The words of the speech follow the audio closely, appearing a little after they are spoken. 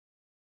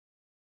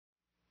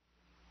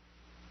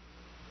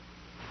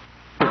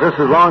This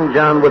is Long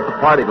John with the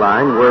Party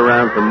Line. We're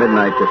around from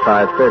midnight to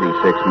 5:30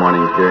 6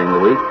 mornings during the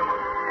week.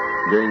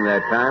 During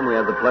that time, we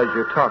have the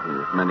pleasure of talking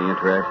with many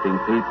interesting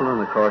people,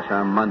 and, of course,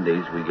 on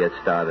Mondays we get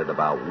started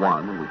about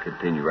 1, and we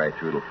continue right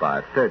through till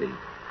 5:30.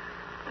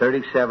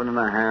 37 and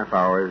a half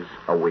hours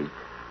a week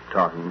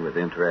talking with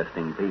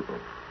interesting people.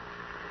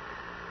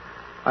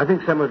 I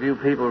think some of you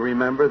people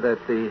remember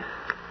that the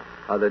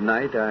other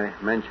night I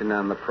mentioned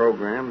on the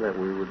program that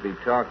we would be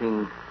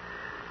talking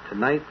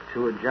tonight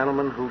to a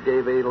gentleman who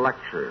gave a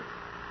lecture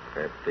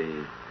at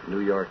the New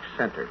York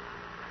Center.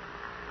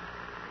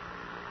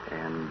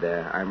 And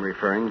I'm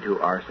referring to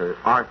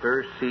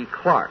Arthur C.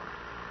 Clarke.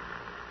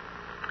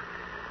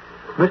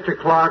 Mr.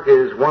 Clarke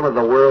is one of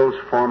the world's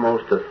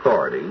foremost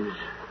authorities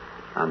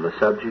on the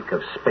subject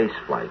of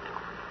spaceflight.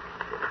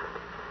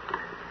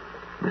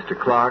 Mr.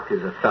 Clarke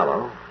is a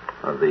fellow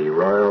of the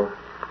Royal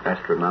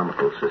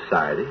Astronomical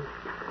Society,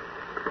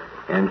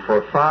 and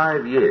for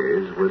 5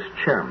 years was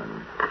chairman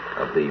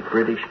of the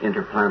British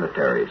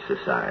Interplanetary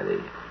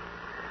Society.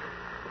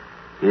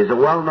 He is a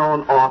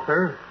well-known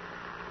author,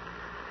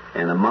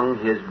 and among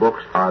his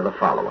books are the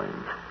following: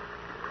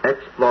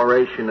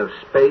 Exploration of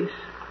Space,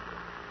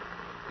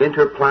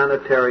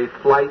 Interplanetary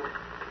Flight,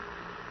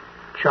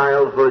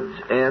 Childhood's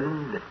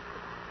End,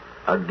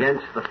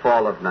 Against the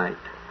Fall of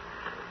Night,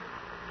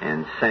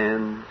 and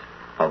Sands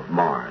of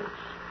Mars.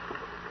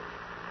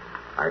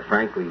 I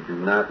frankly do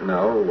not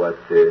know what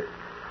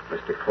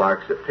Mr.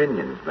 Clarke's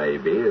opinions may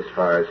be as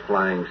far as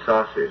flying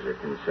saucers are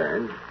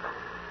concerned,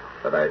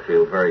 but I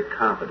feel very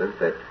confident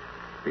that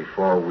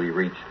before we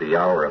reach the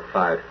hour of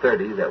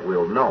 5:30 that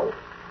we'll know.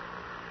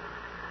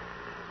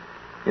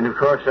 And, of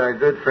course, our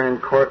good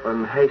friend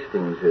Cortland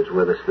Hastings is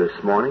with us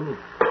this morning,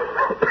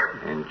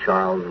 and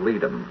Charles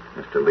Leadham.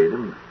 Mr.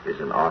 Leadham is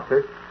an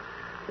author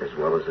as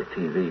well as a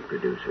TV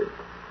producer.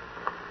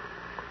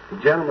 The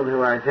gentleman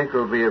who I think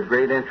will be of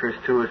great interest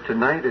to us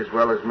tonight, as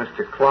well as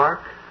Mr.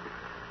 Clarke,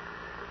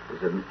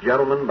 is a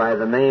gentleman by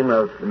the name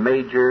of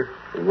Major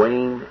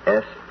Wayne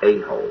S.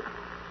 Aho.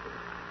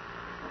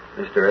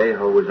 Mr.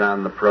 Aho was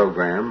on the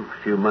program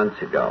a few months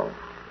ago,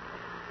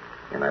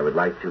 and I would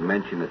like to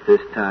mention at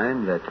this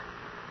time that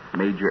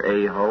Major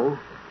Aho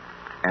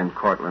and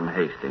Cortland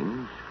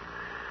Hastings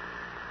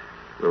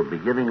will be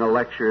giving a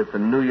lecture at the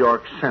New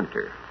York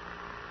Center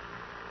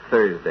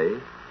Thursday,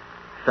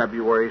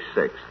 February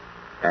 6th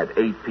at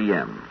 8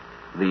 p.m.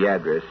 The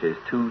address is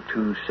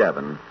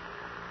 227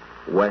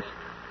 West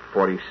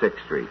 46th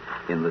Street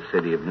in the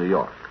city of New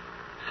York.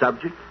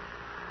 Subject: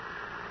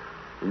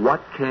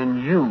 what can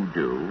you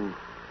do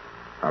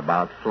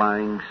about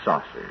flying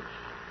saucers?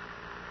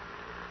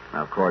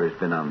 Now, Court has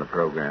been on the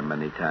program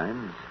many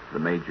times. The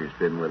Major's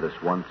been with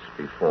us once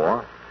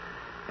before,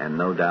 and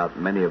no doubt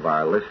many of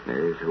our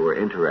listeners who are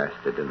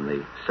interested in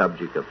the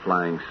subject of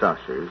flying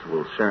saucers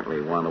will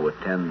certainly want to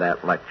attend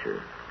that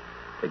lecture.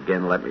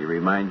 Again, let me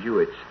remind you,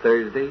 it's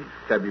Thursday,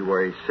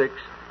 February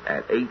 6th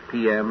at 8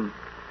 p.m.,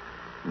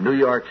 New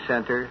York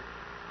Center,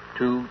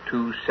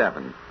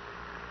 227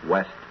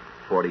 West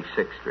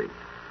 46th Street.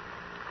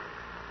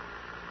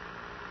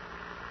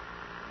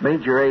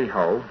 Major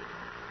Aho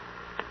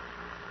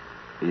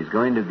is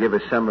going to give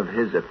us some of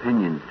his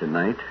opinions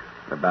tonight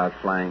about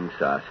flying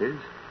saucers.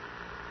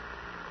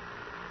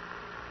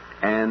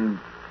 And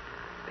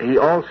he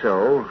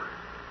also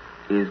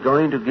is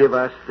going to give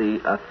us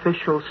the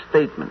official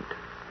statement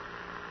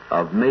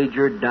of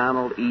Major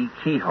Donald E.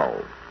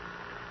 Kehoe.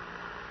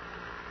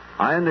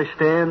 I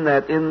understand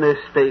that in this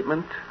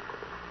statement,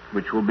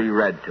 which will be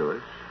read to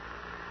us,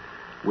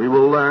 we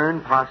will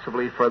learn,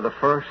 possibly for the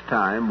first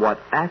time, what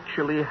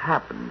actually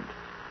happened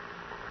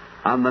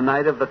on the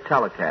night of the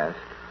telecast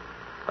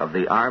of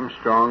the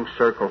Armstrong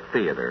Circle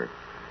Theater,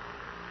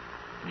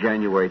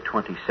 January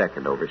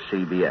 22nd, over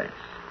CBS.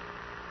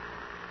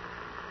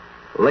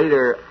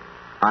 Later,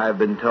 I've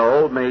been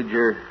told,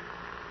 Major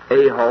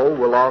Aho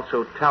will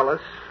also tell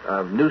us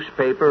of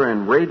newspaper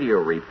and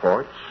radio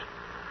reports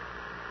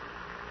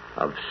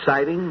of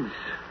sightings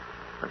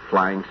of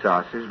flying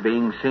saucers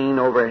being seen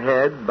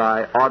overhead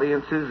by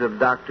audiences of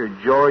Dr.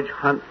 George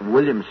Hunt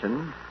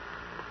Williamson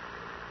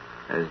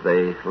as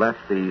they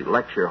left the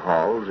lecture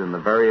halls in the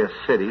various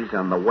cities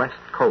on the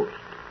West Coast,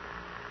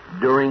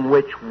 during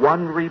which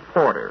one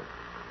reporter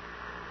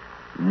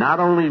not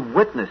only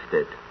witnessed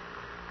it,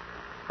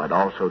 but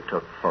also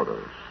took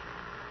photos.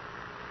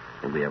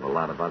 And we have a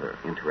lot of other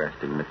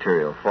interesting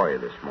material for you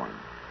this morning.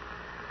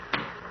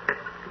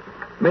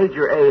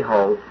 Major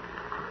Aho,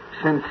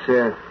 since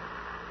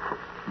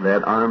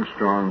that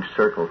Armstrong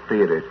Circle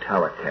Theater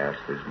telecast,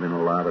 there's been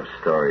a lot of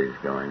stories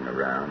going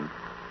around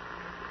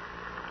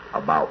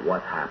about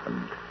what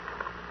happened.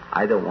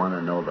 I don't want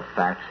to know the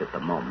facts at the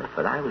moment,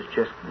 but I was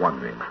just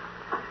wondering,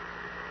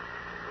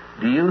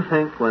 do you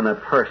think when a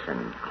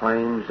person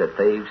claims that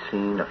they've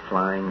seen a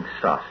flying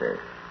saucer,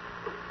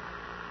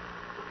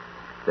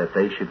 that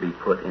they should be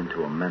put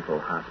into a mental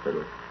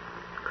hospital?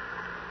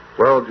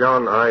 Well,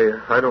 John,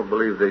 I don't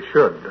believe they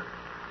should.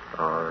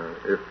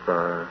 If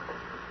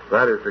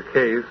that is the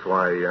case,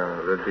 why,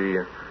 there'd be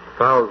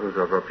thousands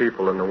of our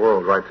people in the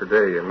world right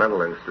today in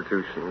mental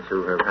institutions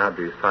who have had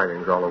these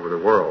sightings all over the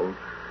world.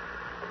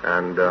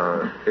 And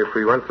if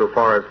we went so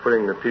far as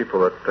putting the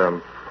people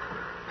that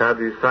had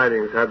these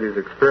sightings, had these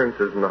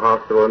experiences in the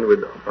hospital, and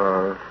we'd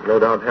no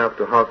doubt have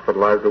to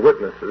hospitalize the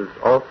witnesses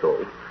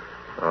also,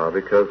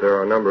 because there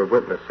are a number of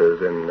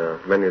witnesses in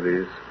many of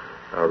these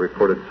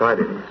reported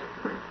sightings.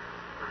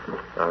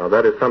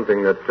 That is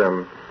something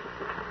that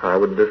I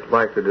would just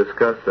like to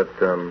discuss at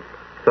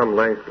some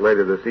length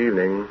later this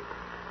evening,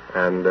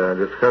 and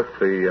discuss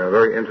the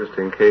very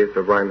interesting case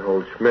of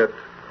Reinhold Schmidt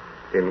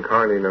in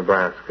Kearney,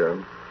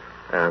 Nebraska,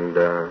 and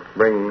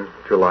bring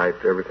to light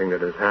everything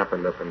that has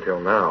happened up until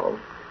now.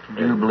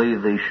 Do you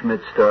believe the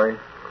Schmidt story?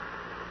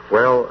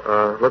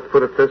 Well, let's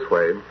put it this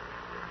way,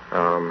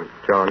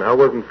 John. I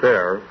wasn't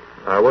there.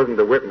 I wasn't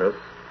a witness,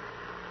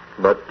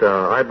 but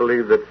I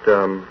believe that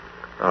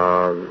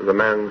the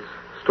man's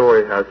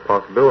story has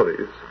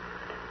possibilities.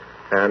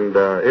 And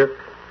if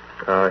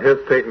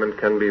his statement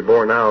can be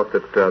borne out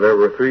that there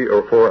were 3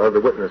 or 4 other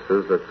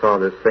witnesses that saw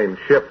this same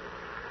ship,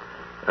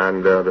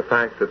 and the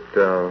fact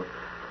that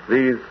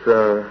these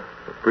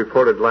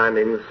reported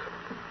landings,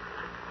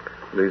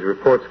 these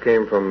reports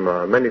came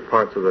from many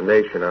parts of the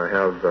nation. I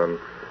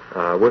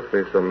have with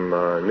me some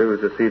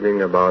news this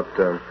evening about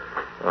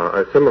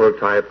a similar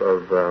type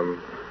of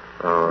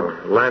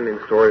landing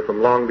story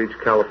from Long Beach,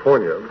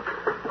 California.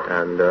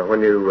 And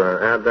when you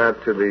add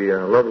that to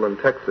the Loveland,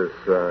 Texas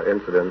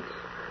incidents,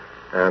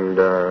 and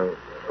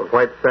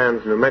White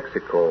Sands, New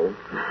Mexico,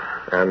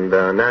 and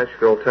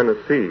Nashville,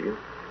 Tennessee,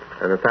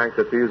 and the fact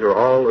that these are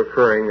all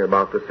occurring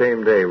about the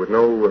same day with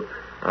no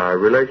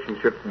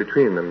relationship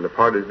between them. The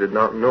parties did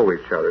not know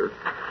each other,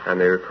 and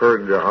they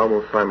occurred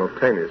almost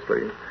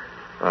simultaneously.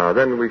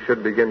 Then we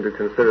should begin to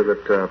consider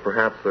that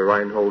perhaps the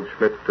Reinhold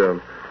Schmidt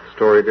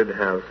story did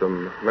have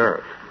some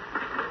merit.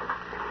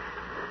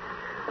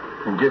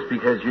 And just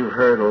because you've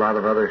heard a lot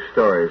of other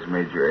stories,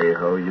 Major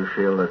Aho, you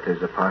feel that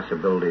there's a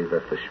possibility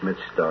that the Schmidt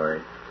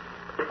story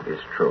is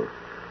true?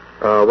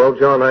 Well,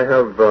 John, I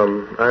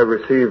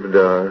received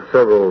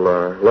several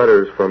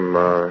letters from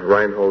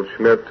Reinhold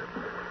Schmidt.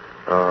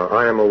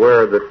 I am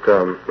aware that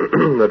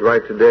that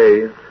right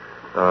today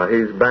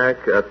he's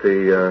back at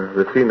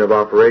the scene of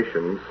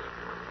operations.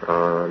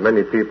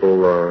 Many people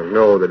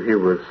know that he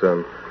was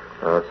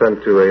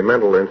sent to a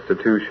mental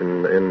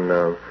institution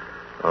in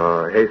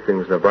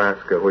Hastings,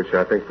 Nebraska, which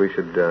I think we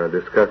should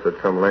discuss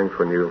at some length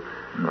when you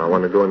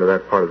want to go into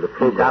that part of the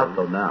program. He's out,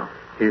 though, now.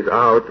 He's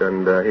out,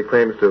 and he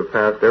claims to have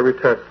passed every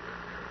test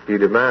he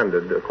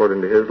demanded,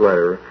 according to his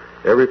letter,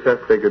 every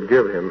test they could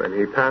give him, and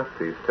he passed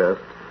these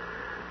tests.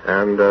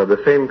 And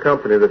the same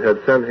company that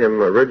had sent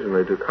him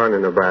originally to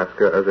Kearney,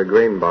 Nebraska as a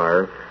grain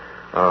buyer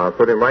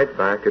put him right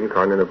back in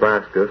Kearney,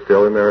 Nebraska,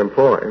 still in their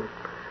employ.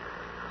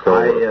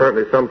 So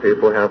certainly some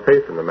people have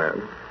faith in the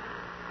man.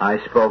 I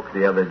spoke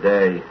the other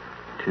day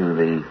to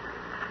the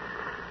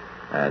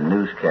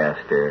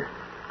newscaster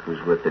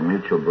who's with the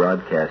Mutual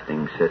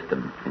Broadcasting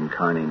System in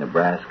Kearney,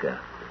 Nebraska.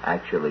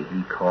 Actually,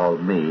 he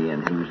called me,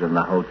 and he was in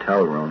the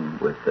hotel room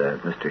with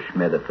Mr.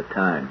 Schmidt at the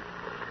time.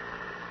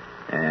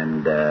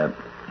 And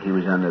he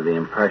was under the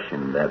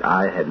impression that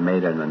I had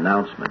made an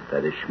announcement,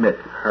 that is, Schmidt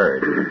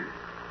heard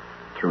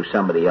through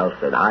somebody else,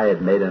 that I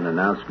had made an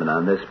announcement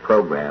on this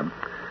program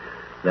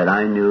that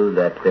I knew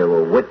that there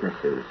were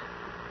witnesses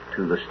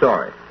to the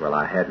story. Well,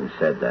 I hadn't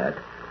said that.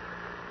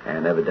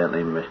 And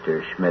evidently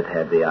Mr. Schmidt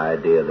had the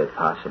idea that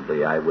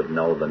possibly I would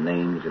know the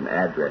names and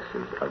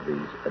addresses of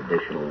these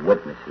additional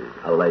witnesses,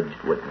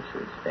 alleged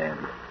witnesses. And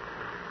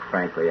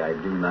frankly, I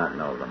do not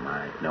know them.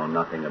 I know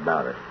nothing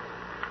about it.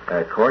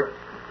 Court?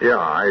 Yeah,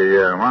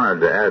 I wanted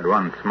to add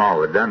one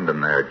small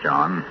addendum there,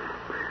 John.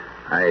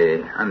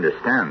 I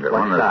understand that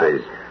one of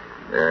these...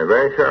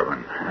 very short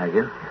one. Thank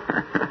you.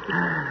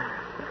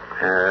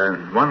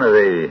 One of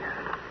the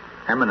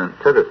eminent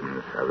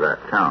citizens of that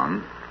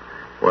town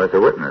was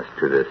a witness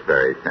to this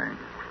very thing.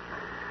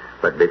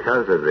 But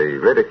because of the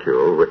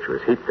ridicule which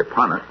was heaped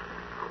upon it,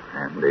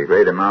 and the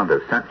great amount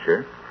of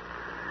censure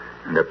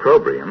and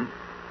opprobrium,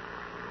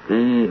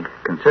 he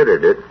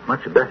considered it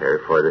much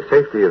better for the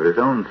safety of his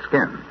own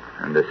skin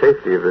and the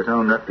safety of his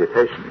own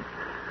reputation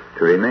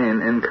to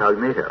remain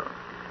incognito.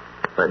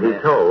 But he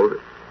told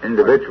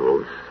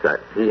individuals that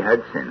he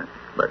had seen it,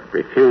 but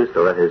refused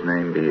to let his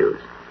name be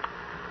used.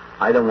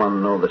 I don't want to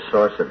know the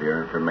source of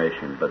your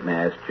information, but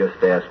may I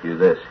just ask you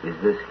this. Is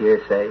this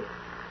hearsay?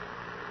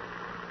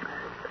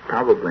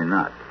 Probably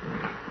not.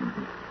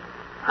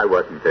 I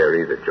wasn't there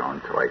either,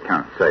 John, so I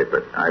can't say,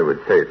 but I would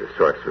say the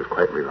source was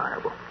quite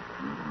reliable.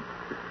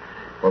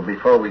 Well,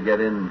 before we get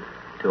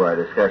into our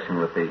discussion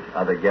with the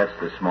other guests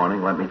this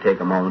morning, let me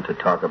take a moment to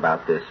talk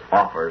about this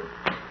offer.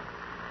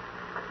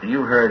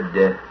 You heard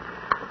the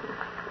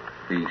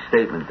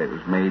statement that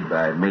was made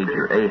by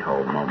Major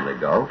Aho a moment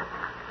ago.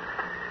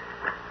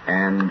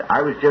 And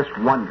I was just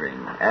wondering,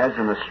 as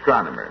an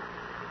astronomer,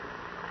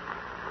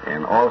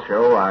 and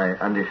also I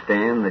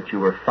understand that you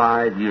were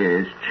 5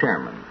 years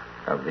chairman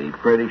of the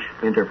British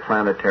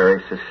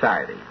Interplanetary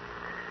Society,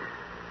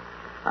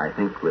 I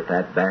think with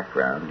that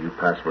background, you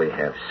possibly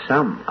have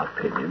some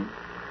opinion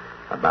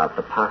about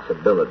the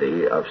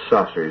possibility of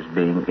saucers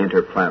being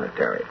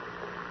interplanetary.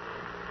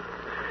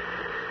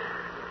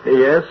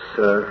 Yes,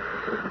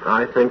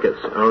 I think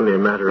it's only a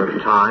matter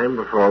of time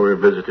before we're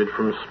visited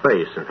from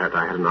space. In fact,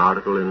 I had an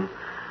article in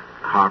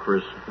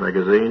Harper's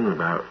Magazine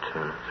about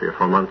 3 or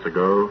 4 months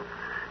ago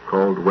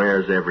called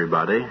Where's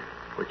Everybody?,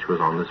 which was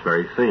on this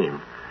very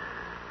theme.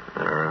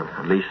 There are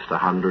at least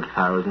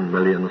 100,000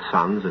 million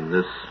suns in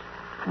this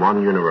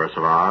one universe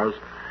of ours,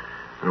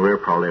 and we're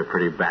probably a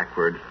pretty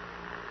backward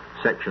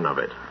section of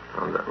it.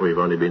 And we've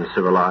only been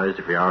civilized,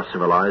 if we are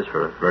civilized,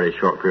 for a very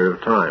short period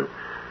of time.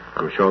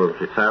 I'm sure there'll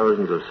be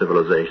thousands of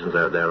civilizations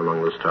out there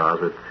among the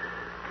stars with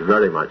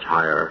very much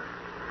higher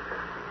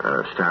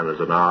standards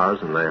than ours,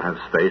 and they have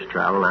space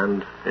travel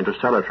and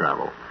interstellar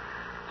travel.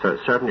 So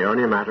it's certainly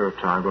only a matter of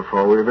time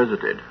before we're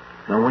visited.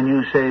 Now, when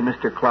you say,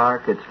 Mr.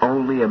 Clark, it's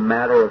only a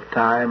matter of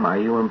time, are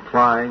you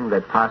implying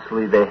that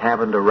possibly they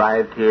haven't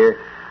arrived here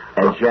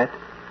as yet?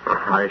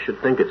 I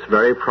should think it's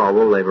very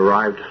probable they've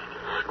arrived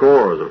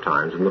scores of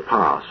times in the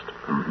past.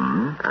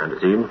 Mm-hmm. And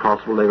it's even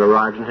possible they've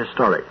arrived in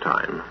historic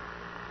time.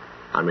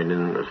 I mean,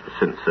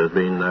 since there's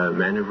been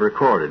men who've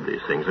recorded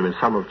these things. I mean,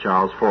 some of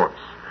Charles Fort's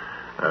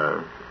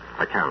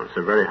accounts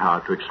are very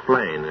hard to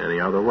explain any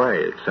other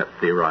way except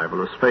the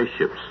arrival of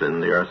spaceships in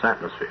the Earth's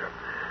atmosphere.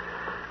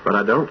 But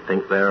I don't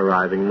think they're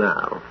arriving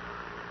now.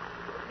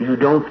 You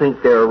don't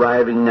think they're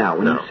arriving now?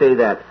 When No. you say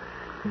that,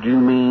 do you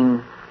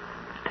mean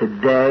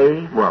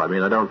today? Well, I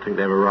mean, I don't think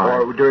they've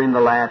arrived. Or during the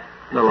last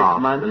 6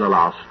 months?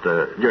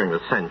 During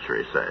the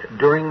century, say.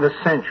 During the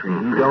century,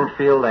 you don't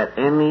feel that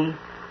any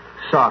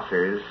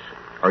saucers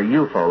or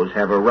UFOs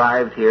have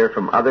arrived here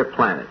from other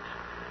planets?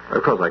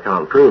 Of course, I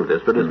can't prove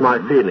this, but it's my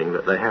feeling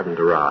that they haven't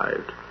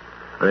arrived.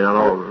 I mean,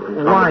 on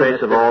the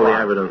basis of all the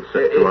evidence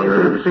that If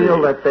you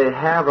feel that they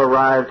have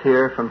arrived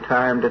here from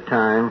time to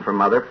time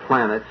from other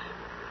planets,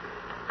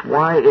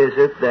 why is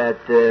it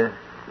that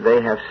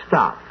they have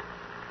stopped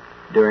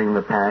during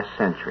the past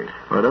century?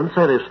 Well, I don't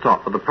say they've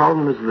stopped, but the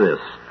problem is this.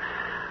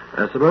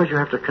 Suppose you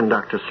have to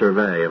conduct a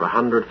survey of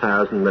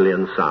 100,000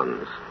 million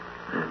suns.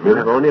 Mm-hmm. You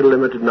have only a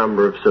limited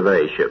number of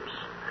survey ships.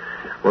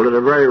 Well, at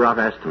a very rough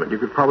estimate, you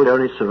could probably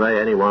only survey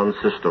any one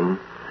system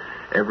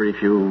every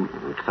few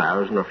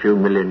thousand or few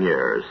million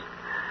years.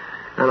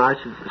 And I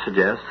should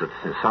suggest that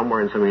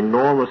somewhere in some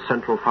enormous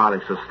central filing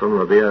system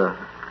there'll be a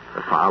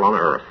file on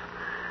Earth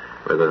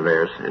with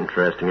various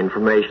interesting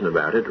information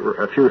about it,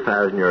 a few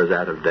thousand years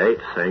out of date,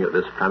 saying that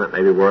this planet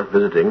may be worth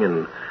visiting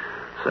in,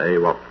 say,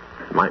 what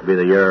might be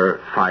the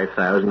year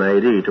 5000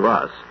 AD to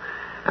us.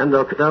 And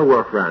they'll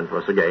work around for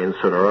us again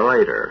sooner or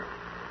later.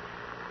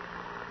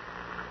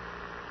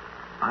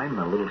 I'm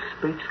a little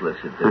speechless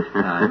at this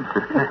time.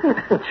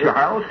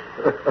 Charles?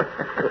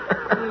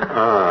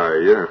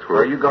 Yes. Well,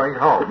 are you going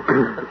home?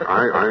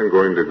 I'm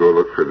going to go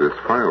look for this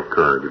file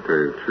card, to tell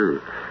you the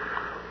truth.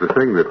 The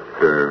thing that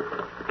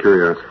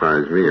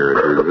curiosifies me,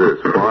 Arthur,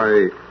 is this.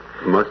 Why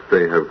must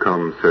they have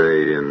come,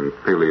 say, in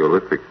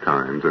Paleolithic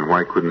times, and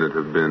why couldn't it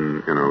have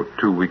been,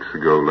 2 weeks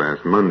ago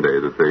last Monday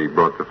that they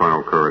brought the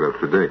file card up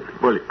to date?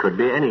 Well, it could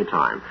be any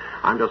time.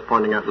 I'm just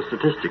pointing out the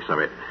statistics of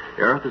it.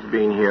 The Earth has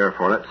been here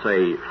for, let's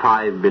say,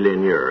 5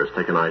 billion years.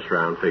 Take a nice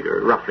round figure.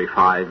 Roughly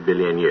 5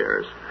 billion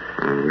years.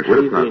 You're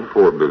sure it's not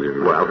 4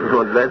 billion. Well,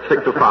 let's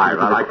stick to 5.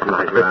 I like the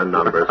nice round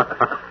numbers.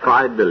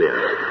 5 billion.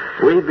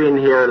 We've been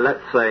here,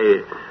 let's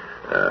say,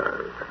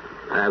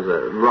 as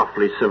a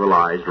roughly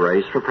civilized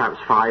race for perhaps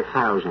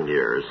 5,000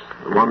 years.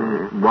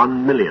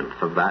 1 millionth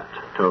of that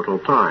total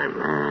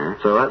time.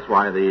 So that's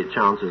why the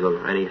chances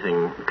of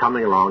anything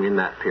coming along in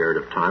that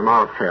period of time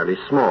are fairly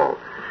small.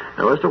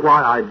 Now, as to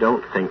why I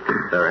don't think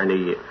there are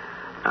any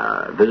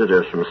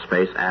visitors from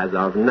space as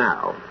of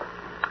now,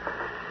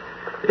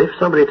 if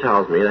somebody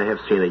tells me they have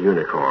seen a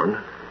unicorn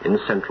in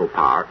Central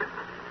Park,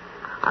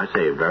 I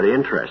say, very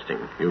interesting.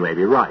 You may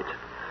be right.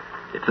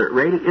 If there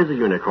really is a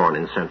unicorn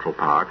in Central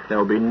Park, there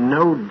will be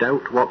no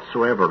doubt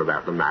whatsoever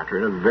about the matter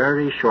in a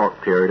very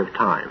short period of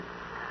time.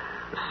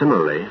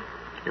 Similarly,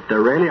 if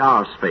there really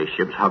are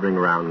spaceships hovering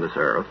around this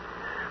Earth,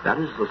 that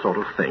is the sort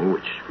of thing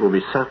which will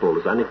be settled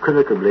as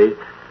unequivocally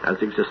as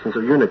the existence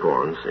of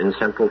unicorns in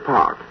Central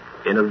Park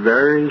in a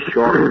very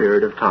short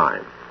period of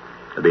time.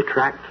 They'll be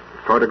tracked,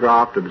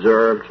 photographed,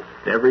 observed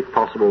in every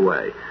possible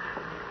way.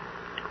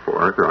 Well,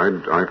 Arthur,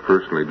 I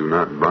personally do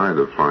not buy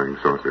the flying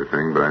saucer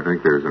thing, but I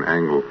think there's an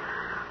angle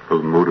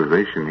of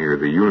motivation here.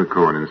 The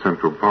unicorn in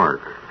Central Park,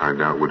 I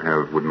doubt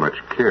would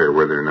much care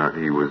whether or not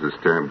he was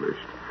established.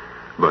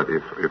 But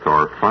if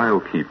our file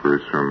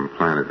keepers from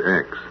Planet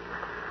X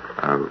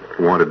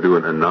want to do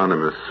an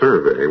anonymous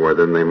survey, well,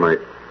 then they might,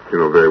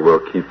 very well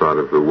keep out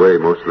of the way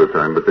most of the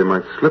time, but they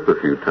might slip a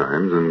few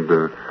times, and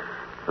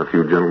a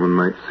few gentlemen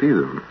might see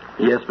them.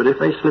 Yes, but if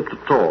they slipped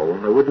at all,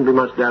 there wouldn't be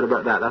much doubt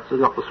about that. That's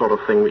not the sort of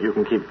thing that you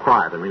can keep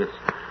quiet. I mean, it's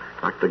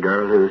like the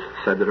girl who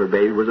said that her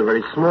baby was a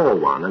very small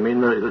one. I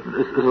mean,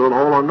 this is an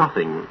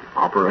all-or-nothing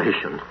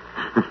operation.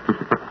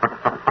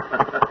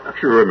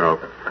 Sure enough.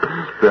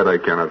 That I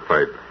cannot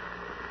fight.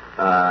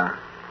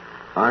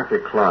 Arthur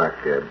Clark,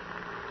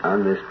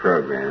 on this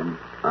program,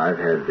 I've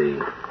had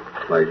the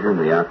pleasure and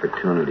the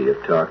opportunity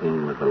of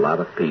talking with a lot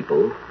of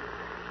people,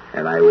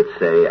 and I would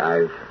say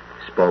I've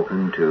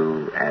spoken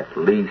to at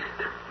least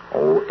 8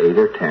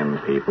 or 10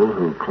 people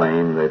who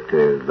claim that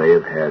they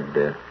have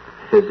had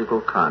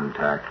physical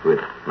contact with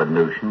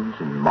Venusians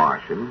and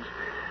Martians,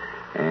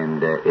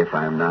 and if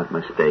I'm not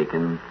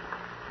mistaken,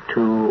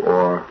 2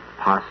 or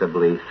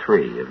possibly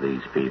 3 of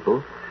these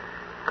people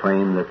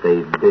claim that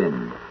they've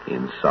been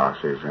in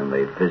saucers and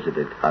they've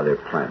visited other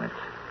planets.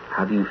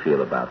 How do you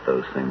feel about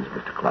those things,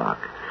 Mr. Clark?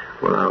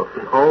 Well,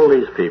 all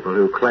these people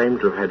who claim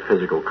to have had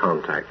physical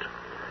contact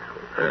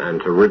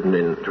and to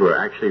are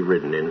actually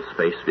ridden in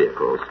space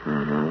vehicles,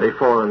 they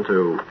fall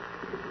into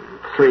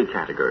 3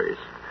 categories.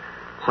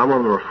 Some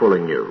of them are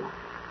fooling you.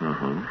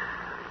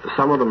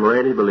 Some of them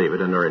really believe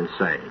it and are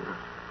insane.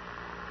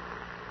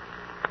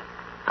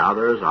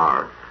 Others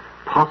are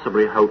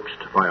possibly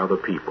hoaxed by other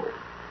people.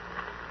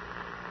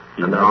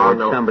 And there are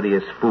somebody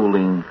is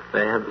fooling.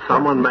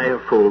 Someone may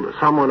have fooled.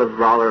 Someone of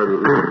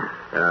rather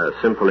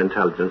simple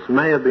intelligence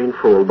may have been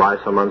fooled by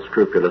some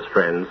unscrupulous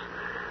friends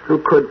who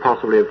could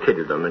possibly have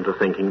kidded them into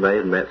thinking they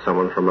had met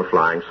someone from a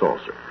flying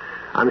saucer.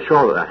 I'm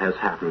sure that has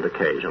happened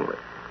occasionally.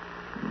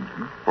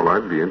 Well,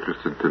 I'd be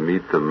interested to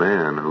meet the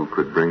man who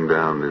could bring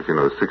down this,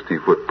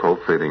 60-foot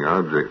pulsating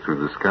object through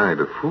the sky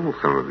to fool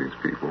some of these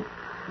people.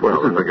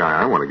 Well, this is the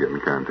guy I want to get in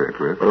contact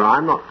with. Well,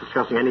 I'm not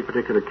discussing any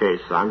particular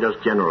case. I'm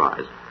just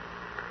generalizing.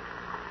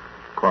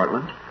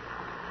 Cortlandt?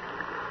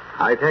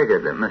 I take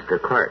it that Mr.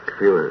 Clark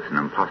feels an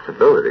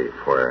impossibility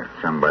for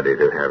somebody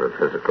to have a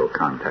physical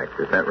contact.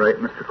 Is that right,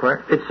 Mr.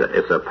 Clark?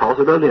 It's a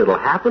possibility. It'll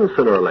happen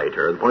sooner or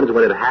later. The point is,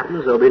 when it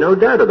happens, there'll be no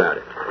doubt about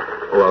it.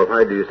 Well,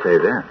 why do you say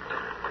that?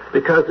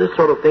 Because this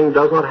sort of thing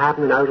does not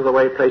happen in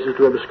out-of-the-way places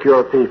to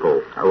obscure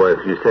people. Well,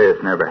 if you say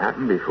it's never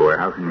happened before,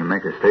 how can you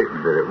make a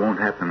statement that it won't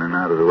happen in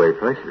out-of-the-way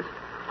places?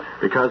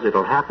 Because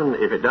it'll happen,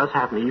 if it does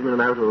happen even in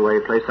an out-of-the-way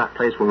place, that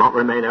place will not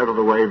remain out of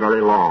the way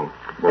very long.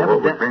 Well,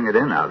 what would bring it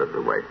in out of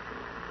the way?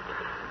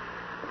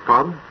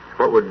 Pardon?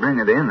 What would bring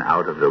it in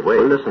out of the way?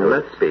 Well, listen,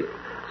 let's speak.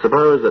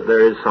 Suppose that there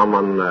is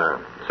someone,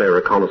 say a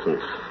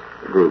reconnaissance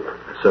group,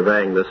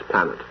 surveying this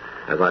planet,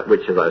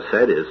 which, as I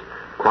said, is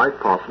quite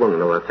possible,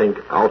 and I think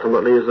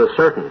ultimately is a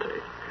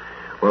certainty.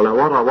 Well,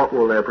 now, what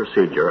will their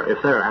procedure?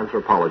 If they're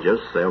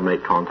anthropologists, they'll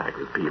make contact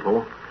with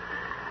people,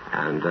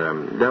 and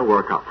they'll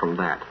work up from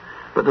that.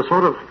 But the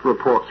sort of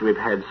reports we've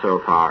had so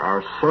far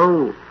are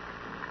so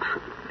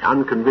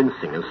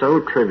unconvincing and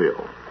so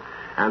trivial,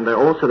 and they're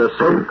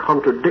so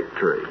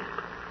contradictory.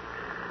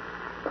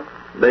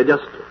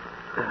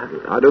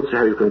 I don't see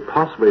how you can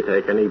possibly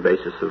take any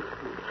basis of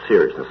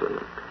seriousness in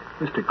them.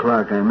 Mr.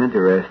 Clark, I'm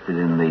interested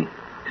in the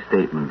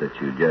statement that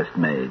you just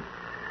made,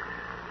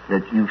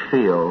 that you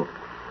feel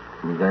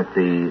that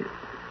the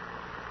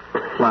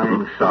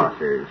flying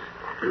saucers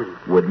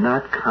would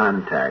not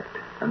contact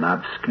an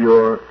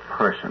obscure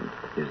person.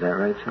 Is that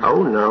right, sir?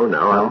 Oh,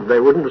 no. They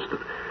wouldn't.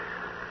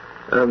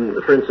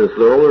 For instance,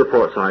 all the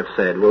reports I've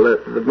said,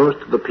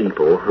 most of the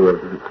people who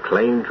have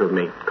claimed to have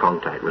made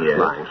contact with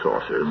flying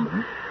saucers,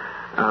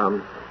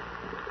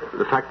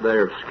 the fact that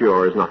they're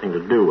obscure has nothing to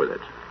do with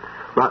it.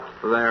 But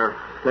they're,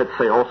 let's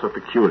say, also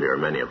peculiar,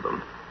 many of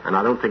them. And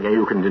I don't think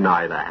you can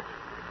deny that.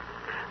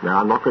 Now,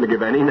 I'm not going to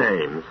give any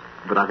names,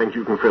 but I think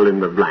you can fill in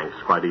the blanks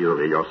quite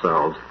easily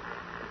yourselves.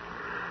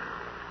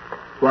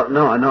 Well,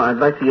 no, I'd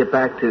like to get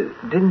back to,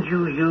 didn't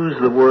you use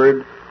the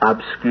word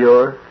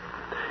obscure?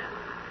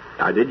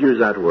 I did use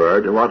that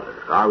word, and what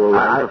I will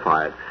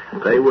amplify it.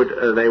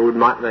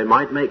 They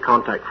might make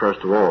contact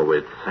first of all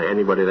with, say,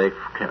 anybody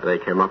they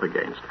came up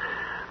against.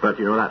 But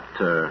you know that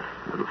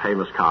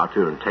famous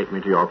cartoon, "Take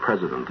Me to Your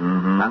President."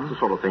 That's the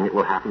sort of thing that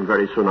will happen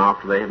very soon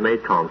after they have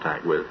made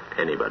contact with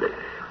anybody.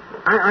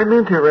 I'm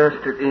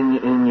interested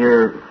in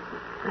your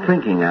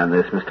thinking on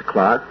this, Mr.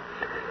 Clark.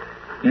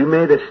 You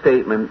made a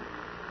statement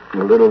a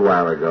little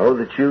while ago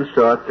that you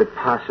thought that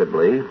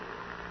possibly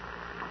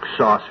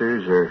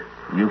saucers or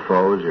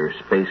U.F.Os or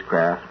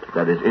spacecraft,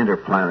 that is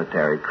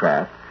interplanetary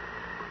craft,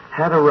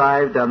 had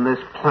arrived on this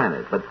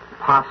planet, but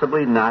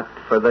possibly not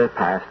for the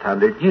past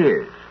 100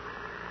 years.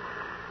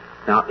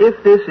 Now,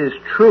 if this is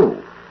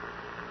true,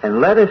 and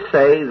let us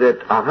say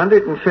that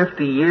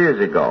 150 years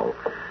ago,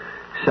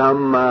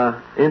 some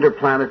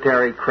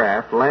interplanetary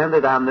craft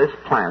landed on this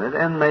planet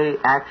and they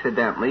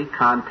accidentally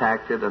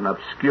contacted an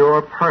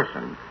obscure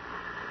person,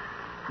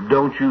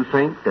 don't you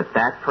think that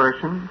that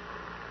person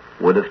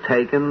would have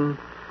taken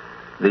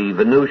the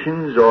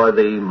Venusians or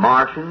the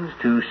Martians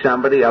to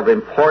somebody of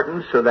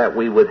importance so that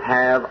we would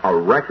have a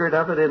record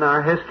of it in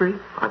our history?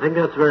 I think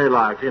that's very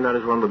likely, and that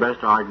is one of the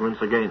best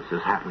arguments against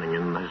this happening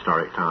in the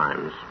historic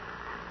times.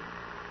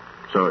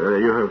 So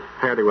you have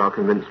fairly well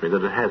convinced me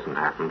that it hasn't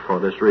happened for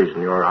this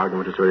reason. Your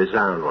argument is a very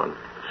sound one.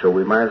 So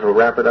we might as well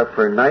wrap it up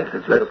for a night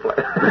instead of play.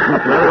 No,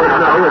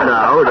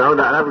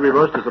 that would be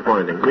most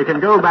disappointing. We can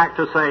go back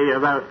to, say,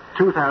 about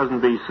 2000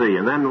 B.C.,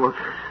 and then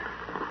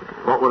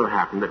what would have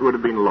happened? It would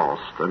have been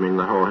lost. I mean,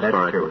 the whole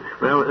historical... That's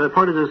true. Well, the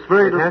point is there's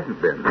very It little...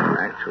 hasn't been,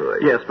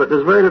 actually. Yes, but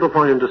there's very little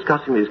point in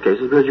discussing these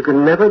cases because you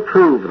can never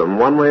prove them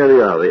one way or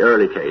the other, the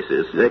early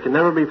cases. They can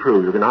never be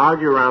proved. You can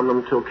argue around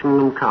them till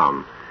kingdom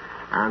come.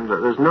 And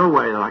there's no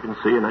way that I can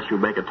see, unless you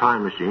make a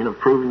time machine, of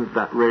proving that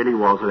that really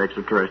was an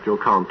extraterrestrial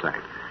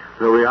contact.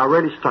 So we are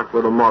really stuck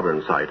with the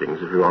modern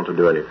sightings if we want to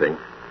do anything.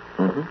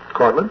 Mm-hmm.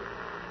 Cortland?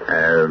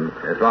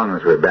 As long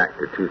as we're back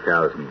to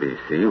 2000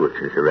 B.C., which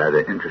is a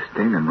rather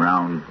interesting and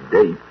round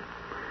date.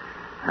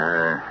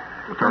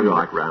 How do you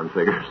like round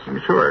figures?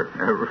 Sure.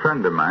 A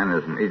friend of mine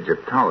is an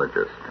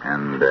Egyptologist,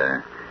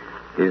 and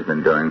he's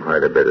been doing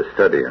quite a bit of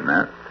study in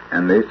that.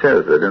 And he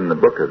says that in the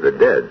Book of the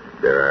Dead,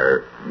 there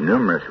are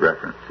numerous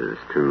references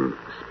to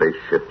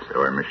spaceships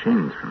or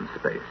machines from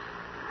space.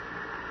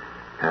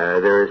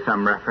 There is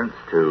some reference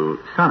to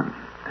sun,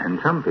 and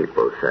some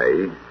people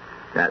say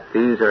that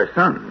these are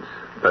suns.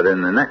 But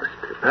in the next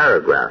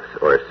paragraphs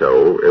or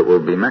so, it will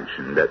be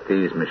mentioned that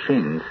these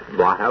machines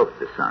blot out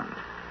the sun.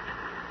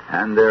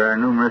 And there are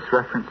numerous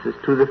references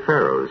to the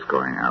pharaohs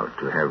going out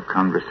to have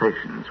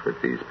conversations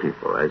with these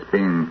people as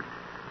being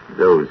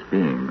those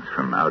beings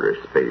from outer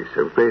space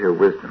of greater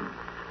wisdom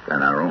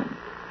than our own.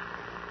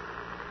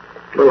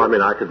 Well, I mean,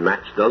 I could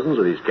match dozens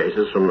of these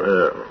cases from...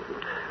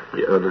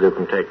 you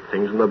can take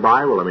things in the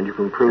Bible. I mean, you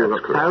can prove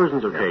up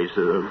thousands of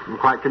cases,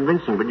 quite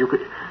convincing, but you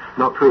could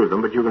not prove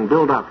them, but you can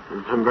build up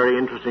some very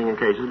interesting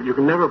cases, but you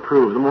can never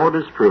prove them or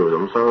disprove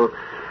them. So,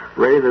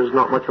 really, there's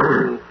not much we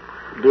can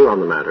do on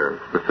the matter.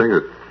 The thing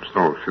that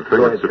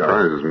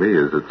surprises me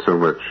is that so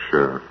much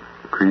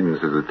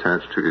credence is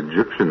attached to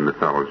Egyptian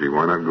mythology.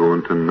 Why not go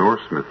into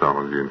Norse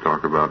mythology and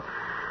talk about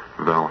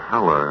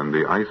Valhalla and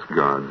the ice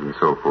gods and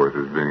so forth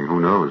as being,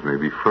 who knows,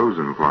 maybe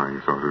frozen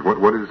flying saucers?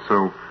 What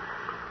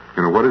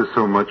is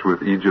so much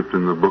with Egypt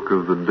in the Book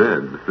of the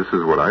Dead? This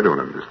is what I don't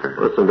understand.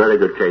 Well, there's some very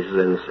good cases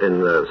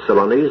in the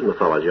Ceylonese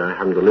mythology. I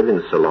happen to live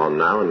in Ceylon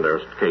now, and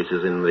there's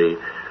cases in the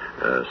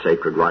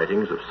sacred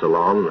writings of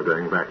Ceylon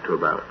going back to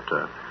about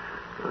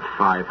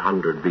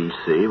 500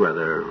 B.C., where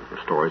there are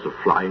stories of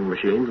flying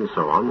machines and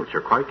so on, which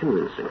are quite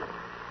convincing.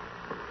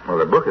 Well,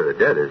 the Book of the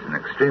Dead is an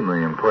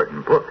extremely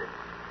important book.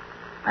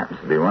 Happens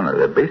to be one of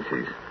the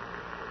bases.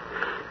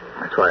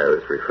 That's why I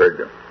was referred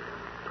to.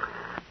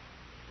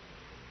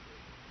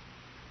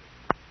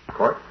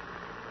 Court?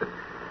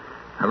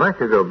 I'd like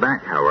to go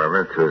back,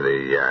 however, to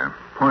the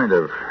point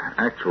of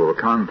actual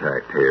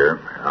contact here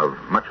of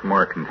much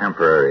more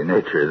contemporary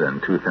nature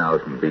than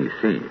 2000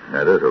 B.C.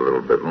 That is a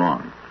little bit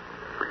long.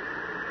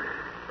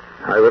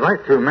 I would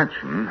like to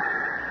mention,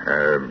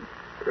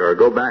 or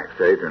go back,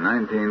 say, to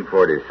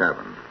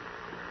 1947,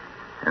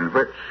 in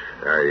which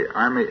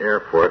Army Air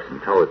Force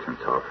intelligence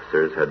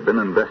officers had been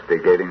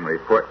investigating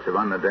reports of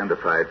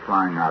unidentified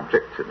flying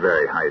objects at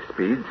very high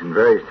speeds in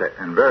various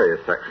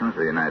sections of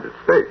the United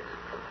States.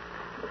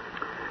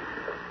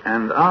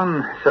 And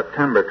on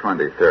September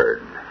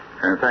 23rd,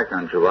 in fact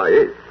on July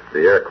 8th,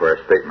 the Air Corps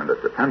statement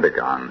at the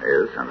Pentagon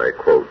is, and I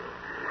quote,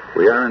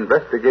 "We are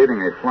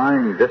investigating a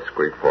flying disc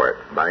report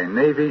by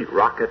Navy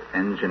rocket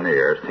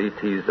engineer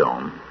C.T.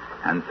 Zone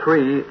and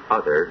 3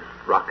 other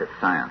rocket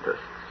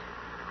scientists."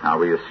 Now,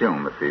 we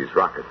assume that these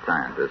rocket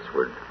scientists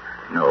would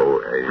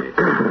know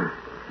a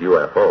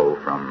U.F.O.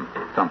 from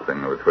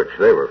something with which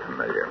they were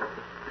familiar.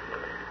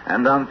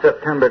 And on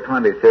September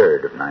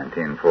 23rd of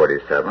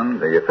 1947,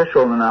 the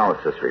official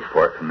analysis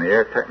report from the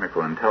Air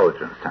Technical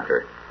Intelligence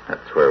Center,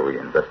 that's where we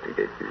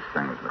investigate these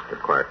things, Mr.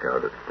 Clark,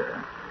 out at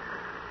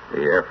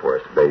the Air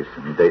Force Base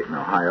in Dayton,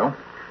 Ohio,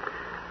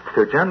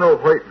 to General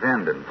Hoyt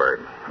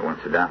Vandenberg, who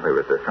incidentally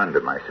was a friend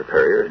of my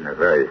superior and a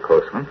very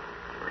close one,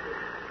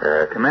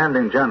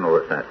 commanding general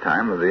at that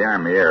time of the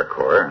Army Air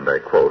Corps, and I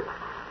quote,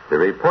 "The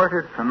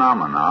reported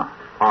phenomena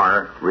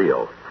are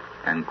real,"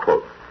 end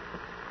quote.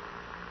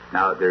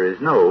 Now, there is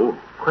no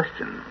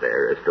question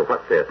there as to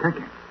what they're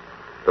thinking.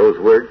 Those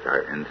words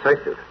are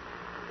incisive.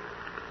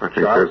 I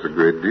think there's a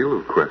great deal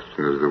of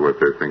question as to what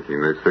they're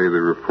thinking. They say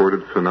the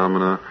reported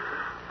phenomena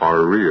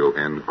are real,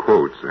 end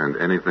quotes, and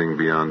anything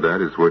beyond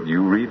that is what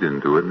you read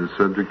into it and is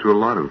subject to a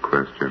lot of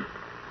question.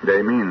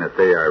 They mean that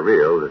they are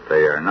real, that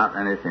they are not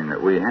anything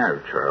that we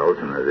have, Charles,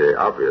 and that they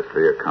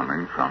obviously are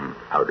coming from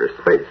outer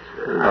space.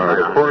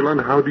 Portland,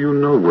 how do you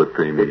know what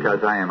they mean?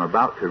 Because I am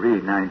about to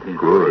read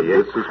 1948.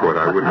 Good. This is what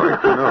I would like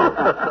to know.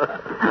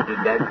 You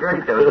did that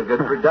great. That was a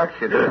good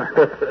production.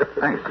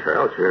 Thanks,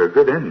 Charles. You're a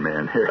good end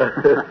man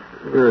here.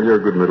 Well, you're a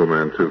good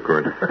middleman, too,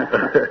 Gordon.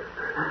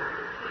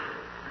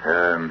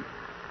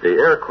 The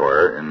Air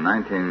Corps in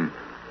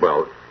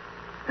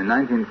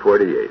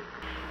 1948,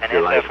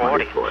 July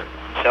 24th,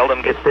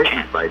 seldom gets the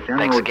chance. by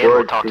General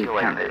George C.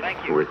 Kennedy,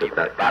 who was at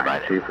that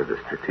time chief of the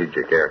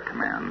Strategic Air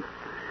Command,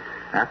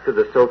 after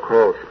the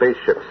so-called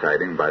spaceship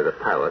sighting by the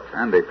pilots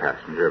and a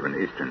passenger of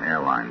an Eastern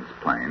Airlines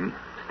plane,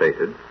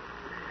 stated,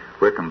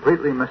 "We're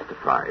completely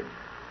mystified.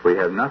 We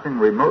have nothing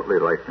remotely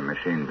like the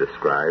machine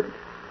described.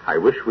 I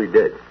wish we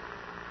did,"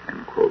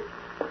 end quote.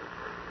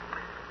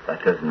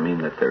 That doesn't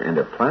mean that they're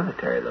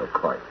interplanetary, though,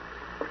 quite.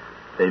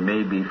 They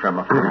may be from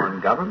a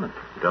foreign government.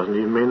 It doesn't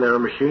even mean they're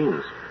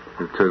machines.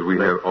 It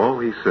says all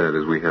he said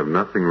is we have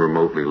nothing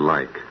remotely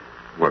like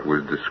what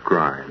was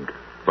described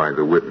by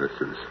the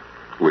witnesses,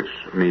 which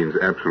means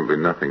absolutely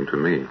nothing to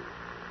me.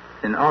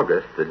 In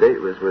August, the date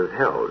was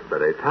withheld,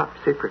 but a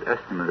top-secret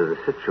estimate of the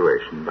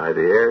situation by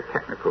the Air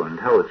Technical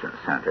Intelligence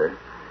Center,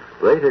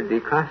 later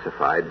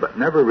declassified but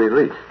never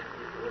released,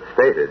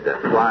 stated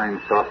that flying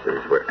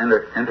saucers were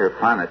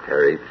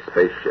interplanetary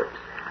spaceships.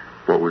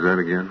 What was that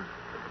again?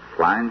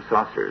 Flying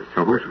saucers.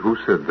 Now, who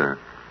said that?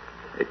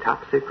 A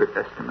top-secret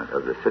estimate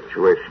of the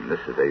situation. This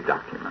is a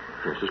document.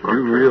 Do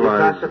you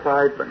realize...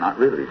 Declassified but not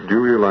released. Do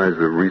you realize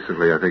that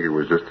recently, I think it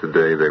was just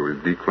today, they was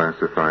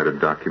declassified a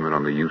document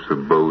on the use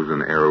of bows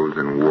and arrows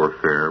in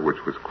warfare,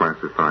 which was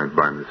classified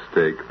by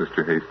mistake,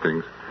 Mr.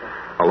 Hastings?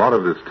 A lot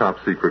of this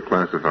top-secret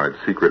classified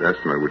secret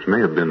estimate, which may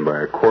have been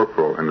by a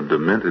corporal, and a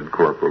demented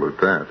corporal at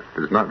that,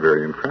 is not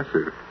very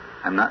impressive.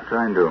 I'm not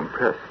trying to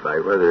impress by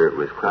whether it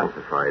was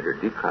classified or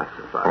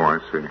declassified. Oh, I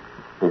see.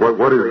 Well,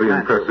 what is the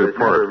impressive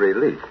part? Never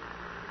released.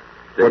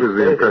 What is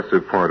the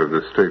impressive part of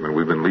this statement?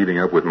 We've been leading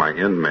up with my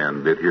end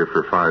man bit here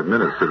for 5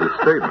 minutes to this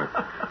statement.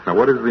 Now,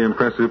 what is the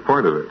impressive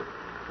part of it?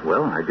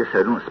 Well, I guess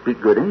I don't speak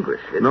good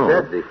English. It No.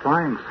 said the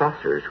flying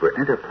saucers were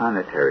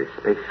interplanetary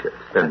spaceships.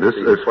 And this,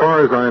 as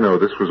far as I know,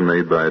 this was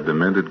made by a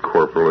demented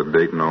corporal at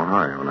Dayton,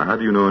 Ohio. Now, how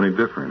do you know any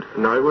different?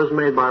 No, it was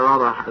made by a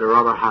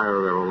rather higher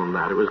level than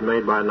that. It was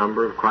made by a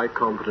number of quite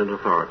competent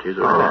authorities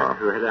who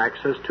had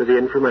access to the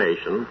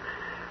information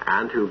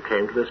and who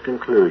came to this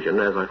conclusion,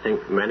 as I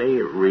think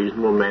many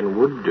reasonable men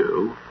would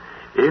do,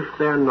 if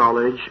their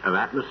knowledge of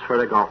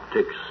atmospheric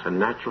optics and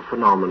natural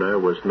phenomena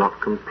was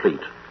not complete.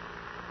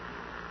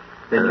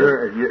 Then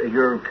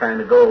you're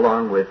kind of go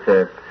along with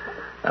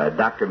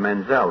Dr.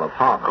 Menzel of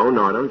Harvard. Oh,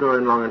 no, I don't go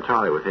along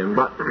entirely with him,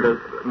 but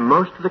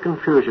most of the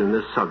confusion in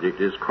this subject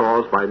is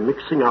caused by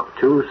mixing up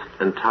two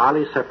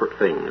entirely separate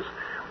things.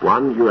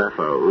 One,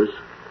 UFOs.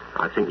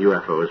 I think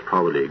UFOs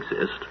probably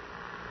exist.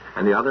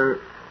 And the other,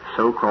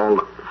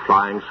 so-called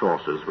flying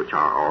saucers, which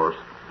are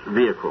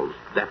vehicles,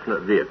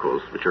 definite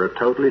vehicles, which are a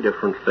totally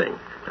different thing,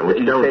 and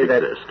which don't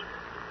exist.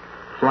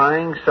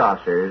 Flying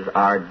saucers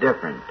are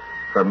different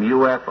from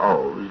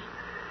UFOs,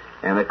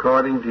 and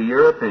according to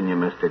your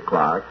opinion, Mr.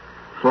 Clark,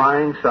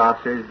 flying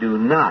saucers do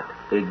not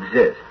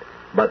exist,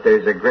 but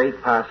there's a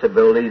great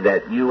possibility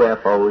that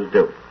UFOs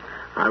do.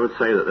 I would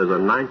say that there's a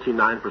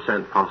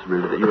 99%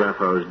 possibility that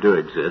UFOs do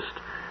exist,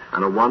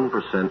 and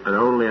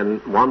only a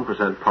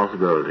 1%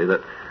 possibility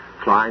that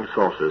flying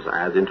saucers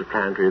as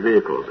interplanetary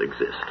vehicles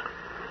exist.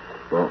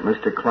 Well,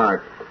 Mr.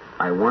 Clark,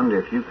 I wonder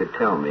if you could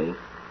tell me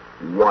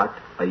what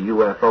a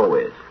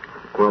UFO is.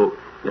 Well,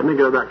 let me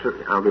go back to,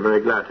 I'll be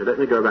very glad to, let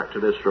me go back to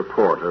this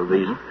report of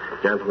these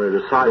gentlemen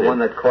who decided... The one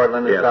that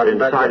Cortland is talking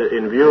about? Decided,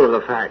 in view of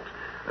the fact,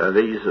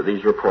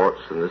 these reports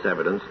and this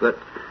evidence, that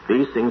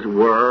these things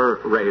were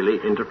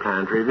really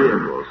interplanetary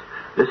vehicles.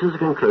 This is a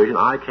conclusion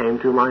I came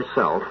to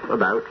myself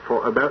about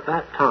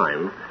that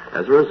time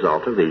as a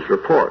result of these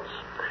reports.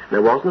 And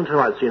it wasn't until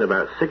I'd seen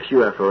about 6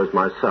 UFOs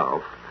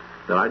myself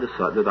that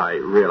I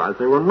realized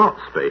they were not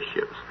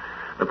spaceships.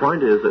 The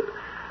point is that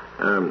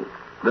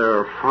there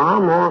are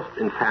far more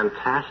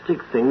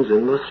fantastic things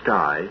in the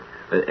sky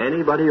than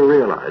anybody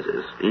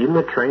realizes, even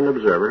a trained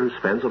observer who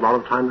spends a lot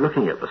of time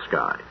looking at the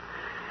sky.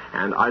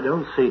 And I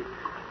don't see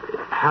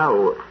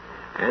how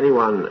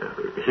anyone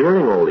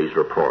hearing all these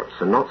reports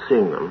and not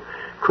seeing them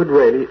could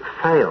really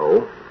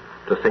fail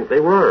to think they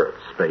were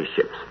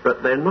spaceships.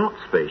 But they're not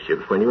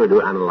spaceships when you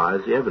do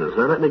analyze the evidence.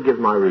 Now, let me give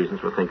my reasons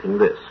for thinking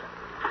this.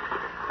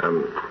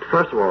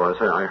 First of all,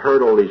 I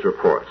heard all these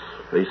reports,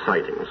 these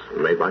sightings,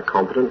 made by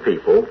competent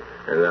people,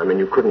 and I mean,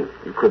 you couldn't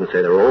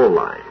say they were all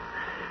lying.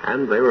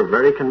 And they were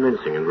very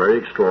convincing and very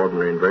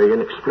extraordinary and very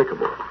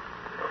inexplicable.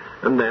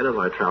 And then, as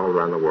I traveled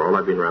around the world,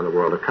 I've been around the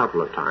world a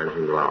couple of times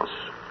in the last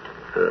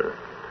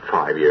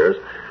 5 years,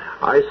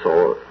 I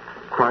saw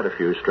quite a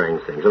few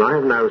strange things. And I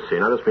have now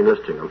seen, I've just been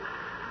listing them,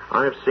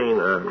 I have seen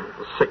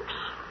 6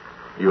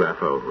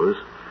 UFOs.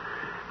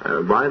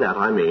 By that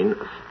I mean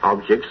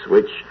objects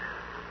which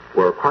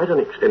were quite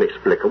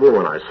inexplicable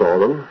when I saw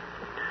them,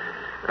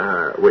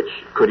 which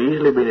could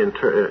easily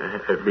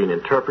have been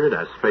interpreted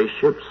as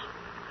spaceships,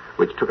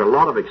 which took a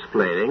lot of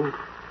explaining,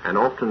 and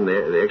often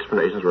the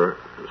explanations were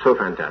so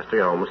fantastic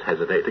I almost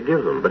hesitate to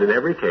give them. But in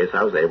every case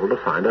I was able to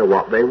find out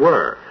what they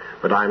were.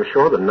 But I'm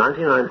sure that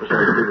 99% of the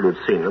people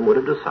who'd seen them would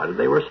have decided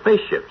they were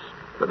spaceships,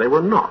 but they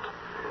were not.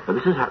 And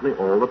this is happening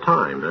all the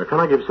time. Now, can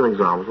I give some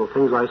examples of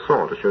things I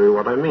saw to show you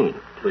what I mean?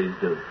 Please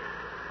do.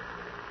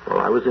 Well,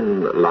 I was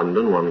in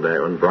London one day,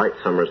 on bright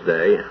summer's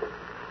day,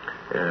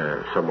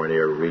 somewhere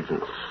near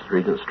Regent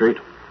Street,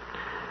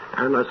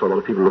 and I saw a lot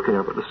of people looking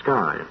up at the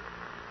sky.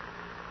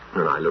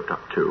 And I looked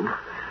up too,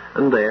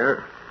 and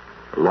there,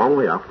 a long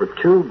way up, were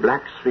 2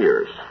 black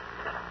spheres,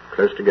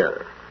 close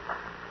together,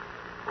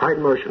 quite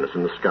motionless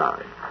in the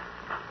sky.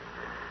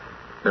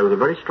 There was a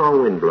very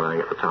strong wind blowing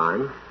at the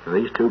time, and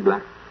these 2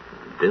 black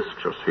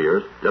discs or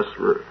spheres just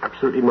were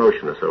absolutely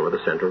motionless over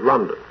the center of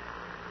London.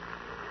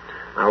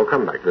 I will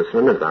come back to this in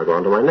a minute. I'll go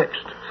on to my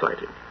next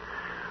sighting.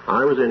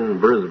 I was in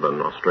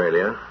Brisbane,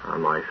 Australia,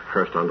 on my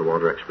first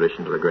underwater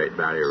expedition to the Great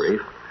Barrier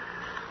Reef.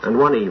 And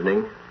one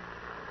evening,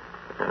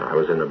 I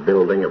was in a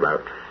building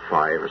about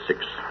 5 or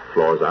 6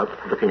 floors up,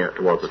 looking out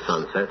towards the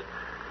sunset,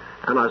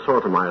 and I saw,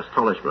 to my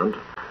astonishment,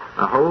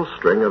 a whole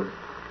string of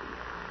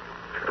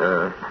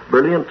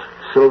brilliant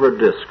silver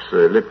discs,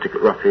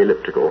 roughly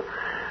elliptical,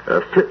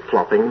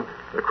 flip-flopping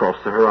across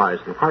the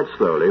horizon quite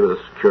slowly with a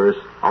curious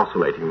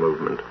oscillating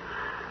movement.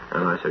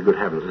 And I said, good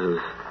heavens,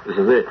 this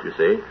is it, you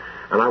see.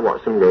 And I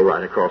watched them go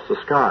right across the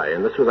sky,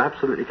 and this was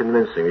absolutely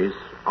convincing, these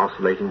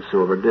oscillating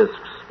silver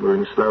discs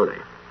moving slowly.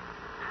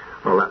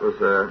 Well, that was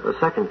the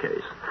second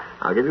case.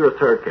 I'll give you a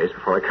third case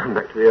before I come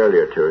back to the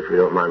earlier two, if you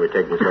don't mind me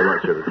taking so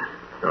much of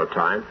your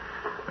time.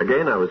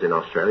 Again, I was in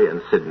Australia,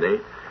 in Sydney,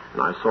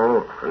 and I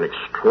saw an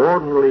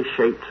extraordinarily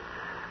shaped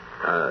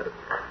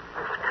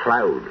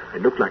cloud.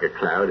 It looked like a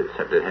cloud,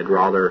 except it had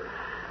rather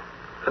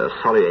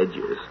solid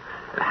edges,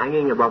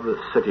 hanging above the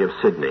city of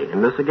Sydney.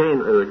 And this again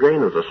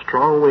was a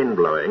strong wind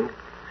blowing,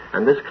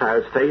 and this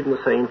cloud stayed in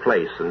the same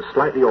place and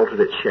slightly altered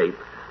its shape,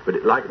 but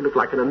it looked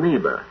like an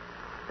amoeba.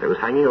 It was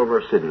hanging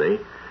over Sydney,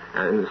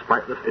 and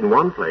in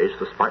one place,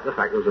 despite the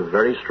fact there was a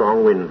very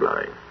strong wind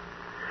blowing.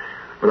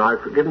 Well,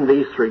 I've given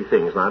these three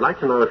things, and I'd like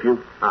to know if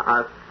you...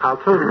 I'll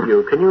tell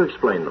you, can you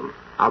explain them?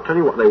 I'll tell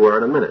you what they were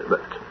in a minute,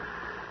 but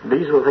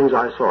these are the things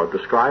I saw. I've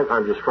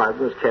described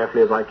them as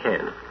carefully as I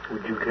can.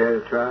 Would you care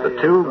to try?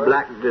 The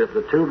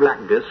two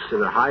black discs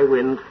in a high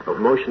wind,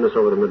 motionless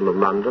over the middle of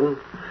London.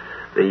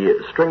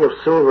 The string of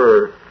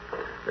silver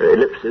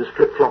ellipses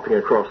flip-flopping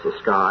across the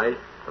sky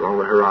along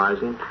the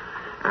horizon.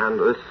 And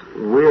this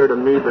weird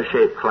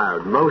amoeba-shaped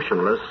cloud,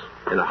 motionless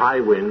in a high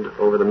wind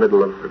over the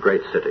middle of the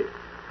great city.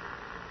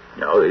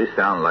 No, these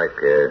sound like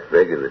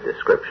regular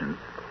descriptions.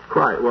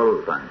 Quite,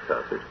 well... Flying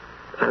saucers.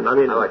 And I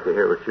mean... I'd like to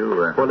hear what you...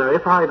 well, now,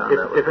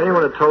 if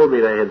anyone had told me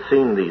they had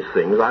seen these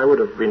things, I would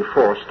have been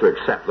forced to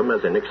accept them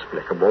as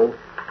inexplicable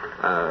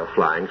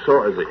flying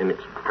saucers,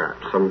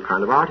 perhaps some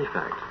kind of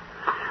artifact.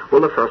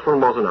 Well, the first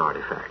one was an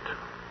artifact.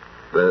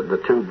 The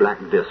two black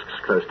discs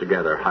close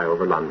together, high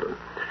over London.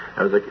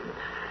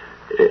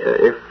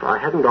 If I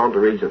hadn't gone to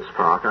Regent's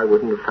Park, I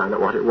wouldn't have found out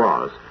what it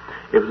was.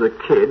 It was a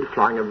kid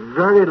flying a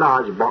very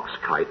large box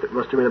kite that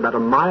must have been about a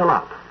mile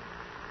up.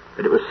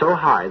 But it was so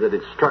high that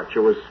its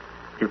structure was...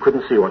 You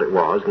couldn't see what it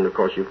was, and of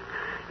course you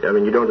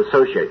don't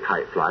associate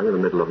kite flying in the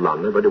middle of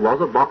London, but it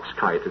was a box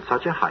kite at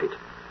such a height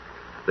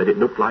that it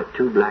looked like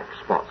two black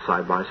spots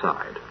side by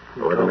side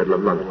over the middle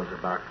of London. Was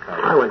a box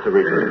kite. I went to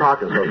Regent's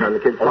Park and saw the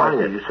kid flying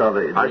it. You saw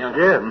the...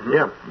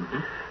 Yeah.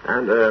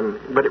 And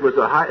but it was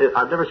a high.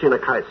 I've never seen a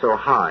kite so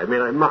high. I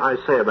mean, I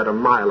say about a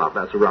mile up.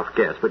 That's a rough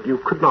guess, but you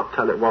could not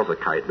tell it was a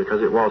kite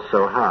because it was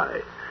so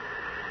high.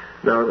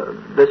 Now,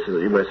 this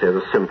is, you may say, is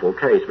a simple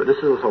case, but this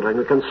is the sort of thing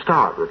that can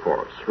start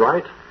reports,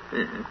 right?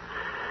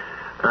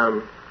 Mm-hmm.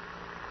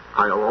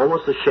 I'm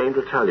almost ashamed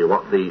to tell you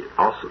what the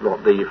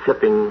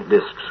flipping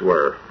discs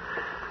were,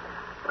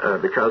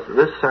 because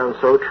this sounds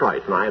so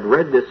trite, and I had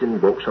read this in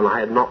books and I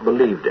had not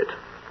believed it.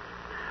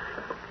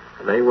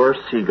 They were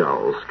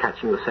seagulls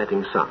catching the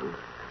setting sun.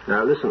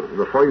 Now, listen,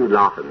 before you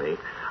laugh at me,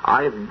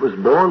 I was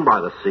born by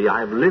the sea. I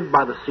have lived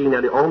by the sea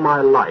nearly all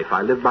my life.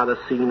 I live by the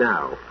sea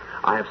now.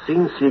 I have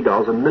seen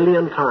seagulls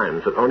 1,000,000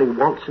 times, but only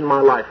once in my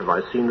life have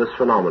I seen this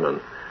phenomenon.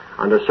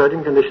 Under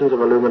certain conditions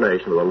of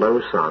illumination with a low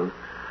sun,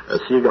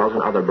 seagulls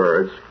and other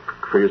birds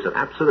produce an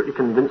absolutely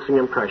convincing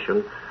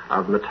impression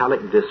of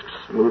metallic discs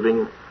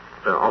moving,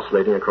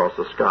 oscillating across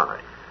the sky.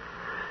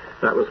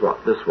 That was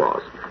what this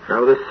was.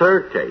 Now, the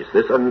third case,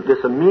 this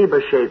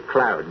amoeba-shaped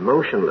cloud,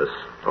 motionless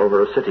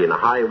over a city in a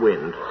high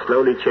wind,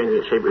 slowly changing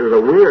its shape. It was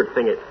a weird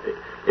thing.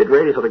 It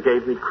really sort of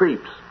gave me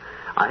creeps.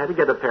 I had to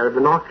get a pair of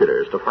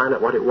binoculars to find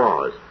out what it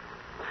was.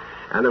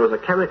 And there was a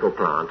chemical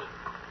plant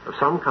of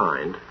some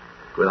kind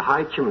with a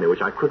high chimney,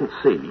 which I couldn't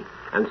see,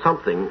 and some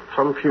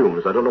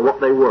fumes, I don't know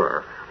what they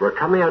were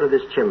coming out of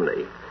this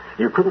chimney.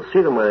 You couldn't see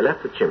them when they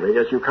left the chimney,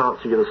 as you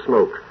can't see the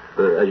smoke,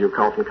 as you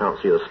often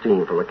can't see the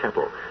steam from a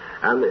kettle.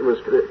 And it was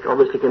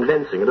obviously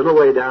condensing a little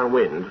way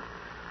downwind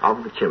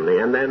of the chimney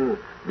and then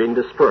being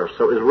dispersed.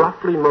 So it was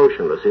roughly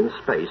motionless in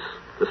space,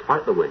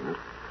 despite the wind,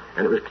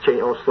 and it was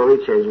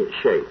slowly changing its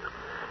shape.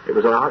 It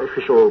was an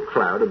artificial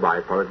cloud, a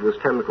byproduct of this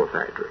chemical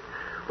factory.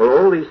 Well,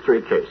 all these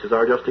three cases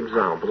are just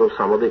examples of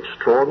some of the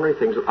extraordinary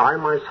things that I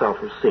myself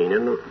have seen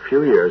in a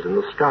few years in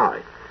the sky.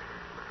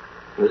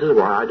 And this is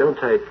why I don't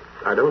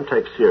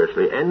take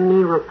seriously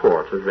any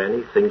report of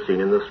anything seen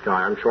in the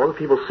sky. I'm sure that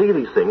people see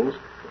these things,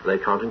 they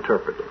can't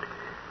interpret them.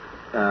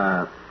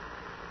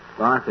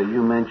 Arthur,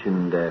 you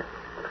mentioned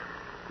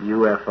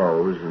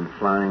UFOs and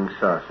flying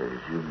saucers.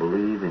 You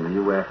believe in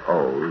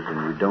UFOs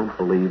and you don't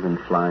believe in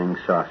flying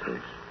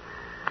saucers.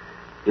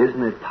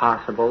 Isn't it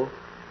possible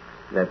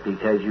that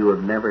because you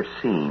have never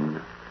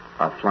seen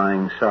a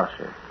flying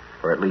saucer,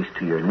 or at least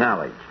to your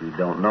knowledge, you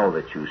don't know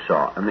that you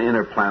saw an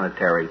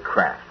interplanetary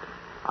craft?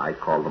 I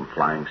call them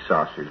flying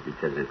saucers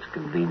because it's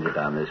convenient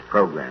on this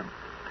program.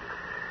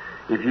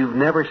 If you've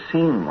never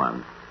seen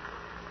one,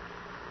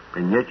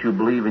 and yet you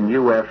believe in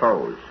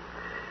UFOs,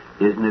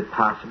 Isn't it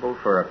possible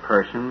for a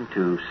person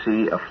to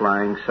see a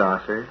flying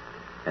saucer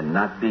and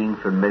not being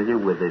familiar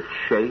with its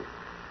shape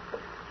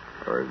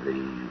or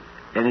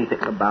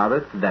anything about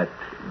it, that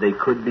they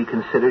could be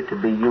considered to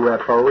be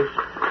UFOs?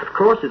 Of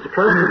course, it's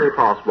perfectly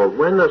possible.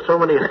 When there's so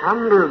many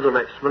hundreds of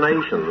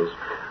explanations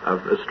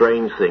of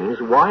strange things,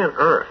 why on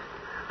earth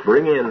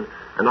bring in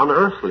an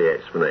unearthly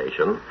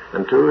explanation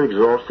until we've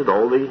exhausted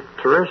all the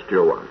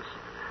terrestrial ones?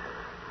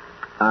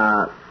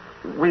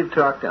 We've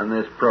talked on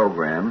this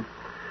program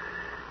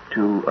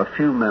to a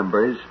few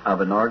members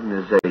of an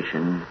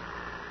organization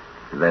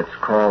that's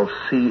called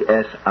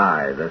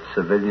CSI, that's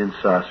Civilian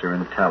Saucer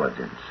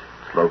Intelligence.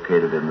 It's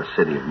located in the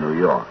city of New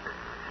York.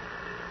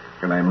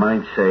 And I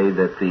might say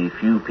that the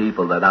few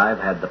people that I've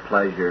had the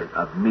pleasure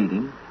of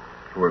meeting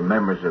who are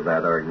members of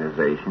that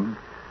organization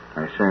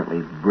are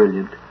certainly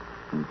brilliant,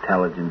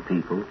 intelligent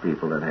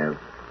people that have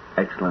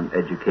excellent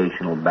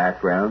educational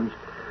backgrounds.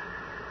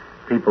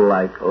 People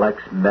like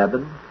Lex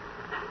Mebane,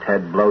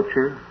 Ted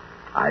Blocher,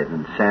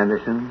 Ivan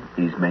Sanderson.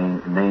 These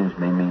names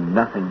may mean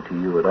nothing to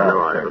you at all. I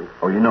know Ivan.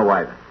 Oh, you know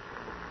Ivan.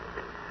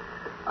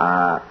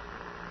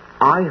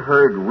 I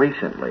heard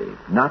recently,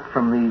 not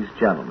from these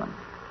gentlemen,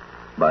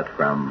 but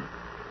from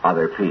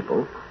other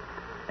people,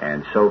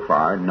 and so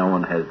far no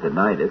one has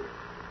denied it,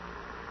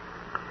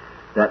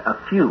 that a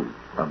few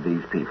of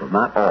these people,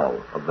 not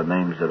all of the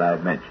names that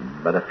I've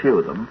mentioned, but a few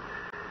of them,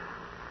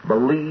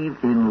 believe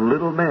in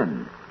little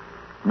men,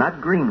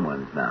 not green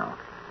ones now.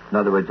 In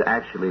other words,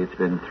 actually it's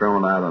been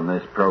thrown out on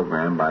this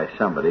program by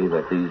somebody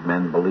that these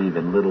men believe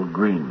in little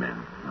green men.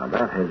 Now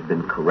that has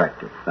been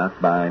corrected,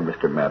 not by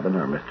Mr. Mebane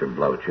or Mr.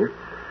 Blocher,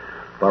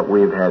 but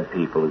we've had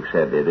people who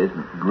said it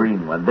isn't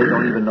green one. They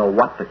don't even know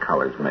what the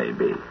colors may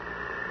be.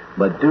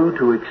 But due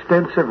to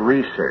extensive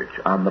research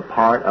on the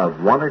part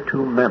of one or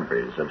two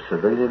members of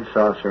Civilian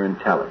Saucer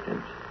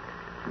Intelligence,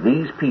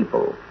 these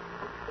people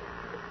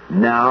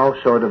now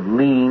sort of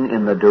lean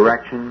in the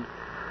direction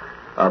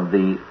of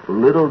the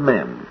little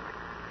men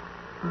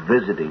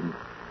visiting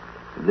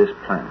this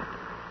planet.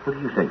 What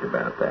do you think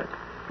about that?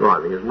 Well,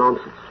 I think it's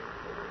nonsense.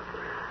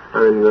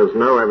 I mean, there's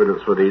no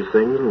evidence for these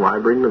things, and why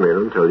bring them in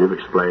until you've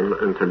explained,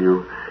 until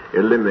you've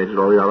eliminated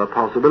all the other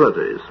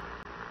possibilities?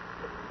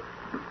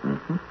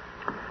 Mm-hmm.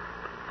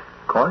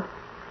 Court?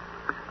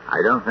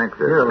 I don't think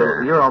that...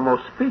 You're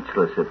almost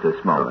speechless at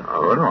this moment.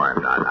 Oh, no,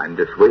 I'm not. I'm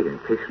just waiting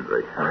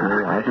patiently.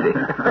 I see.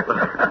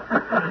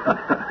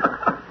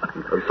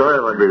 I'm sorry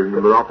if I've been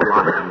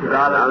monopolizing.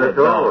 Not at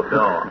all.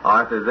 No.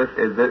 Arthur,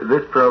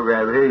 this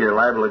program here, you're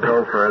liable to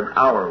go for an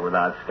hour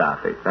without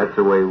stopping. That's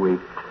the way we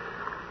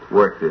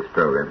work this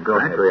program. Go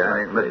ahead. Frankly,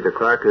 I think Mr.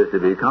 Clark is to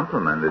be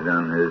complimented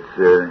on his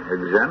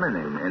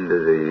examining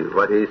into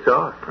what he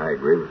saw. I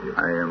agree with you.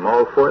 I am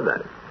all for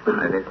that.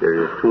 I think there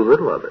is too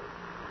little of it.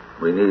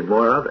 We need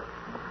more of it.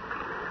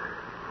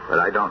 But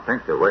I don't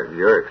think that what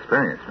your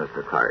experience,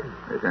 Mr. Clark,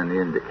 is any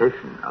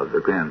indication of the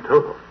grand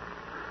total.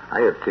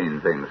 I have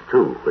seen things,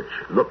 too, which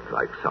looked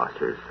like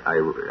saucers.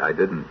 I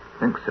didn't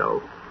think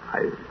so,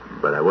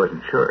 but I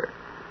wasn't sure.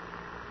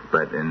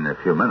 But in a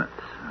few minutes,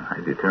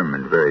 I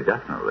determined very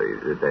definitely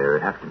that there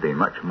would have to be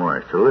much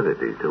more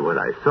solidity to what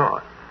I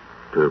saw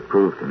to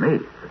prove to me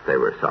that they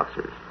were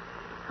saucers.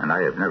 And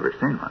I have never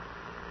seen one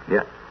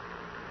yet.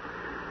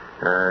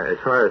 As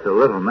far as the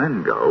little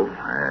men go,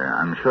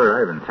 I'm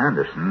sure Ivan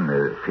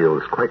Sanderson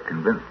feels quite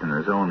convinced in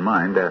his own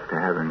mind after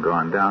having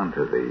gone down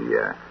to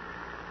the,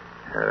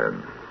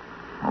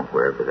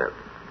 wherever that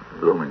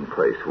blooming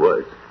place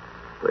was,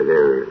 where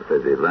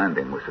the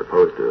landing was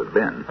supposed to have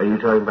been. Are you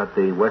talking about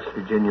the West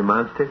Virginia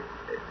monster?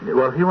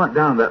 Well, he went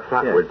down that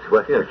Flatwoods,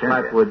 West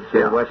Virginia.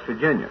 Flatwoods, West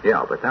Virginia.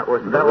 Yeah, but that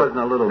wasn't a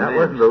little man. That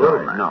wasn't the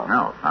little man.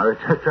 No. I was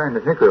just trying to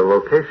think of the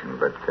location,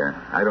 but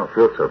I don't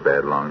feel so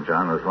bad, Long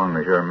John, as long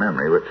as your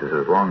memory, which is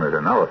as long as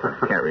an elephant,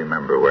 can't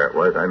remember where it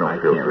was. I don't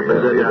feel so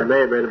bad. I may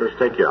have made a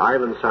mistake here.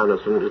 Ivan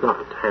Sanderson is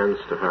not Hans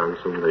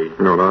Stefansson,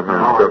 the... No, not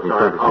Hans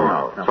Stefansson.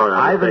 No. Sorry,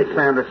 Ivan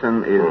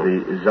Sanderson is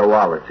the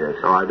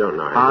zoologist. Oh, I don't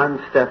know him.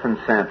 Hans Stefan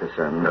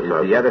Sanderson is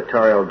the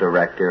editorial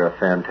director of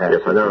Fantastic.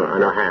 Yes, I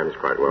know Hans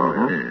quite well.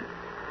 Mm-hmm. Yes.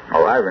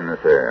 Well, Ivan is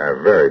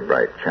a very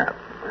bright chap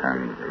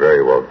and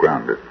very well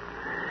grounded.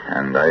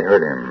 And I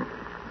heard him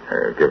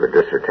give a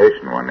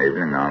dissertation one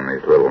evening on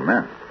these little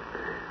men.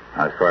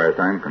 As far as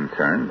I'm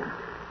concerned,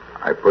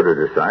 I put it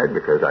aside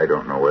because I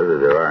don't know whether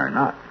there are or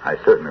not. I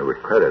certainly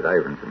would credit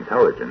Ivan's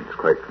intelligence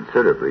quite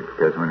considerably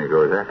because when he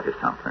goes after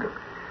something,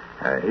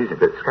 he's a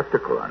bit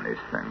skeptical on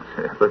these things.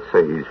 Let's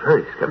say he's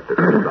very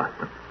skeptical about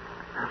them.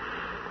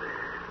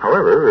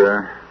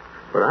 However,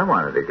 what I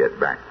wanted to get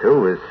back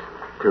to is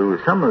to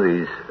some of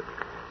these.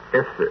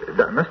 If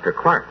Mr.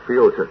 Clark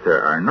feels that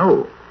there are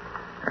no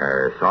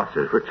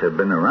saucers which have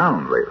been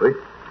around lately,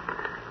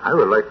 I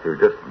would like to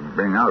just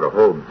bring out a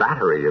whole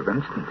battery of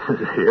instances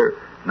here,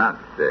 not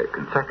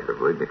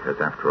consecutively, because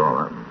after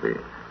all that would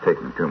be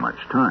taking too much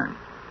time.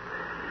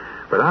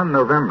 But on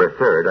November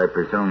 3rd, I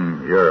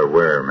presume you're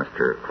aware,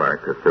 Mr.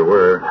 Clark, that there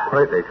were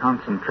quite a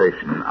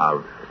concentration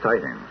of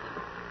sightings.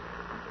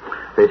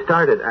 They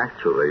started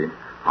actually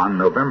on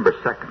November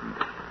 2nd.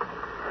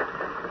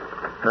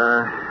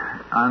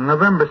 On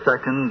November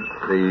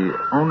 2nd, the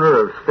owner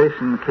of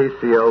station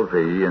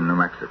KCLV in New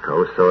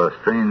Mexico saw a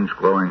strange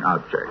glowing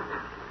object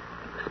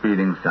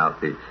speeding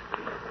southeast.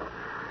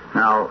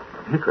 Now,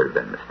 he could have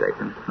been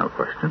mistaken, no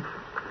question.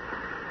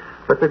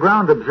 But the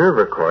Ground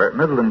Observer Corps at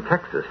Midland,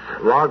 Texas,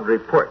 logged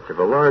reports of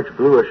a large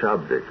bluish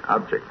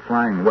object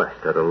flying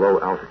west at a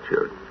low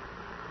altitude.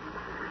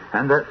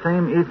 And that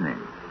same evening,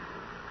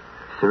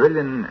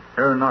 Civilian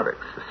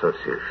Aeronautics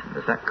Association,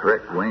 is that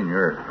correct, Wayne?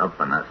 You're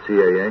up on that,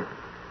 CAA?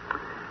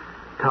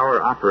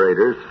 Tower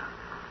operators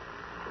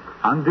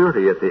on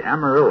duty at the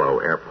Amarillo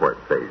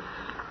Airport base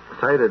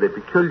sighted a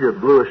peculiar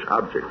bluish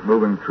object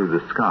moving through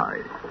the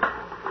sky.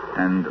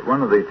 And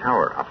one of the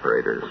tower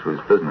operators, whose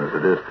business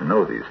it is to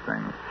know these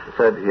things,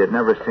 said he had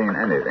never seen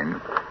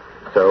anything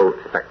so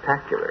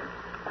spectacular.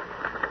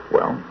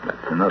 Well,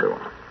 that's another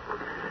one.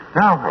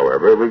 Now,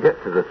 however, we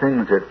get to the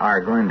things that are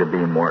going to be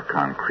more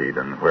concrete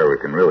and where we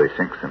can really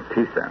sink some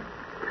teeth in.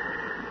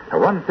 At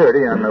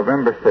 1:30 on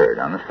November 3rd,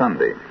 on a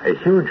Sunday, a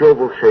huge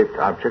oval-shaped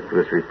object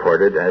was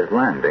reported as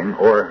landing,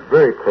 or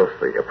very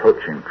closely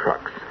approaching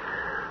trucks,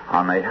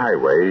 on a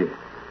highway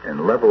in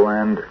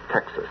Levelland,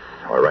 Texas,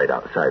 or right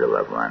outside of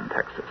Levelland,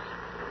 Texas.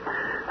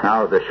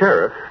 Now, the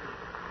sheriff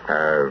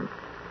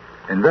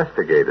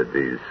investigated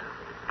these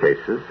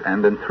cases,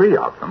 and in 3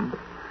 of them,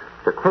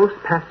 the close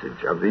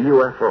passage of the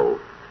U.F.O.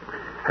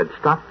 had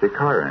stopped the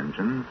car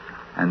engines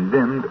and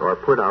dimmed or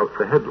put out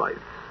the headlights.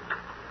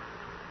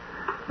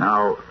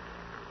 Now,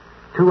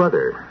 2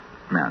 other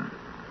men,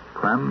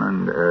 Clem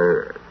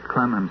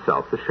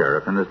himself, the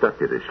sheriff, and his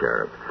deputy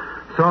sheriff,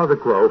 saw the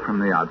glow from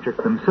the object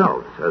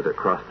themselves as it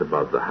crossed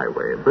above the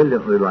highway. It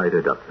brilliantly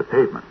lighted up the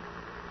pavement.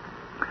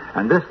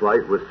 And this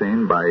light was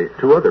seen by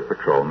 2 other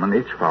patrolmen,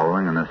 each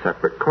following in a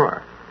separate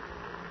car.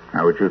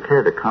 Now, would you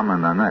care to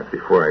comment on that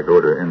before I go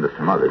into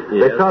some others?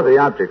 Yes. They saw the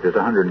object as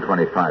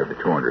 125 to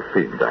 200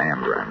 feet in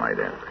diameter, I might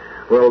add.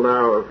 Well,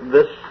 now,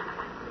 this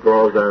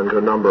boils down to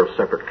a number of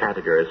separate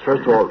categories.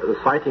 First of all, the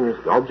sightings,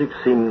 objects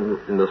seen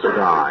in the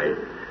sky,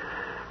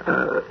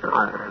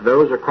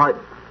 those are quite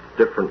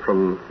different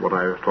from what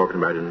I was talking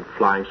about in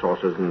flying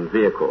saucers and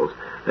vehicles.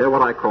 They're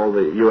what I call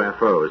the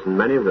UFOs, and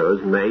many of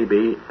those may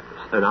be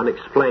an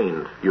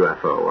unexplained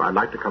UFO. I'd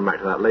like to come back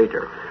to that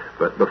later.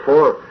 But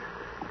before,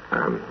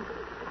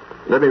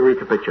 let me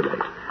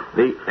recapitulate.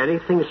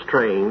 Anything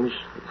strange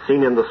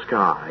seen in the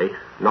sky,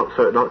 not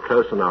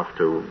close enough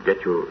to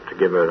get you to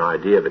give an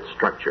idea of its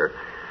structure,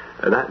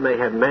 that may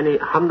have many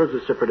hundreds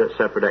of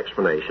separate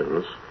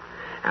explanations,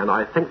 and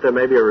I think there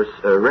may be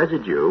a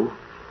residue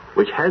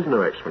which has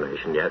no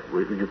explanation yet.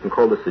 You can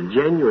call this a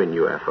genuine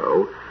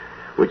UFO,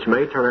 which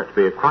may turn out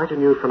to be quite a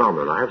new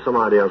phenomenon. I have some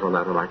ideas on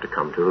that I'd like to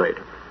come to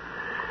later.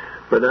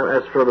 But now,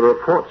 as for the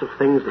reports of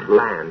things that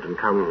land and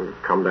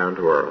come down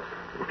to Earth,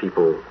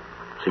 people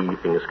see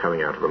things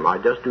coming out of them, I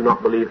just do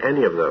not believe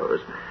any of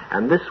those.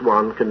 And this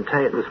one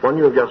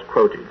you have just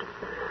quoted,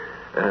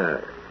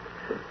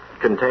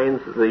 contains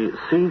the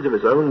seeds of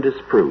its own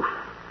disproof.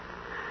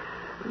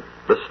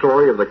 The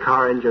story of the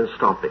car engine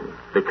stopping,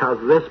 because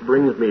this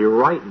brings me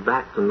right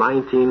back to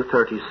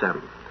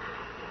 1937.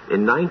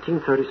 In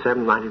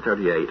 1937,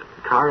 1938,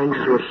 car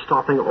engines were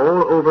stopping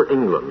all over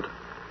England.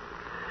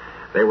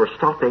 They were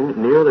stopping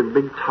near the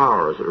big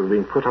towers that were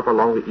being put up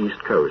along the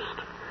east coast,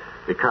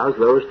 because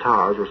those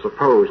towers were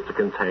supposed to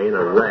contain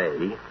a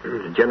ray,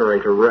 to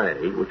generate a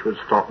ray, which would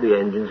stop the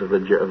engines of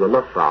the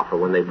Luftwaffe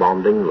when they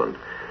bombed England.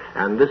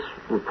 And this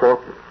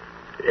report,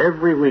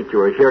 every week you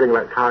were hearing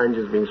about car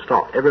engines being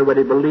stopped.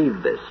 Everybody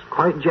believed this,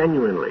 quite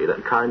genuinely,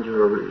 that car engines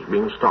were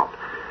being stopped.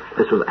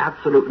 This was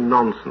absolute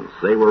nonsense.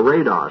 They were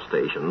radar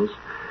stations,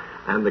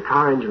 and the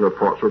car engine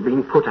reports were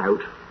being put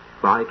out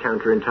by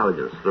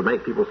counterintelligence to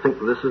make people think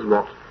that this is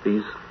what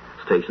these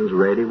stations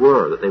really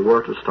were, that they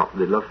were to stop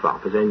the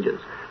Luftwaffe's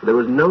engines. There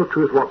was no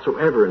truth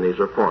whatsoever in these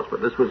reports,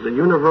 but this was a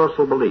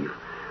universal belief.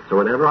 So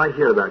whenever I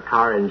hear about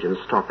car engines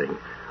stopping,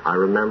 I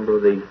remember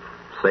the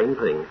same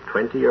thing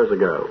 20 years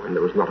ago, and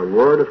there was not a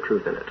word of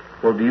truth in it.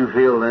 Well, do you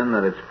feel then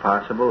that it's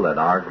possible that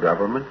our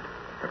government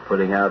are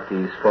putting out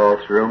these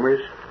false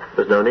rumors?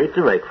 There's no need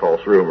to make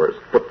false rumors,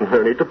 but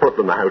no need to put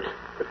them out.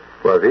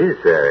 Well, these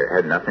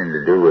had nothing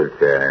to do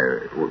with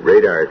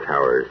radar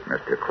towers,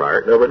 Mr.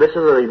 Clark. No, but this is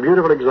a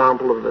beautiful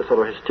example of the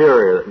sort of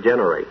hysteria that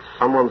generates.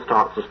 Someone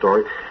starts a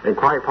story, and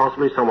quite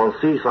possibly someone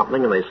sees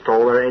something and they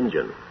stole their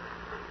engine.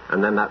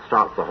 And then that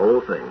starts the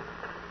whole thing.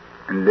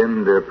 And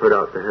then they put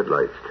out the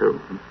headlights, too.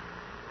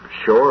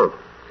 Sure.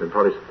 They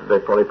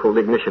probably pulled the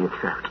ignition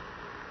out.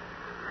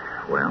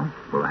 Well,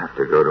 we'll have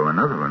to go to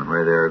another one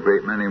where there are a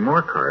great many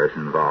more cars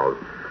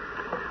involved.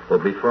 Well,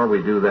 before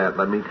we do that,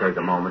 let me take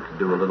a moment to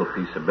do a little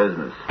piece of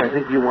business. I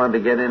think you wanted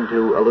to get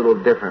into a little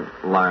different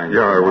line.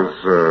 Yeah, I was,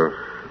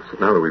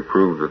 now that we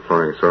proved that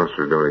flying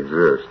saucers don't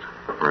exist,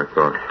 I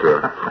thought,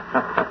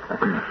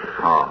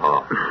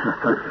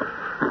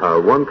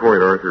 one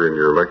point, Arthur, in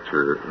your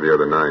lecture the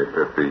other night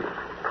at the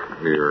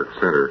New York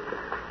Center,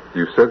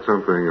 you said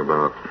something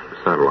about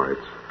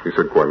satellites. You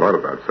said quite a lot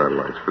about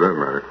satellites, for that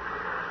matter.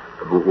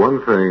 But one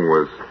thing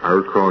was, I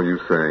recall you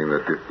saying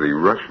that if the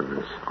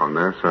Russians on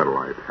their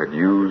satellite had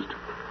used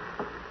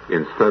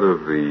instead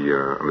of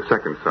on the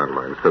second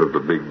satellite, instead of the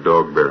big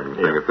dog-bearing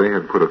thing, if they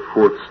had put a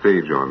fourth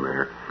stage on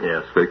there,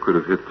 yes, they could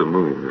have hit the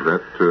moon. Is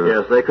that?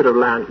 Yes, they could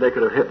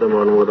have hit the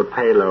moon with a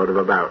payload of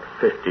about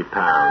 50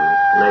 pounds,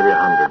 maybe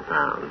 100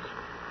 pounds.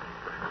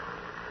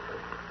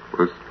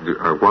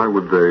 Why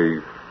would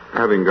they,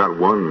 having got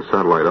one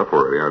satellite up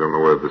already, I don't know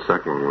whether the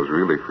second one was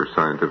really for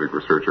scientific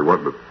research or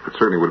what, but it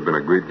certainly would have been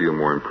a great deal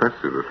more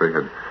impressive if they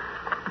had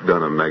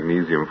done a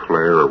magnesium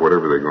flare or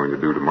whatever they're going to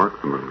do to mark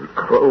the moon.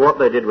 Well, what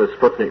they did with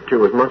Sputnik 2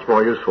 was much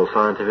more useful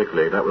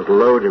scientifically. That was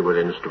loaded with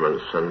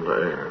instruments and,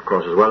 of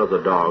course, as well as the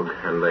dog,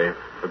 and they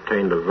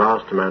obtained a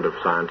vast amount of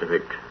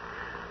scientific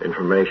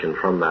information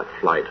from that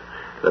flight.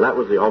 So that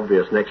was the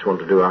obvious next one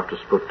to do after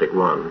Sputnik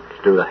 1,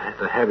 to do the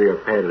heavier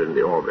payload in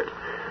the orbit.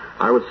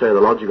 I would say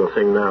the logical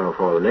thing now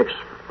for the next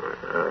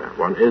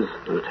one is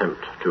an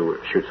attempt to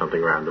shoot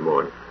something around the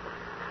moon.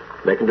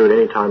 They can do it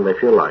any time they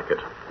feel like it.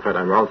 In fact,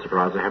 I'm rather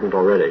surprised they haven't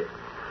already.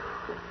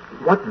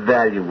 What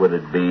value would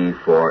it be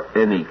for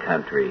any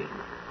country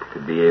to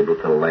be able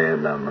to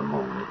land on the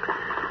moon?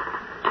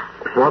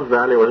 What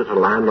value is it to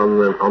land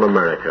on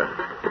America?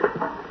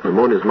 The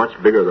moon is much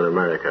bigger than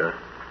America.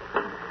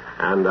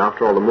 And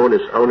after all, the moon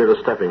is only the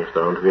stepping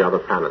stone to the other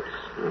planets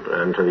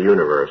and to the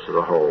universe as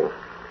a whole.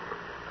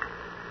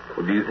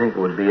 Well, do you think it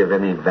would be of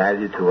any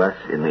value to us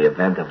in the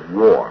event of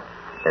war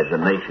as a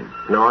nation?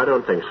 No, I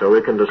don't think so.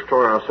 We can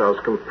destroy ourselves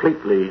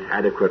completely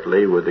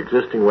adequately with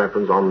existing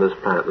weapons on this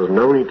planet. There's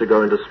no need to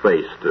go into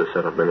space to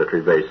set up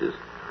military bases.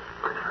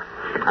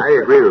 I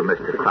agree with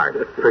Mr.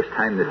 Clark. First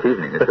time this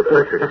evening. It's a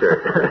pleasure,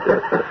 sir.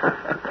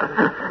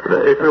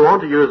 If we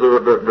want to use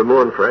the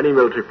moon for any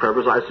military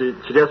purpose, I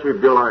suggest we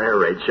build our air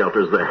raid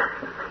shelters there.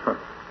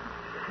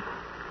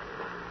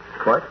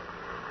 What?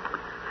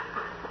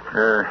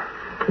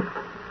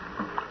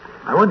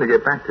 I want to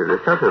get back to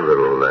this other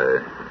little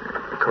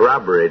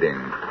corroborating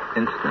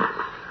instance,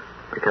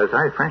 because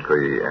I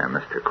frankly,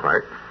 Mr.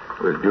 Clark,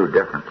 with due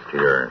deference to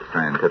your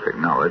scientific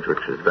knowledge,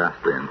 which is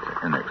vastly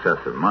in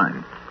excess of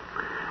mine,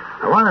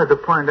 I wanted to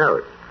point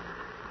out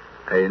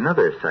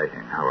another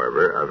sighting,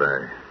 however, of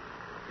a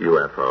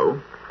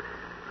UFO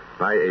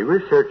by a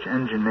research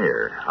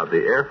engineer of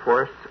the Air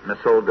Force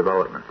Missile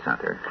Development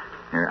Center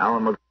near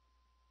Alamo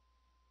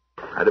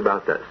at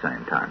about that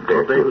same time.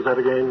 What date was that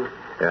again?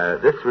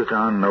 This was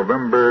on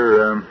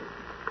November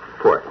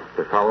 4th,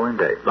 the following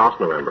day.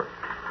 Last November.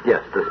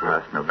 Yes, this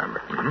past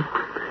November.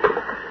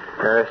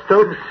 Mm-hmm.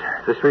 Stokes,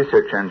 this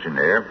research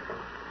engineer,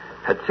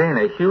 had seen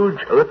a huge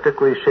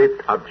elliptically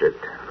shaped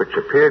object which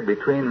appeared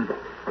between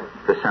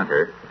the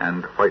center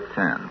and White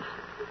Sands.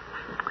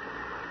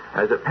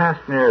 As it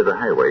passed near the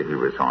highway he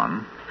was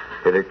on,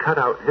 it had cut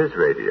out his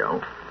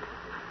radio,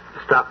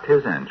 stopped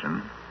his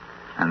engine,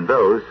 and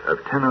those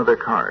of 10 other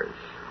cars.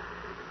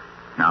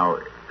 Now,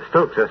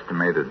 Stokes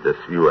estimated this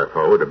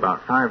UFO at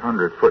about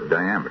 500-foot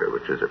diameter,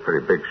 which is a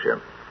pretty big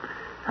ship.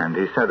 And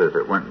he said as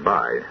it went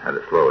by, at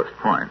its lowest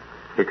point,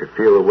 he could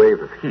feel a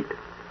wave of heat.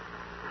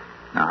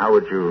 Now, how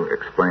would you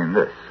explain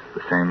this?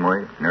 The same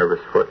way? Nervous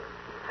foot?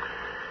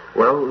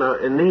 Well, now,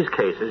 in these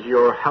cases,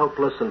 you're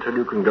helpless until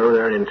you can go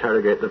there and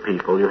interrogate the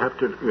people. You have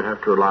to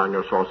rely on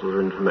your sources of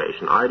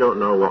information. I don't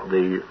know what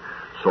the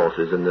source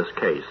is in this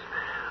case.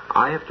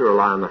 I have to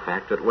rely on the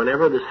fact that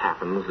whenever this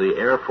happens, the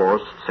Air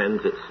Force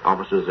sends its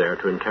officers there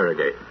to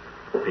interrogate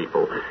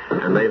people.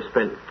 And they've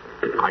spent,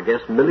 I guess,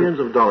 millions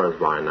of dollars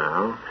by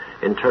now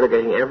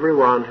interrogating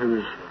everyone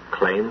who's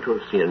claimed to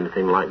have seen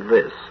anything like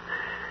this.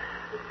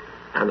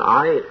 And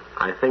I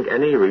think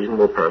any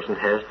reasonable person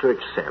has to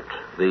accept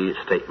the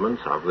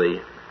statements of the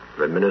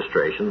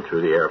administration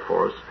through the Air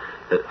Force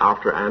that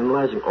after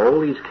analyzing all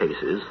these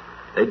cases,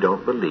 they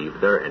don't believe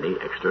there are any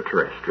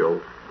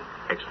extraterrestrial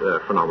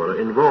phenomena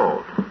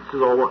involved. This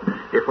is all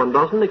if one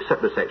doesn't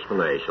accept this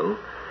explanation,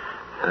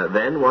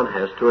 then one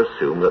has to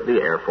assume that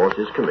the Air Force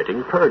is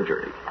committing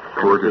perjury.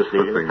 We're just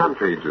flipping the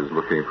pages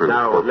looking for the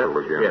corporal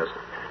again. Yes.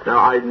 Now,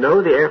 I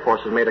know the Air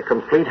Force has made a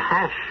complete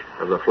hash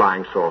of the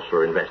flying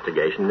saucer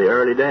investigation in the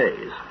early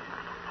days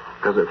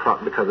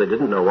because they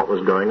didn't know what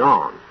was going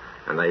on,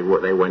 and they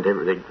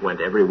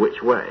went every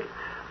which way.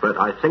 But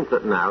I think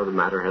that now the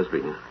matter has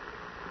been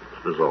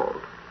resolved.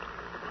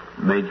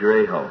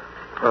 Major Aho.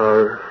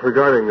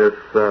 Regarding this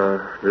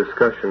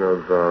discussion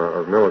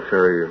of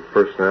military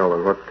personnel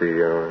and what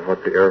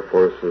the Air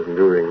Force is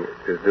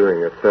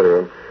doing,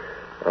 etc.,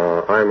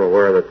 I'm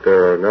aware that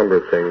there are a number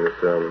of things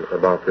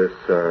about this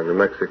New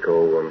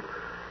Mexico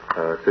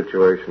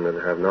situation that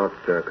have not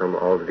come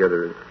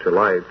altogether to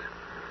light.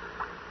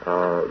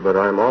 But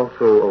I'm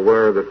also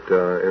aware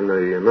that in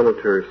the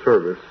military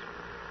service,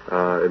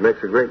 it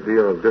makes a great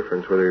deal of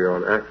difference whether you're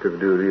on active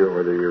duty or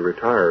whether you're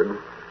retired.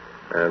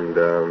 And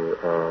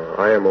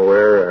I am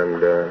aware,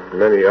 and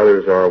many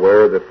others are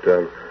aware,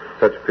 that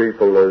such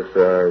people as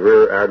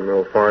Rear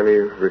Admiral Farney,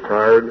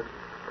 retired,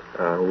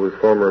 who was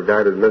former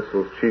guided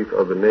missiles chief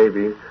of the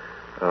Navy,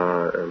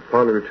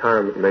 upon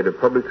retirement made a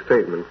public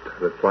statement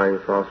that flying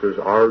saucers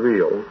are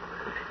real,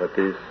 that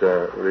these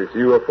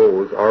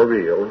UFOs are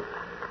real,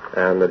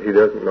 and that he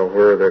doesn't know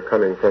where they're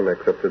coming from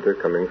except that they're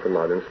coming from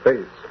out in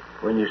space.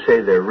 When you say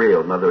they're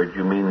real, in other words,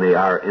 you mean they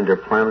are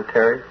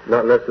interplanetary?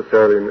 Not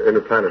necessarily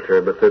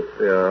interplanetary, but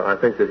that I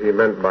think that he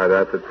meant by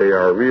that they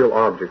are real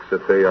objects,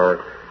 that they are,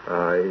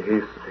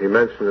 he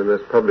mentioned in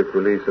this public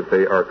release that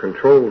they are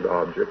controlled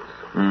objects,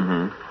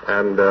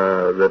 and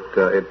that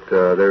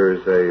there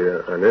is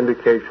an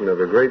indication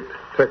of a great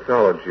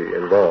technology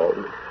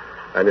involved,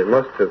 and it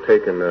must have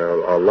taken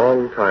a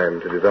long time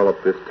to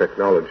develop this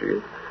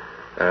technology.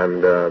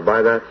 And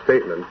by that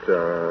statement,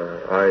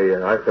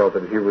 I felt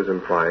that he was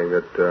implying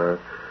that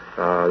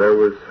there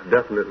was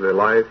definitely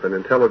life and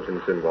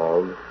intelligence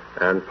involved,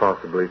 and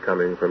possibly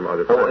coming from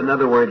other planets. Oh, in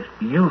other words,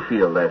 you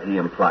feel that he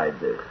implied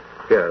this?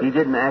 Yes. He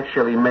didn't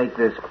actually make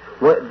this.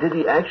 What did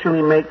he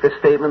actually make the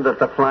statement that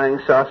the flying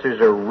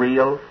saucers are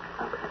real?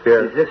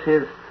 Yes. Is this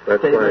his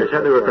statement? He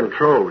said they were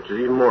controlled, which is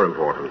even more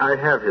important. I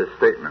have his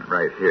statement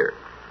right here,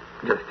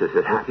 just as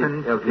it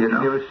happened.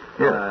 Give us,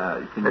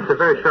 It's a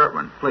very short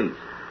one. Please.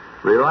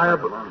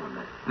 Reliable.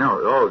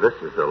 No, this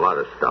is a lot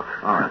of stuff.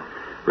 All right.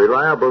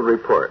 Reliable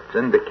reports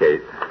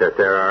indicate that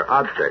there are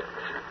objects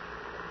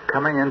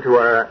coming into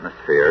our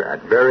atmosphere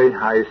at very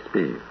high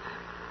speeds.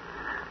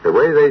 The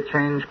way they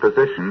change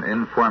position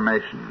in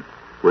formation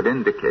would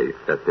indicate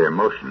that their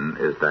motion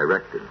is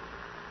directed.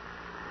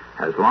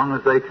 As long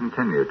as they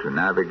continue to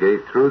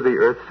navigate through the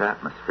Earth's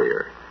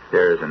atmosphere,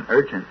 there is an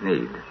urgent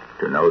need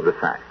to know the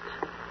facts.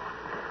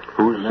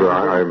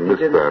 I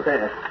missed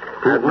that.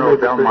 Admiral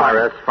Delmar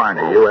S.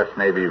 Farney, U.S.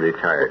 Navy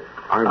retired.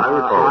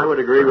 I would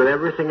agree with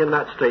everything in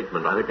that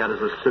statement. I think that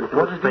is a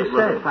simple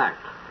statement of fact.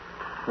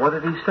 What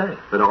did he say?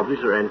 That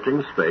objects are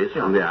entering space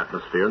from the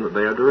atmosphere and that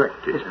they are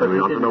directed. And we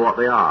want to know what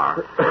they are.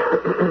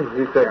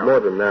 He said more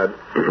than that.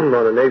 On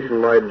a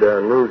nationwide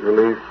news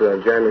release,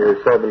 January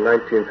 7,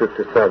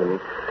 1957,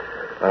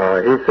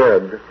 he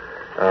said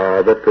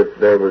that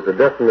there was a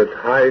definite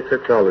high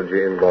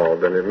technology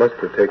involved, and it must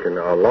have taken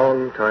a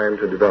long time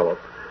to develop,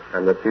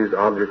 and that these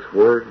objects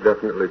were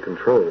definitely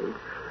controlled.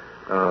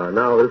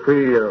 Now, if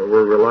we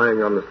were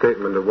relying on the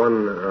statement of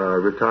one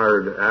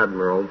retired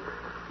admiral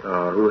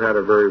who had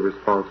a very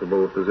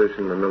responsible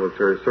position in the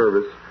military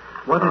service.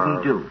 What did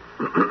he do?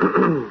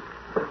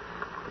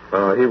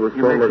 He was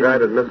former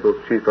guided missiles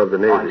chief of the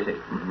Navy. I see.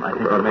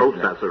 I hope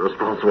that's a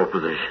responsible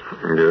position.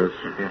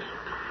 Yes.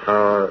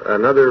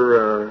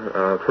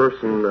 Another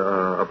person,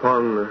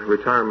 upon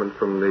retirement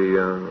from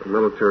the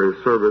military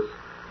service,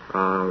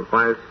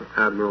 Vice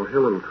Admiral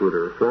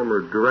Hillenkoetter,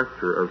 former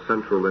director of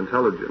Central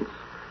Intelligence,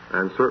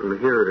 and certainly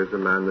here is a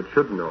man that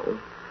should know.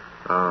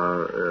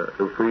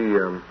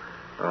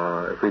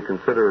 If we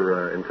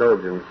consider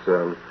intelligence,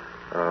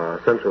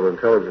 Central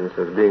Intelligence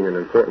as being an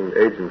important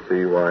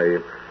agency, why,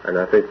 and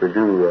I think we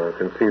do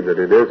concede that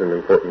it is an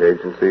important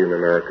agency in the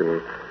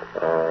American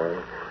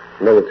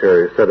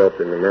military set up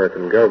in the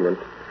American government,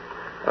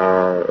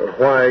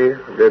 why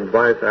did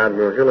Vice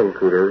Admiral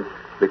Hillenkoetter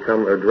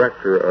become a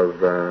director of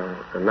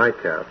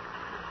NICAP,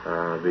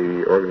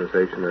 the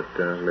organization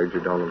that Major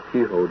Donald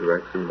Kehoe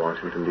directs in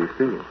Washington,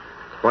 D.C.?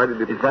 Why did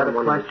he become Is that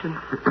a question?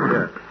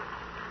 Yes.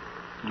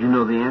 Do you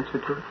know the answer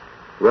to it?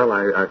 Well,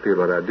 I feel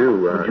that I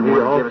do. Would you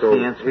want to give us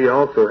the answer? He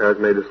also has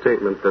made a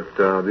statement that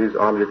these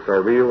objects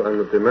are real and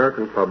that the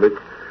American public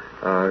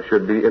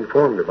should be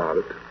informed about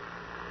it.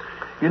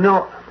 You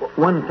know,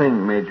 one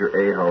thing, Major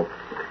Aho,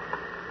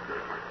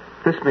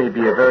 this may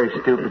be a very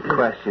stupid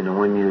question, and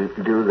when you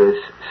do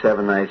this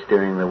 7 nights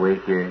during the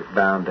week, you're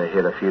bound to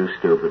hit a few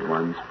stupid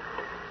ones.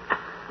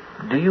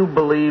 Do you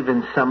believe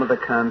in some of the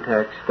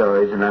contact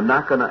stories? And I'm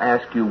not going to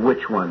ask you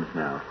which ones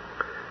now.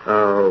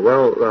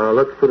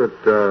 Let's put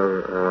it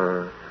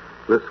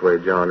this way,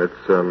 John.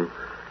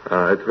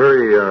 It's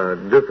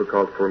very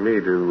difficult for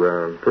me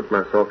to put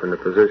myself in a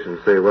position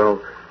to say,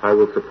 well, I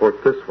will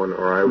support this one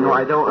or I will. No,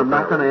 I don't. I'm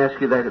not going to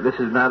ask you that. This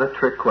is not a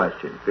trick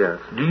question. Yes.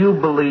 Do you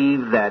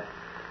believe that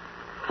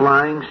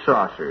flying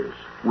saucers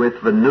with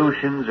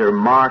Venusians or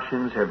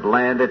Martians have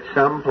landed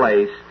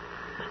someplace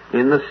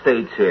in the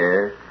States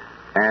here,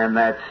 and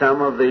that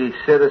some of the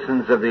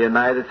citizens of the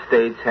United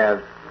States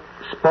have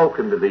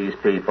spoken to these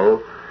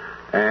people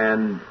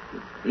and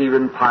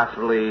even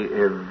possibly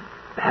have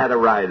had a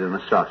ride in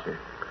a saucer?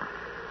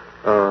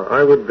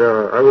 I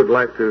would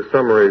like to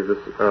summarize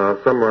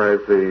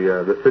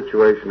the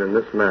situation in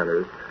this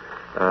manner,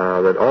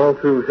 that all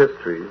through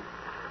history,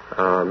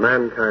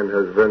 mankind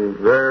has been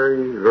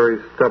very, very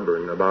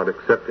stubborn about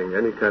accepting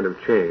any kind of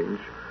change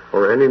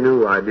or any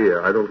new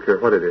idea. I don't care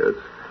what it is.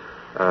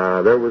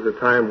 There was a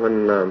time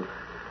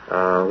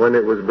when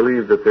it was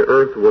believed that the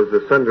Earth was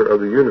the center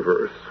of the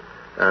universe,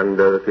 and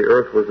that the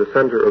Earth was the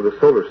center of the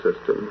solar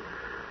system.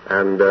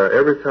 And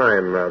every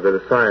time that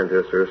a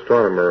scientist or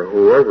astronomer,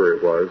 whoever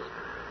it was,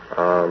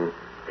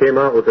 came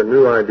out with a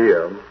new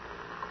idea,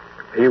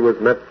 he was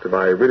met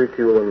by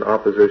ridicule and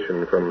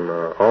opposition from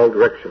all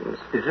directions.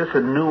 Is this a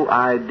new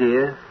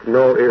idea?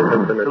 No, it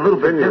has been a little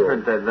bit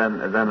different than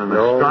an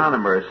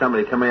astronomer or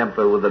somebody coming up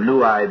with a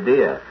new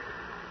idea.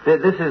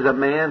 This is a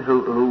man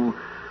who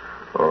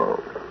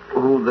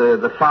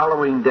the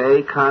following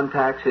day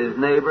contacts his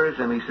neighbors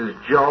and he says,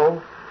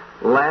 Joe,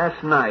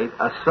 last night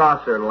a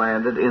saucer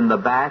landed in the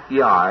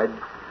backyard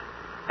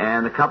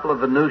and a couple of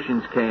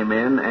Venusians came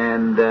in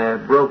and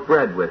broke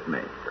bread with me.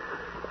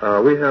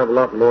 We have a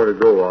lot more to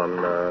go on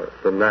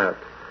than that.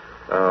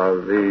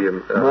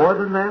 More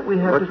than that we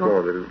have much to go?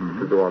 more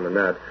to go on than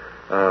that.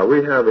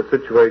 We have a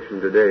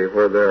situation today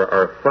where there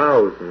are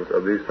thousands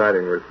of these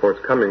sighting reports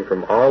coming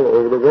from all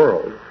over the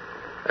world,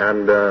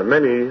 and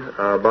many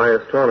by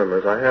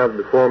astronomers. I have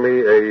before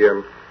me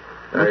a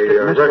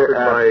record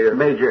by...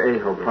 Major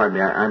Aho, pardon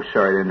me, I'm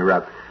sorry to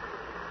interrupt.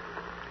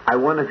 I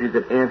wonder if you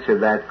could answer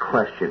that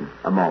question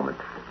a moment,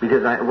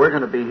 because we're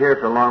going to be here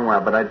for a long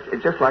while, but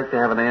I'd just like to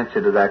have an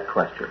answer to that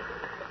question.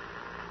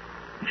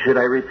 Should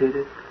I repeat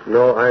it?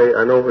 No,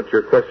 I know what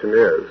your question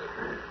is,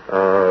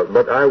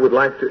 but I would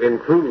like to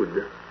include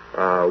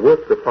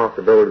with the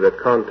possibility that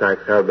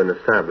contacts have been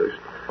established.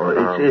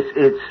 Well,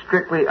 it's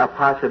strictly a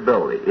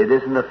possibility. It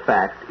isn't a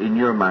fact in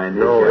your mind,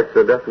 is No, it? it's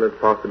a definite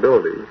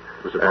possibility.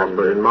 It's a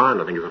possibility in mine.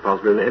 I think it's a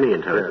possibility in any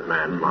intelligent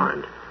man's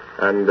mind.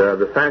 And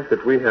the fact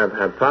that we have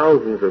had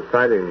thousands of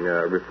sighting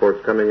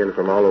reports coming in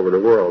from all over the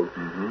world,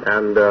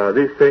 and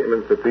these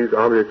statements that these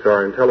objects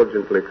are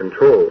intelligently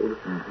controlled,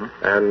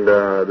 and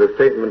the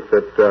statement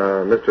that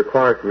Mr.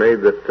 Clark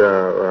made that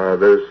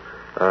there's,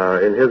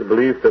 in his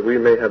belief, that we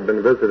may have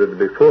been visited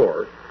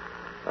before,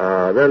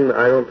 then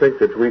I don't think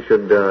that we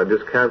should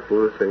just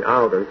cancel this thing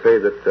out and say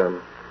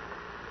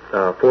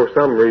that for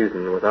some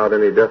reason, without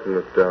any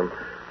definite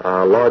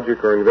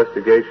logic or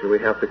investigation, we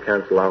have to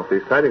cancel out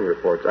these sighting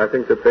reports. I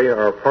think that they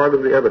are part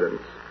of the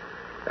evidence.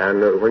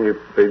 And when you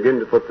begin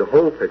to put the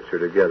whole picture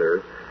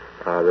together,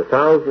 the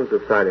thousands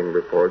of sighting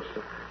reports,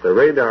 the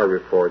radar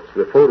reports,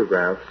 the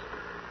photographs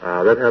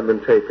that have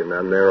been taken,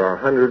 and there are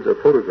hundreds of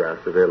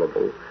photographs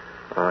available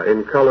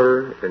in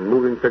color, in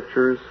moving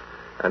pictures,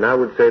 and I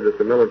would say that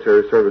the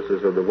military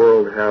services of the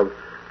world have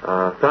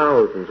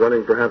thousands,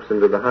 running perhaps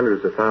into the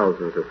hundreds of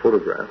thousands of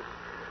photographs.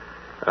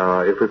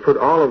 If we put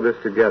all of this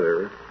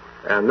together,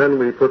 and then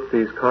we put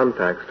these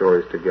contact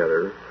stories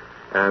together,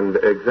 and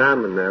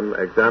examine them,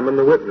 examine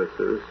the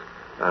witnesses,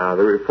 the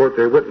report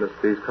they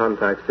witnessed these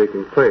contacts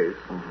taking place,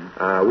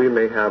 we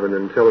may have an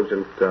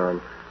intelligent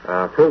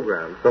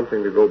program,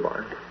 something to go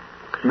by.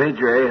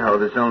 Major Aho,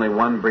 there's only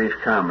one brief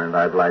comment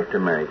I'd like to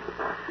make.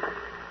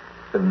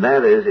 And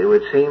that is, it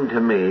would seem to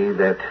me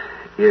that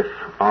if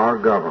our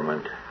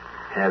government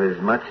had as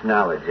much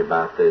knowledge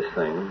about these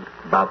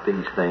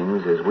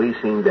things as we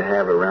seem to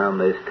have around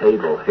this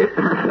table here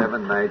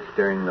 7 nights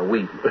during the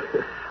week,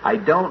 I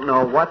don't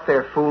know what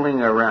they're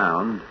fooling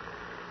around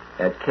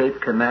at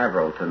Cape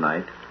Canaveral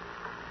tonight,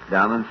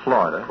 down in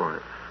Florida,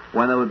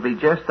 when it would be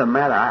just a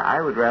matter. I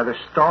would rather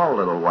stall a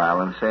little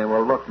while and say,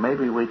 well, look,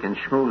 maybe we can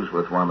schmooze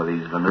with one of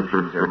these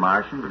Venusians or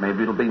Martians.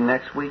 Maybe it'll be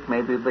next week,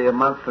 maybe it'll be a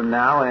month from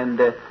now, and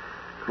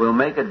we'll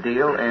make a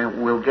deal,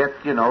 and we'll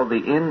get,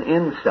 the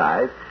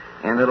inside,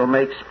 and it'll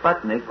make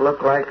Sputnik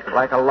look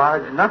like a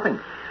large nothing.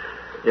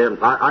 Yeah,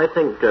 I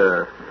think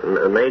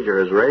Major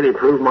has really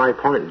proved my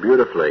point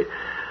beautifully.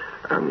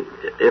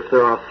 If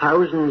there are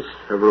thousands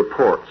of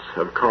reports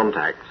of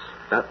contacts,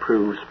 that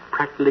proves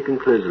practically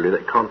conclusively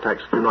that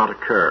contacts do not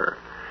occur.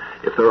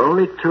 If there are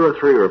only 2 or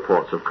 3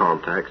 reports of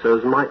contacts,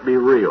 those might be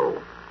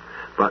real.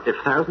 But if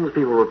thousands of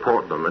people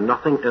report them and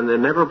they're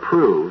never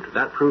proved,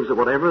 that proves that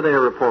whatever they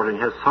are reporting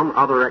has some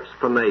other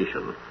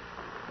explanation.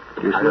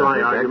 You see I don't my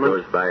think argument?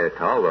 that goes by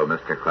at all, though,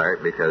 Mr.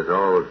 Clark, because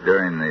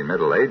during the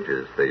Middle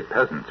Ages, the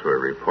peasants were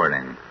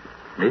reporting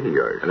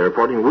meteors. And they're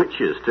reporting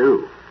witches,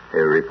 too. They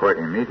were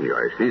reporting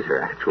meteors. These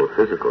are actual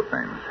physical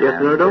things. Yes,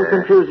 and, no, don't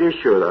confuse the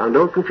issue, though. And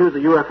don't confuse the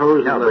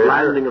UFOs and the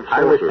landing of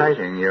I was saucers.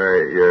 citing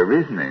your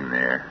reasoning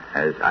there,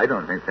 as I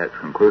don't think that's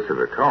conclusive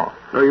at all.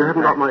 No, you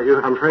haven't got my...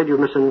 I'm afraid you've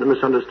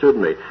misunderstood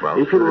me. Well,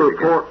 These people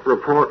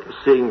report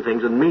seeing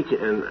things and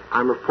and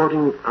I'm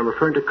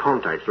referring to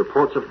contacts,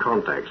 reports of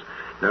contacts.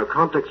 Now,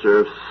 contacts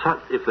are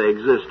if they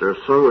exist, are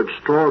so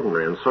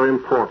extraordinary and so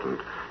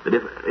important that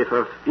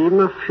if even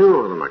a few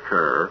of them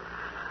occur,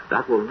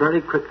 that will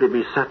very quickly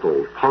be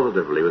settled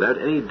positively without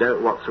any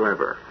doubt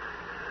whatsoever.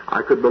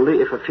 I could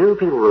believe if a few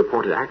people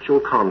reported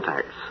actual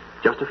contacts,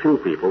 just a few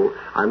people,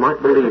 I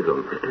might believe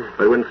them.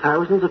 But when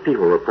thousands of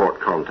people report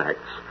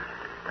contacts,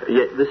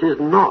 yet this is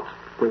not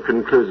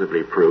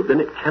conclusively proved, then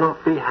it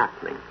cannot be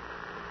happening.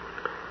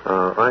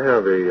 I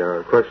have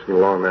a question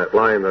along that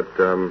line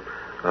that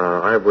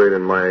I've weighed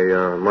in my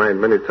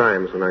mind many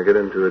times when I get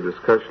into a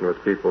discussion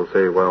with people.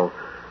 Say, well,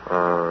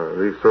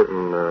 these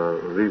certain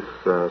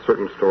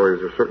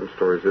stories or certain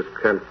stories just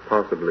can't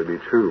possibly be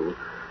true,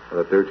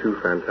 that they're too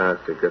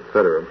fantastic,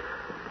 etc.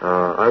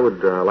 I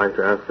would like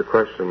to ask the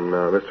question,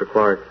 Mr.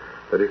 Clark,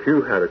 that if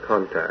you had a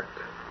contact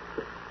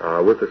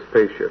with a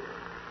spaceship,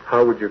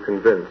 how would you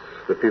convince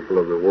the people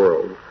of the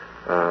world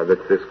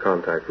that this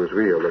contact was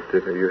real, that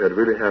you had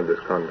really had this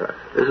contact?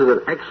 This is an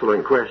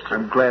excellent question.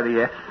 I'm glad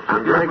he asked.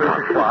 I'm glad you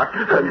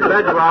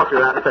asked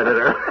that,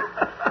 Senator.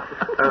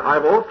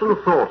 I've often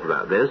thought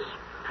about this.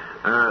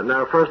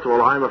 Now, first of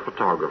all, I'm a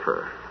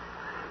photographer,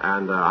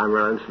 and I'm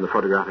well interested in the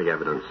photographic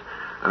evidence.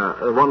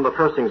 One of the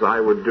first things I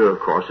would do, of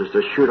course, is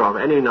to shoot off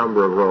any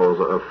number of rolls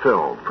of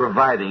film.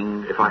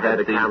 Providing... If I had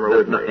the camera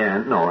with me.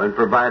 And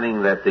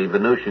providing that the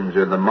Venusians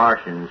or the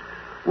Martians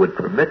would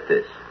permit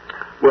this.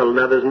 Well,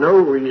 now, there's no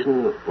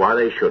reason why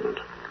they shouldn't.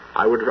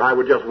 I would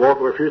just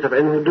refuse to have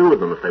anything to do with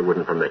them if they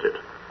wouldn't permit it.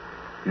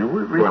 You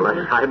would really? Well,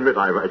 I admit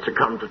I've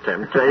succumbed to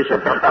temptation.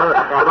 But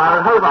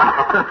I hope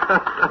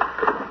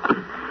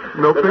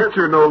No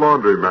picture, no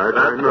laundry, Mac.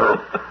 I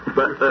know.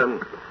 But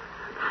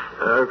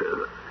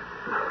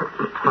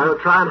I would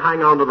try and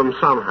hang on to them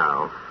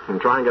somehow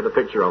and try and get a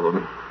picture of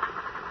them.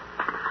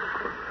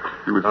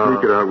 You would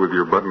sneak it out with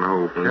your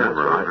buttonhole camera. That's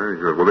right. Very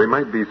good. Well, they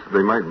might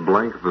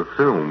blank the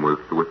film with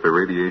the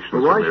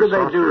radiation. Well, why should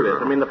they do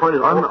this? I mean, the point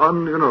is,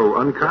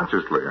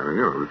 unconsciously. I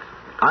mean,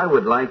 I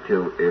would like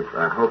to,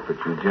 I hope that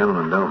you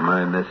gentlemen don't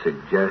mind this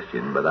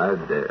suggestion, but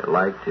I'd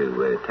like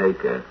to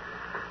take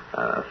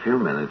a few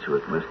minutes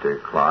with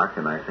Mr. Clark,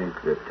 and I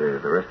think that the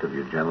rest of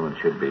you gentlemen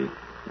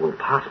will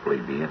possibly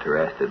be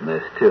interested in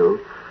this too,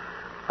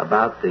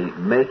 about the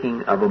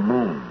making of a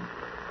moon.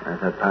 I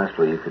thought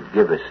possibly you could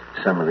give us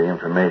some of the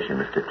information,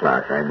 Mr.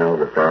 Clark. I know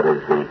that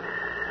is the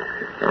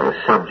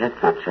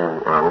subject that you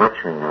are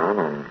lecturing on,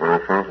 and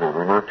very frankly,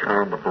 we're not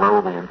trying to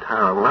blow the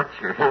entire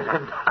lecture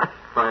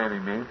by any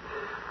means.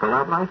 But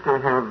I'd like to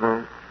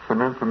have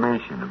some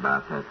information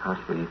about that.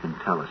 Possibly you can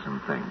tell us some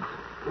things.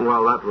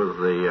 Well, that was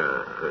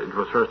it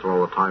was first of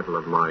all the title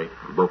of my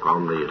book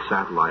on the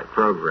satellite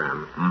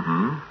program,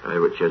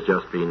 which has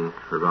just been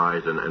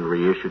revised and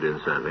reissued,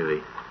 incidentally.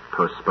 The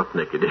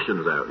post-Sputnik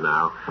edition's out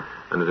now,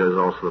 and it is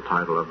also the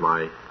title of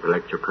my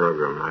lecture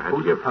program.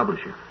 Who's the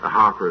publisher? The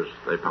Harper's.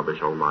 They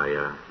publish all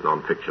my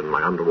non-fiction,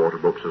 my underwater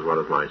books, as well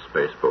as my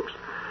space books.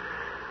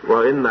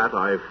 Well, in that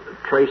I've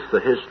traced the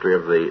history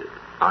of the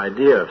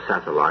idea of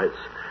satellites.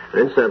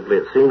 And incidentally,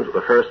 it seems that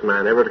the first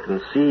man ever to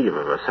conceive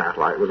of a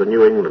satellite was a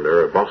New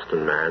Englander, a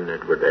Boston man,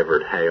 Edward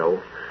Everett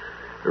Hale,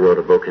 who wrote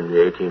a book in the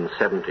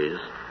 1870s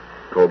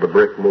called The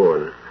Brick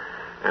Moon.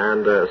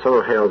 And some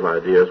of Hale's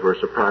ideas were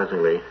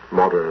surprisingly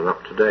modern and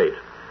up-to-date.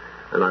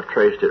 And I've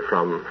traced it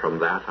from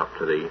that up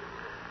to the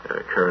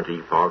current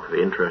epoch,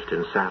 the interest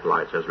in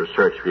satellites as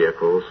research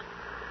vehicles,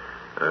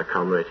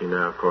 culminating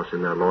now, of course,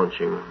 in their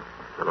launching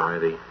by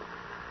the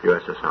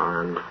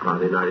USSR and by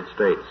the United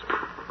States.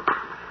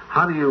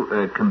 How do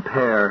you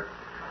compare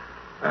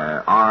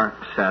our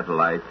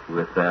satellite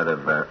with that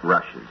of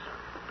Russia's?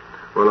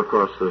 Well, of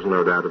course, there's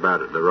no doubt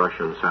about it. The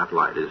Russian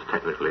satellite is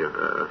technically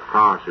a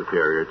far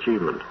superior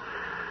achievement.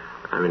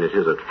 I mean, it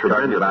is a tremendous...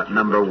 Talking about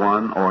number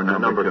one or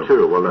number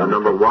two? Well,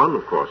 number one,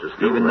 of course, is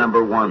still... Even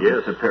number one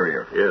is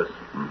superior. Yes.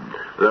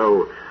 Mm-hmm.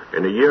 Though,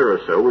 in a year or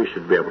so, we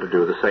should be able to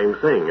do the same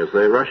thing as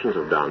the Russians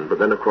have done. But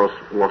then, of course,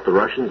 what the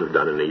Russians have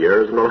done in a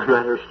year is another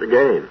matter to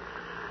gain.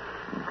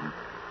 Mm-hmm.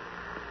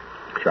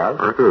 Charles?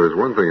 Arthur, there's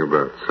one thing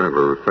about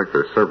satellites. In fact,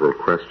 there are several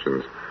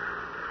questions.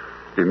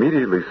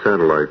 Immediately,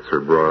 satellites are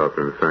brought up.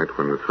 In fact,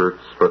 when the first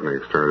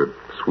Sputnik started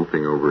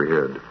swooping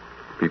overhead,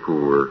 people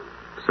were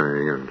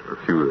saying, and a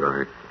few that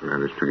I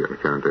managed to get in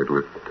contact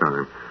with at the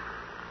time,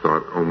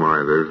 thought, oh my,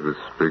 there's this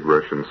big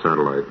Russian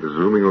satellite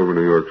zooming over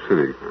New York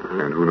City,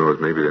 and who knows,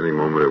 maybe at any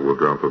moment it will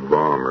drop a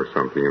bomb or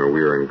something.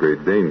 We are in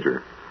great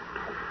danger.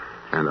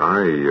 And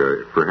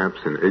I, perhaps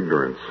in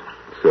ignorance,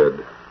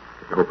 said,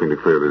 hoping to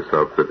clear this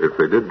up, that if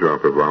they did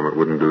drop a bomb, it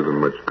wouldn't do them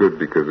much good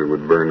because it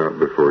would burn up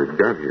before it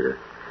got here.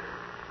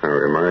 Now,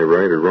 am I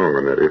right or wrong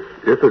on that?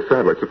 If a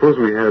satellite, suppose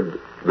they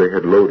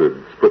had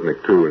loaded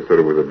Sputnik 2 instead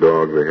of with a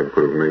dog, they had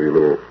put maybe a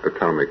little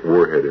atomic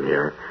warhead in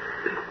there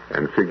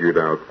and figured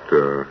out,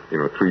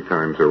 3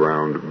 times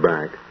around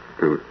back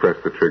to press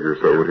the trigger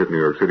so it would hit New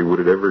York City. Would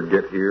it ever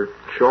get here?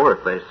 Sure,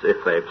 if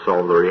they've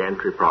solved the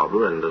re-entry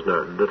problem, and there's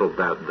no little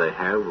doubt they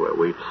have,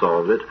 we've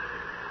solved it.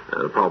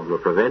 The problem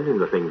of preventing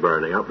the thing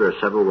burning up, there are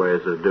several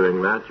ways of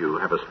doing that. You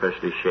have a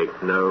specially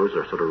shaped nose,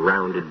 or sort of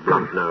rounded,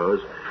 blunt nose,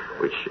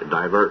 which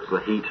diverts the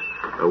heat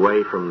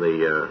away from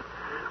the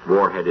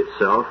warhead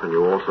itself, and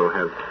you also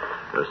have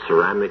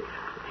ceramic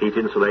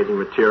heat-insulating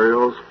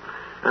materials,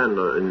 and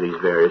in these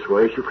various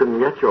ways you can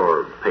get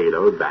your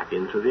payload back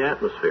into the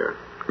atmosphere.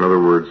 In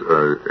other words,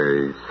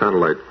 a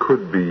satellite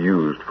could be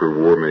used for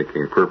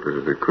war-making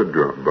purposes. It could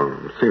drop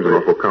bombs. Seems an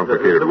awful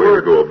complicated way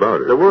to go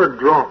about it. The word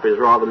drop is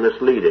rather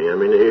misleading. I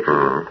mean, if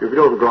you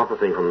don't drop a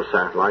thing from the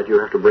satellite, you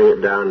have to bring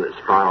it down its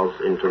spirals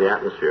into the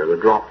atmosphere. The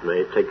drop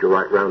may take you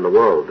right round the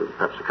world,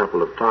 perhaps a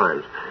couple of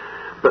times.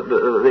 But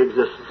the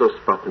existence of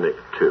Sputnik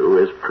 2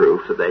 is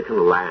proof that they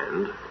can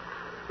land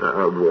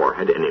a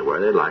warhead anywhere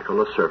they like on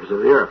the surface of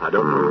the Earth. I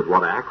don't know with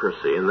what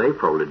accuracy, and they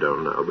probably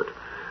don't know, but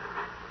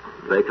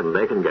they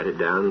can get it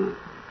down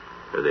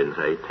within,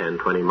 say, 10,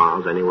 20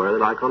 miles anywhere they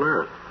like on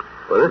Earth.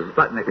 Well, this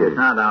Sputnik is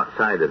not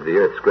outside of the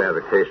Earth's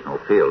gravitational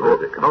field,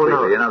 is it, completely?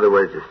 No. In other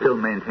words, it still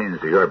maintains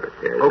the orbit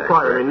there.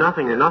 Quite. I mean,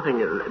 nothing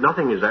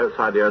is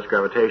outside the Earth's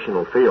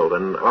gravitational field,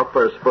 and up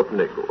where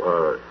Sputnik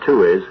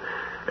 2 is,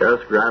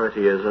 Earth's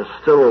gravity is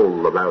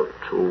still about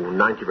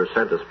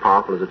 90% as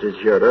powerful as it is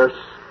here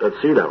at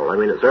sea level. I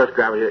mean, it's Earth's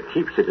gravity that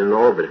keeps it in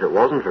orbit. If it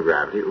wasn't for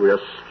gravity, it would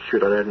just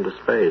shoot out into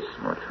space.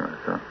 That's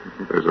right.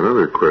 There's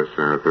another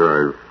question out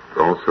there. I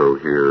also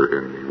hear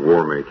in the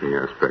war-making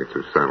aspects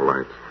of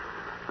satellites,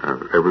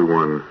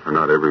 everyone, or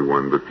not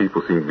everyone, but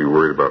people seem to be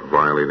worried about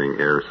violating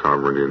air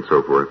sovereignty and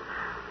so forth,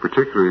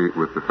 particularly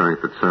with the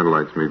fact that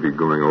satellites may be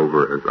going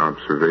over as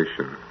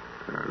observation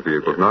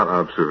vehicles, not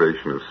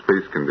observation of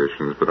space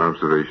conditions, but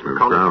observation of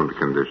ground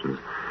conditions.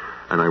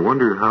 And I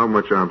wondered how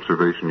much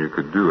observation you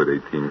could do at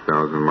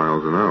 18,000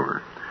 miles an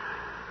hour.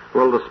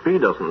 Well, the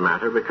speed doesn't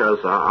matter because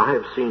I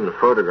have seen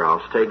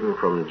photographs taken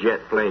from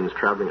jet planes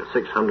traveling at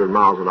 600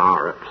 miles an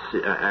hour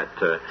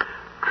at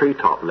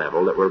treetop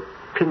level that were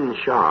pin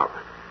sharp.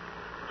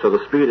 So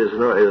the speed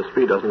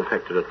doesn't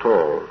affect it at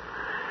all.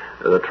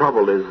 The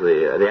trouble is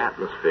the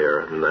atmosphere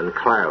and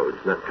clouds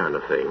and that kind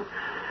of thing.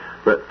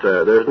 But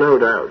there's no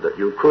doubt that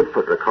you could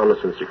put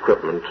reconnaissance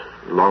equipment,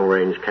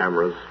 long-range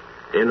cameras,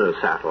 in a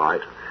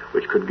satellite,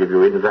 which could give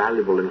you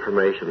invaluable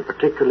information,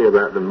 particularly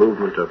about the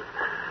movement of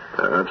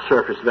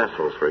surface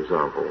vessels, for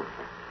example.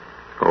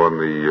 On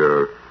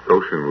the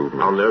ocean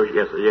movement. On the ocean,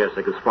 yes,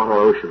 they could spot all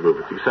ocean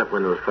movements, except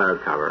when there was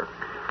cloud cover.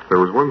 There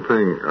was one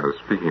thing,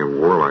 speaking of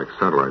warlike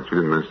satellites, you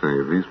didn't mention any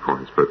of these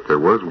points, but there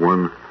was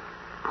one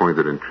point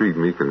that intrigued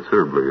me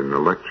considerably in the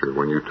lecture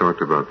when you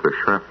talked about the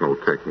shrapnel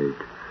technique.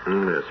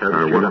 Yes, how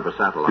to shoot up a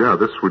satellite.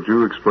 Yeah, would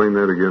you explain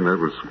that again? That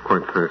was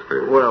quite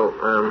fascinating. Well,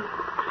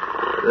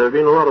 there have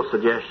been a lot of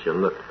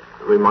suggestion that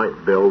we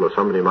might build, or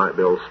somebody might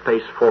build,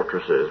 space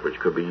fortresses which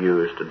could be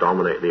used to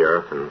dominate the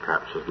Earth and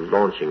perhaps as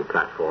launching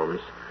platforms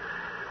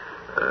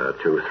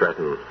to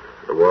threaten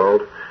the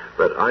world.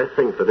 But I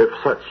think that if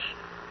such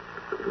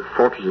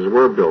fortresses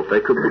were built, they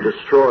could be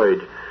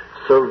destroyed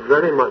so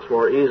very much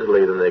more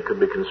easily than they could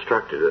be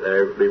constructed.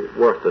 They would be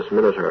worthless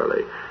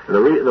militarily. And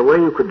the way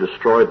you could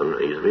destroy them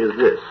easily is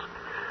this.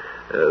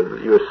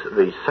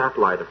 The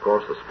satellite, of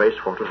course, the space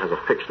fortress has a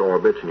fixed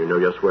orbit, and you know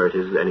just where it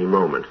is at any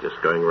moment, just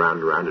going round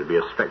and round. It'd be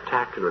a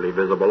spectacularly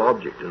visible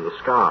object in the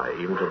sky,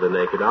 even to the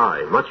naked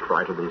eye, much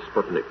brighter than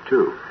Sputnik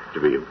 2, to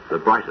be the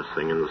brightest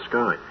thing in the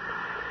sky.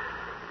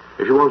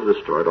 If you want to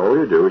destroy it, all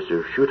you do is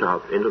you shoot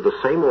up into the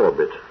same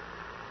orbit,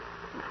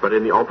 but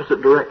in the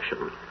opposite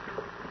direction.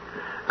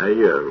 A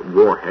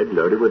warhead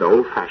loaded with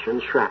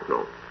old-fashioned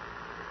shrapnel.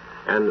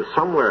 And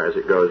somewhere as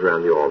it goes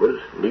around the orbit,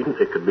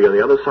 it could be on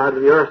the other side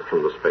of the Earth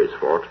from the space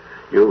fort,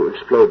 you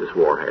explode this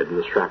warhead and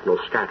the shrapnel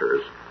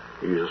scatters.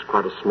 It uses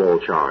quite a small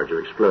charge of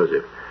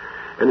explosive.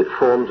 And it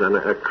forms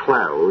a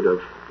cloud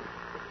of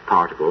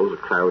particles, a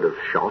cloud of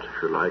shot,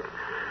 if you like,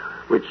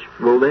 which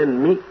will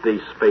then meet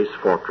the space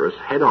fortress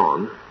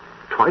head-on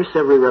twice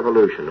every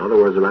revolution, in other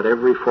words, about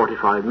every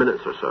 45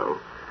 minutes or so,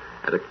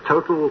 at a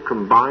total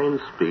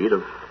combined speed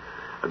of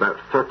about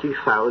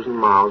 30,000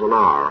 miles an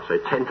hour, say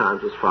 10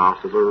 times as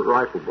fast as a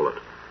rifle bullet.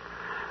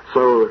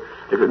 So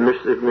if you miss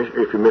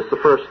the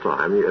first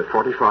time,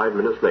 45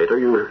 minutes later,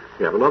 you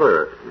have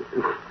another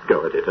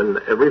go at it. And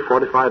every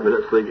 45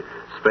 minutes, the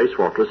space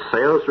fortress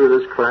sails through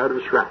this cloud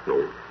of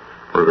shrapnel.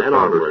 Or the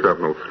cloud of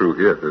shrapnel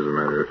through it, as a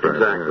matter of fact.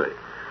 Exactly. Yeah.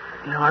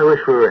 You know, I wish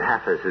we were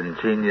half as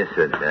ingenious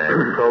at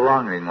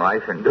prolonging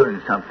life and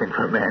doing something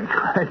for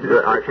mankind.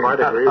 I quite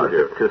agree with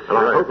you. And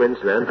I hope,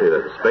 incidentally,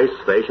 that the space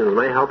stations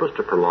may help us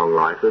to prolong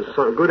life. There's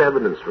some good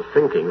evidence for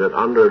thinking that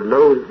under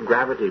low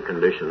gravity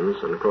conditions,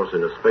 and of course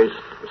in a space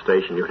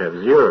station you have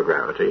zero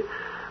gravity,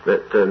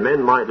 that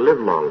men might live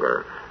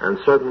longer. And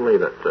certainly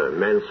that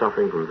men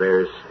suffering from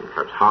various,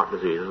 perhaps heart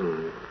diseases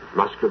and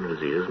muscular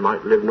diseases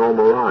might live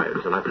normal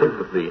lives. And I think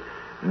that the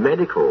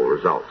medical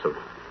results of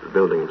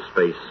building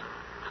space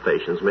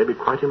stations may be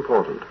quite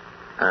important.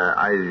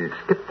 I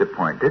skipped a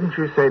point. Didn't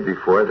you say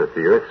before that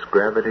the Earth's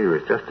gravity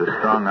was just as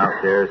strong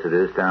out there as it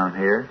is down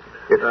here?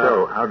 If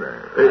so, how do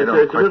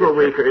it's a little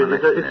weaker.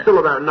 It's still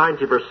about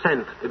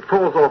 90%. It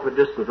falls off a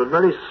distance, but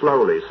very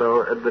slowly.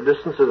 So at the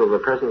distances of the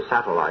present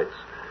satellites,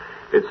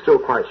 it's still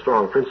quite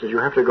strong. For instance, you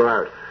have to go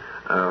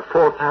out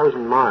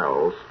 4,000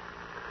 miles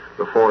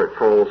before it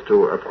falls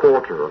to a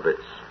quarter of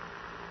its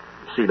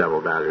sea level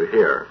value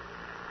here.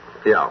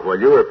 Yeah, well,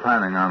 you were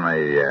planning on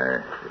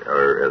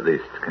or at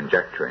least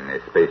conjecturing,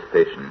 a space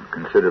station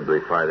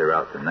considerably farther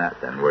out than that,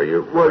 then, where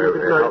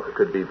it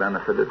could be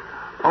benefited?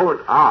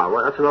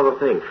 Well, that's another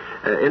thing.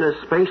 In a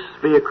space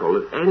vehicle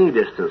at any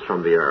distance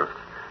from the Earth,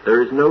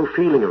 there is no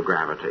feeling of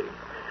gravity.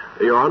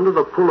 You're under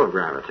the pull of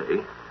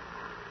gravity,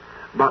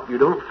 but you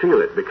don't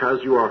feel it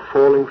because you are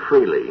falling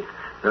freely.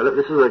 Now,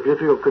 this is a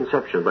difficult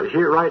conception, but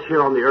right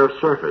here on the Earth's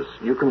surface,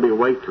 you can be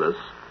weightless.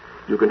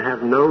 You can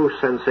have no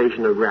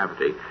sensation of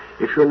gravity.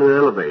 If you're in an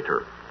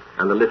elevator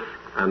and the lift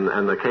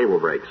and the cable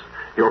breaks,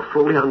 you're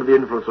fully under the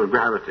influence of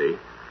gravity,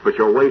 but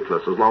you're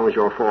weightless as long as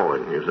you're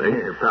falling, you see.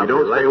 You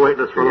don't stay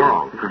weightless for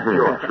long.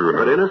 Sure.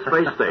 But in a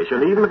space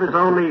station, even if it's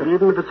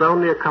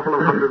only a couple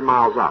of hundred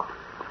miles up,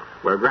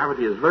 where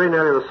gravity is very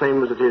nearly the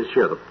same as it is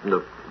here,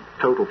 the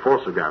total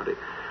force of gravity,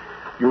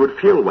 you would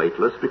feel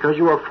weightless because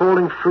you are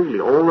falling freely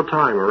all the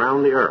time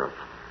around the Earth.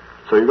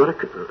 So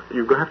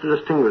you have to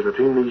distinguish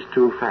between these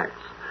two facts.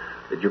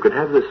 that you can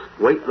have this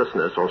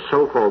weightlessness or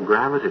so-called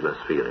gravityless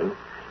feeling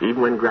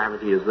even when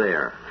gravity is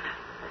there.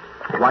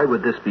 Why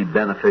would this be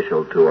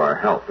beneficial to our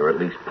health, or at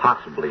least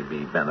possibly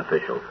be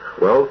beneficial?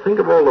 Well, think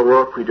of all the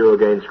work we do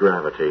against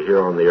gravity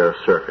here on the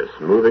Earth's surface,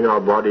 moving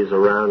our bodies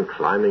around,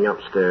 climbing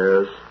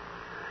upstairs,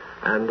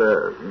 and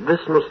this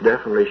must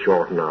definitely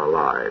shorten our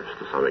lives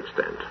to some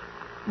extent.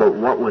 But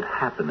what would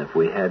happen if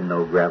we had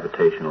no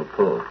gravitational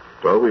pull?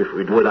 Well,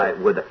 wouldn't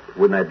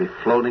I be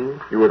floating?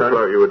 You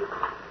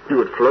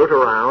would float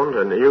around,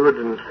 and you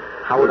would.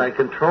 How would I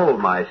control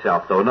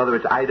myself, though? In other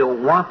words, I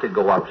don't want to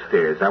go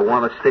upstairs. I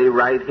want to stay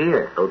right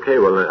here. Okay,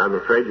 well, I'm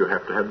afraid you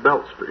have to have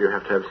belts, but you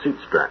have to have seat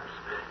straps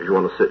if you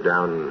want to sit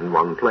down in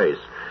one place.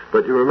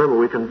 But you remember,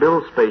 we can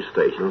build space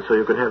stations so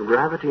you can have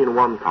gravity in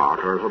one part,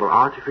 or a sort of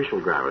artificial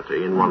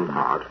gravity in one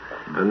part,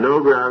 and no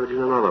gravity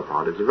in another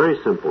part. It's a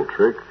very simple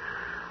trick.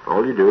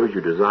 All you do is you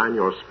design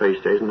your space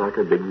station like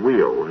a big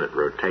wheel, and it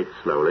rotates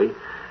slowly.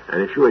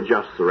 And if you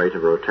adjust the rate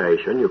of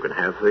rotation, you can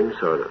have things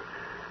so that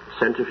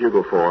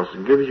centrifugal force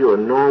gives you a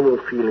normal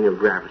feeling of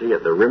gravity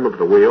at the rim of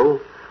the wheel.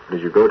 But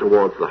as you go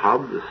towards the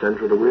hub, the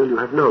center of the wheel, you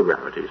have no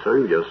gravity. So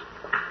you just...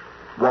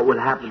 What would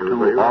happen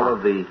to all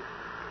of the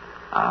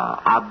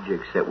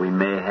objects that we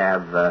may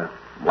have,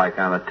 like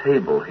on a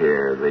table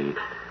here, the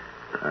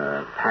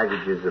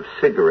packages of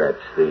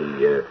cigarettes,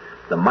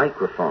 the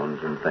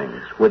microphones and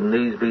things? Wouldn't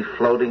these be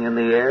floating in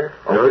the air?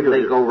 Or would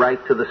they go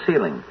right to the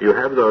ceiling? You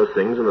have those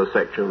things in the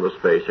section of the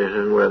space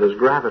station where there's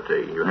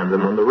gravity. You have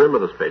them on the rim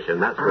of the space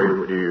station. That's where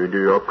you do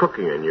your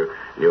cooking, and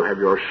you have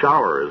your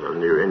showers,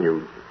 and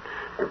you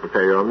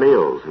prepare your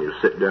meals, and you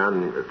sit down,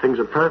 and things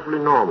are perfectly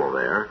normal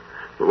there.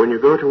 But when you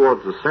go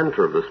towards the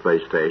center of the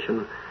space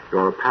station,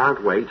 your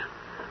apparent weight,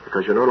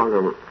 because you're no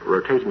longer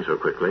rotating so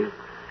quickly,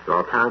 your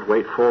apparent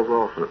weight falls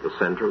off, and at the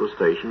center of the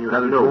station, you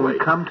have no weight. When we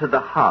come to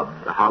the hub,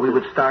 we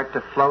would start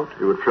to float?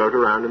 You would float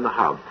around in the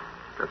hub.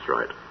 That's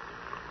right.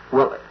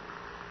 Well,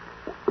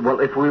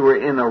 if we were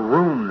in a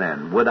room,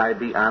 then, would I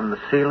be on the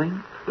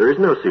ceiling? There is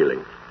no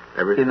ceiling.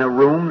 In a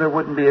room, there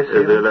wouldn't be a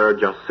ceiling? There are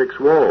just 6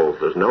 walls.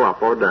 There's no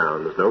up or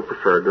down. There's no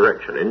preferred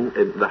direction.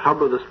 In the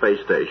hub of the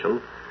space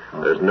station,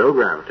 there's no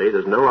gravity.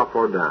 There's no up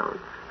or down.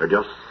 There are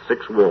just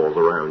 6 walls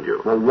around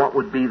you. Well, what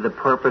would be the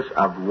purpose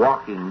of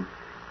walking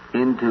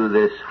into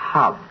this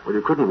hub? Well,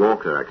 you couldn't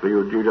walk there, actually.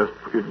 You'd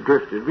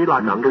drift. It'd be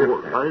like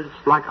underwater.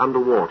 It's like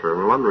underwater.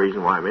 And one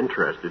reason why I'm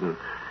interested in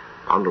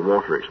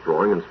underwater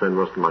exploring and spend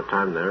most of my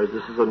time there is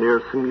this is the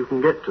nearest thing you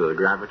can get to the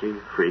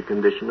gravity-free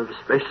condition of a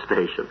space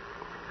station.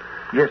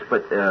 Yes,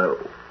 but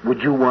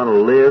would you want to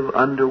live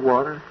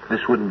underwater?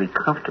 This wouldn't be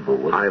comfortable,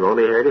 would it? I'm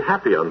only really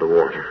happy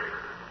underwater.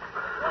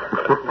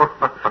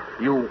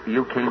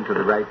 You came to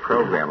the right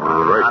program,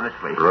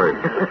 honestly. Right.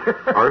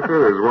 Arthur,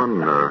 there's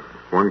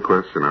one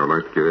question I would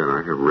like to get in. I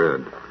have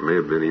read, it may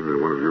have been even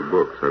in one of your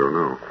books, I don't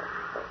know,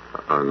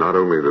 not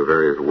only the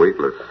various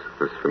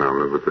weightlessness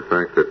phenomena, but the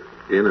fact that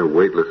in a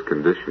weightless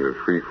condition of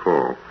free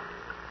fall,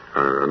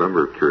 a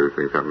number of curious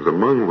things happens,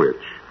 among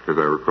which, as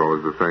I recall,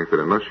 is the fact that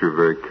unless you're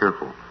very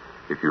careful,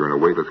 if you're in a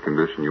weightless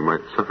condition, you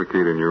might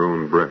suffocate in your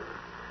own breath.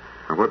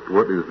 Now,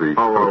 what is the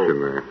function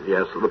there?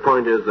 Yes, so the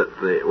point is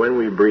that when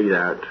we breathe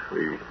out,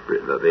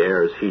 that the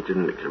air is heated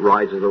and it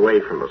rises away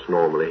from us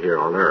normally here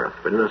on Earth.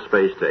 But in a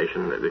space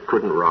station, it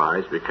couldn't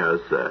rise because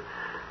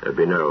there'd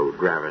be no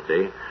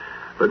gravity.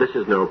 But this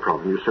is no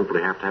problem. You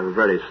simply have to have a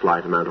very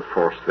slight amount of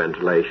forced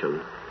ventilation.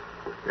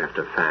 You have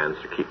to have fans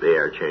to keep the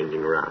air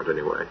changing around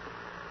anyway.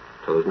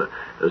 So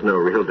there's no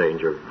real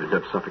danger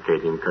of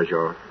suffocating because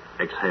your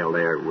exhaled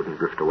air wouldn't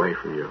drift away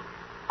from you.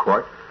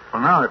 Quite.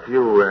 Well, now, if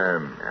you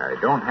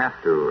don't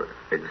have to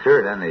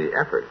exert any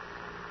effort,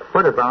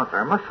 what about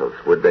our muscles?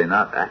 Would they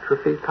not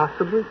atrophy,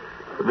 possibly?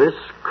 This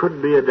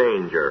could be a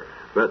danger,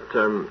 but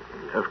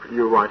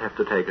you might have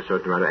to take a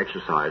certain amount of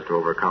exercise to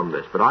overcome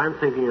this. But I'm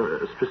thinking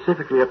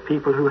specifically of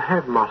people who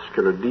have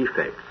muscular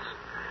defects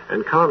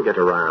and can't get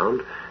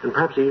around, and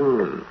perhaps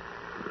even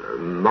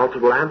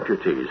multiple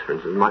amputees, for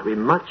instance, might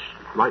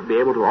be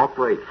able to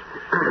operate,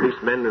 at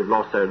least men who've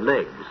lost their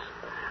legs,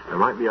 they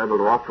might be able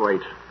to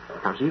operate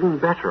perhaps even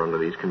better under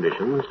these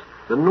conditions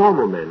than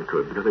normal men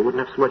could, because they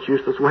wouldn't have so much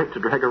useless weight to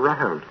drag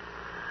around.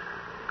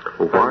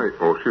 Well, why?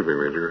 Excuse me,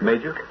 Major.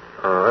 Major?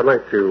 I'd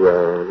like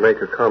to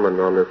make a comment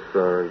on this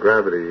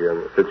gravity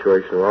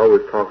situation. We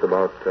always talk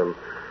about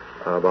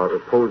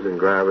opposing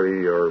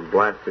gravity or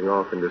blasting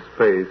off into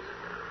space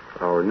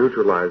or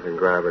neutralizing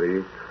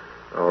gravity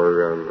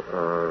or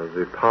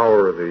the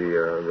power of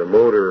the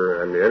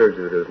motor and the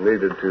energy that is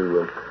needed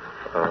to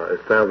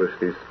establish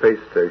these space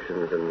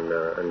stations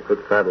and put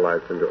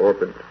satellites into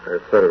orbit,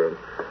 etc.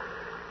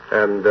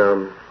 And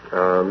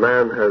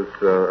man has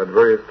at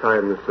various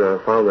times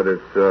found that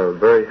it's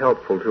very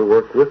helpful to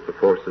work with the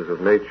forces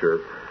of nature.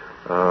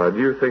 Do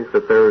you think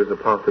that there is a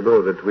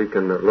possibility that we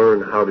can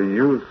learn how to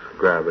use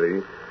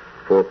gravity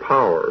for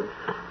power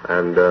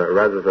and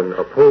rather than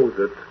oppose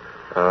it,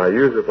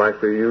 use it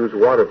like we use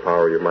water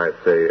power, you might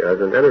say, as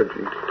an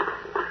energy?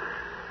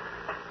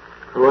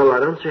 Well, I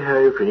don't see how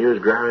you can use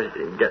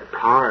gravity and get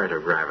power out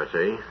of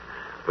gravity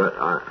But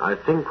I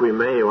think we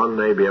may one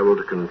day be able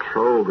to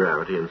control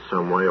gravity in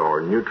some way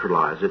or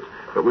neutralize it,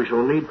 but we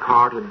shall need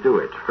power to do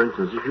it. For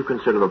instance, if you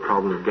consider the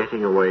problem of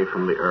getting away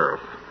from the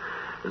Earth,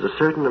 there's a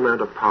certain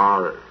amount of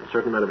power, a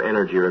certain amount of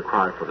energy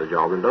required for the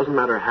job, and it doesn't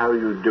matter how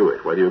you do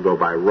it, whether you go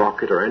by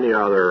rocket or any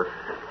other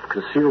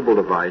conceivable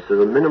device,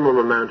 there's a minimum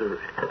amount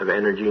of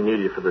energy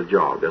needed for the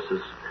job. This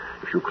is,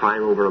 if you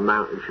climb over a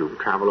mountain, if you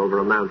travel over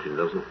a mountain,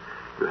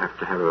 you have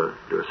to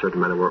do a certain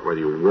amount of work, whether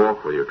you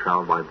walk, whether you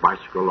travel by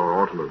bicycle or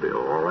automobile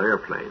or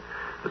airplane.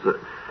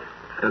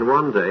 And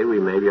one day we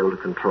may be able to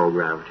control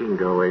gravity and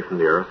go away from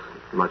the Earth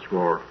much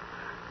more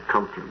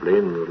comfortably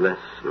and with less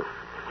of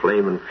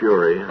flame and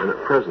fury than at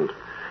present.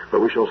 But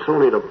we shall still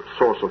need a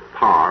source of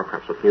power,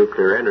 perhaps of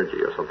nuclear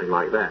energy or something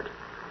like that.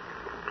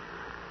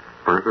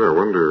 Arthur, I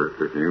wonder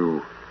if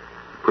you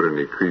put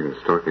any credence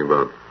talking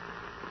about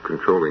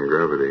controlling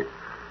gravity.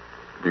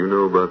 Do you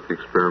know about the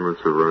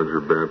experiments of Roger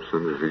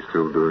Babson? Is he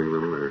still doing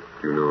them, or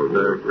do you know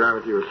the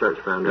Gravity Research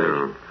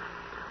Foundation? Yeah.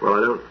 Well, I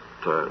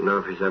don't know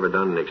if he's ever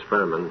done any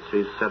experiments.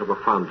 He's set up a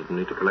fund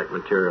to collect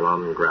material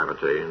on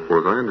gravity. Well,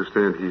 as I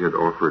understand, he had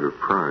offered a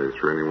prize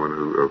for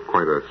anyone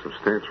quite a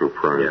substantial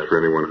prize yes. for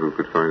anyone who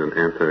could find an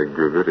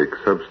anti-gravitic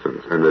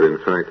substance, and that in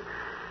fact,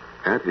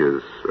 at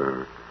his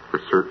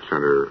research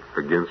center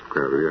against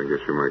gravity, I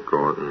guess you might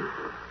call it,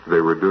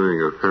 they were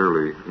doing a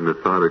fairly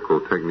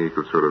methodical technique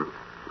of sort of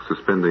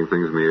suspending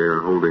things in the air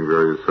and holding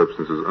various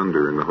substances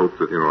under in the hope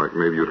that, like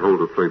maybe you'd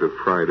hold a plate of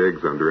fried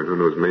eggs under, and who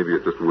knows, maybe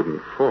it just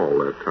wouldn't fall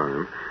that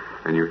time,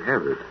 and you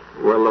have it.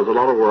 Well, there's a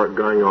lot of work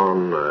going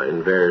on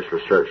in various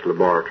research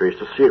laboratories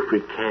to see if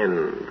we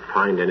can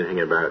find anything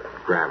about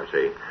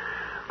gravity.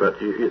 But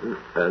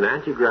an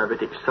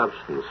anti-gravitic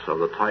substance of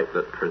the type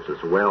that, for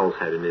instance, Wells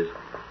had in his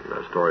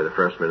story, The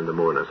First Men in the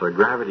Moon, so a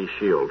gravity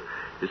shield,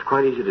 it's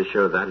quite easy to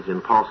show that is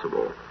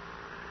impossible.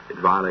 It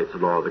violates the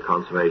law of the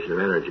conservation of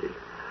energy.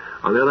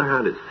 On the other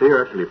hand, it's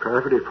theoretically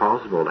perfectly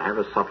possible to have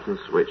a substance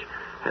which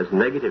has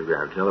negative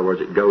gravity. In other words,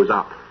 it goes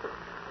up.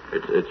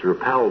 It's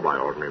repelled by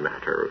ordinary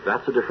matter.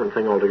 That's a different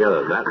thing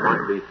altogether. That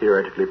might be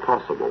theoretically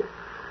possible.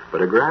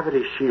 But a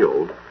gravity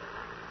shield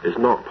is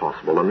not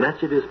possible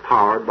unless it is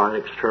powered by an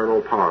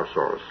external power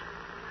source.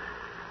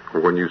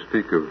 When you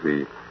speak of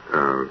the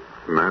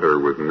matter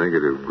with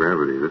negative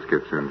gravity, this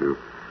gets into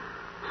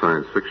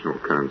science fictional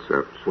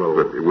concepts. Well,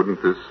 but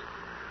wouldn't this...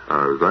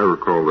 as I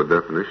recall the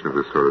definition of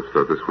this sort of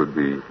stuff, this would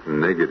be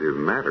negative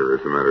matter,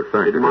 as a matter of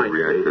fact.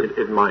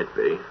 It might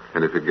be.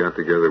 And if it got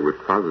together with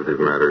positive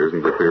matter,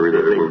 isn't the theory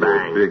that it will be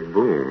a big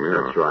boom?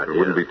 Yeah. That's right. It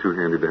wouldn't be too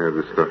handy to have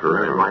this stuff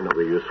around. It might not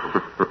be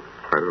useful.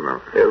 I don't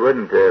know. It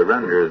wouldn't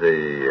render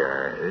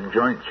the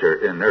joints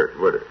inert,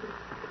 would it?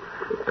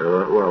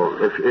 Well,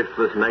 if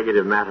this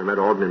negative matter met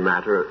ordinary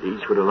matter,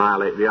 each would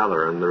annihilate the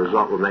other, and the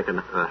result would make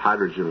a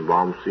hydrogen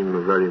bomb seem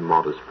a very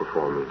modest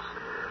performance.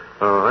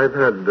 I've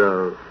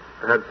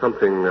had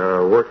something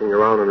working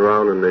around and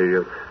around in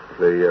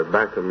the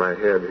back of my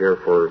head here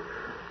for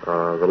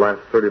the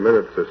last 30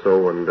 minutes or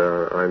so, and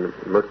I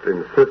must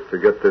insist to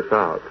get this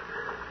out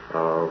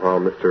while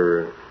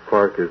Mr.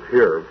 Clark is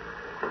here.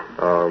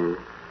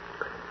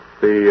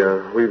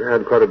 We've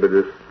had quite a bit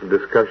of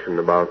discussion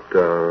about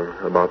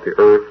the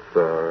Earth,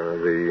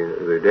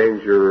 the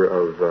danger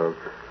of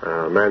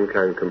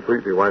mankind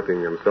completely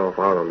wiping himself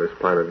out on this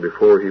planet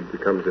before he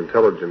becomes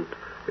intelligent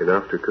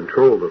enough to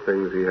control the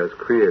things he has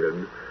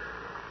created.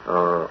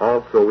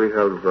 Also, we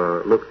have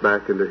looked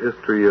back into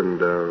history, and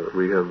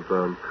we have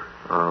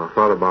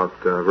thought about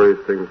various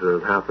things that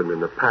have happened in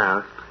the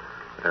past.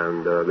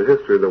 And the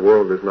history of the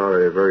world is not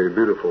a very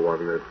beautiful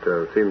one.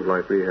 It seems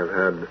like we have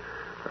had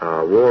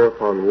war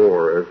upon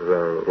war as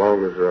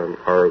long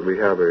as we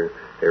have a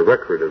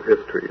record of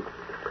history.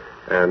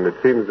 And it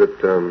seems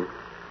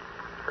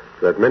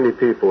that many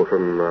people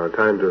from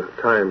time to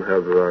time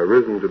have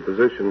risen to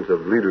positions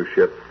of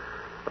leadership,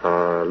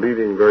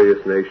 leading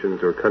various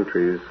nations or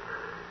countries,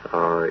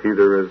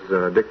 either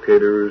as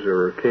dictators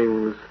or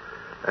kings,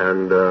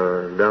 and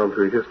down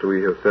through history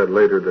we have said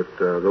later that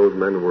those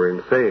men were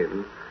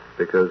insane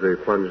because they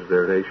plunged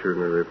their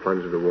nation and they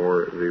plunged the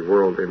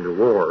world into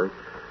war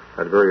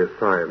at various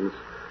times.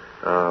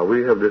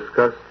 We have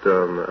discussed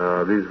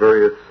these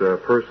various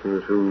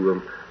persons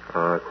who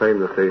claim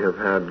that they have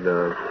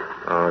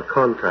had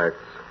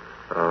contacts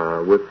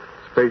with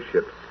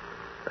spaceships,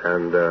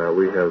 and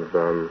we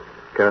have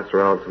cast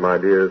around some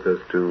ideas as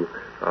to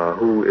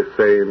who is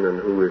sane and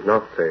who is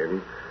not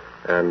sane.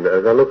 And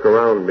as I look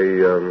around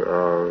me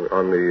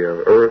on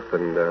the Earth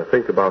and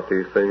think about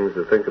these things,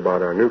 and think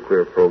about our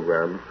nuclear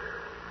program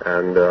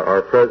and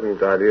our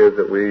present ideas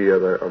that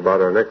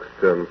about our next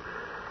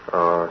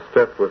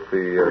step with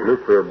the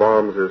nuclear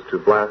bombs is to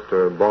blast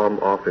a bomb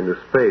off into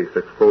space,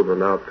 explode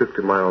one out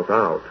 50 miles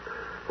out,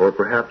 or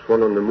perhaps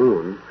one on the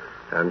moon,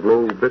 and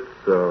blow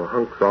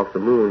hunks off the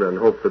moon and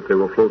hope that they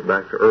will float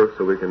back to Earth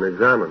so we can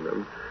examine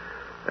them,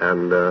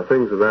 and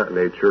things of that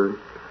nature.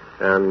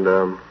 And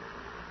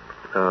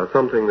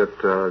something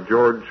that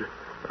George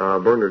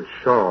Bernard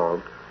Shaw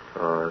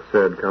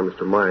said comes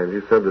to mind. He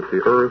said that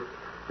the Earth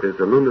is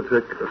a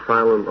lunatic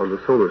asylum of the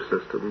solar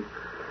system,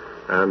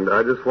 And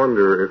I just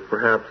wonder if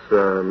perhaps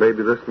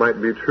maybe this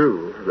might be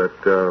true,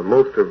 that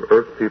most of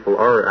Earth people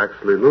are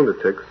actually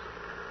lunatics,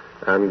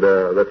 and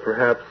that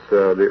perhaps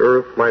the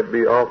Earth might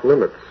be off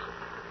limits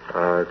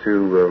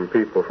to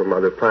people from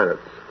other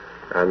planets,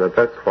 and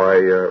that's why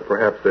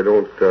perhaps they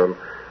don't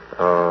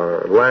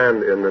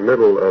land in the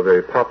middle of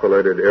a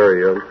populated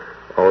area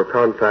or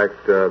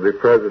contact the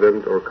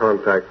president or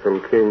contact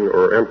some king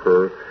or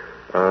emperor,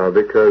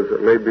 because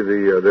maybe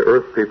the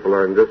Earth people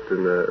are just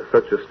in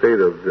such a state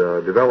of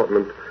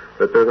development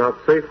that they're not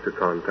safe to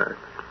contact.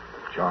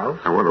 Charles?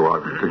 I wonder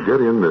what, to get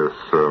in this,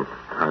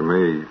 I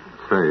may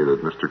say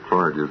that Mr.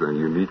 Clark is a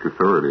unique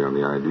authority on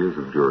the ideas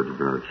of George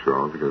Bernard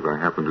Shaw, because I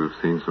happen to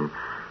have seen some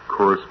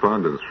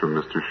correspondence from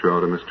Mr. Shaw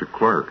to Mr.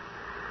 Clark.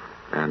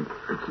 And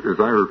as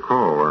I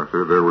recall,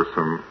 Arthur, there were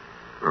some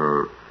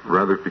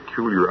rather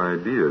peculiar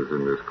ideas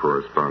in this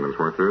correspondence,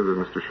 weren't there, that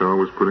Mr. Shaw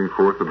was putting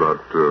forth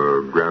about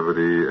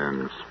gravity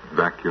and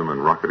vacuum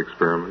and rocket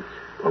experiments?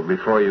 Well,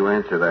 before you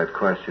answer that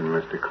question,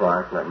 Mr.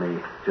 Clark, let me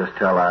just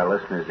tell our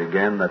listeners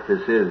again that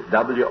this is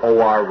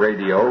WOR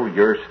Radio,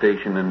 your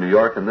station in New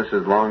York, and this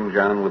is Long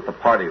John with the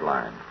party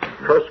line.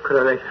 First,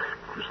 could I make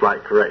a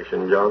slight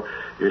correction, John?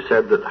 You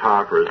said that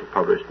Harper's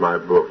published my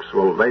books.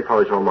 Well, they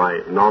publish all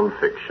my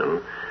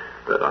non-fiction,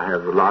 but I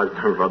have a large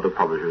number of other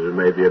publishers who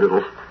may be a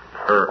little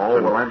hurt.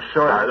 Oh, well, I'm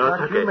sorry. I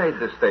thought okay. You made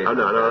the statement.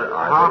 Oh, no.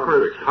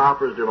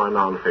 Harper's do my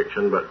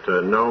non-fiction, but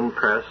Nome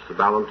Press,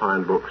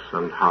 Valentine Books,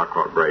 and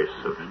Harcourt Brace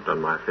have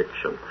done my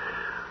fiction.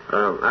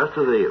 As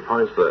to the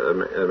points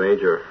that the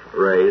Major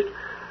raised,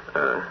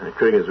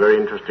 including his very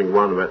interesting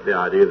one about the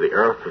idea of the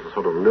Earth as a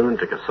sort of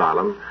lunatic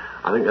asylum,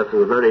 I think that's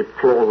a very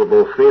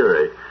plausible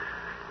theory.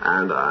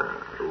 And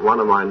one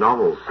of my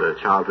novels,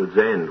 Childhood's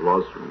End,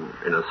 was,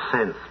 in a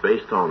sense,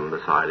 based on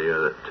this idea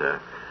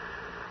that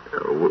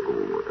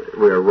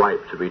we're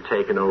ripe to be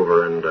taken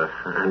over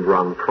and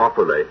run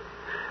properly.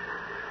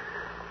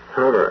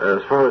 However,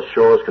 as far as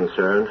Shaw is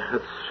concerned,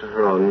 it's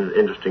an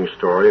interesting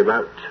story.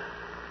 About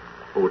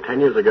 10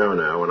 years ago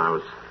now, when I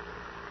was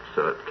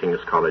still at King's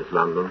College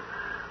London,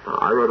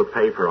 I wrote a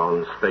paper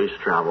on space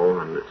travel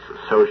and its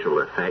social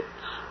effects,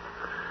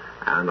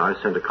 and I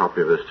sent a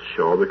copy of this to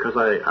Shaw because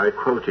I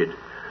quoted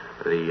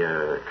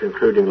the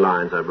concluding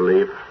lines, I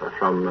believe,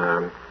 from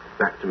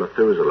Back to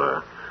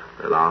Methuselah,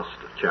 the last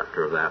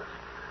chapter of that,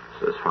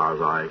 so as far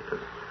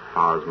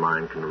as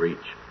mine can reach,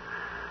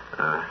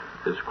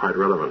 is quite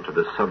relevant to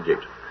this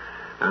subject.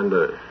 And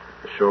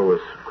Shaw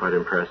was quite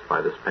impressed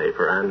by this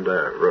paper and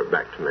wrote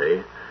back to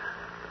me.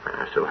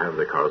 I still have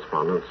the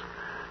correspondence,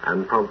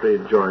 and promptly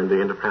joined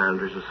the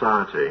Interplanetary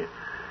Society.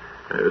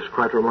 It was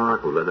quite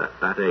remarkable that at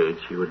that age,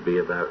 he would be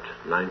about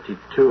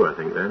 92, I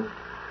think then.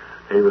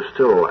 He was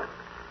still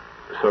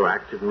so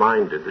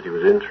active-minded that he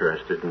was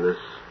interested in this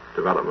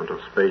development of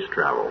space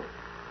travel.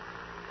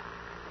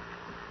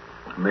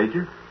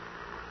 Major,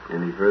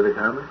 any further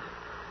comments?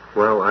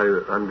 Well,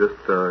 I'm just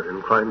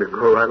inclined to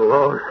go right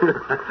along.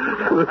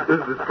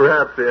 This is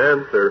perhaps the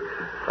answer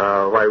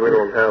why we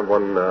don't have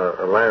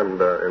a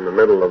land in the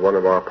middle of one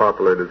of our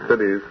populated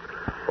cities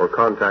or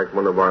contact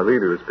one of our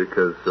leaders,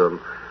 because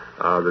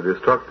the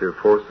destructive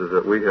forces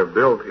that we have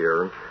built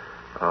here,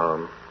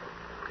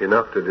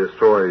 enough to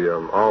destroy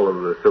all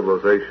of the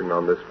civilization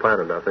on this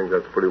planet. I think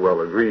that's pretty well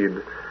agreed.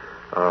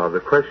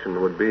 The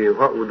question would be,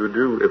 what would we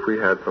do if we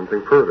had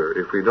something further,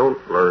 if we don't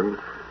learn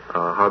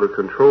how to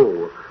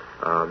control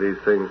these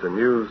things and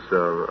use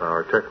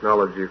our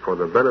technology for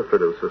the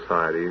benefit of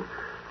society,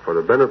 for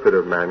the benefit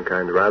of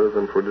mankind, rather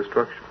than for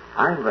destruction?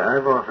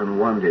 I've often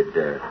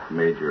wondered,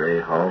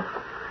 Major Aho,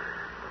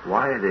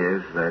 why it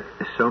is that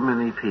so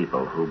many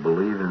people who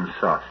believe in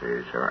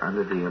saucers are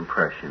under the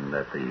impression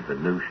that the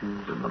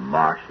Venusians and the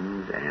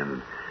Martians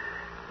and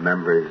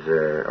members,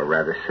 or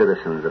rather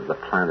citizens of the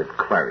planet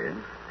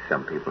Clarion,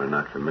 some people are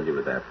not familiar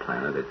with that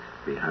planet, it's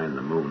behind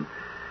the moon,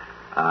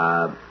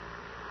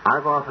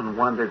 I've often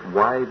wondered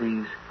why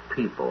these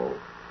people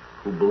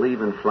who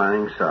believe in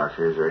flying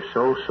saucers are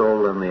so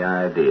sold on the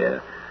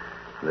idea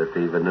that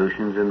the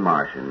Venusians and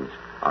Martians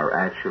are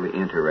actually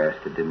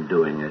interested in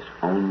doing us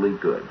only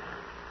good.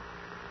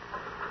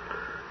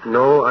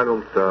 No, I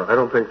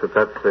don't think that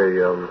that's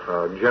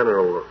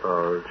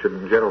a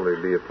should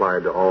generally be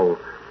applied to all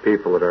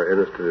people that are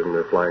interested in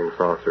the flying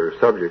saucer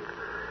subject.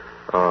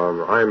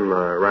 I'm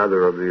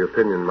rather of the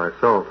opinion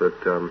myself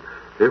that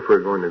if we're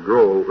going to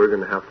grow, we're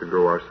going to have to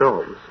grow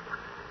ourselves.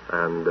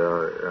 And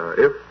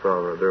if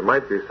there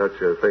might be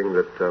such a thing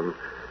that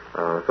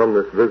from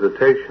this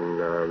visitation,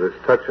 this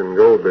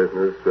touch-and-go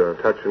business,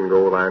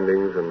 touch-and-go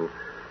landings and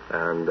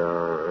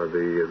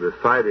the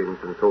sightings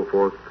and so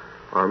forth,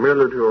 are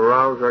merely to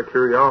arouse our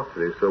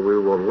curiosity, so we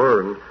will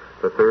learn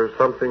that there is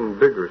something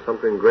bigger,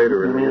 something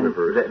greater in the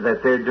universe.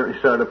 That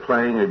they're sort of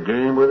playing a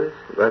game with us?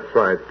 That's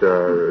right.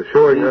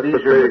 Showing us that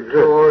these are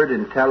matured,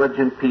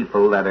 intelligent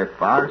people that are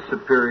far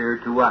superior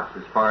to us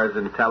as far as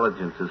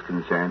intelligence is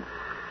concerned,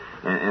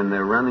 and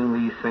they're running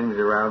these things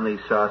around these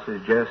saucers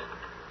just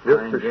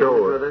to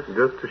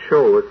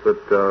show us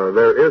that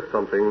there is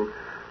something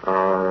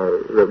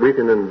that we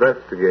can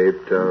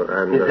investigate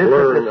and Is this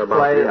learn a about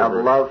the display of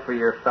universe. love for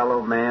your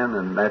fellow man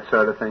and that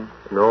sort of thing?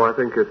 No, I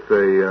think it's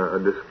a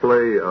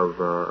display of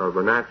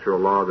a natural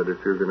law that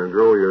if you're going to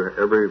grow,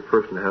 every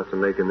person has to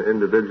make an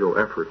individual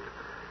effort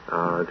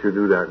to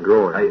do that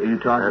growing. Are you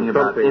talking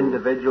about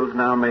individuals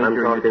now, Major? I'm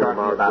You're talking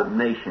talking about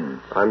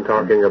nations. I'm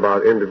talking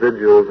about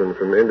individuals, and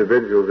from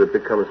individuals it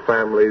becomes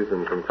families,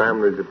 and from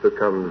families it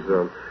becomes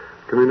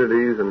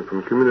communities, and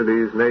from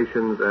communities,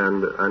 nations,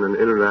 and an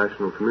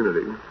international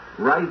community.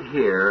 Right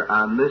here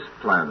on this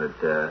planet,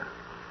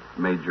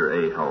 Major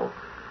Aho,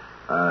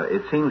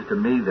 it seems to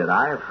me that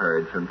I have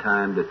heard from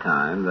time to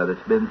time that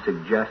it's been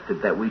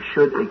suggested that we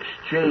should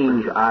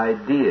exchange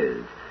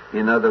ideas.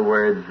 In other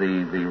words,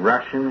 the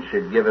Russians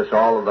should give us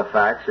all of the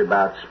facts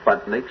about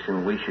Sputniks,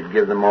 and we should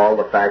give them all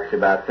the facts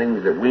about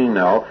things that we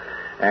know.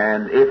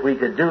 And if we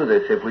could do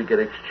this, if we could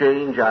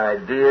exchange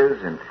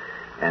ideas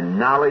and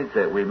knowledge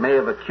that we may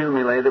have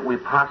accumulated, we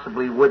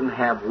possibly wouldn't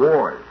have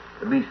wars.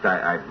 At least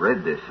I've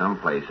read this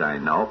someplace I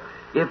know.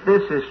 If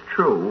this is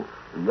true,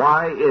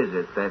 why is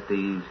it that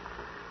these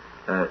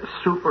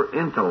super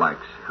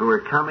intellects who are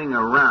coming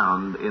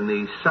around in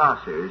these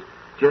saucers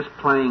just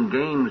playing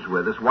games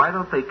with us, why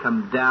don't they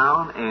come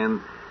down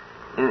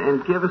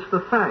and give us the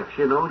facts?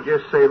 You know,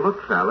 just say,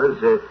 look, fellas,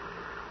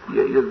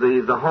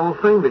 the whole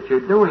thing that you're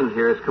doing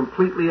here is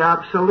completely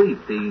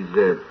obsolete.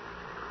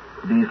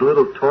 These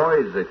little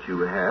toys that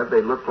you have,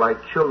 they look like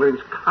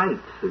children's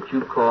kites that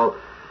you call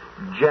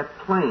jet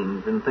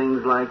planes and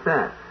things like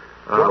that.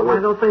 Why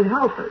don't they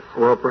help us?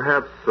 Well,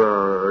 perhaps,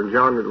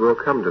 John, it will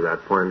come to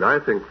that point. I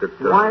think that...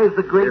 why is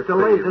the great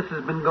delay? This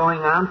has been going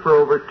on for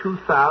over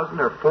 2,000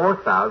 or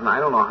 4,000, I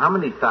don't know how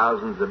many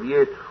thousands of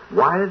years.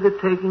 Why is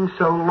it taking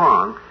so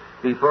long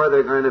before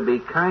they're going to be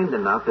kind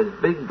enough as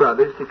big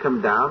brothers to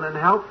come down and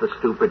help the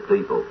stupid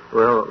people?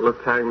 Well,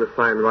 let's hang the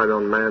sign right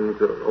on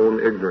man's own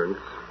ignorance,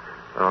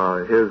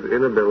 his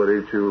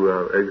inability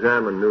to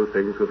examine new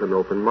things with an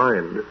open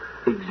mind.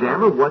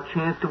 Examine? What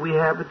chance do we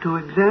have to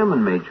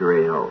examine, Major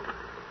Aho?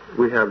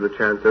 We have the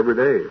chance every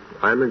day.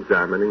 I'm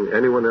examining.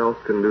 Anyone else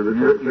can do the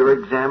same thing. You're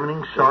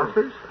examining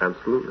saucers? Yes,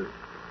 absolutely.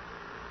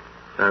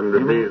 And the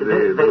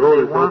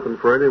road is open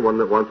for anyone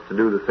that wants to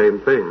do the same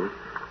thing.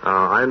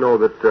 I know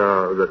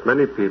that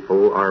many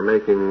people are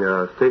making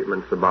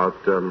statements about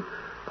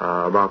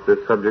this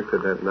subject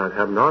that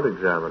have not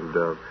examined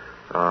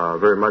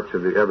very much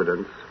of the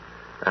evidence.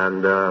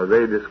 And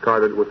they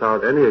discarded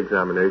without any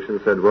examination,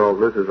 said, well,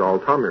 this is all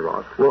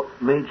tommyrot. Well,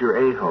 Major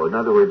Aho, in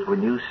other words,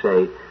 when you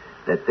say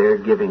that they're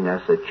giving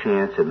us a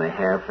chance, and they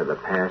have for the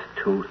past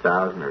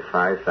 2,000 or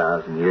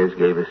 5,000 years,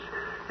 gave us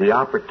the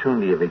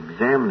opportunity of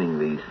examining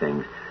these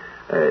things,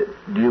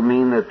 do you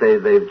mean that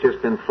they've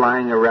just been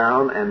flying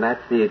around, and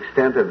that's the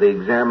extent of the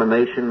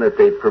examination that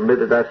they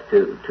permitted us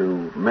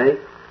to make?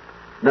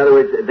 In other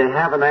words, they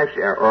haven't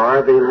actually, or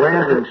are they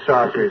landing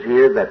saucers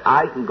here that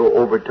I can go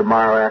over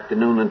tomorrow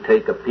afternoon and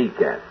take a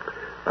peek at?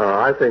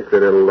 I think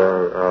that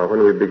it'll,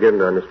 when we begin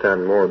to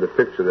understand more of the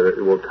picture, that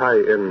it will tie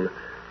in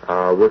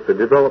with the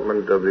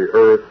development of the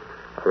Earth,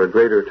 of a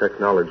greater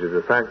technology,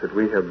 the fact that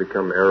we have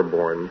become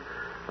airborne,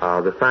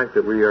 the fact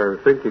that we are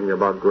thinking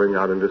about going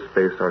out into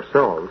space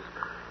ourselves.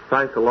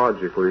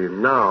 Psychologically,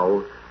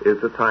 now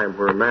is the time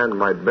where a man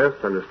might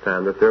best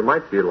understand that there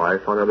might be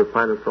life on other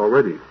planets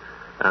already.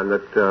 And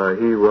that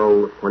he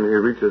will, when he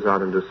reaches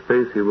out into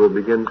space, he will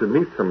begin to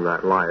meet some of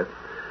that life.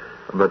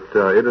 But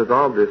it is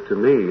obvious to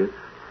me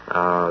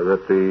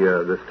that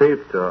the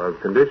state of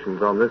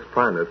conditions on this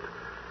planet,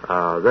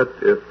 that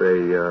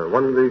if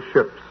one of these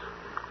ships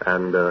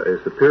and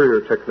a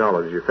superior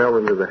technology fell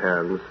into the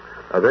hands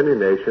of any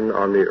nation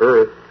on the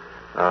Earth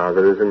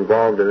that is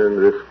involved in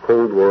this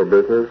Cold War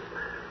business,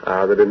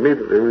 that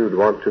immediately we would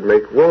want to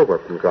make war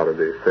weapons out of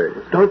these things.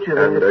 Don't you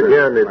think? And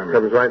again, it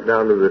comes right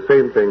down to the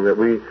same thing, that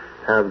we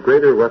have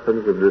greater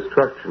weapons of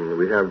destruction.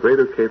 We have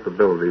greater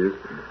capabilities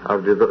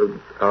of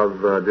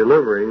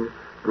delivering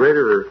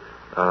greater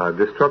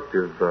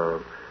destructive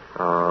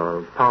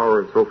power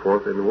and so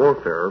forth in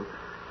warfare.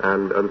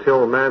 And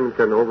until man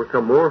can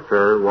overcome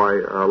warfare, why,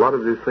 a lot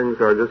of these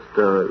things are just,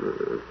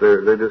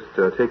 they're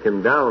just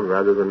taken down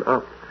rather than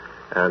up.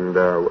 And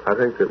I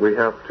think that we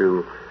have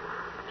to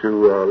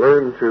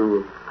learn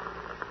to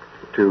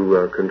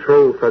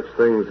control such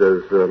things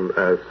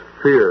as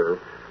fear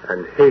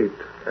and hate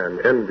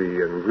and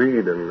envy and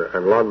greed and a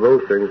lot of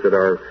those things that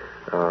are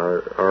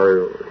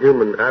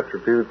human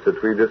attributes that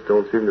we just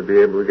don't seem to be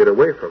able to get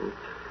away from.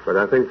 But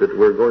I think that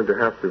we're going to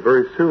have to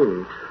very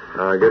soon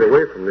get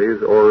away from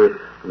these, or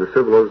the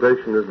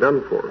civilization is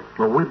done for.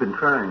 Well, we've been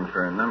trying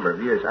for a number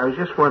of years. I was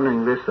just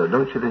wondering this, though.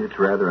 Don't you think it's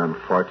rather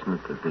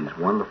unfortunate that these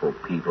wonderful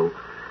people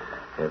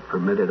have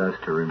permitted us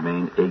to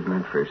remain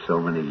ignorant for so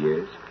many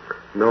years?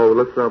 No,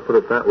 let's not put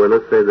it that way.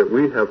 Let's say that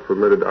we have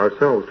permitted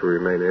ourselves to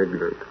remain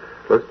ignorant.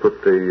 Let's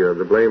put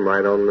the blame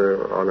right on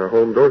our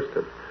home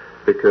doorstep,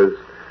 because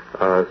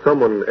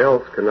someone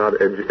else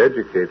cannot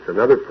educate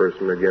another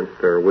person against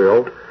their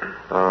will.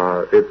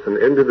 It's an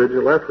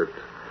individual effort,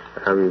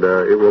 and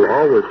it will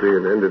always be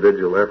an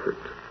individual effort.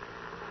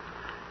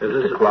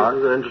 This is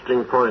an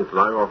interesting point that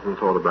I've often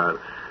thought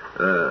about.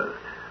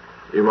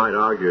 You might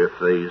argue if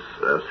these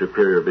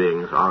superior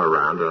beings are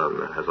around,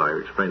 and as I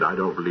explained, I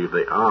don't believe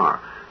they are.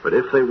 But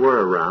if they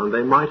were around,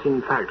 they might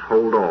in fact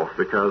hold off,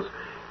 because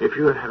if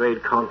you have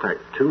made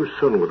contact too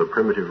soon with a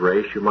primitive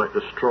race, you might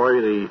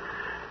destroy the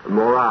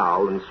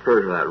morale and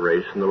spirit of that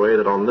race in the way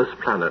that on this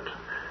planet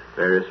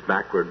various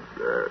backward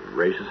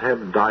races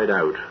have died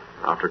out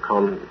after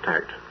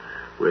contact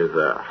with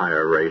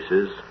higher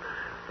races,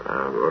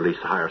 or at least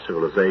higher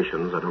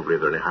civilizations. I don't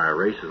believe there are any higher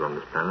races on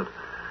this planet.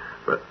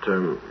 But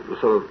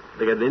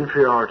they get an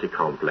inferiority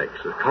complex,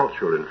 a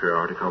cultural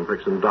inferiority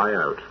complex, and die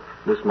out.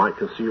 This might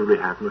conceivably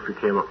happen if we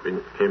came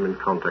in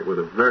contact with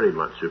a very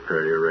much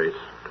superior race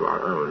to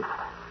our own.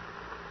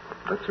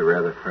 That's a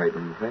rather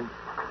frightening thing.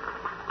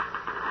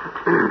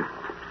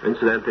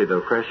 Incidentally,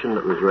 the question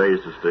that was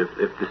raised is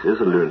if this is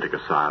a lunatic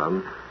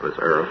asylum, this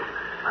Earth,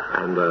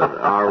 and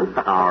our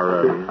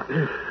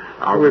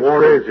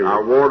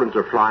wardens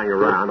are flying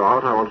around,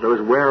 all I want to know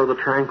is where are the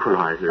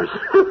tranquilizers?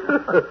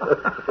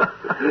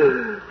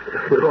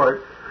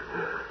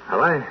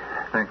 Well, I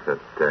think that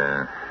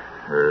there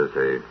is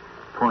a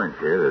point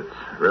here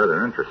that's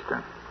rather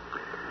interesting.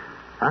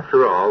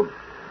 After all,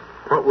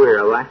 what we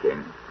are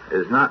lacking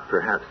is not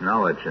perhaps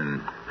knowledge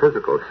in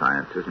physical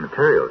sciences,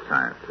 material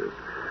sciences.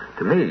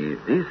 To me,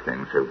 these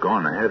things have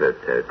gone ahead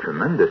at a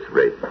tremendous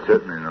rate,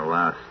 certainly in the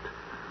last,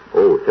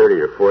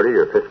 30 or 40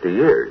 or 50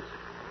 years.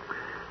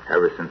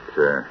 Ever since,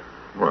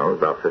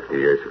 about 50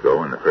 years ago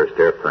when the first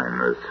airplane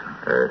was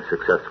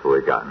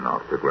successfully gotten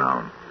off the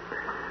ground.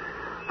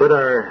 But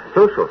our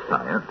social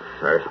science,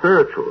 our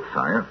spiritual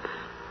science,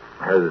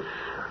 has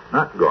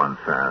not gone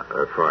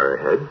far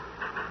ahead,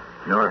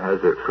 nor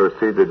has it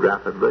proceeded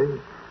rapidly,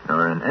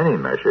 nor in any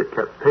measure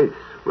kept pace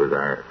with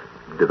our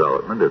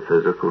development of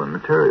physical and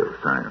material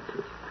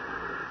sciences.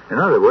 In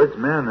other words,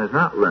 man has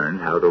not learned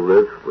how to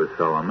live with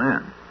fellow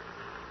man.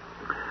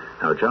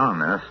 Now,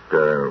 John asked,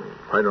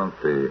 why don't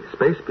the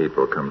space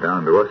people come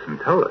down to us and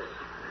tell us?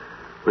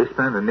 We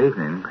spend an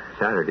evening,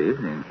 Saturday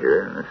evening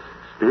here in this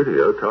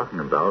studio talking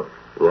about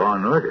law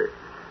and order.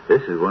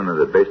 This is one of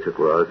the basic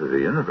laws of the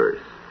universe.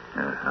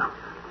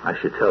 I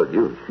should tell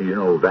you, you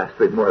know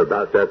vastly more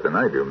about that than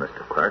I do, Mr.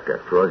 Clark.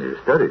 After all, you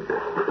studied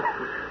this.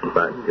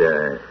 But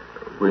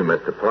we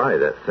must apply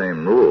that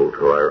same rule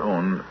to our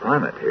own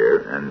planet here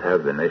and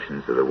have the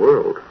nations of the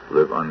world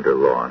live under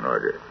law and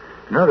order.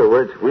 In other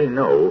words, we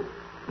know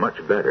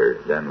much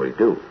better than we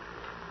do.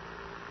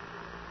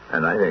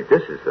 And I think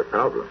this is the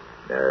problem.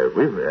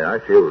 I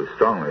feel as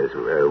strongly as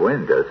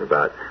Wayne does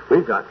about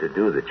we've got to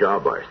do the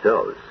job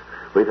ourselves.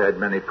 We've had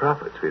many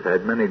prophets. We've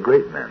had many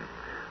great men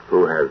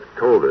who have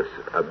told us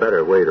a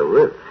better way to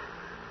live.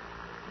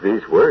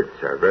 These words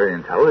are very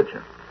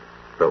intelligent,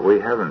 but we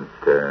haven't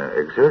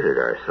exerted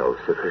ourselves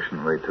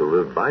sufficiently to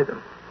live by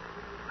them.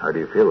 How do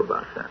you feel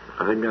about that?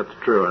 I think that's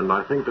true, and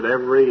I think that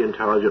every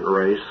intelligent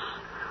race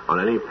on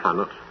any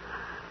planet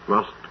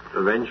must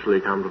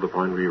eventually come to the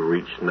point we've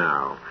reached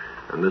now.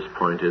 And this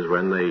point is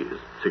when they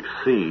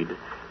succeed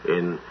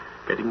in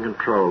getting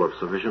control of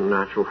sufficient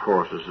natural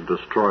forces to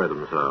destroy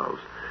themselves.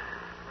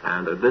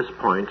 And at this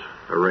point,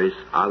 a race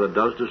either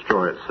does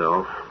destroy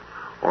itself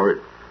or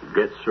it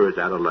gets through its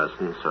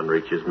adolescence and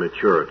reaches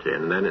maturity,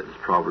 and then it's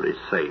probably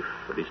safe,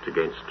 at least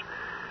against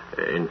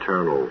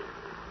internal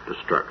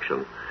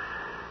destruction.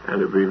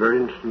 And it would be very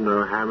interesting to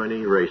know how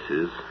many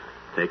races,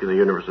 taking the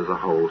universe as a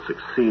whole,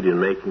 succeed in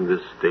making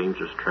this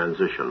dangerous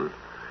transition.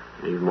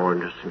 And even more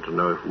interesting to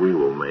know if we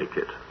will make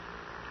it.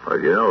 Well,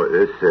 you know,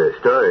 this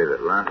story of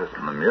Atlantis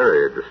and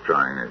Lemuria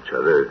destroying each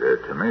other,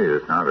 to me,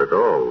 is not at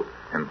all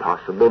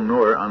impossible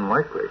nor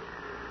unlikely.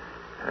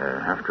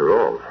 After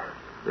all,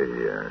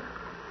 the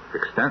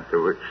extent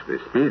to which, the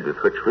speed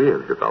with which we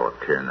have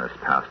developed here in this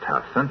past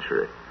half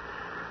century,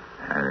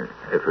 and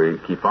if we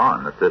keep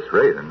on at this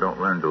rate and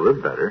don't learn to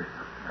live better,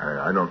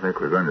 I don't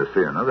think we're going to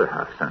see another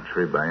half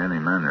century by any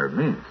manner of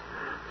means.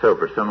 So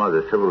for some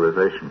other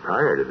civilization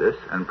prior to this,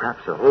 and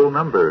perhaps a whole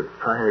number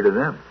prior to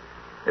them,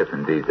 if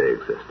indeed they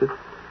existed,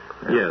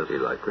 yes, be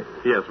likely.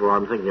 Yes, well,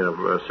 I'm thinking of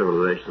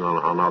civilizations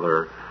on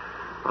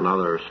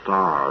other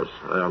stars,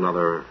 on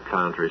other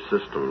planetary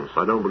systems.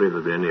 I don't believe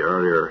there'd be any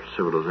earlier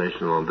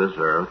civilization on this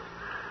Earth,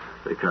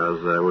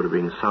 because there would have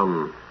been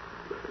some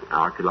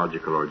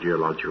archaeological or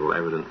geological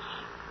evidence.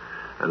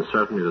 And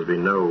certainly there's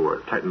been no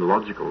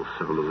technological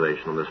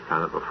civilization on this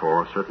planet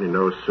before. Certainly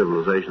no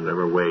civilization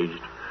ever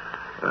waged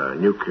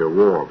nuclear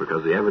war,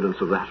 because the evidence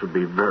of that would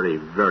be very,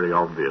 very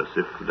obvious.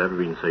 If there'd ever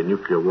been, say,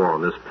 nuclear war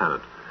on this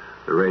planet,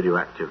 the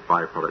radioactive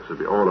byproducts would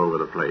be all over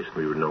the place, and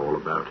we would know all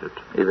about it.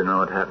 Even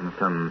though it happened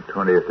some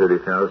 20 or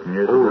 30,000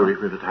 years ago?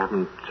 Even if it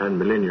happened 10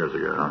 million years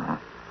ago. Uh-huh.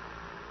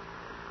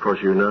 Of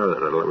course, you know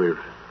that we've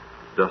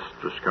just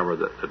discovered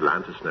that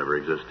Atlantis never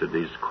existed.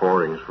 These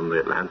corings from the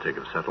Atlantic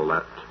have settled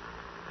that.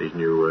 These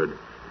new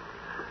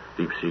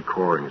deep-sea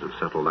corings have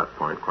settled that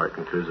point quite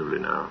conclusively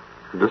now.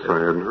 This I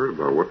hadn't heard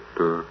about. What's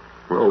the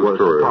It's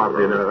story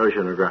partly about?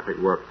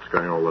 oceanographic work that's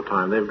going all the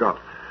time. They've got...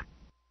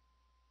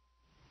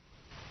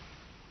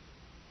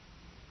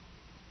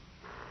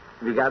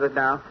 Have you got it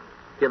now?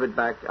 give it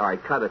back. All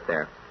right, cut it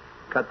there.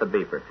 Cut the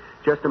beeper.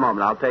 Just a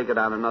moment. I'll take it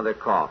on another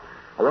call.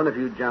 I wonder if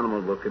you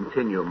gentlemen will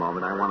continue a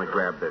moment. I want to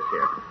grab this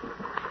here.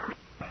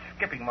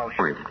 Skipping motion.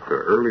 Point.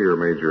 Earlier,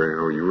 Major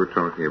Aho, you were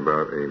talking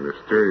about a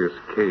mysterious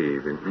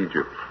cave in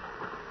Egypt.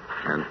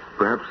 And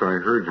perhaps I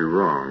heard you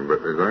wrong,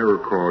 but as I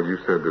recall, you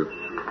said that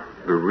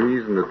the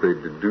reason that they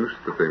deduced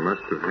that they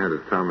must have had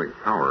atomic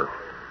power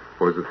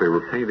was that they were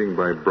painting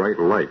by bright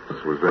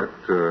lights. Was that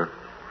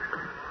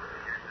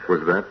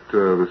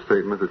the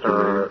statement that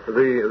you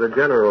made? The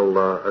general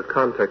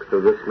context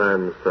of this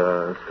man's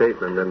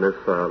statement in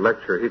this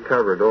lecture, he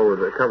covered all of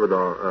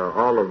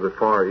the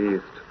Far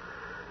East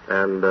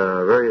and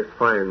various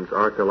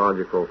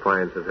archaeological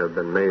finds that have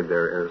been made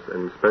there,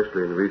 and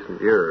especially in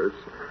recent years.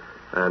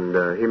 And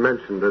he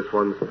mentioned this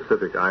one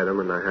specific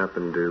item, and I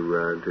happened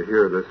to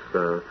hear this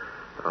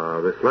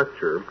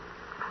lecture.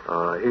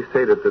 He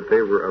stated that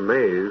they were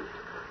amazed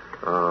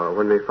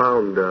when they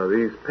found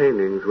these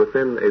paintings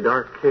within a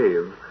dark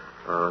cave,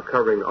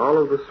 covering all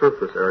of the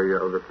surface area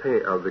of the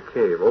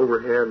cave,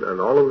 overhead and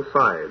all of the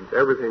sides.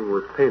 Everything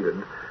was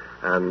painted,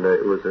 and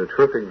it was a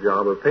terrific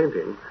job of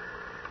painting.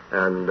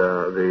 And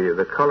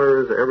the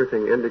colors,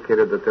 everything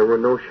indicated that there were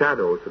no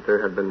shadows, that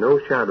there had been no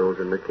shadows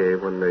in the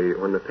cave when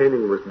the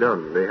painting was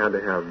done. They had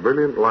to have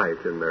brilliant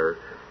light in there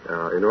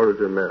in order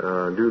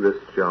to do this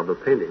job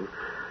of painting.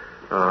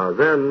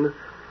 Then,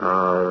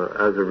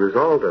 as a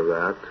result of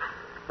that,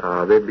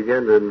 they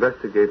began to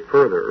investigate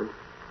further,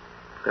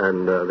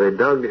 and they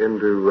dug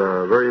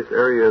into various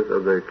areas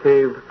of the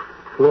cave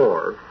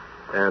floor,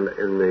 and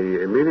in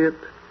the immediate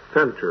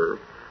center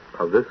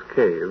of this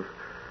cave,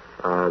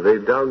 they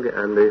dug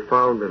and they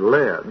found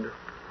lead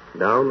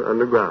down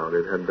underground.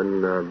 It had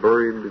been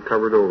buried,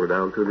 covered over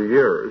down through the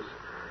years.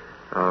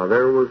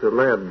 There was a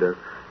lead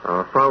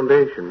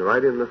foundation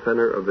right in the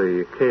center of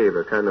the cave,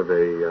 a kind of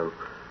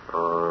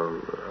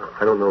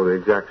I don't know the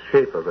exact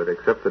shape of it,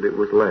 except that it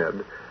was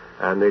lead.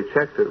 And they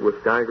checked it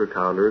with Geiger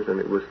counters, and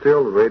it was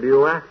still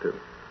radioactive.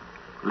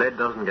 Lead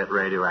doesn't get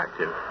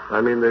radioactive.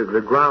 I mean,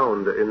 the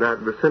ground in that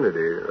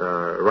vicinity,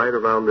 right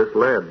around this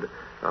lead,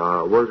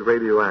 was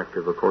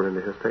radioactive, according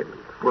to his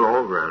statement. Well,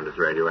 all ground is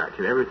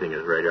radioactive. Everything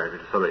is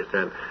radioactive to some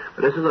extent.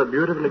 But this is a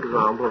beautiful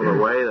example of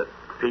the way that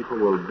people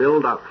will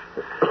build up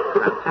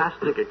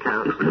fantastic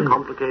accounts and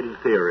complicated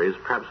theories,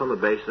 perhaps on the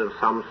basis of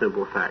some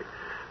simple fact.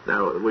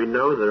 Now, we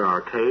know there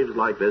are caves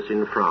like this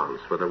in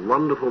France, where there are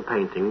wonderful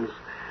paintings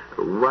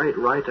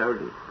right out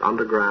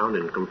underground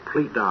in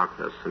complete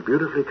darkness and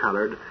beautifully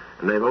colored,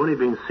 and they've only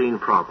been seen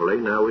properly.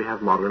 Now we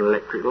have modern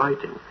electric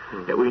lighting.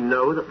 Yet we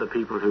know that the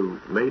people who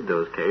made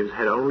those caves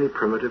had only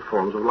primitive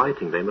forms of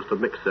lighting. They must have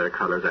mixed their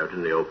colors out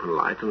in the open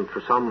light, and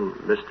for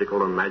some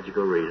mystical and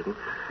magical reason,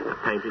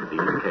 painted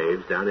these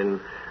caves down in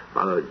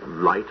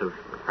light of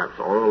perhaps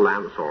oil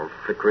lamps or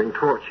flickering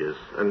torches.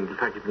 And in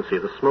fact, you can see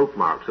the smoke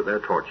marks that their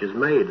torches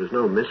made. There's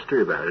no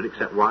mystery about it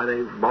except why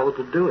they bothered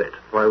to do it.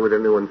 Why would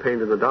anyone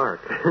paint in the dark?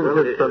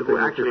 Well,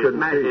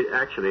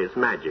 actually, it's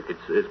magic.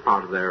 It's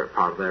part of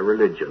their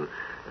religion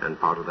and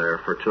part of their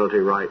fertility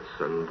rites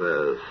and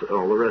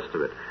all the rest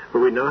of it. But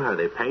we know how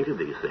they painted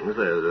these things.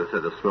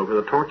 The smoke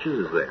of the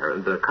torches is there,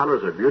 and the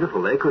colors are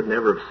beautiful. They could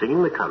never have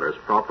seen the colors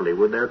properly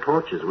with their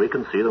torches. We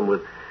can see them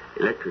with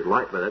electric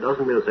light, but that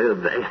doesn't mean to say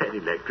that they had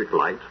electric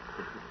light.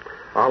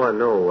 All I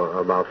know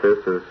about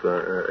this is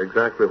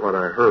exactly what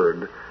I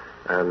heard,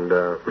 and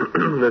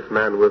this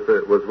man was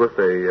with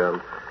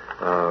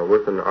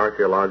an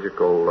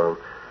archaeological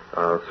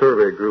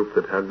survey group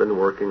that had been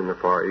working in the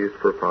Far East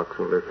for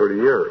approximately 30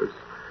 years,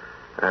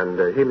 and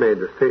he made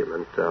the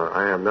statement.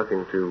 I have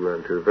nothing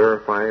to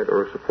verify it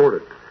or support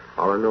it.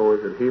 All I know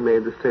is that he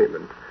made the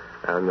statement,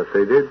 and that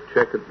they did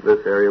check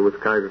this area with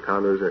Geiger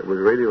counters, and it was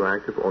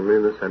radioactive only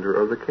in the center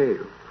of the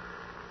cave.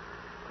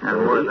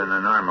 And more than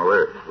a normal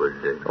Earth would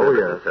exhibit. Oh,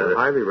 yes,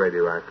 highly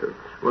radioactive.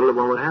 Well,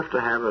 one would have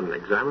to have an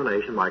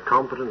examination by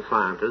competent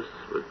scientists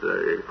with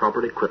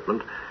proper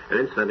equipment, and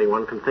incidentally,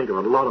 one can think of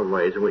a lot of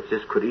ways in which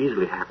this could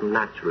easily happen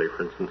naturally.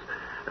 For instance,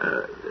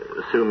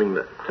 assuming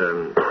that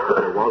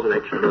there was an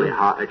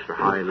extra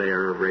high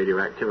layer of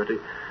radioactivity,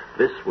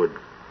 this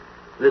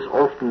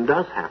often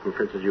does happen.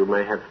 For instance, you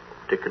may have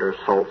particular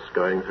salts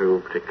going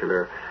through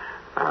particular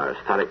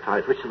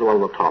stalactites. Which is the one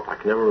on the top? I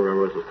can never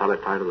remember if it's the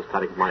stalactite or the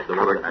stalagmite.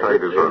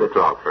 Stalactite is on the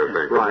top, I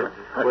think. Right.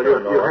 Well,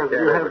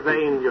 you have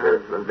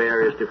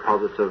various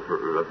deposits of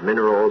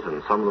minerals,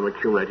 and some of them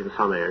accumulate in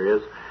some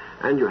areas,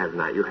 and you have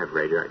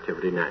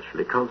radioactivity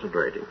naturally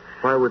concentrating.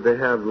 Why would they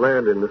have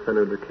lead in the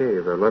center of the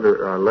cave? A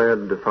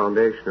lead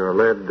foundation or a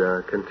lead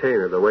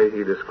container. The way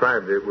he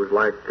described it was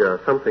like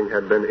something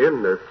had been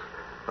in this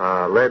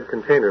lead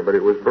container, but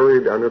it was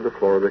buried under the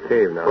floor of the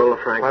cave now. Well,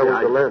 frankly, why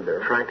was the lead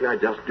there? Frankly, I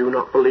just do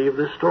not believe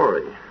this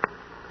story.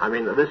 I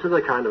mean, this is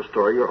the kind of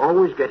story you're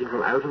always getting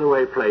from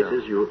out-of-the-way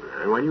places. Yeah.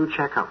 And when you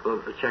check up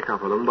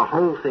on them, the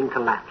whole thing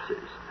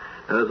collapses.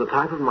 And there's a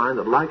type of mind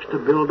that likes to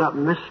build up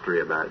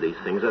mystery about these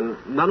things, and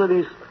none of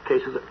these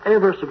cases are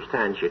ever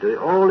substantiated. They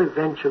all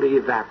eventually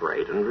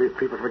evaporate, and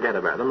people forget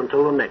about them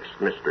until the next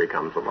mystery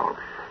comes along,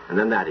 and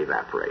then that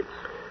evaporates.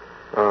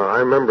 I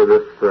remember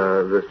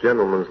this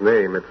gentleman's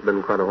name. It's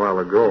been quite a while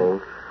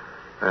ago,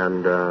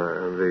 and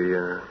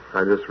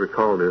I just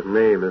recalled his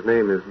name. His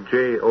name is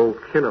J.O.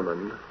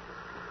 Kinnaman,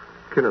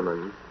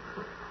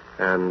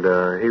 and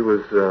he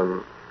was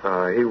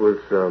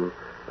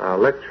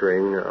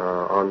lecturing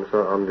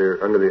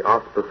under the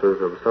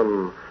auspices of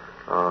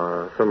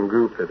some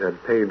group that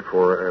had paid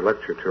for a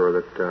lecture tour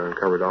that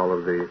covered all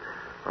of the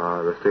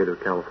state of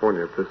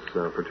California at this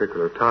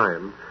particular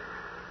time.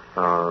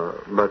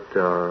 But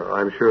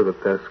I'm sure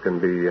that this can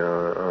be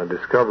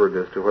discovered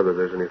as to whether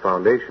there's any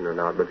foundation or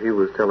not. But he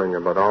was telling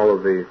about all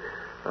of the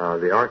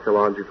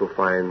archaeological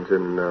finds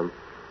in the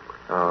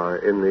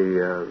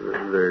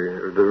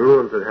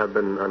ruins that have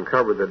been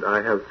uncovered. That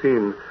I have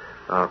seen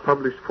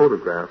published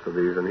photographs of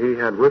these, and he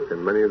had with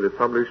him many of the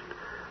published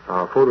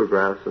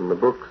photographs in the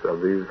books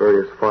of these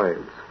various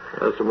finds.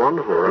 There's some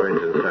wonderful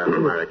ruins in South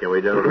America. We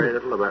know very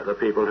little about the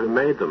people who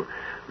made them.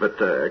 But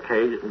there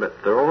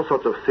are all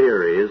sorts of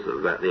theories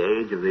that the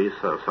age of these,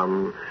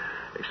 some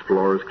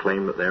explorers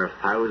claim that they're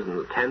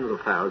thousands, tens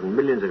of thousands,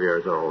 millions of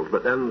years old.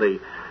 But then you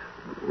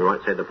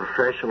might say the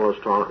professional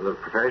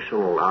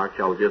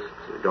archaeologists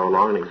go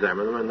along and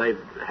examine them, and they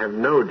have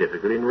no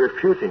difficulty in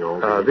refuting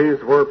all these.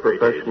 These were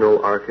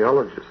professional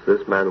archaeologists.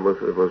 This man was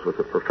with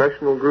a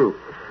professional group.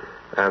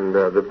 And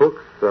the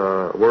books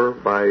were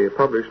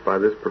published by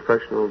this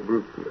professional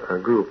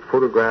group,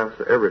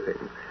 photographs,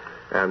 everything.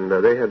 And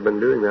they had been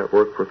doing that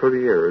work for 30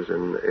 years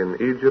in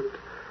Egypt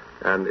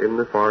and in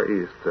the Far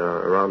East,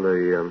 around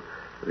the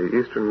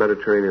Eastern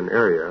Mediterranean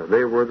area.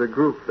 They were the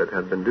group that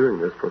had been doing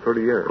this for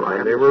 30 years. Well,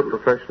 and they were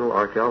professional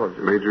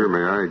archaeologists. Major,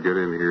 may I get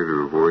in here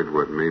to avoid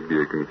what may be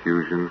a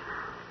confusion?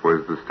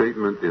 Was the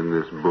statement in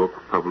this book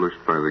published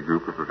by the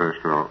group of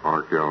professional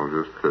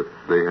archaeologists that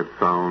they had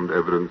found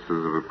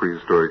evidences of a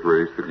prehistoric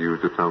race that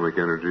used atomic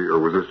energy, or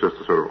was this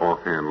just a sort of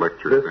offhand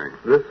lecture thing?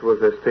 This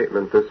was a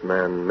statement this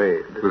man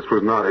made. This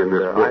was not in this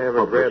book I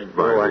haven't published read.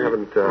 by I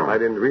haven't. I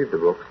didn't read the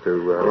books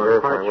to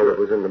verify whether it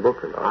was in the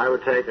book or not. I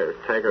would take a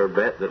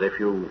bet that if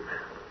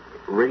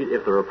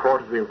the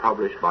report has been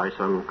published by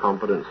some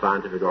competent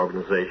scientific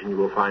organization, you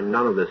will find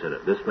none of this in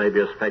it. This may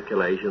be a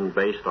speculation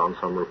based on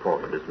some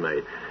report that is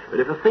made. But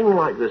if a thing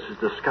like this is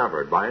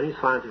discovered by any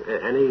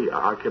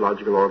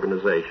archaeological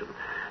organization,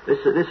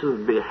 this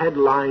would be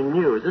headline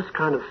news. This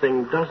kind of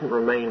thing doesn't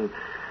remain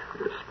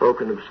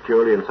spoken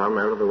obscurely in some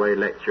out-of-the-way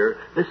lecture.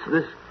 This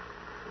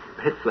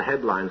hits the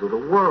headlines of the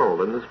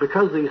world, and it's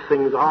because these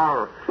things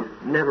are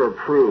never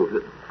proved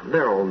that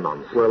they're all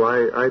nonsense. Well,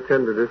 I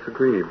tend to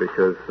disagree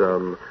because,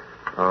 and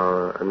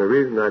the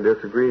reason I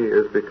disagree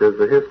is because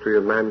the history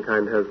of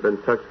mankind has been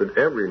such that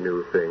every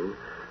new thing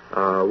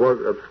was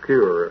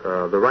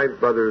obscure. The Wright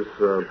brothers'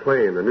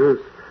 plane, the news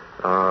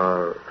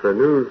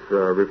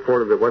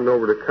reporter that went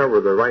over to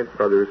cover the Wright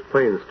brothers'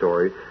 plane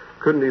story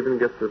couldn't even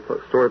get the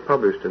story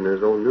published in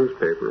his own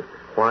newspaper.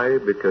 Why?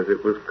 Because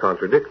it was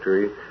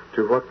contradictory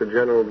to what the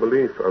general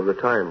belief of the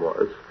time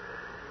was.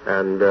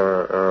 And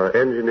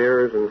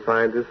engineers and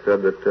scientists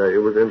said that it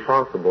was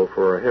impossible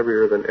for a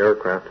heavier-than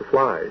aircraft to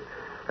fly.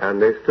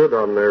 And they stood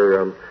on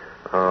their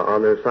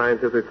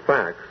scientific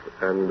facts,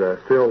 and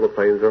still the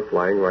planes are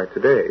flying right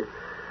today.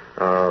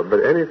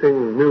 But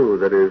anything new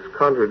that is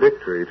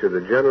contradictory to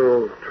the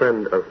general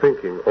trend of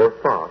thinking or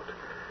thought,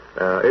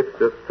 it's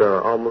just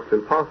almost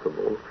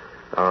impossible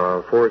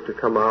for it to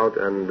come out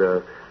and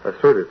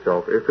assert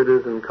itself if it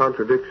is in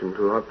contradiction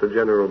to what the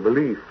general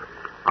belief.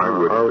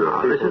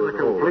 This is a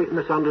complete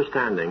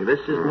misunderstanding.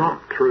 This is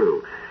not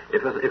true.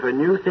 If a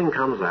new thing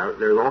comes out,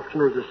 there's often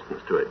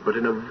resistance to it. But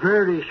in a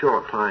very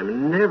short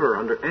time, never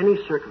under any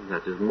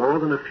circumstances, more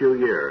than a few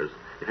years,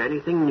 if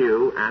anything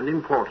new and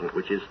important,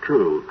 which is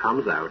true,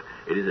 comes out,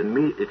 it is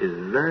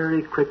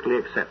very quickly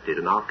accepted,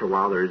 and after a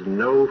while there is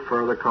no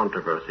further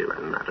controversy about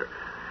the matter.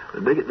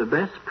 The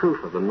best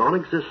proof of the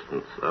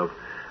non-existence of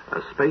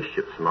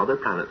spaceships from other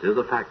planets is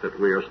the fact that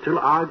we are still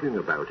arguing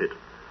about it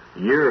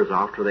years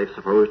after they've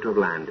supposed to have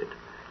landed.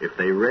 If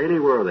they really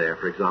were there,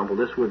 for example,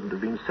 this would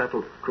have been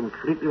settled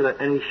completely without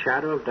any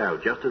shadow of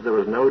doubt, just as there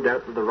was no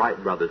doubt that the Wright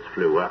brothers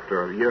flew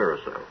after a year or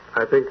so.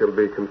 I think it'll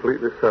be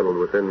completely settled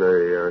within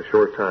a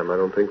short time. I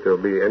don't think there'll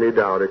be any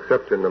doubt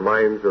except in the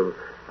minds of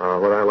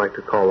what I like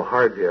to call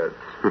hardheads.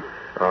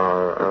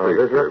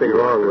 There's nothing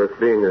wrong with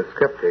being a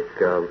skeptic.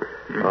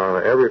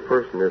 Every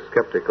person is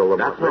skeptical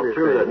about That's not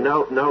true.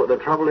 No, the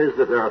trouble is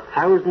that there are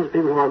thousands of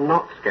people who are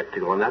not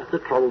skeptical, and that's the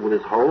trouble with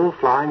this whole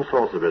flying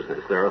saucer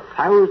business. There are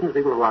thousands of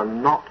people who are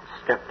not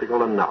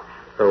skeptical enough.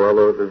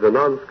 Well, the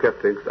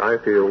non-skeptics, I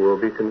feel, will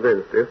be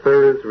convinced. If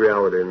there is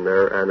reality in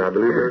there, and I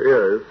believe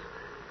there is,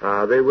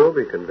 they will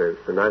be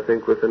convinced, and I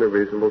think within a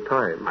reasonable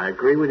time. I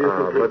agree with you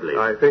completely.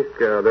 But I think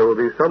there will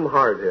be some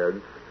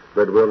hardheads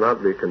that will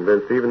not be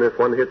convinced, even if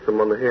one hits them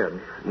on the head.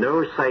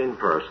 No sane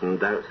person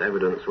doubts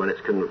evidence when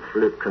it's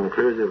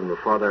conclusive and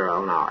before their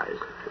own eyes.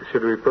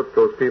 Should we put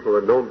those people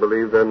that don't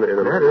believe then in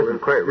a... That isn't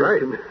quite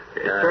right.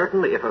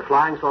 Certainly, if a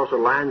flying saucer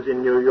lands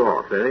in New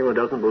York, then anyone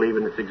who doesn't believe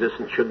in its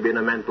existence should be in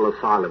a mental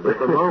asylum. But at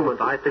the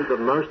moment, I think that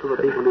most of the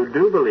people who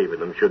do believe in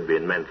them should be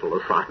in mental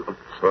asylums.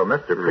 Well,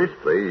 Mr.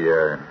 Priestley,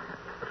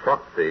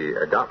 fought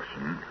the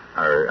adoption,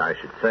 or I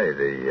should say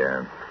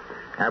the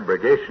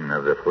abrogation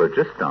of the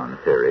phlogiston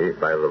theory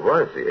by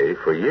Lavoisier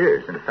for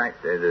years. In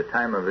fact, at the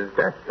time of his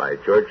death by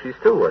George, he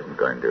still wasn't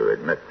going to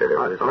admit that it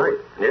was right.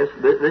 Yes,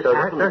 this so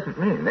happens. That doesn't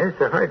mean there's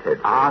the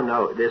hardhead.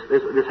 No. This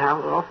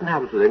often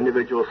happens with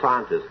individual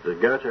scientists.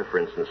 Goethe, for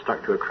instance,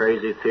 stuck to a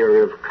crazy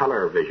theory of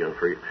color vision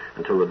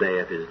until the day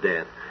of his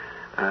death.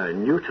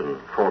 Newton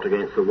fought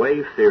against the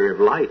wave theory of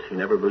light. He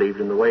never believed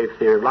in the wave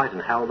theory of light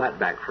and held that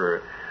back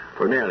for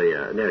nearly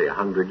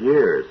 100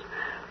 years.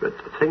 But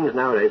things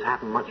nowadays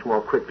happen much more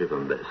quickly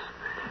than this.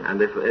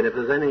 And if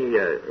there's any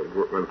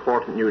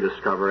important new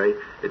discovery,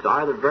 it's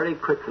either very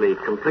quickly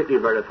completely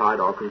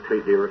verified or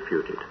completely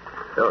refuted.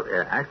 So,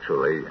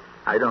 actually,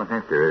 I don't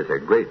think there is a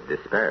great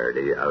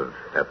disparity of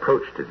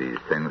approach to these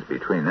things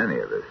between any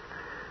of us.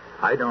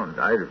 I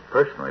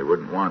personally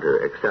wouldn't want to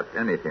accept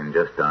anything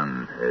just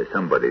on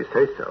somebody's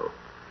say-so,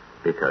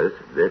 because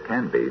there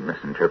can be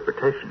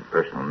misinterpretation,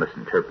 personal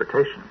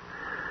misinterpretation.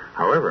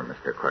 However,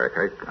 Mr.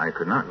 Clark, I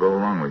could not go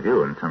along with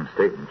you in some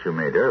statement you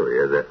made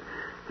earlier that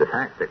the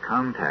fact that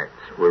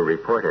contacts were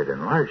reported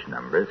in large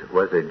numbers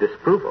was a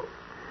disproval.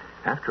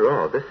 After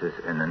all, this is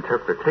an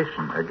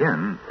interpretation,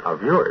 again,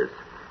 of yours,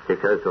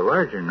 because the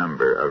larger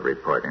number of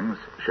reportings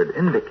should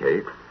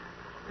indicate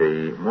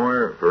the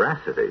more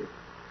veracity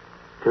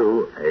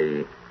to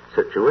a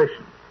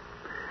situation.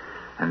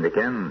 And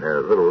again, a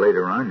little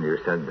later on, you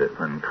said that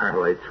when car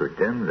lights were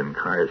dimmed and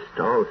cars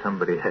stalled,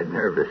 somebody had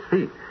nervous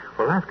feet.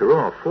 Well, after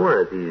all,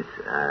 4 of these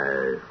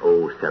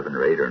 7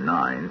 or 8 or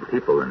 9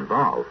 people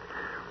involved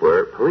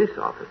were police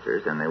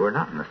officers, and they were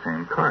not in the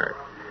same car.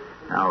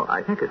 Now,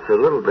 I think it's a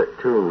little bit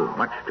too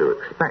much to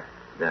expect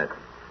that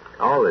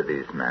all of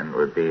these men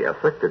would be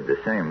afflicted the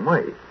same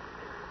way,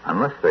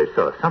 unless they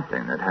saw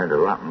something that had a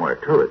lot more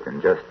to it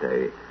than just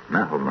a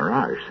mental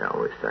mirage, shall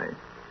we say.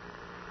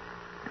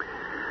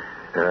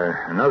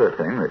 Another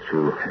thing that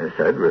you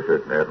said was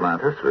that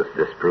Atlantis was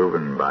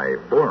disproven by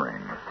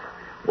borings.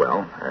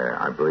 Well,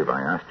 I believe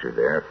I asked you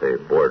there if they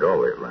bored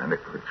all the Atlantic,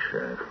 which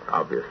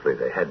obviously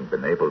they hadn't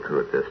been able to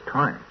at this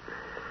time.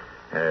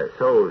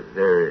 So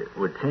there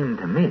would seem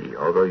to me,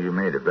 although you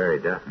made a very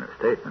definite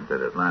statement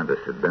that Atlantis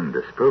had been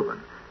disproven,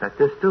 that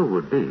there still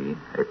would be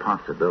a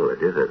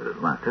possibility that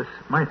Atlantis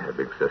might have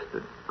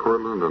existed.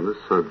 Cortland, on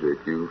this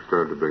subject, you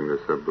started to bring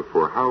this up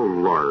before. How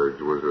large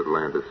was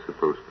Atlantis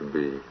supposed to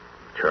be?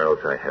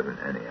 Charles, I haven't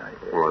any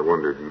idea. Well, I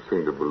wondered. You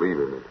seem to believe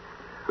in it.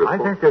 I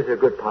think there's a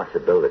good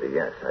possibility,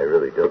 yes, I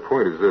really do. The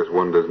point is this: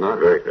 one does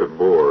not have to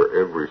bore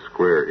every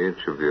square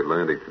inch of the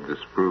Atlantic to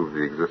disprove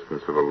the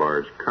existence of a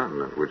large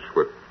continent, which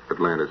what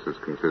Atlantis is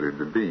considered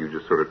to be. You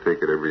just sort of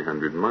take it every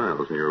 100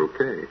 miles and you're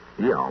okay.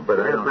 Yeah, but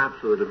we have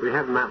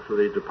maps of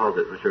the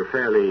deposits which are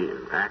fairly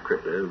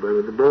accurate.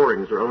 The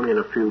borings are only in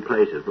a few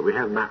places, but we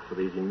have maps of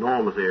these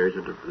enormous areas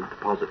of the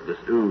deposit, this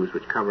ooze,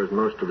 which covers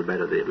most of the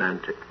bed of the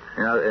Atlantic.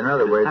 In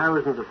other words,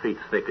 thousands of feet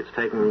thick. It's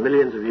taken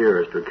millions of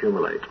years to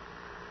accumulate.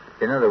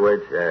 In other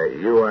words,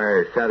 you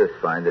are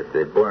satisfied that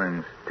the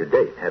borings to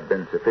date have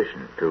been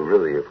sufficient to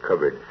really have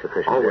covered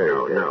sufficient area?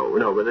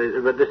 No,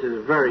 but this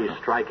is very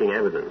striking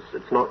evidence.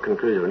 It's not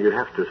conclusive, and you'd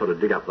have to sort of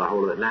dig up the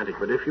whole of the Atlantic.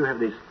 But if you have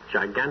these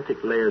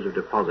gigantic layers of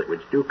deposit,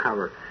 which do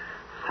cover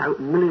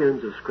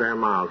millions of square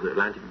miles of the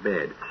Atlantic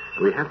bed,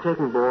 and we have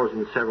taken bores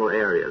in several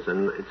areas,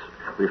 and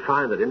we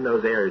find that in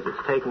those areas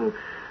it's taken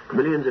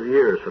millions of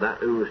years for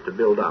that ooze to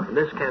build up. And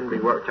this can be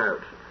worked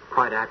out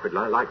quite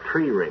accurately, like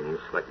tree rings,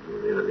 like,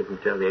 you can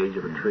tell the age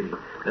of a tree.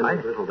 And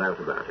there's little doubt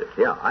about it.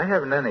 Yeah, I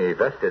haven't any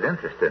vested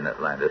interest in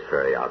Atlantis,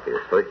 very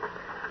obviously.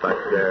 But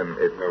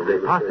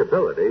the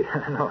possibility,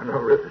 no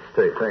real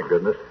estate, thank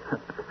goodness.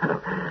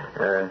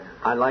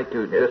 I'd like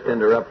to just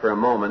interrupt for a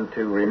moment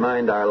to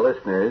remind our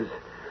listeners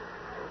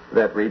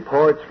that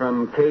reports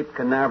from Cape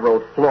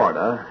Canaveral,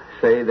 Florida,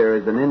 say there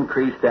is an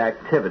increased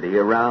activity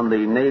around the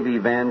Navy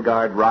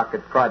Vanguard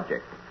rocket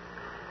project.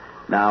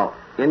 Now,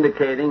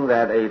 indicating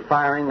that a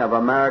firing of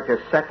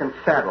America's second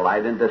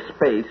satellite into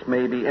space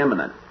may be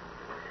imminent.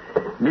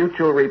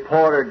 Mutual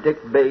reporter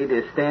Dick Bate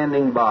is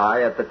standing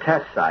by at the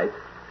test site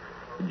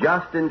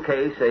just in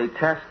case a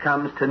test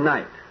comes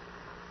tonight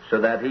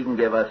so that he can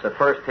give us a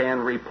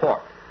first-hand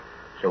report.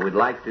 So we'd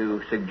like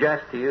to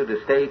suggest to you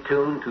to stay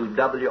tuned to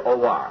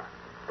WOR.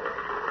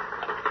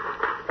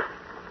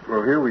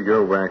 Well, here we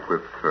go back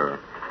with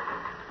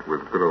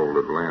good old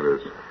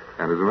Atlantis.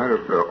 And as a matter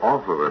of fact,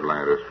 off of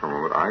Atlantis for a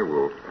moment, I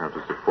will have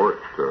to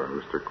support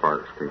Mr.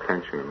 Clark's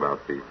contention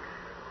about the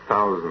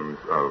thousands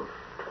of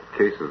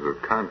cases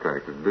of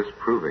contact and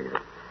disproving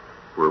it.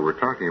 We're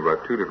talking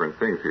about two different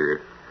things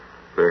here.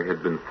 There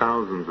had been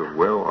thousands of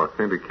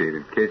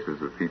well-authenticated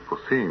cases of people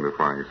seeing the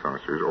flying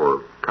saucers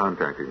or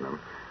contacting them.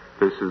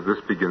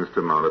 This begins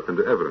to mount up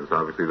into evidence.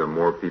 Obviously, the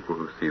more people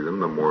who see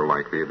them, the more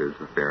likely it is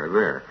that they're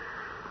there.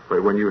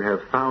 But when you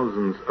have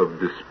thousands of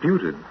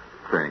disputed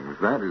things,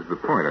 that is the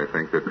point, I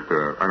think, that,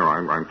 I know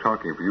I'm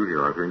talking for you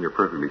here, Arthur, and you're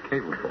perfectly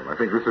capable. I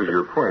think this is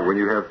your point. When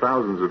you have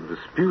thousands of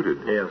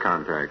disputed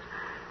contacts,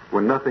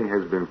 when nothing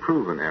has been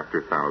proven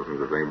after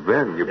thousands of things,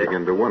 then you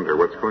begin to wonder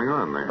what's going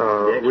on there.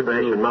 The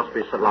explanation must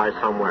lie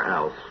somewhere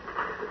else.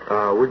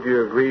 Would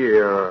you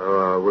agree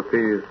with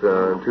these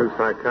two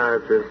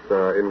psychiatrists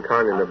in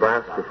Kearney,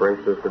 Nebraska, for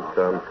instance,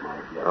 that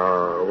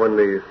when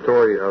the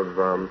story of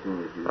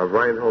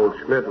Reinhold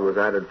Schmidt was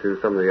added to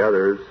some of the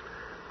others,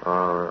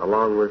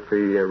 along with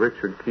the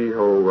Richard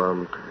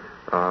Kehoe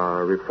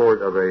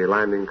report of a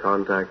landing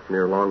contact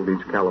near Long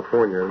Beach,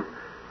 California,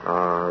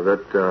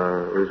 that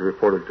was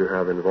reported to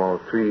have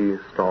involved 3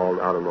 stalled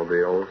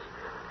automobiles.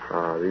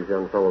 These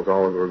young fellows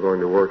all were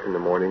going to work in the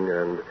morning,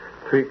 and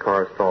 3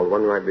 cars stalled,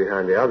 one right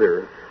behind the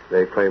other.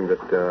 They claimed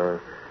that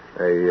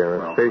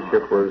a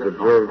spaceship was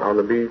observed on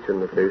the beach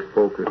and that they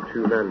spoke of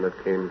 2 men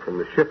that came from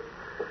the ship.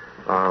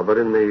 But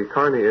in the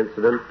Kearney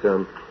incident,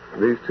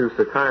 these 2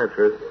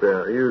 psychiatrists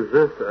used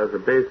this as a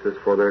basis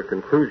for their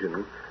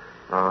conclusion,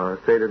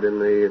 stated in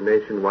the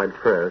nationwide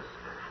press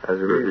as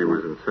a reason. He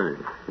was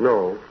insane.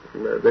 No,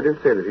 they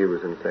didn't say that he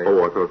was insane.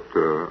 Oh, I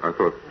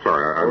thought.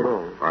 Sorry,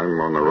 I'm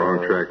on the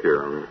wrong track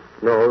here.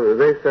 No,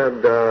 they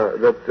said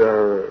that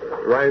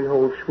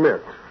Reinhold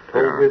Schmidt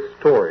told his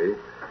story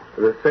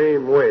the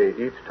same way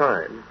each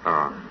time.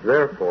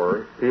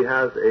 Therefore, he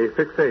has a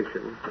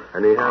fixation,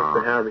 and he has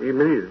to have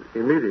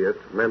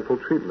immediate mental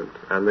treatment.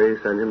 And they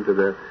send him to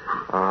the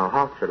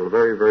hospital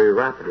very, very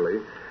rapidly.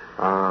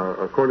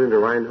 According to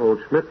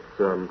Reinhold Schmidt's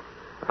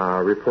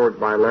report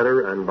by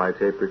letter and by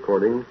tape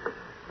recording,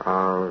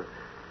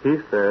 he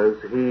says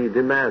he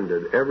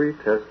demanded every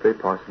test they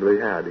possibly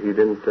had. He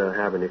didn't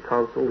have any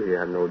counsel. He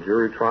had no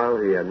jury trial.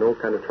 He had no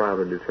kind of trial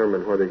to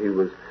determine whether he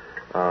was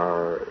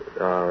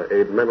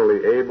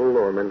mentally able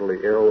or mentally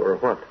ill or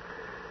what.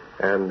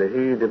 And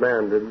he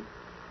demanded,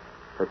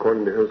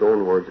 according to his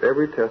own words,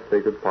 every test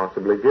they could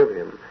possibly give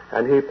him.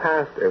 And he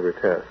passed every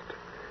test.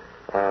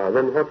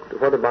 Then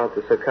what about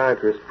the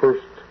psychiatrist's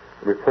first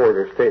report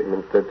or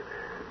statement that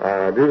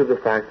due to the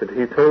fact that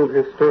he told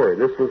his story,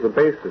 this was the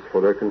basis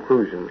for their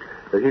conclusion,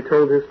 that he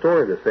told his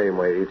story the same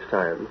way each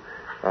time.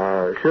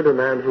 Should a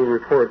man who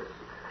reports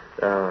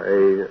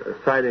a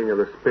sighting of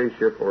a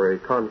spaceship or a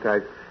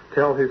contact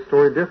tell his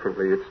story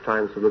differently each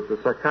time so that the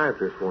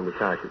psychiatrist won't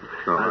attack him?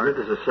 I think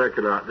there's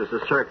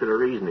a circular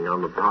reasoning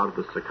on the part of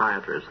the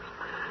psychiatrists.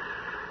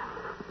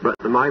 But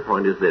my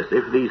point is this: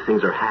 if these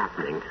things are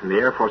happening and the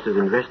Air Force is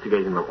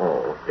investigating them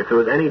all, if there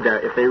was any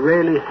doubt, if they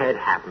really had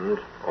happened,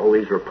 all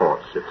these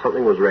reports, if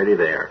something was really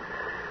there,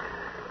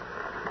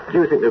 do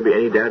you think there'd be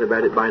any doubt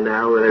about it by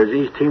now? There's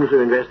these teams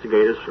of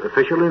investigators,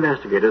 official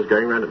investigators,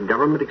 going around at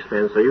government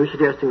expense. Are you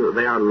suggesting that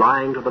they are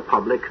lying to the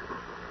public?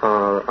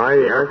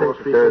 I think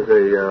that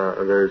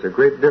there's a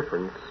great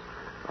difference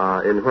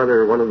in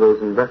whether one of those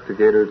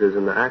investigators is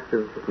in the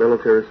active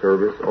military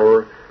service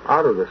or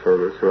out of the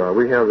service.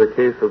 We have the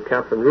case of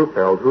Captain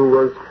Ruppelt, who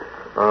was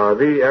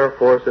the Air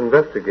Force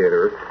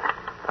investigator,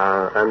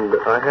 and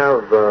I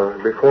have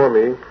before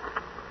me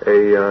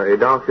a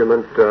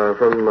document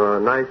from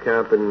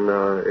NICAP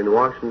in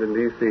Washington,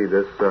 D.C.,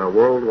 this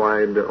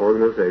worldwide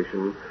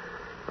organization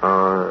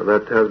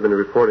that has been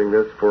reporting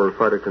this for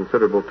quite a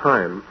considerable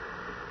time.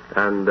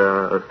 And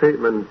a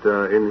statement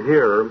in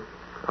here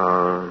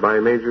by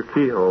Major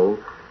Kehoe,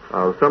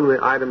 some of the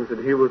items that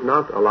he was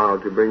not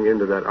allowed to bring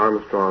into that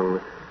Armstrong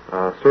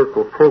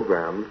Circle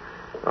program.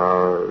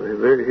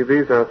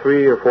 These are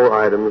 3 or 4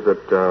 items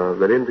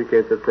that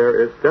indicate that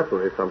there is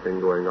definitely something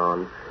going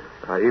on,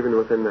 even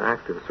within the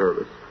active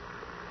service.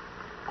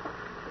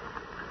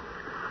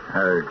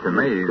 To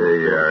me,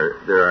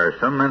 there are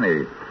so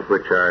many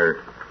which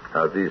are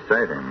of these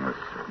sightings,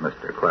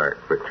 Mr. Clark,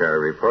 which are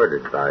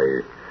reported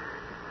by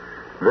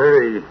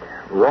very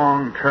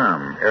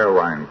long-term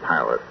airline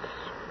pilots,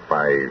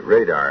 by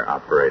radar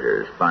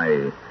operators,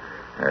 by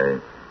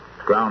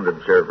ground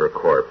observer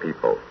corps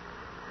people.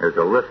 There's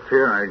a list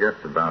here, I guess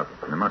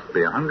there must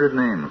be 100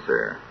 names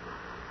there,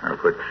 of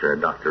which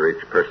Dr.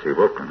 H. Percy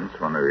Wilkins,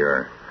 one of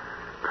your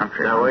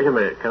countrymen... Now, wait a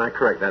minute. Can I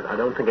correct that? I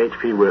don't think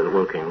H.P.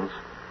 Wilkins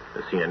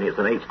has seen any. It's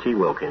an H.T.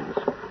 Wilkins.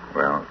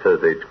 Well, it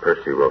says H.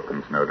 Percy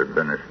Wilkins, noted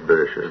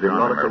British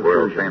astronomer,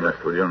 world-famous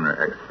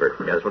lunar expert.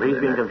 Yes, well, he's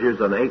been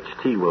confused on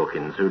H.T.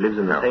 Wilkins, who lives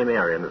in the same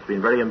area, and it's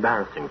been very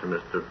embarrassing to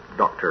Mr.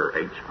 Dr.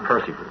 H.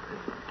 Percy Wilkins.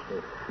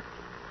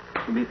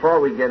 Before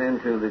we get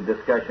into the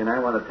discussion, I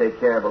want to take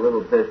care of a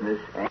little business.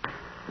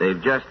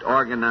 They've just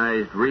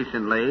organized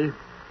recently.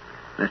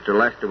 Mr.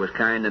 Lester was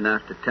kind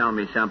enough to tell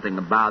me something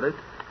about it.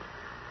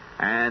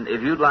 And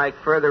if you'd like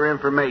further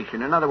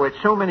information, in other words,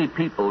 so many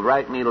people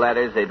write me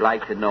letters, they'd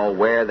like to know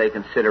where they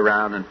can sit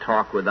around and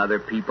talk with other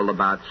people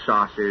about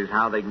saucers,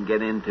 how they can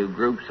get into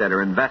groups that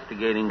are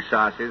investigating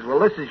saucers. Well,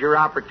 this is your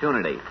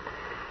opportunity.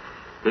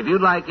 If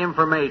you'd like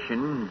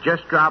information,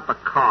 just drop a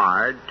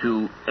card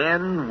to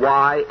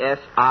NYSIB.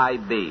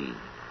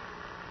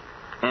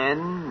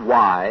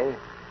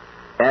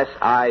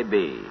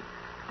 NYSIB.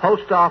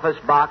 Post Office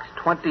Box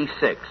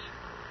 26.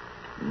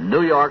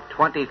 New York,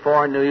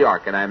 24, New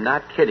York. And I'm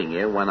not kidding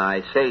you when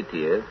I say to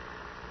you,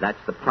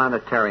 that's the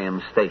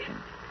planetarium station.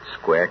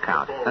 Square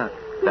count.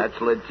 That's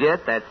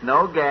legit. That's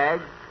no gag.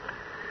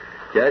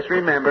 Just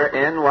remember,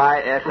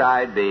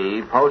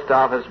 NYSIB, Post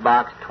Office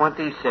Box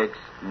 26,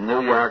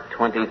 New York,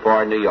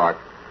 24, New York.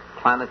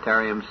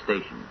 Planetarium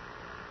station.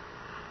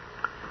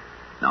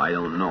 Now, I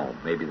don't know.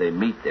 Maybe they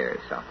meet there or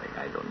something.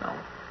 I don't know.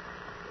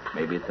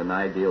 Maybe it's an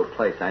ideal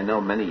place. I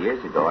know many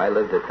years ago I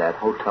lived at that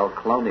Hotel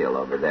Colonial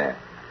over there.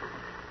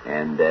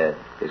 And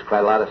there's quite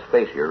a lot of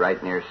space. You're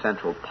right near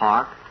Central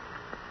Park.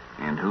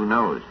 And who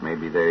knows?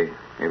 Maybe they're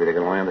going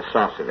to land a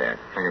saucer there.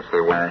 I guess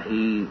they will.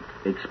 He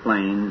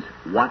explains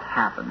what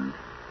happened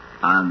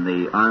on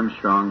the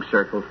Armstrong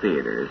Circle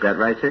Theater. Is that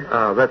right, sir?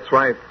 That's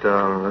right.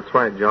 That's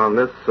right, John.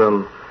 This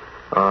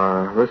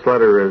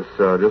letter is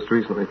just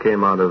recently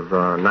came out of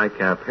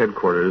NICAP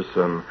headquarters.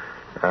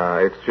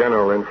 It's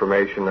general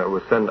information that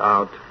was sent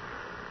out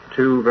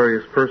to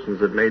various persons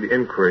that made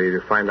inquiry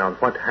to find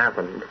out what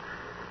happened.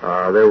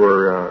 There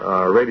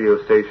were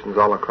radio stations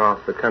all across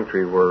the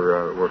country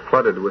were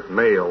flooded with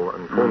mail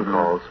and phone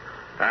calls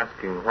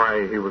asking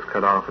why he was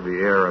cut off of the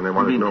air, and they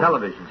wanted to know.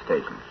 Television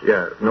stations?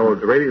 Yeah, no,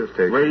 the radio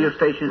stations. Radio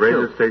stations,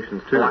 Radio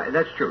stations, too. Why,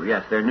 that's true,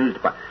 yes, they're news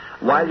departments.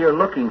 While you're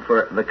looking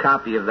for the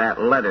copy of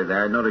that letter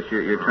there, I notice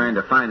you're trying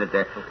to find it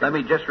there. Okay. Let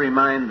me just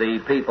remind the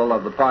people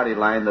of the party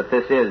line that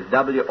this is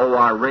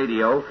WOR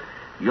Radio,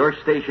 your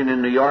station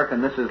in New York,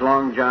 and this is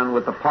Long John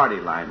with the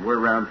party line. We're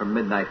around from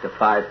midnight to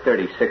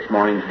 5:30, 6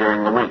 mornings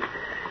during the week.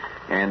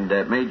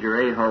 And Major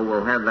Aho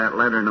will have that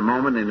letter in a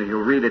moment, and he'll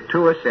read it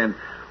to us. And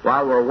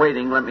while we're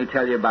waiting, let me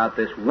tell you about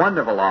this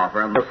wonderful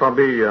offer. Yes, I'll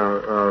be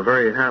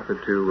very happy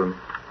to.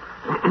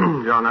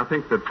 John, I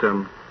think that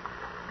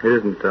it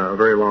isn't a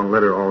very long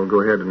letter. I'll go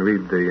ahead and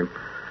read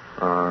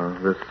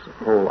this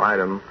whole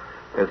item.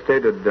 It's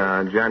dated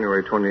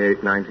January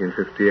 28,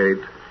 1958.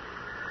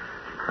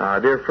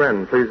 Dear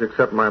friend, please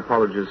accept my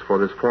apologies for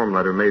this form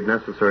letter made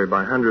necessary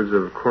by hundreds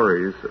of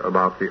queries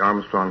about the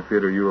Armstrong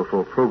Theater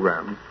UFO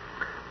program.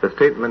 The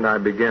statement I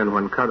began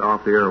when cut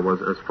off the air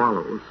was as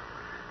follows.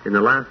 In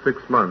the last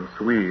 6 months,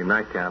 we,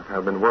 NICAP,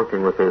 have been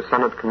working with a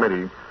Senate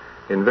committee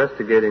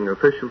investigating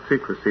official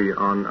secrecy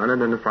on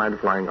unidentified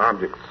flying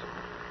objects.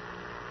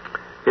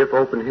 If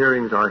open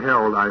hearings are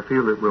held, I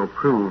feel it will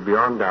prove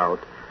beyond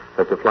doubt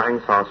that the flying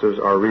saucers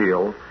are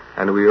real,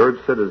 and we urge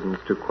citizens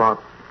to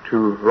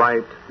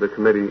write the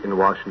committee in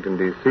Washington,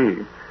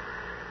 D.C.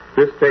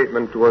 This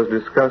statement was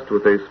discussed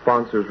with a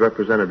sponsor's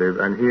representative,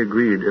 and he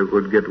agreed it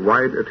would get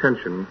wide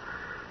attention.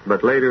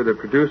 But later, the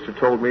producer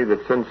told me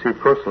that since he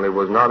personally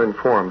was not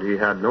informed, he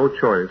had no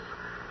choice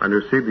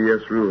under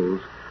CBS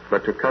rules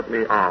but to cut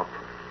me off.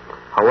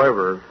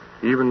 However,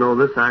 even though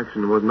this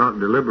action was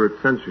not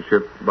deliberate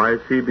censorship by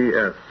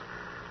CBS,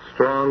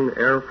 strong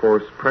Air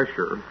Force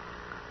pressure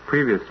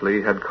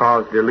previously had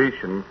caused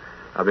deletion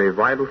of a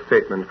vital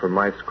statement from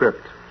my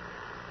script.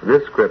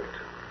 This script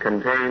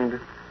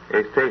contained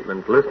a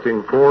statement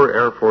listing 4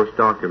 Air Force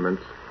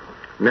documents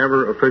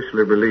never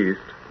officially released,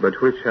 but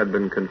which had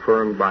been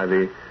confirmed by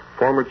the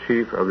former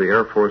chief of the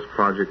Air Force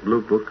Project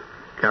Blue Book,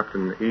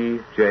 Captain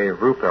E.J.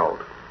 Ruppelt,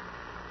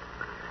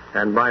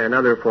 and by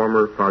another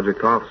former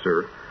project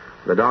officer.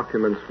 The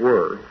documents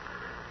were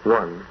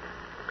 1.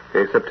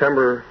 A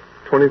September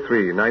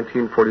 23,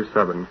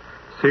 1947,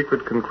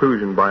 secret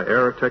conclusion by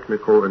Air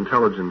Technical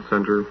Intelligence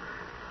Center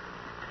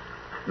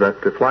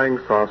that the flying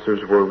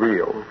saucers were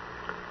real.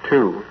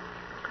 2.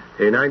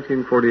 A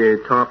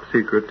 1948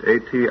 top-secret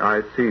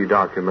ATIC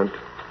document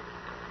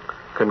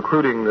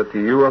concluding that the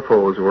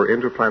UFOs were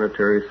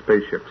interplanetary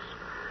spaceships.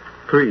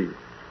 3.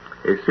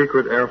 A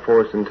secret Air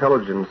Force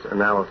intelligence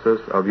analysis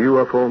of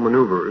UFO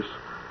maneuvers,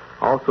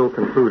 also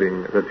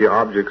concluding that the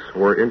objects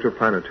were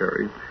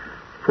interplanetary.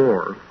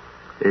 4.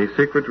 A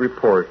secret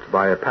report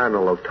by a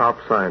panel of top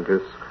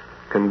scientists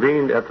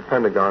convened at the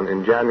Pentagon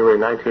in January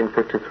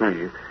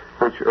 1953,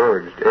 which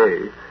urged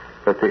A,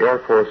 that the Air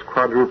Force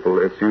quadruple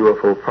its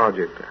UFO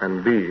project,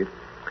 and B,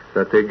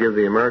 that they give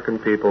the American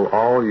people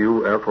all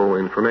UFO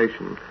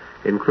information,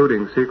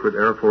 including secret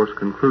Air Force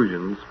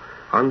conclusions,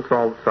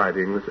 unsolved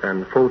sightings,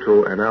 and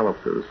photo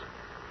analysis.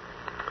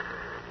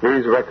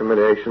 These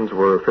recommendations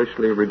were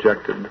officially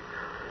rejected.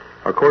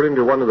 According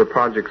to one of the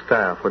project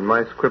staff, when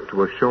my script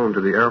was shown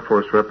to the Air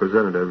Force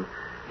representative,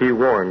 he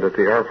warned that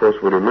the Air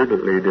Force would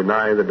immediately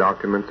deny the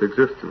document's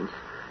existence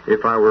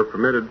if I were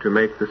permitted to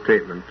make the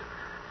statement.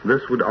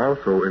 This would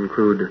also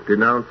include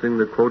denouncing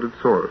the quoted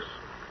source,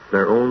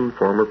 their own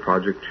former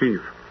project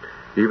chief,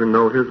 even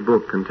though his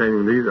book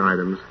containing these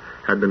items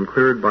had been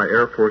cleared by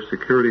Air Force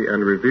Security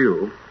and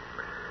Review.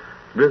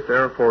 This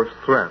Air Force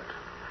threat,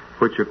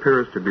 which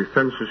appears to be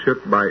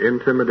censorship by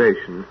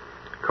intimidation,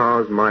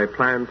 caused my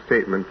planned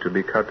statement to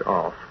be cut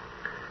off.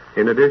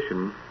 In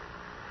addition,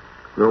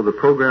 though the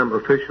program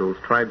officials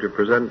tried to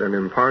present an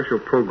impartial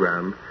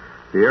program,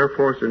 the Air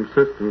Force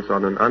insistence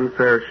on an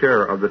unfair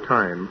share of the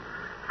time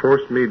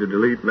forced me to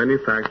delete many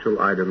factual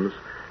items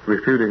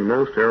refuting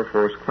most Air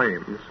Force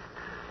claims.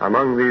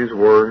 Among these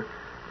were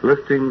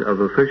listing of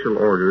official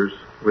orders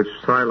which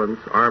silence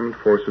armed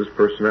forces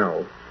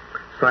personnel,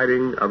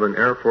 citing of an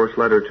Air Force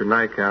letter to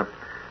NICAP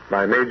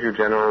by Major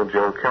General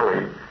Joe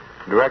Kelly,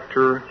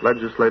 Director,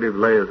 Legislative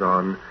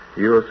Liaison,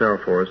 U.S. Air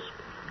Force,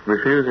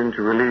 refusing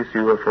to release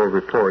UFO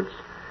reports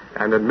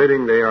and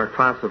admitting they are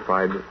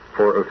classified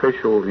for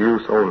official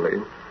use only.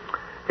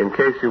 In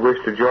case you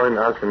wish to join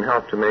us and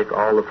help to make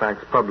all the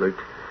facts public,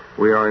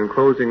 We are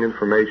enclosing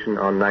information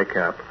on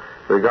NICAP.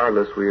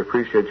 Regardless, we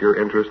appreciate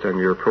your interest and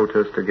your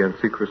protest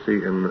against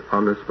secrecy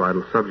on this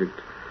vital subject.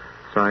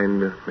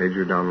 Signed,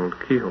 Major Donald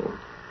Kehoe.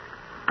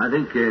 I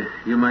think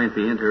you might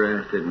be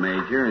interested,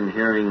 Major, in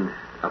hearing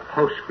a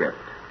postscript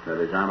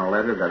that is on a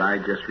letter that I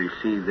just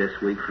received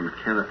this week from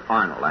Kenneth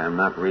Arnold. I am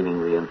not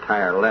reading the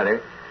entire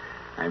letter.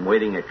 I'm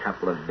waiting a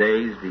couple of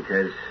days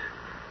because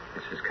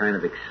this is kind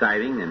of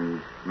exciting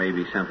and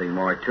maybe something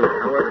more to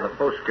it. However, the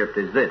postscript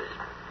is this.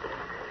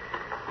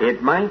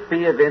 It might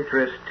be of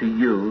interest to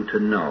you to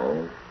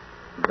know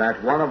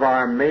that one of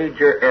our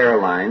major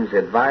airlines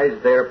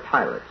advised their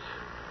pilots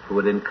who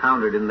had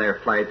encountered in their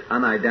flights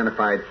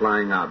unidentified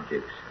flying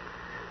objects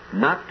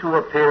not to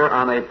appear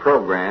on a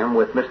program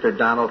with Mr.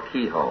 Donald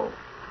Kehoe.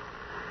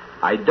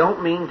 I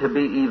don't mean to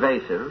be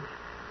evasive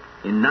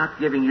in not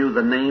giving you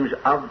the names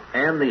of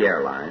and the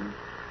airline,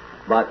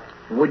 but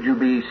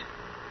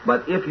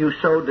if you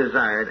so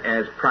desired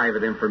as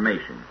private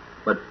information,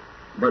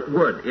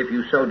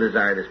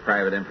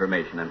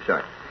 I'm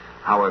sorry.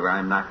 However,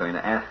 I'm not going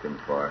to ask him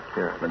for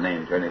the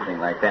names or anything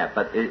like that.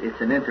 But it's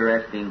an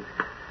interesting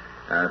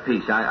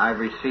piece. I've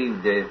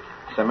received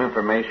some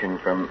information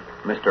from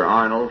Mr.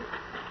 Arnold,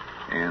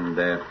 and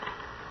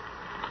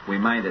we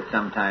might at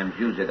some times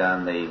use it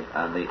on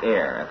the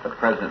air. At the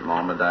present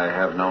moment, I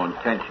have no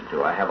intention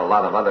to. I have a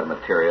lot of other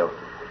material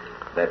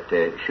that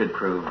should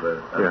prove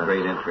of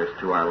great interest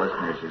to our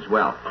listeners as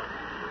well.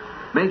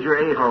 Major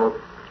Aho,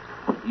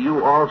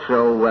 you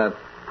also,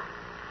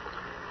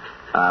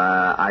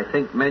 I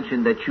think,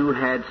 mentioned that you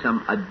had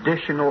some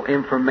additional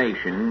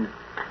information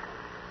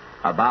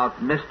about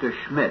Mr.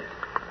 Schmidt,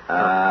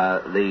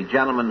 the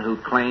gentleman who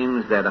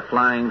claims that a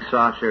flying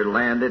saucer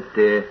landed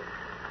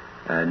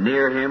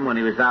near him when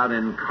he was out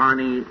in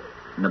Kearney,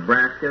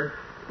 Nebraska.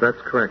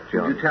 That's correct,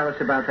 John. Could you tell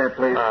us about that,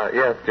 please?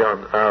 Yes,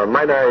 John.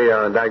 Might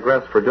I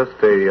digress for just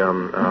a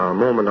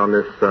moment on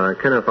this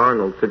Kenneth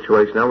Arnold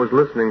situation? I was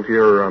listening to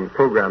your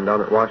program down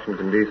at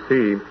Washington,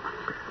 D.C.,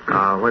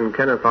 when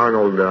Kenneth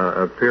Arnold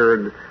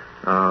appeared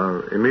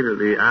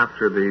immediately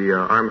after the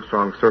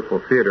Armstrong Circle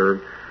Theater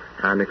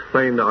and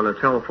explained on a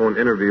telephone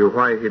interview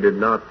why he did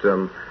not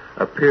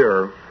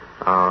appear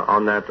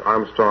on that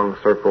Armstrong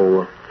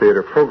Circle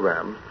Theater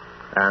program.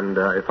 And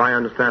if I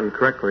understand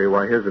correctly,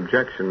 why his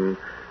objection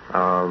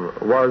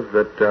was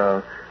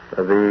that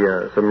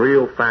some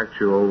real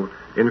factual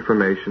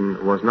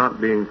information was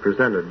not being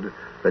presented,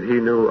 that he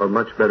knew of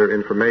much better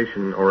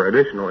information or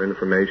additional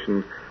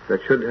information that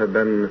should have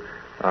been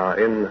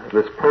in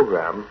this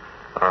program.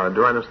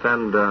 Do I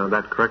understand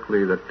that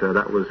correctly, that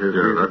that was his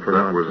reason for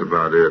not... That was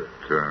about it,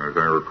 as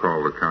I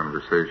recall the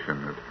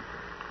conversation, that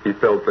he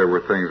felt there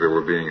were things that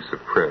were being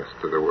suppressed,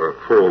 that a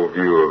full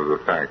view of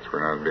the facts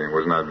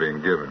was not being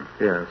given.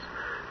 Yes.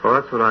 Well,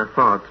 that's what I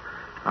thought.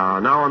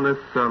 Now on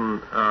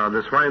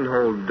this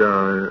Reinhold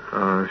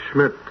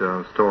Schmidt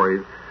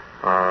story,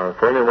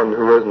 for anyone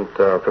who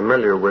isn't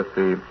familiar with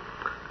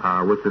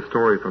the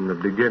story from the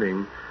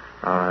beginning,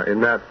 in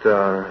that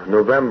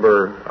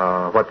November,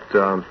 what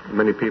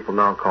many people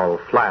now call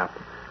flap,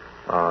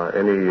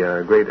 any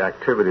great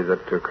activity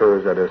that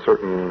occurs at a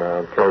certain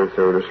place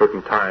or at a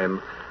certain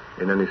time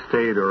in any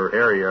state or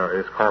area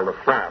is called a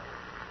flap.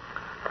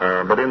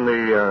 But in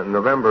the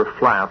November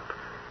flap,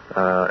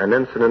 an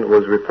incident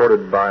was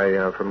reported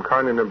from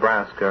Kearney,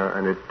 Nebraska,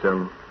 and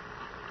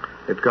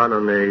it got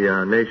on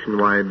a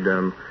nationwide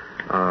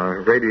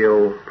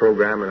radio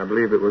program, and I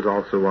believe it was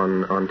also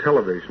on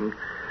television,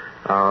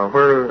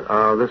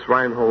 where this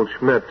Reinhold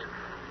Schmidt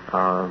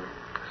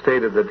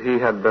stated that he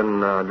had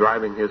been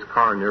driving his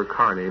car near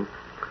Kearney,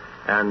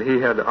 and he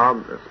had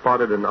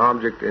spotted an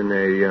object in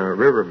a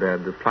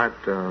riverbed, the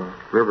Platte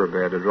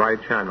riverbed, a dry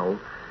channel,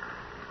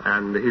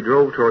 and he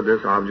drove toward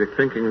this object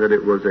thinking that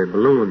it was a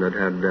balloon that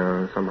had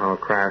somehow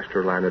crashed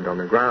or landed on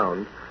the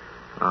ground.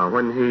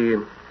 When he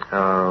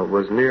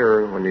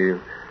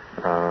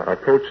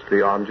approached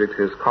the object,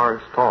 his car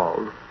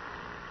stalled,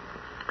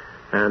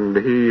 and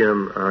he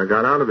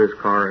got out of his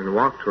car and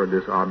walked toward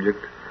this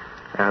object,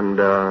 and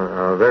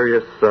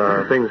various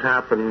things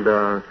happened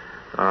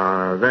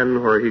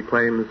then where he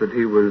claims that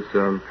he was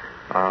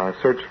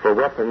searched for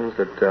weapons,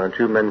 that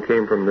two men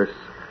came from this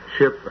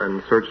ship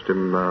and searched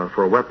him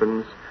for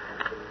weapons.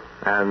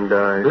 And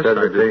he said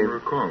that I didn't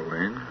recall,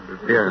 Lane.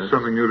 It was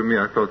something new to me.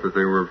 I thought that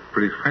they were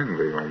pretty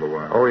friendly all the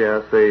while. Oh,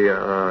 yes.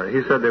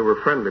 He said they were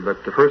friendly,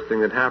 but the first thing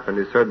that happened,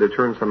 he said they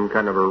turned some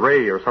kind of a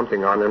ray or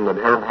something on him that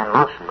held him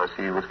motionless.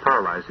 He was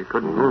paralyzed. He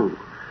couldn't move.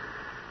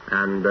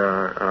 And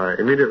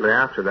immediately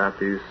after that,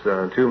 these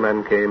two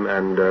men came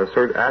and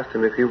asked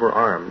him if he were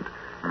armed.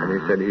 And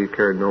he said he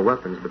carried no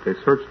weapons, but they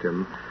searched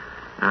him.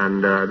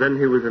 And then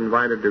he was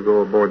invited to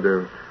go aboard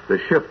the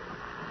ship.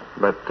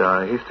 But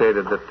he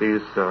stated that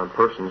these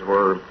persons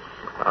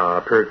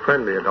appeared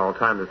friendly at all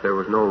times, that there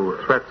was no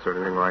threats or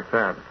anything like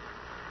that.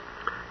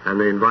 And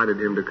they invited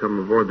him to come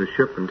aboard the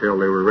ship until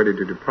they were ready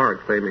to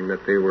depart, claiming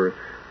that they were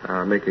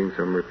making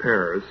some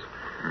repairs.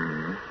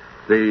 Mm-hmm.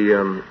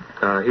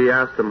 He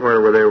asked them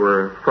where they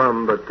were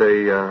from, but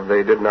they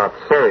did not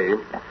say.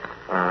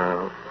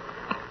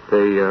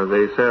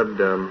 They said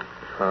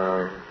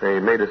they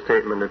made a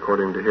statement,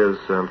 according to his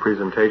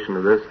presentation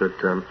of this,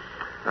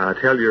 that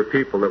tell your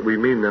people that we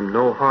mean them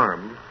no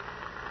harm.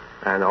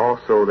 And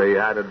also they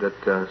added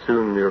that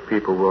soon your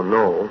people will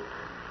know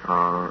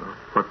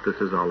what this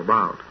is all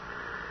about.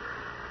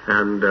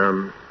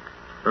 And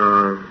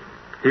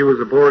he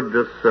was aboard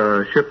this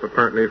ship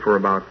apparently for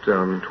about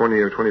 20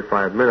 or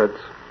 25 minutes.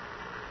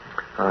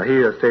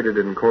 He has stated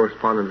in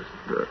correspondence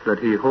that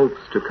he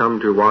hopes to come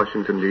to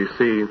Washington,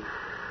 D.C.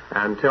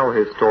 and tell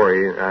his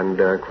story and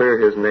clear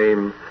his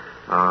name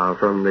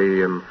from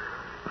the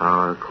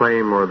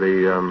claim or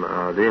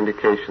the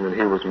indication that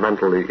he was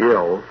mentally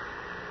ill,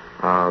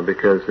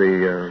 because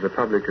the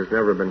public has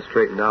never been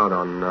straightened out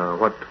on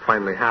what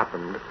finally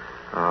happened.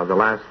 The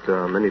last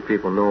many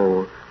people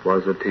know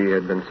was that he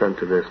had been sent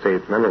to the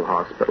state mental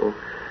hospital.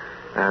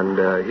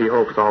 And he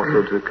hopes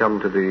also to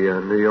come to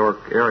the New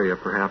York area,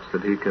 perhaps,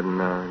 that he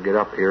can get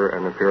up here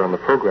and appear on the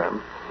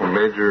program. Well,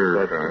 Major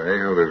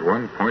Aho, there's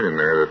one point in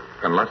there that,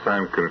 unless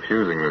I'm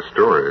confusing the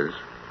stories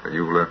that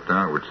you've left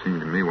out, which seemed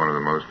to me one of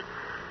the most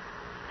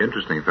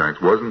interesting facts.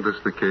 Wasn't this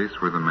the case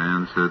where the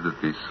man said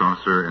that the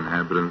saucer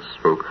inhabitants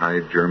spoke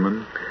High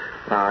German?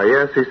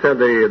 Yes, he said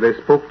they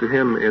spoke to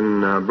him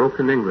in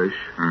broken English.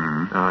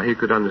 Mm-hmm. He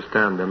could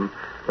understand them.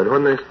 But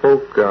when they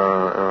spoke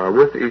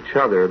with each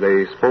other,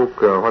 they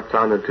spoke what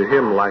sounded to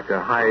him like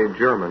a High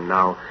German.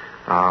 Now,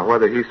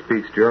 whether he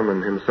speaks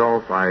German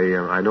himself,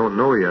 I don't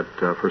know yet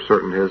for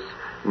certain. His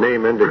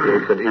name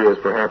indicates that he is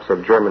perhaps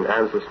of German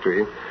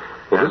ancestry.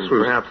 Well,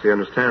 perhaps he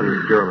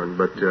understands German,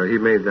 but he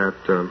made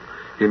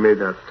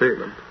that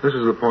statement. This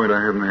is the point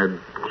I haven't had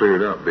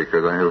cleared up,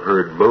 because I have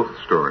heard both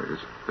stories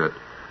that,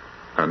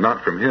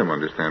 not from him,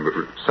 understand,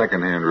 but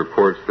secondhand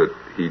reports that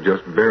he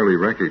just barely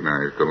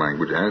recognized the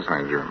language as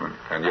High German,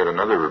 and yet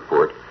another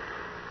report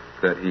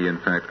that he, in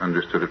fact,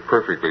 understood it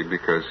perfectly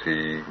because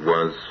he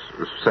was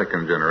a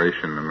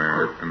second-generation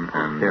American,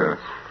 and yes.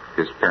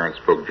 His parents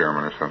spoke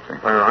German or something.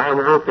 I am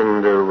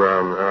hoping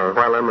to,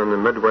 while I'm in the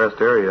Midwest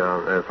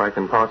area, if I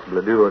can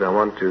possibly do it, I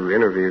want to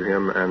interview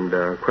him and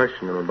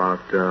question him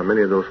about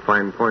many of those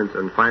fine points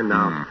and find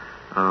out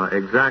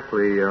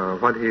exactly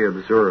what he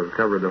observed,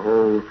 cover the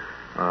whole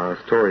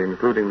story,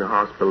 including the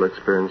hospital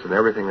experience and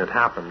everything that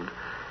happened,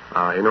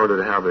 in order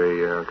to have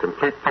a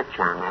complete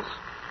picture of this.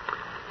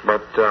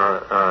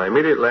 But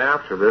immediately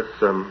after this,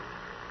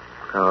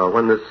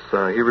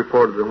 he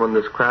reported that when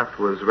this craft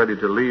was ready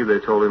to leave, they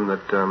told him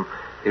that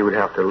he would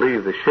have to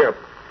leave the ship,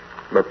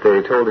 but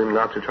they told him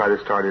not to try to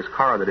start his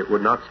car, that it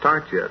would not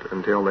start yet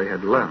until they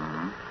had left.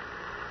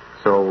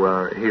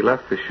 So he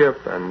left the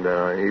ship, and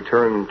he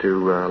turned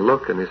to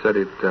look, and he said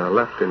it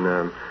left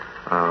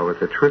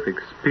with a terrific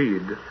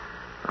speed,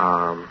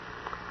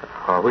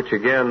 which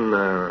again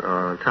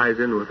ties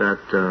in with that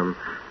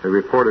the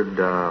reported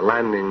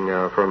landing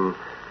from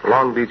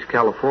Long Beach,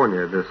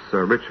 California. This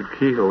Richard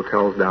Kehoe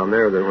tells down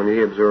there that when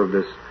he observed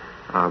this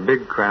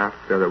big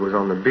craft that was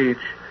on the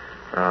beach,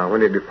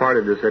 when it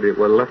departed, they said it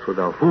was left with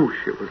a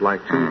whoosh. It was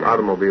like two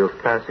automobiles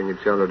passing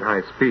each other at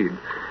high speed.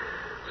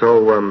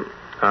 So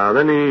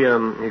then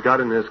he got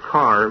in his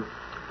car, and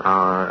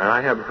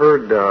I have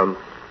heard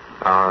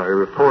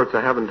reports.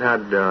 I haven't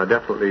had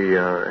definitely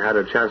had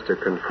a chance to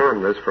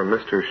confirm this from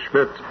Mr.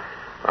 Schmidt,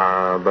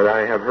 but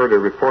I have heard a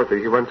report that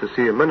he went to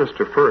see a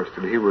minister first,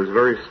 and he was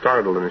very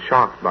startled and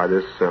shocked by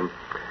this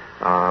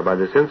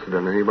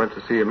incident. And he went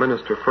to see a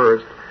minister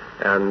first,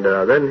 and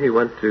then he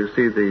went to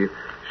see the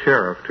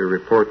sheriff to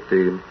report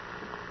the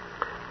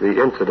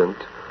incident.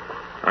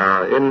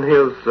 In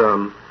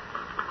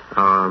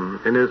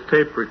his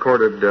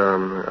tape-recorded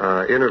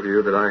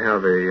interview that I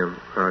have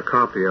a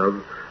copy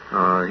of,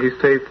 he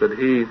states that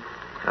he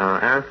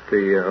asked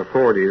the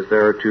authorities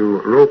there to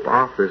rope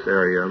off this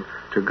area,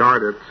 to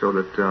guard it so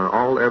that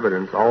all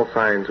evidence, all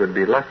signs would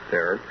be left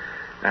there.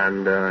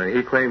 And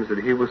he claims that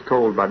he was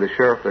told by the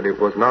sheriff that it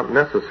was not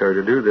necessary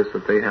to do this,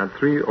 that they had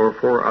 3 or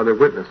 4 other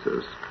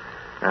witnesses,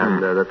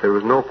 and that there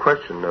was no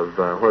question of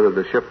whether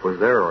the ship was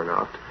there or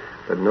not,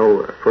 that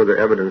no further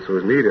evidence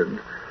was needed.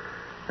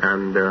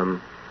 And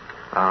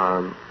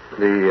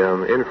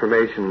the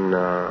information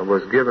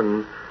was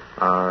given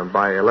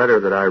by a letter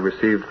that I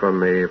received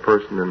from a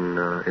person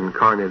in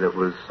Kearney that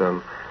was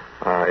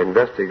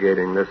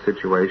investigating this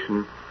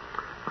situation,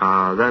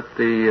 that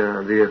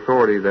the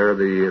authority there,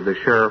 the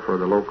sheriff or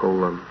the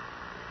local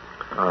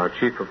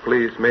chief of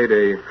police, made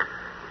a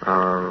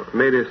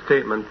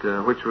statement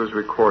which was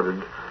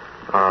recorded,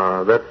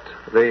 that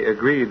they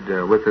agreed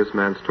with this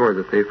man's story,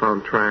 that they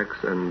found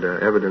tracks and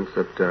evidence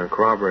that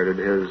corroborated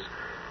his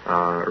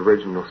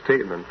original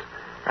statement,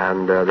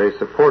 and they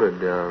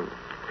supported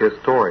his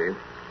story.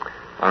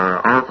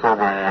 Also,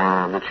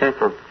 the chief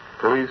of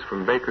police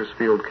from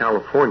Bakersfield,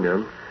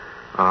 California,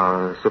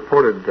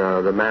 supported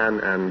the man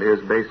and his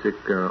basic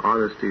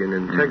honesty and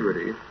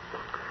integrity.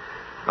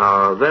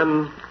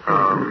 Then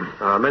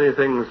many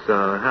things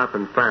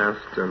happened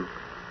fast.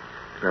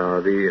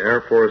 The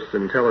Air Force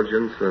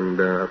intelligence and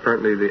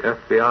apparently the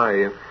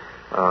FBI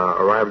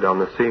arrived on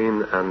the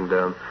scene, and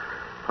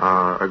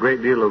a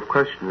great deal of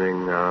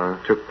questioning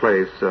took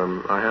place.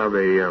 I have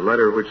a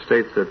letter which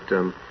states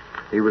that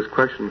he was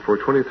questioned for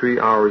 23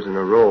 hours in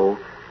a row,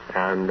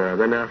 and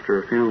then after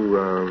a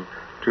few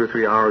 2 or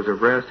 3 hours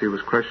of rest, he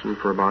was questioned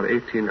for about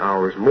 18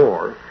 hours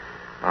more.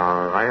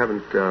 I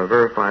haven't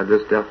verified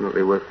this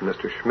definitely with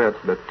Mr. Schmidt,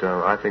 but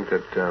I think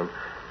that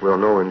we'll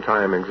know in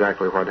time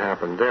exactly what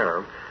happened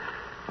there.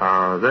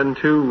 Then,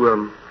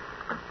 too,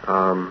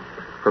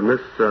 from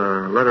this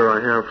letter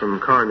I have from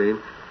Kearney,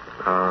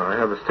 I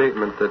have a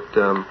statement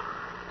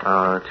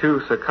that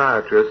 2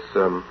 psychiatrists,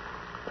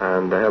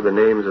 and I have the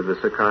names of the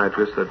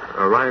psychiatrists that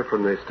arrived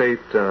from the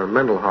state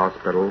mental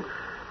hospital,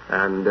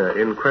 and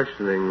in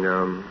questioning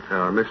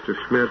Mr.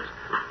 Schmidt,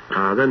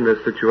 then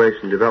this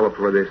situation developed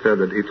where they said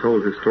that he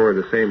told his story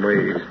the same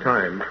way each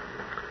time,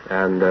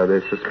 and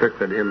they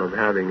suspected him of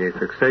having a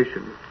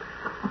fixation.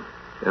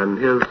 And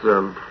his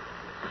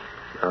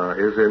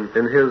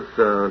in his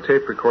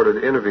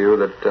tape-recorded interview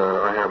that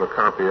I have a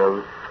copy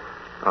of,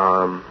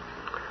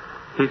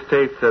 he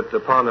states that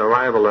upon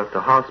arrival at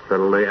the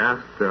hospital,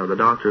 the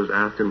doctors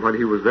asked him what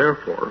he was there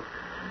for,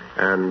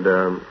 and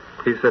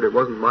he said, "It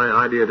wasn't my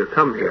idea to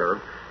come here."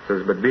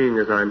 Says, "But being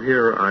as I'm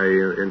here, I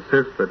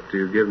insist that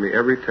you give me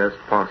every test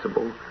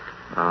possible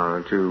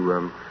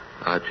to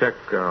check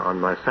on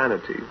my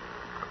sanity."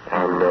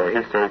 And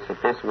he states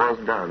that this was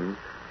done,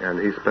 and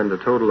he spent a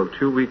total of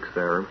 2 weeks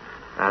there,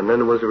 and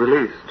then was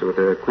released with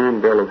a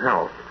clean bill of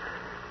health.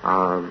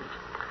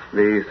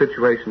 The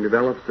situation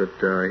develops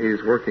that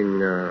he's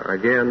working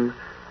again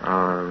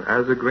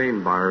as a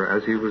grain buyer,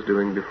 as he was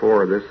doing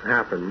before this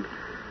happened,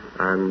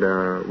 and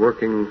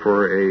working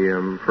for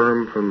a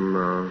firm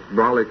from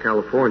Raleigh,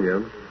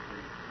 California,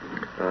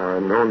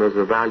 known as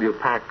the Value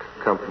Pack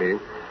Company,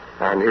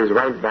 and he's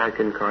right back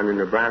in Kearney,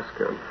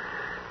 Nebraska.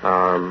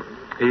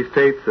 He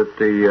states that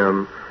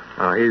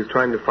he's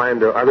trying to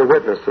find other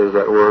witnesses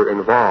that were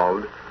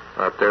involved.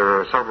 There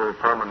are several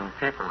prominent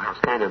people who have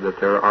stated that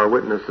there are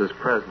witnesses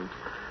present,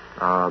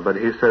 but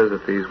he says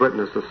that these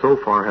witnesses so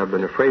far have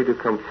been afraid to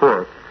come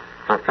forth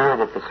for fear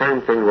that the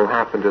same thing will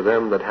happen to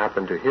them that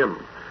happened to him.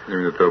 You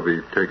mean that they'll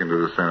be taken to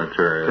the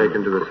sanitarium?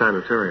 Taken to the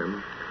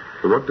sanitarium.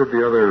 So what did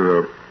the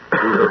other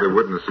these other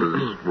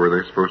witnesses, were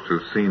they supposed to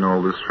have seen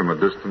all this from a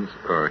distance?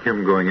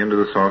 Him going into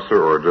the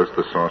saucer, or just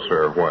the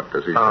saucer, or what?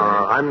 Does he say?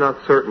 I'm not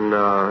certain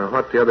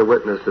what the other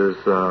witnesses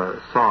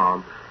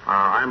saw.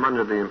 I'm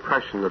under the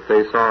impression that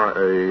they saw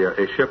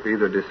a ship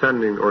either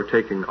descending or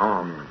taking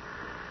off,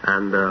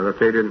 and that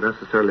they didn't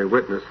necessarily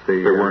witness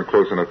the... They weren't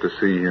close enough to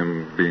see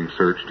him being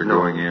searched or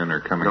going in or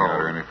coming out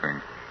or anything.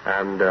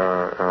 And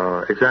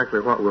exactly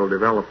what will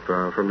develop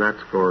from that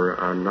score,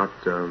 I'm not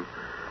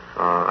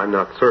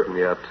certain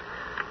yet.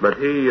 But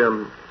he,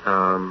 in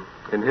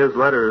his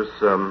letters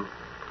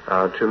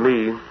to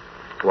me,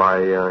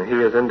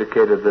 he has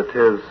indicated that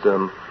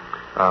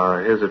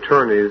his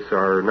attorneys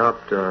are not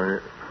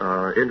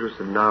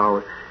interested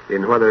now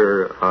in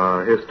whether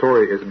his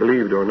story is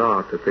believed or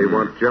not, that they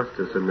want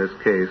justice in this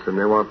case, and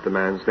they want the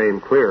man's name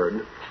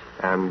cleared,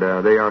 and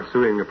they are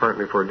suing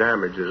apparently for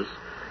damages.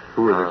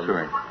 Who are they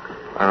suing?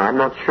 I'm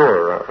not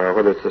sure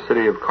whether it's the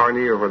city of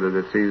Kearney or whether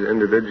it's these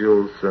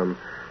individuals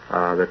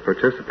that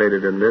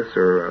participated in this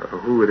or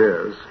who it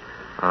is.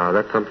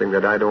 That's something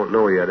that I don't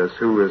know yet, as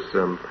who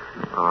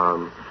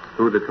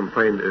the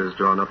complaint is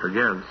drawn up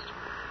against.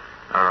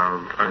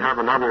 I have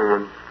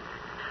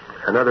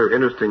another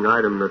interesting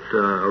item that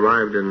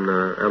arrived in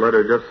a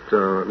letter just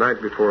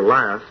night before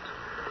last,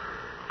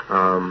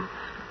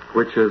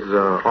 which is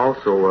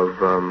also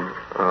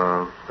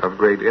of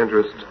great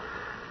interest.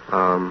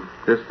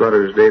 This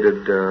letter is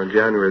dated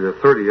January the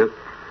 30th.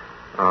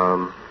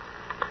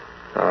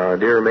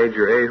 Dear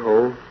Major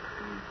Aho,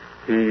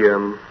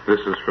 this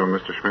is from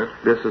Mr. Schmidt?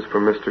 This is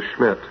from Mr.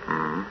 Schmidt.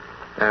 Mm-hmm.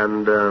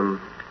 And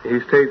he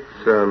states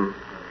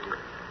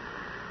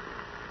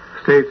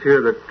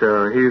here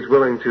that he's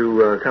willing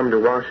to come to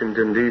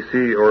Washington,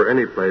 D.C. or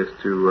any place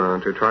to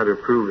try to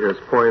prove his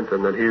point,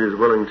 and that he is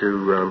willing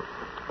to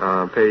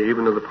pay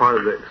even to the part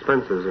of the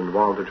expenses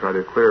involved to try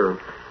to clear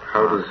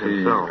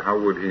himself. How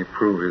would he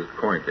prove his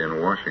point in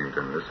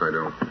Washington? This I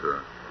don't...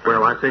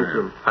 Well, I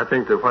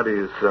think that what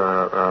he's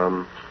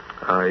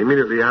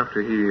immediately after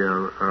he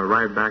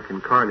arrived back in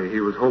Kearney, he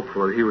was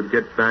hopeful that he would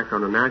get back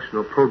on a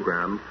national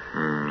program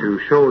to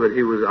show that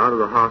he was out of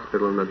the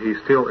hospital and that he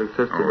still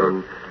insisted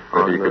on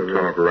that he could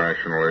talk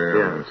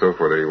rationally and so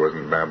forth, that he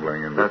wasn't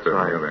babbling and that's this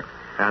right. and the other.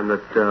 And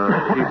that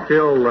he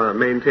still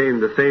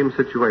maintained the same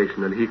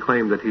situation, that he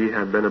claimed that he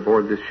had been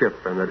aboard this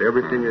ship and that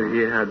everything that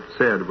he had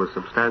said was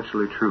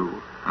substantially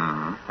true.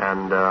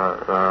 And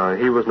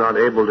he was not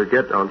able to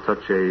get on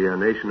such a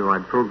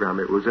nationwide program.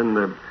 It was in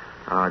the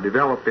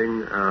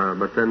developing,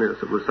 but then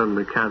it was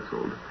suddenly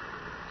canceled.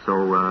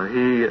 So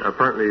he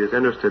apparently is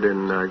interested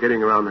in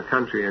getting around the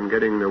country and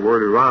getting the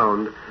word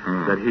around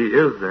that he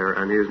is there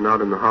and he is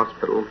not in the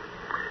hospital.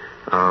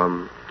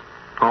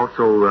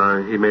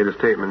 Also, he made a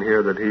statement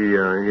here that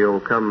he'll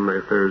come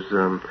if there's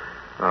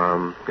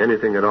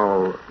anything at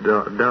all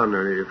done,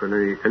 or if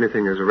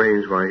anything is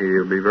arranged, why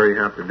he'll be very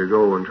happy to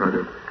go and try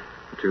to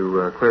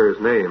clear his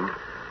name.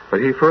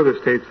 But he further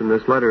states in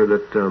this letter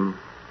that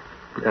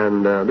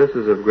And this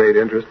is of great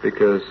interest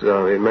because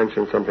it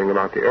mentions something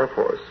about the Air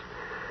Force.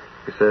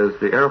 He says,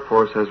 the Air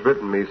Force has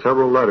written me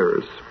several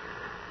letters.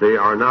 They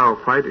are now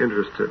quite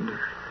interested.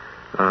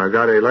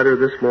 Got a letter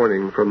this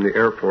morning from the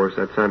Air Force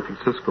at San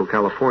Francisco,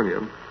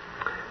 California.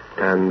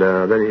 And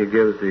then he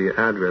gives the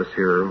address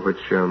here,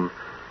 which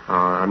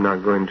I'm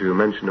not going to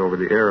mention over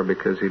the air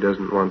because he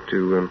doesn't want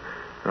to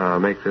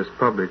make this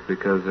public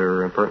because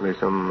there apparently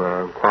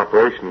some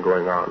cooperation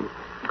going on.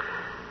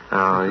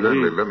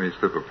 Let me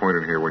slip a point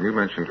in here. When you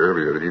mentioned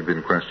earlier that he'd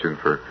been questioned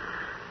for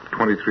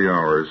 23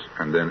 hours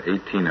and then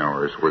 18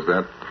 hours, was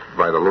that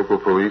by the local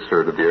police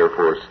or did the Air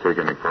Force take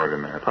any part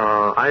in that?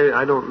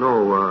 I don't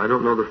know. I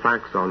don't know the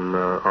facts on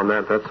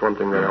that. That's one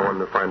thing that I wanted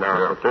to find out.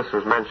 Yeah. But this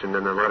was mentioned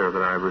in the letter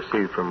that I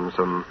received from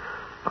some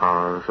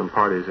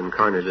parties in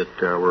Kearney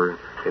that were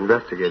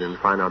investigating to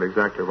find out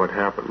exactly what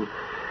happened.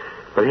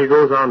 But he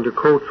goes on to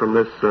quote from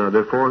this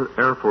the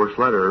Air Force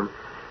letter.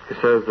 He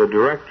says, the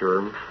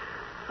director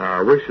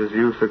wishes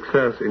you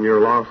success in your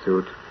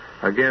lawsuit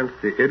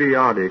against the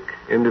idiotic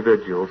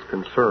individuals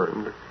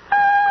concerned.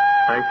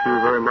 Thank you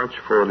very much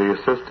for the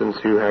assistance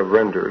you have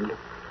rendered.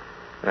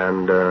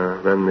 And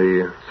then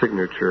the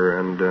signature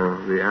and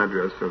the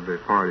address of the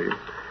party.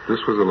 This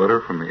was a letter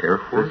from the Air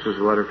Force? This was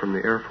a letter from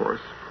the Air Force.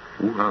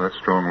 Ooh, wow, that's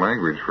strong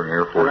language for an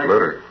Air Force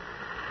letter.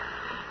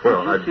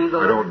 Well, I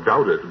don't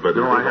doubt it, but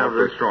no, I have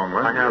this strong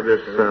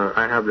language.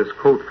 I have this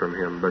quote from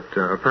him, but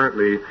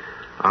apparently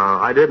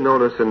I did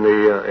notice in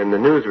the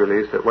news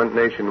release that went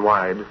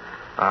nationwide,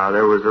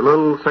 there was a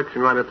little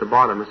section right at the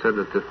bottom that said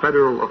that the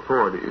federal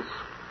authorities,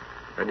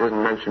 I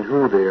didn't mention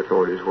who the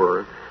authorities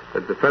were,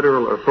 that the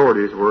federal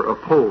authorities were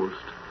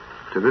opposed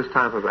to this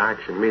type of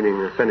action,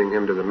 meaning sending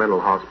him to the mental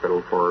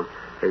hospital for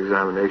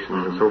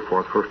examinations and so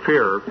forth, for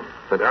fear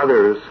that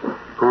others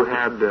who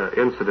had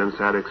incidents,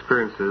 had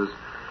experiences,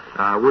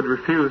 would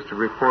refuse to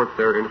report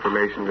their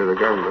information to the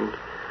government.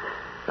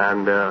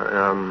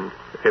 And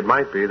it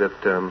might be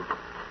that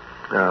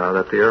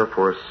the Air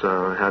Force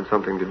had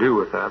something to do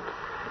with that.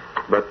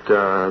 But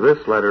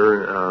this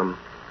letter,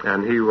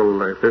 and he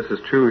will, if this is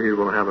true, he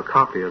will have a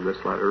copy of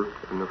this letter,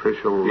 an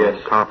official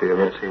copy of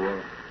it. Yes, he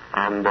will.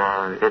 And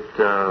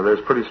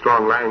there's pretty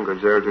strong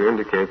language there to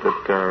indicate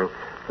that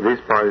these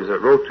parties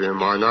that wrote to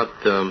him are not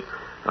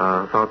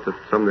thought that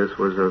some of this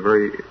was a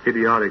very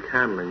idiotic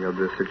handling of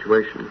this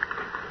situation.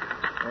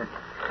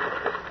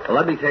 Well,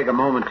 let me take a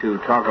moment to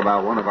talk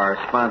about one of our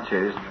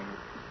sponsors.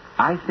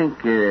 I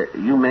think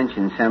you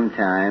mentioned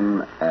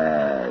sometime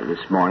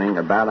this morning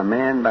about a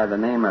man by the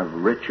name of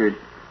Richard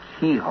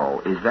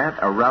Kehoe. Is that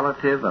a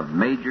relative of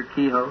Major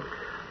Kehoe?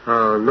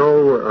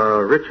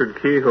 No, Richard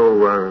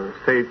Kehoe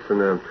states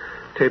in a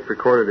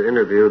tape-recorded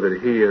interview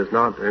that he is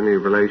not any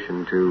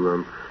relation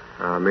to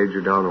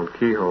Major Donald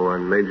Kehoe,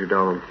 and Major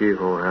Donald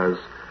Kehoe has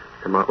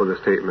come out with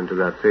a statement to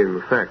that same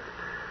effect.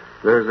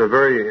 There's a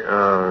very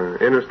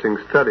interesting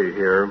study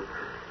here.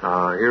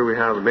 Here we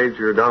have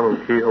Major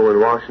Donald Kehoe in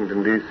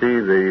Washington, D.C.,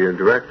 the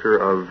director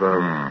of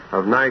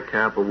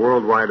NICAP, a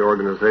worldwide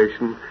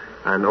organization,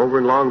 and over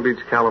in Long Beach,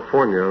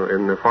 California,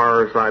 in the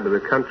far side of the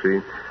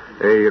country,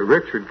 a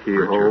Richard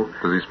Kehoe.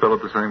 Richard. Does he spell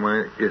it the same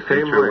way?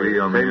 Same way,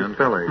 same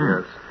spelling,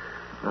 yes.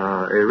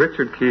 A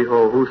Richard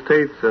Kehoe who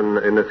states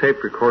in the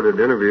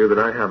tape-recorded interview that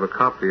I have a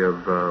copy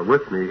of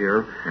with me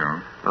here,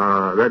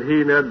 that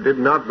he did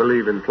not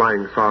believe in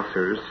flying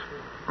saucers,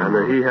 and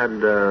that he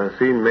had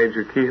seen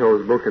Major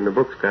Kehoe's book in the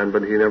bookstand,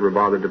 but he never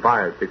bothered to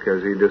buy it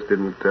because he just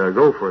didn't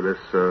go for this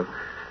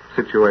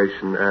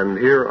situation. And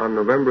here on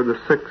November the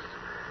 6th,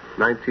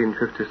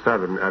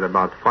 1957, at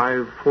about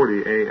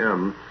 5:40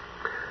 a.m.,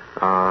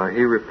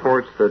 he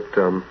reports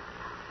that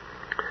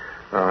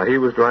he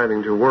was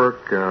driving to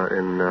work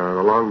in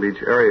the Long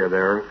Beach area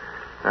there,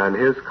 and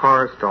his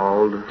car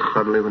stalled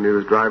suddenly when he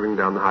was driving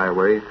down the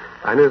highway,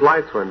 and his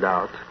lights went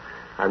out.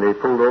 And he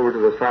pulled over to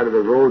the side of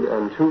the road,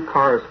 and two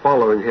cars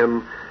following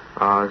him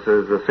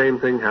says the same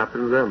thing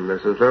happened to them.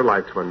 This is their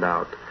lights went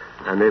out,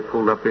 and they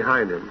pulled up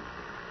behind him.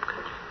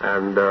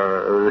 And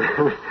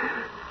the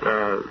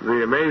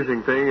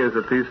amazing thing is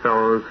that these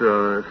fellows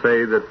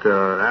say that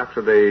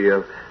after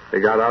they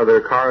got out of their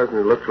cars and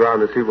they looked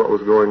around to see what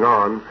was going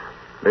on,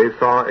 they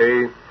saw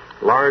a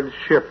large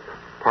ship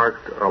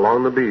parked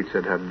along the beach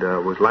that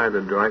was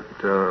landed right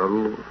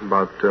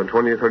about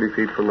 20 or 30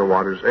 feet from the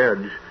water's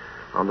edge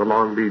on the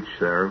Long Beach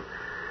there.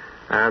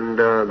 And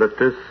that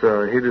this,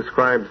 he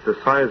describes the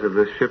size of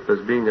this ship as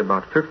being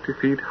about 50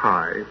 feet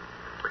high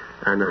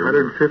and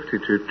 150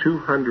 to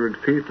 200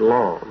 feet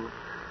long.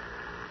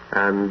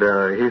 And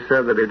he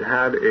said that it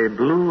had a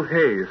blue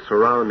haze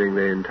surrounding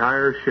the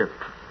entire ship.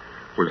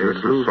 Was this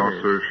a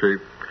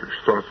saucer-shaped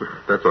saucer?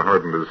 That's a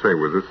hard one to say.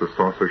 Was this a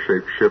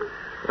saucer-shaped ship?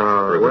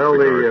 Well,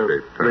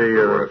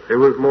 it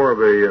was more of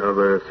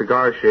a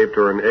cigar-shaped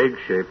or an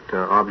egg-shaped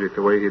object,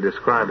 the way he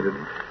described it.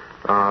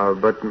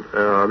 But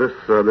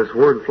this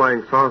word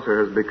flying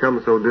saucer has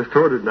become so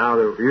distorted now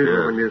that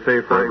usually when you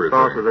say flying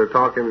saucer, they're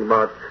talking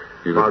about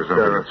You look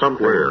for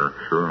something square,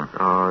 sure.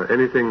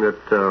 Anything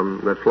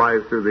that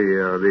flies through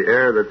the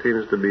air that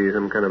seems to be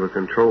some kind of a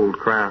controlled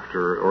craft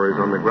or is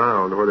on the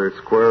ground, whether it's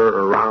square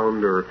or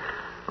round or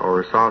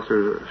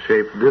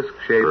saucer-shaped,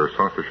 disc-shaped. Or a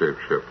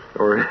saucer-shaped ship.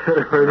 Or I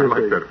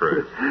like that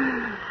phrase.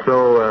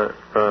 So,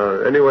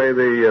 anyway,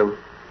 they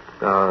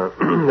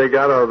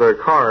got out of their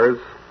cars,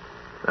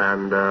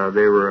 and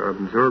they were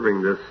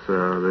observing this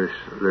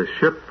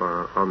ship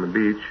on the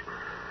beach.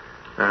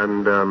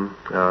 And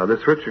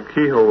this Richard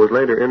Kehoe was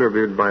later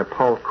interviewed by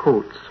Paul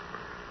Coates,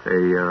 a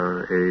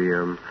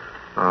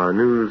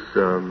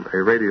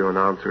radio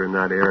announcer in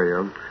that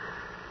area.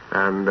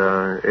 And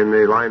in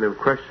the line of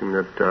question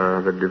that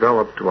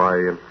developed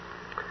why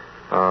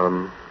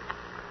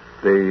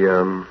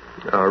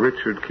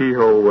Richard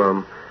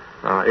Kehoe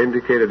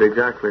indicated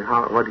exactly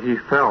what he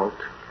felt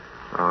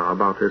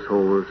about this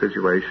whole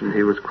situation.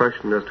 He was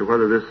questioned as to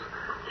whether this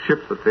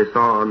ship that they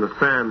saw on the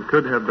sand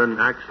could have been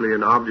actually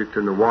an object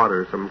in the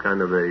water, some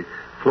kind of a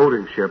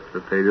floating ship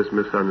that they just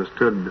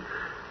misunderstood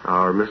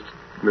or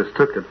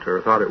mistook it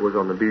or thought it was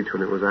on the beach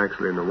when it was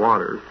actually in the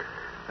water.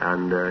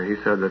 And he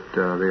said that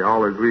they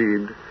all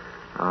agreed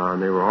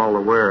and they were all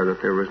aware that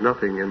there was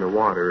nothing in the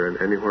water and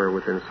anywhere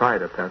within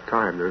sight at that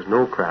time. There's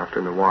no craft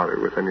in the water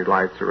with any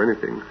lights or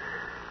anything,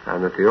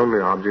 and that the only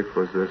object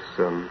was this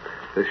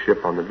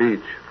ship on the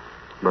beach.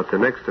 But the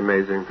next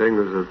amazing thing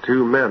was the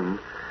two men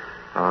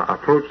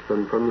approached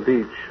them from the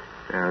beach,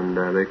 and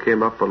they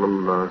came up a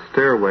little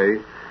stairway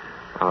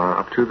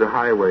up to the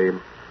highway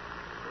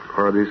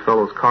where these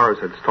fellows' cars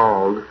had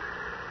stalled,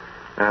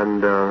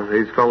 and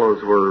these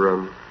fellows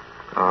were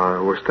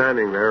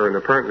standing there, and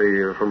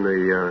apparently from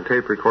the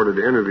tape-recorded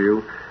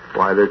interview,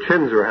 why, their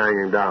chins were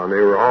hanging down.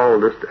 They were all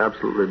just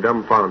absolutely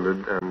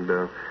dumbfounded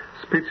and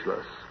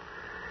speechless.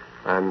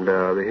 And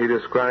he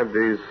described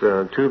these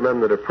two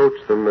men that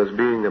approached them as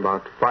being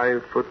about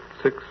 5'6"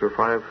 or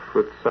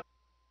 5'7",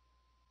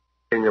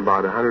 weighing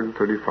about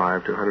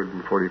 135 to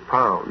 140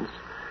 pounds.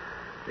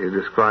 He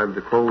described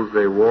the clothes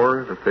they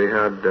wore, that they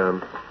had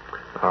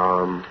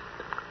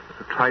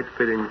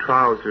tight-fitting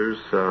trousers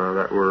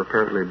that were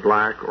apparently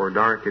black or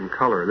dark in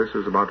color. This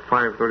was about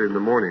 5:30 in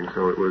the morning,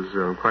 so it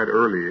was quite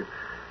early.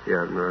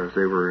 Yeah,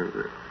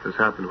 this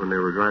happened when they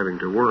were driving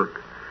to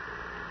work.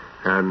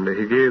 And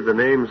he gave the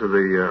names of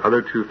the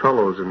other two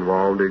fellows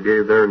involved. He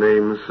gave their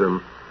names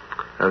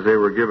as they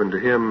were given to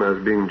him as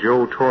being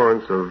Joe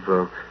Thomas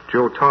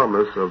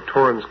of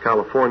Torrance,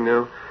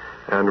 California,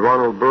 and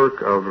Ronald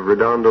Burke of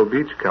Redondo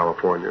Beach,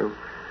 California.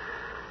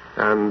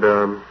 And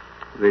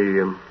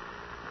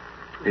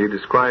he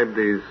described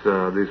these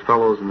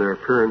fellows and their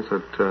appearance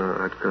in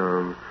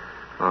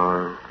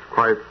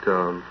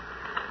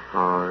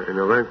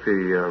a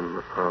lengthy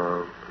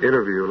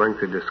interview,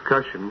 lengthy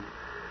discussion.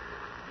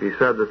 He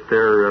said that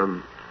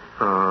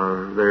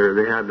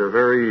they had a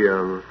very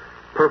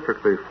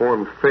perfectly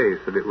formed face,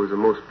 that it was the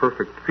most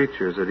perfect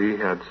features that he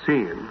had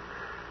seen,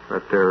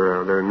 that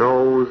their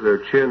nose, their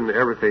chin,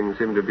 everything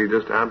seemed to be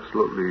just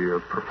absolutely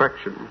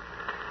perfection,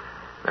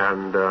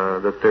 and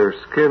that their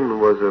skin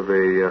was of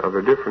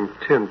a different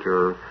tint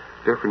or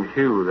different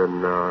hue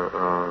than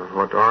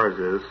what ours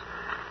is.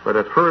 But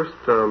at first,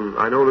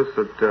 I noticed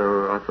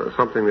that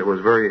something that was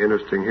very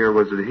interesting here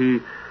was that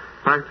he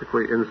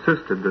practically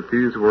insisted that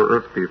these were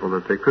Earth people,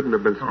 that they couldn't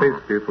have been space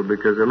people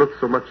because they looked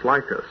so much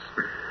like us.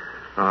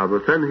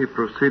 But then he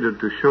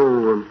proceeded to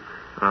show,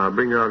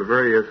 bring out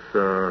various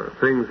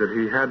things that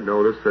he had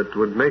noticed that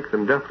would make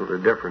them definitely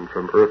different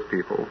from Earth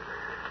people.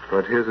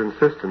 But his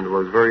insistence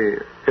was very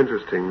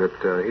interesting,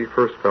 that he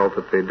first felt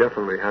that they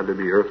definitely had to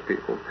be Earth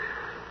people.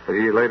 But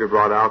he later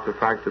brought out the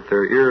fact that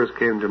their ears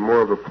came to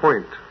more of a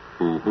point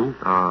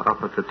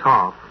up at the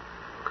top,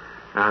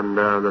 and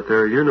that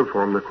their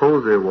uniform, the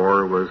clothes they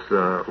wore, was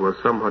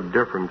somewhat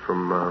different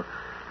from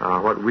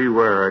what we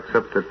wear,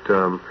 except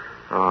that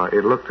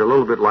it looked a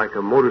little bit like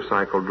a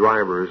motorcycle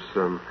driver's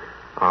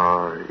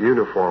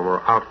uniform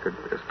or outfit,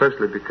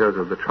 especially because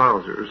of the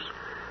trousers,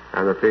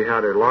 and that they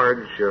had a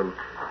large,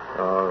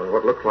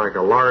 what looked like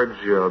a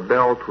large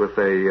belt with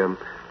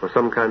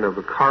some kind of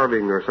a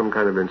carving or some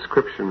kind of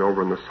inscription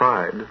over on the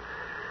side,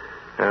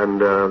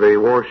 and they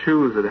wore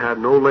shoes that had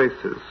no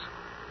laces.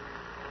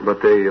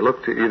 But they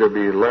looked to either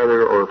be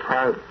leather or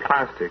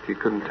plastic. You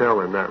couldn't tell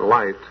in that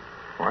light.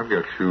 Well, I've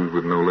got shoes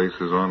with no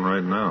laces on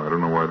right now. I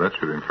don't know why that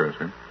should interest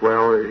him.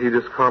 Well, he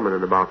just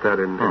commented about that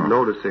in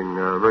noticing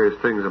various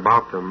things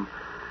about them.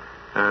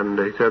 And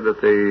he said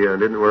that they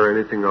didn't wear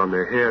anything on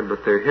their head,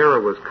 but their hair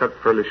was cut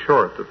fairly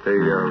short, that they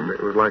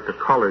it was like a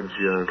college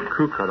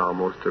crew cut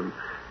almost. And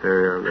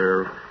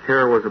their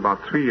hair was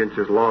about 3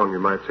 inches long, you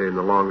might say, in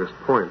the longest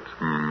point.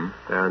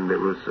 And it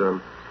was...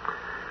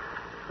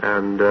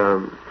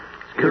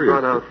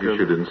 Curious that you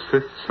should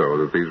insist so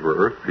that these were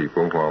Earth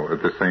people, while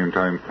at the same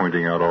time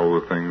pointing out all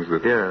the things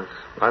that... Yes,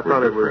 I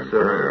thought it was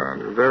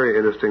very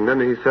interesting. Then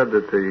he said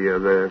that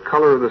the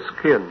color of the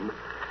skin,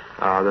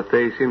 that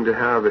they seemed to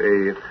have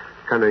a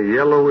kind of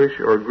yellowish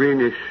or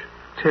greenish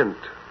tint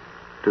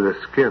to the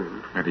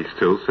skin. And he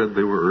still said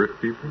they were Earth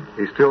people?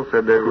 He still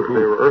said they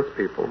were Earth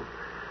people.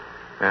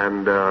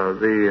 And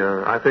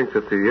I think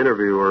that the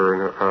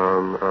interviewer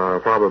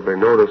probably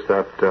noticed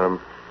that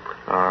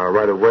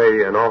right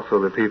away, and also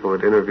the people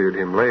that interviewed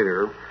him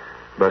later.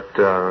 But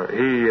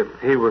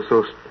he was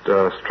so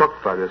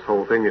struck by this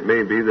whole thing, it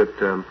may be that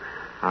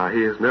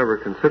he has never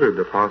considered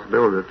the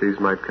possibility that these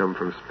might come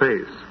from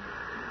space.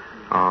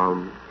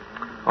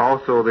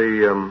 Also,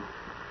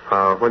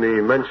 when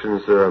he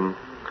mentions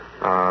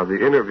the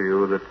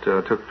interview that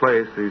took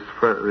place, these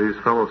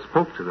fellows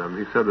spoke to them.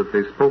 He said that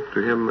they spoke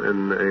to him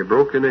in a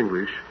broken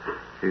English.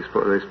 They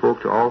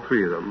spoke to all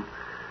three of them,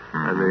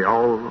 and they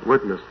all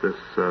witnessed this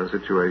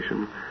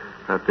situation.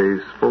 That they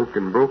spoke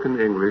in broken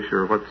English,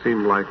 or what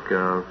seemed like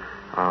a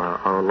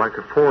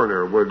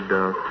foreigner would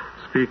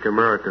speak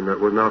American that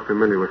was not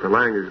familiar with the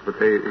language. But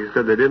he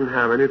said they didn't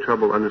have any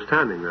trouble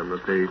understanding them.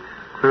 That they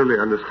clearly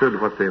understood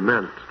what they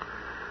meant.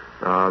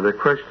 The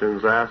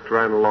questions asked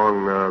ran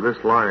along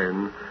this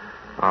line.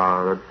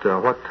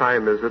 What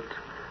time is it?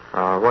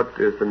 What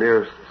is the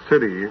nearest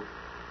city?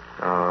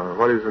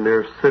 What is the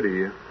nearest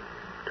city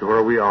to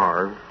where we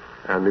are?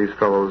 And these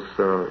fellows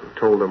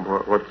told them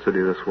what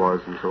city this was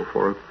and so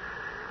forth.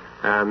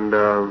 And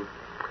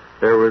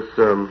there was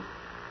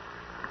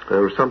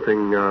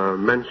something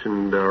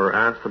mentioned or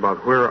asked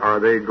about where are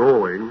they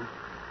going,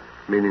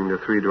 meaning the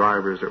three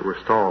drivers that were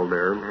stalled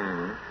there.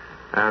 Mm-hmm.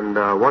 And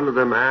one of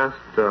them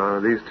asked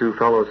these two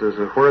fellows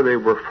where they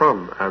were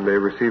from, and they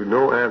received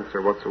no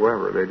answer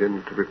whatsoever. They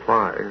didn't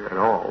reply at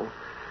all.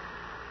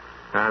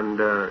 And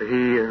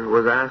he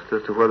was asked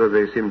as to whether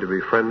they seemed to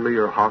be friendly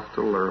or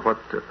hostile or what.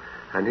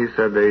 And he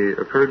said they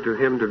appeared to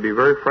him to be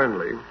very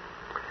friendly.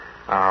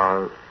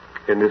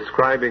 In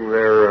describing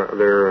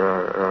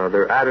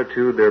their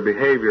attitude, their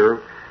behavior,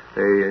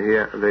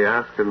 they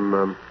asked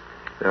him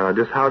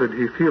just how did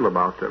he feel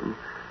about them.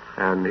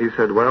 And he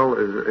said, well,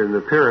 in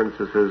appearance,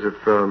 it says,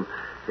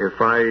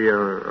 if I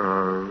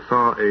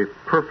saw a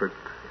perfect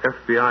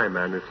FBI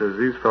man, it says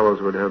these fellows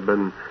would have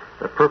been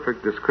a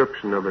perfect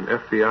description of an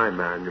FBI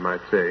man, you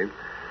might say,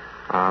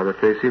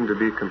 that they seem to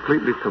be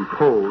completely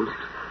composed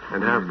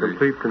and have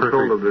complete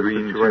control of the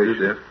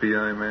situation.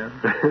 FBI man?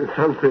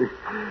 Something.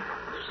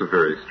 It's a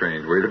very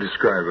strange way to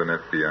describe an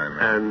FBI man.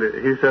 And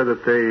he said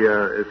that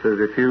it says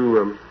if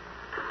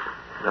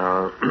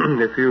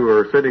you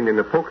were sitting in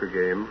a poker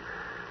game,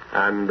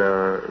 and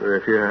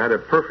if you had a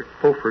perfect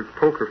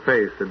poker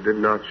face that did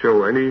not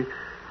show any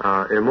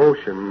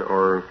emotion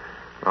or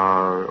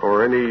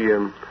any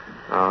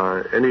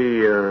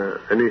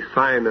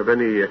sign of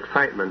any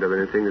excitement of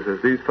anything, it says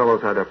these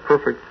fellows had a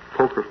perfect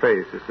poker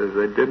face. It says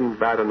they didn't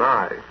bat an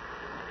eye.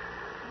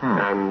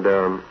 And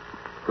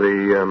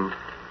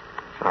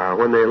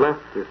when they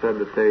left, they said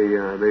that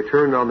they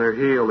turned on their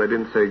heel. They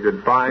didn't say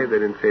goodbye. They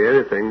didn't say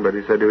anything. But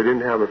he said he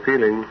didn't have a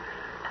feeling.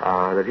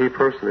 That he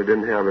personally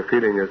didn't have a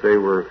feeling as they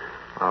were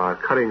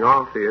cutting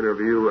off the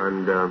interview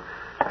and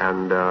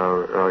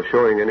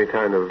showing any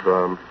kind of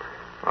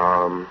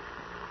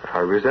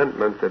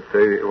resentment, that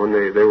when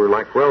they were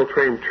like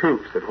well-trained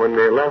troops, that when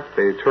they left,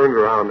 they turned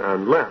around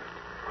and left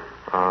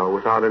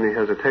without any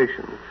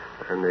hesitation.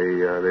 And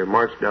they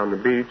marched down the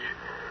beach.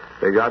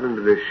 They got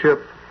into the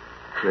ship.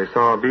 They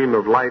saw a beam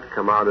of light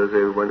come out as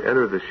they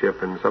entered the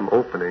ship in some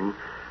opening.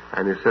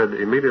 And he said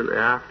immediately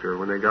after,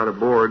 when they got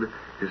aboard,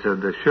 he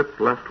said the ship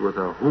left with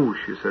a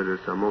whoosh. He said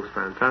it's the most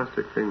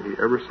fantastic thing he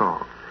ever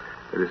saw.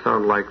 It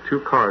sounded like two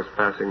cars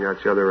passing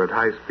each other at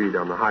high speed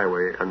on the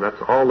highway, and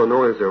that's all the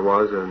noise there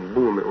was, and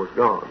boom, it was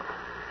gone.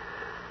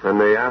 And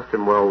they asked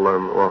him, well,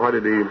 how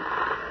did he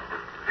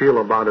feel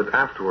about it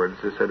afterwards?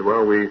 He said,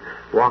 well, we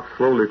walked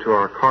slowly to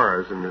our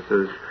cars, and he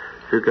says,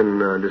 if you can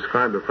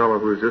describe a fellow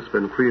who's just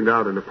been cleaned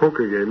out in a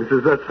poker game, he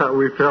says, that's how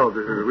we felt.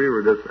 He says, we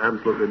were just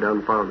absolutely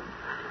dumbfounded.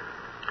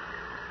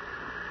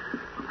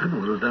 I'm a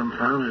little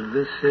dumbfounded at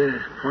this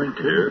point,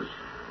 too. Yes.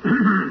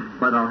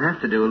 But I'll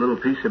have to do a little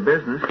piece of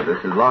business.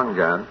 This is Long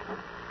John.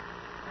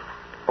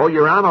 Oh,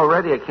 you're on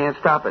already? I can't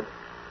stop it.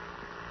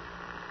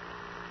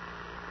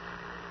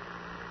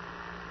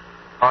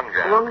 Long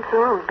John. Long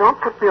John,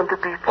 don't put me on the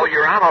beat. Oh,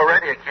 you're on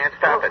already. I can't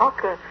stop it.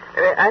 Okay.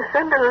 I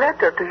sent a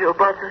letter to you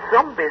about the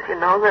zombies,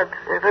 that,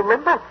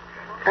 remember?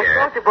 I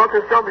told you about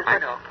the zombies. I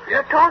know.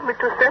 You told me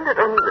to send it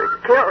on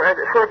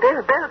for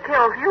Dave Bell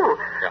care of you.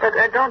 Yeah. But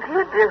I don't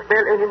hear Dave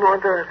Bell anymore.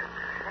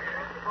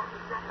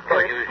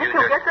 Did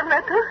you get the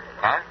letter?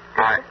 Huh?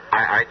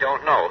 I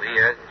don't know. He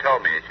hasn't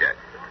told me it yet.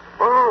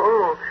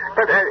 Oh.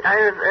 But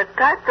I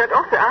typed that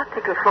off the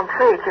article from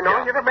Fate,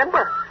 Yeah. You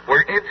remember?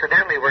 We're going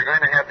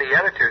to have the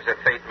editors of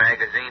Fate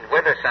magazine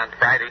with us on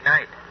Friday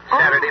night.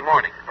 Saturday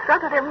morning.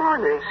 Saturday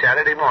morning?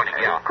 Saturday morning,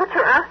 yeah. Could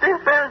you ask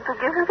Dave Bell to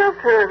give it up?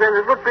 Then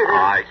it would be...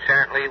 I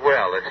certainly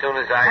will, as soon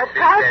as I see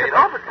typed Dave. it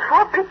off. It's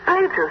 4 big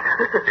pages.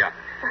 Yeah.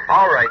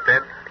 All right,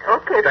 then.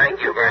 Okay,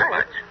 Thank you very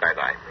much.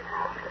 Bye-bye.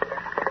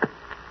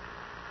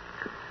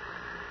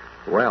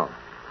 Well,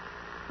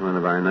 one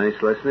of our nice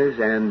listeners,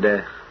 and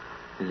as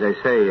I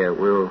say,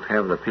 we'll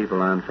have the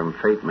people on from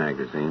Fate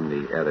magazine,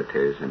 the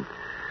editors, and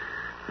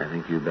I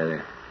think you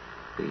better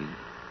be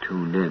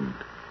tuned in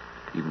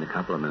even a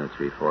couple of minutes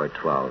before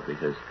 12,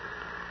 because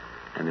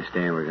I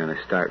understand we're going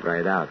to start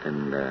right out,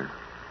 and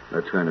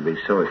that's going to be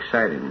so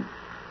exciting.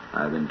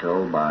 I've been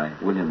told by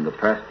William the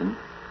Preston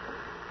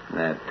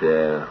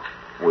that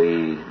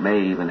we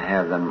may even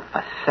have them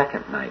a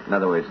second night. In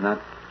other words,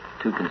 not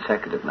 2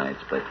 consecutive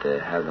nights, but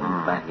have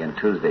them back again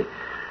Tuesday.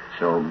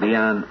 So be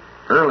on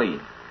early,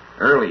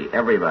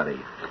 everybody.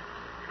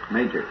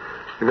 Major.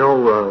 You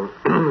know,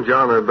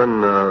 John, I've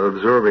been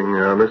observing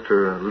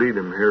Mr.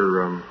 Leadham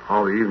here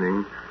all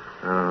evening,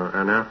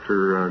 and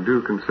after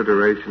due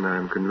consideration,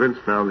 I'm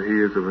convinced now that he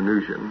is a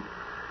Venusian.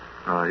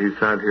 He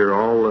sat here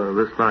all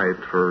this night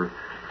for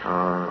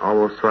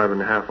almost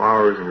 5.5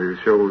 hours, and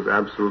he shows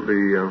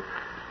absolutely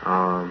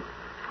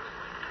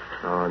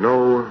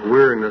no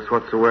weariness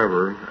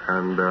whatsoever,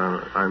 and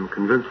I'm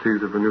convinced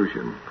he's a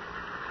Venusian.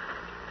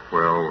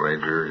 Well,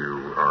 Major,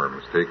 you are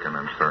mistaken,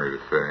 I'm sorry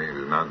to say. It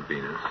is not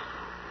Venus.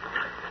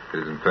 It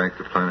is, in fact,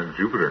 the planet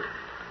Jupiter.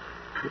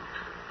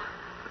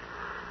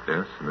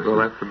 Yes. And Well,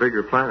 that's the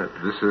bigger planet.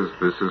 This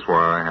is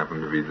why I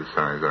happen to be the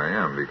size I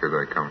am, because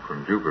I come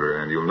from Jupiter.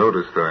 And you'll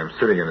notice that I'm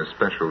sitting in a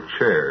special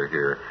chair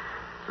here.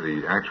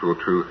 The actual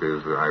truth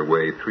is that I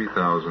weigh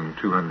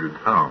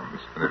 3,200 pounds.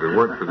 And if it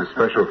weren't for the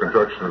special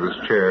construction of this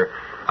chair,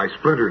 I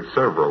splintered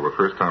several the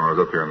first time I was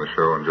up here on the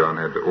show, and John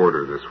had to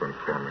order this one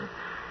for me.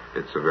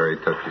 It's a very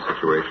touchy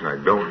situation. I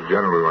don't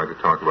generally like to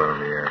talk about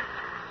on the air,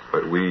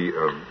 but we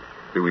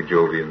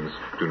Jovians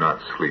do not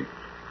sleep.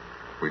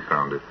 We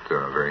found it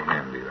very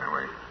handy that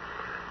way.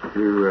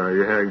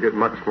 You get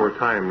much more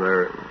time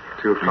there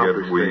to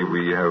accomplish things.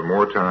 We have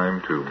more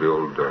time to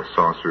build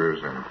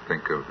saucers and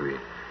think of the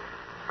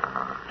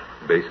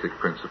basic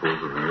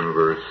principles of the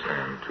universe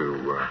and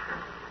to,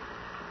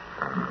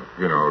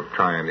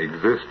 try and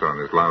exist on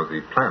this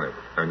lousy planet.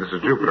 And this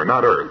is Jupiter,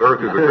 not Earth.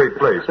 Earth is a great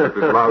place, but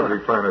this lousy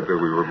planet that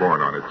we were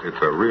born on,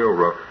 it's a real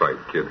rough fight,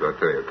 kids, I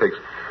tell you. It takes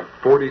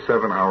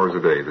 47 hours a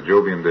day. The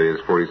Jovian day is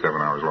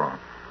 47 hours long.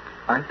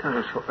 I thought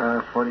it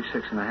was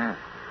 46 and a half.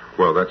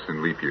 Well, that's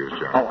in leap years,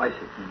 John. Oh, I see.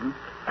 Mm-hmm.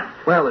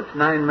 Well, it's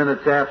 9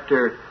 minutes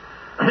after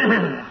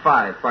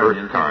 5.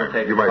 Earth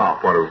time. You might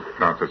want to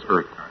pronounce this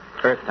Earth time.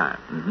 Earth time.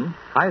 Mm-hmm.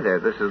 Hi there,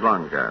 this is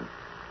Long John.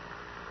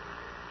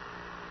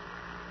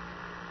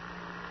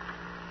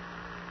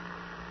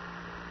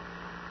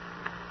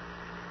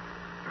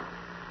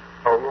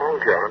 Oh, Long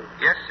John.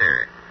 Yes,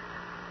 sir.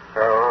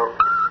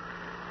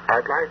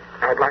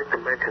 I'd like to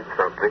mention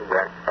something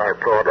that I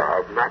thought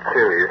of, not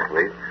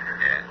seriously,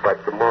 Yes.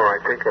 but the more I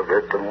think of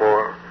it, the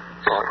more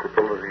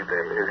possibility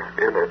there is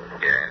in it.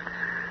 Yes.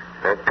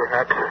 And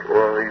perhaps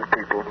you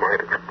people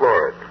might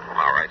explore it.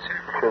 All right, sir.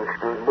 Since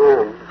the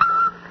moon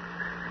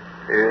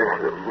is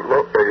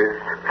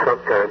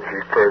sometimes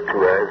referred to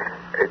as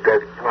a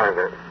dead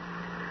planet,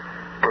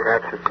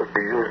 perhaps it could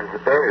be used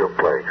as a burial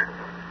place.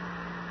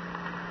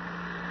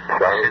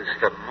 Since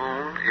the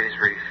moon is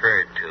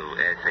referred to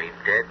as a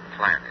dead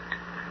planet,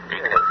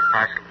 it could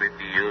possibly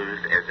be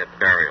used as a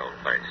burial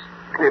place.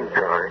 In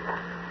time.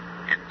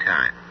 In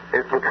time.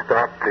 It would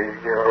stop the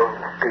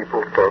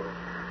people from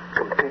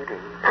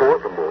competing for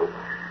the moon.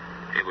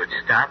 It would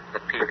stop the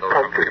people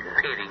from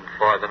competing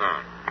for the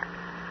moon.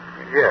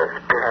 Yes,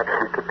 perhaps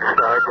we could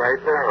decide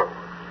right now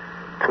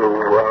to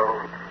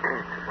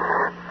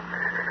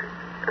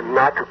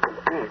not to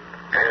compete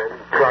and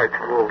try to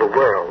rule the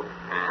world.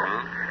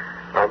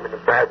 Mm-hmm. I'm in a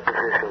bad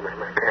position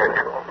and I can't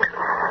help it.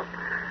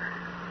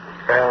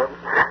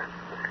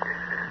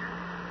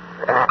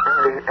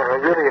 I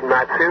really am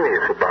not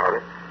serious about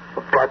it,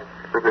 but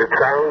it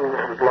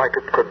sounds like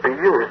it could be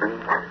used in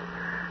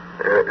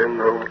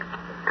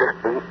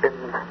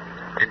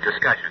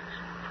discussions.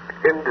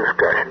 In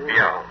discussions.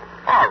 Yeah.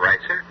 All right,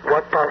 sir.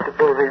 What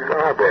possibilities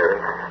are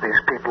there?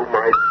 These people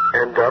might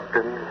end up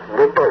in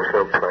limbo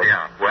someplace.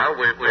 Yeah. Well,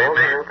 we all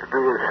they have to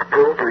do is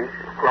fill the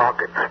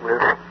rockets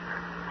with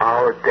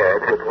our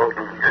dead, with all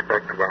due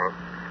respect to our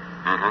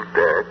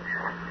dead,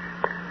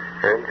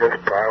 and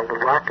just pile the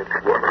rockets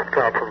one on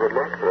top of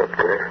another up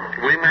there.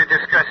 We may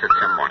discuss it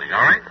some morning,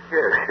 all right?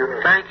 Yes,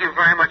 sure. Thank you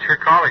very much for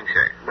calling,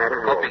 sir. Not at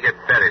all. Hope you get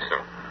better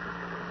soon.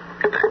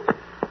 Good night.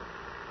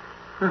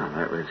 Well,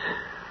 that was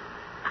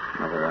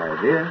another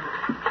idea.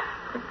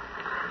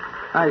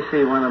 I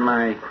see one of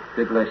my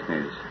good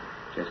listeners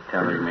just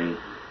telling me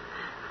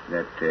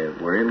that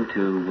we're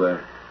into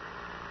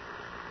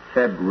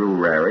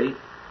February.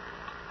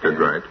 That's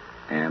right.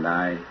 And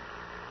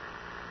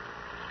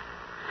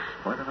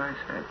what have I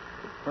said?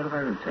 What have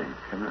I been saying?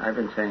 I've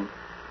been saying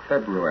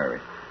February.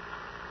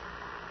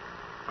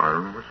 I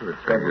don't know what you've been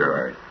saying.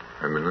 February.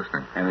 I've been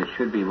listening. And it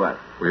should be what?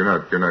 Well,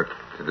 you're not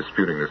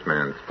disputing this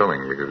man's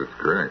spelling because it's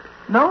correct.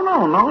 No.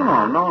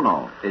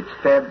 It's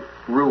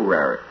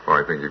February. Well,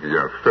 I think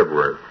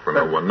February.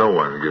 Well, no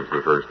one gives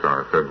the first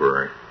star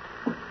February.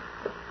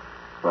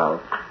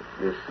 Well,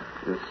 this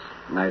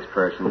nice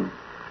person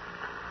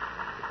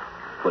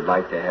would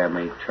like to have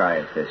me try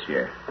it this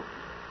year.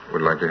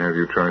 Would like to have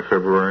you try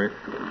February?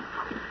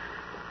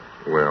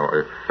 Well,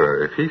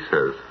 if he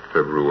says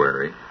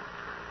February,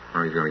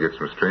 well, he's going to get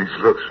some strange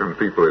looks from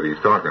people that he's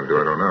talking to.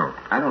 I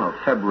don't know.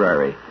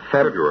 February.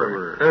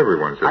 February.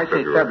 Everyone says I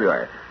say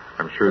February.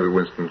 I'm sure that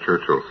Winston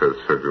Churchill says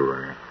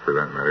February, for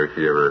that matter, if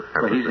he ever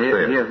happens to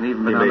say it. He hasn't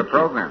even been on the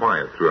program. He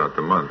may keep quiet throughout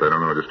the month. I don't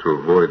know, just to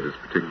avoid this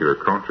particular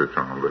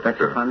contretemps. But that's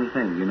a funny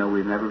thing. You know,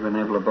 we've never been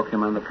able to book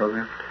him on the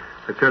program.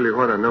 I tell you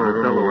what, I know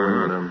a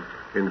fellow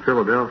in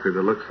Philadelphia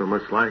that looks so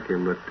much like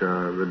him that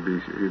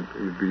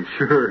you'd be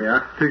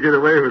sure to get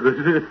away with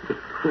it.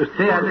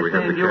 See, I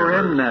understand you were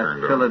in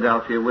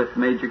Philadelphia with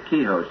Major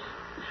Kehoe a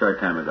short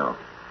time ago.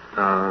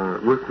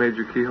 With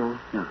Major Kehoe?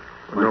 Yeah.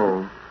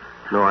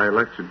 No, I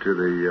lectured to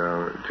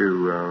the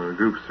two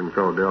groups in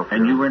Philadelphia.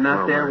 And you were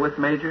not there with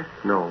Major?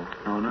 No.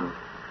 Oh, no.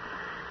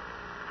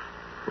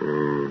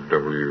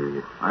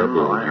 I don't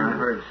know. I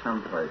heard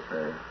someplace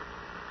there.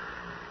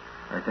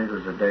 I think it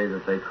was the day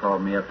that they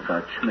called me up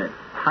about Schmidt.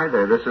 Hi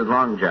there, this is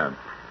Long John.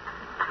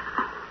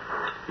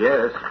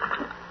 Yes.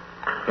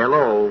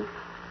 Hello.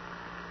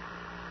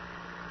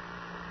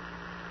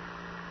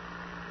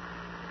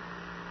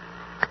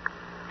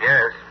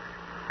 Yes.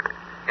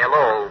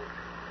 Hello.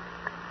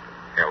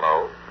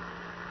 Hello.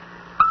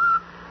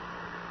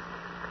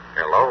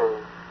 Hello.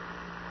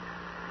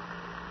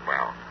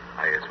 Well,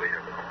 I guess we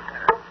have.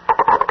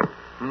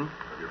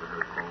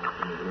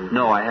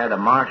 No, I had a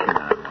Martian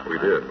on. We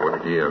did.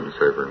 What did he have to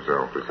say for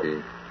himself? Did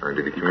he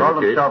communicate? He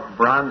called himself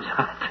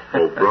Bronzette.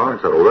 Oh,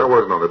 Bronzette. Oh, that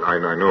wasn't on the...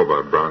 I know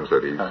about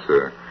Bronzette.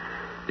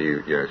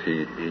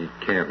 He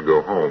can't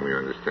go home, you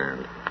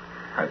understand.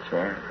 That's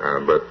right.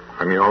 But,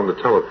 I mean, on the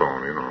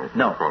telephone,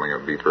 No. calling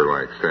up beeper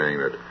like saying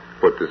that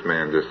what this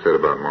man just said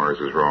about Mars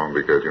is wrong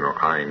because,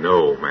 I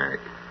know, Mac.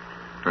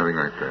 Nothing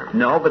like that.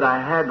 No, but I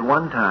had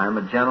one time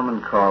a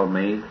gentleman called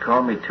me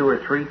 2 or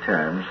 3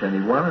 times, and he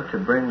wanted to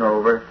bring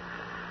over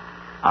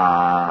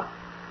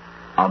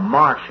a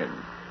Martian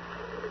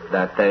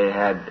that they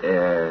had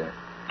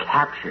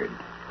captured.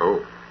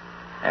 Oh.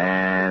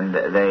 And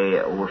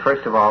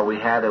first of all, we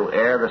had to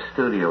air the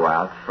studio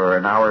out for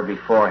an hour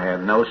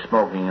beforehand, no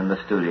smoking in the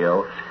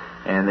studio,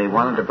 and they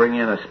wanted to bring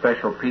in a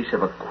special piece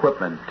of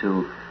equipment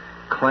to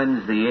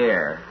cleanse the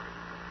air.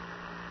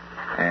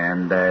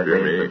 And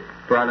they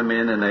brought him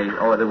in, and they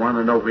wanted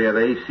to know if we had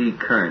AC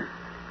current.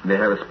 They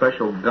had a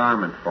special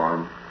garment for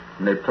him,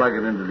 and they plug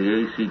it into the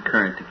AC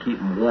current to keep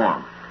him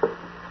warm.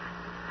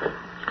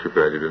 Too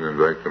bad you didn't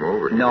invite them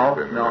over. No,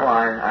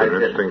 I didn't.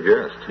 An interesting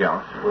guest.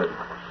 Yeah,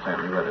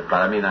 certainly would have.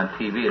 But I mean, on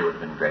TV it would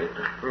have been great.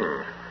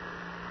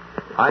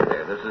 Hi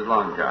there, this is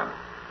Long John.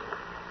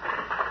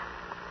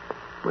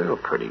 Well,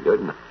 pretty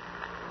good.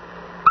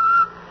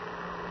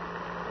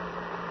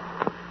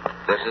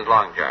 This is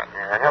Long John.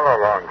 Hello,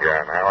 Long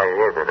John. How are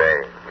you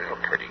today? Well,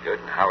 pretty good.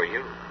 And how are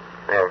you?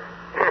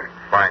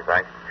 Fine,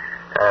 thanks.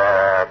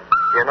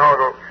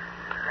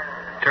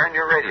 Turn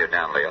your radio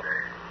down, Leo.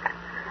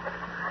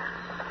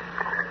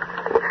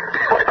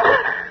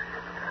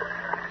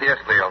 Yes,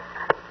 Leo.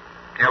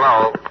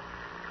 Hello.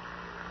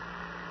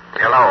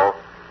 Hello.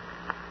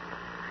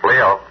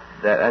 Leo.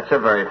 That's a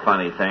very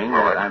funny thing.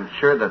 I'm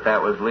sure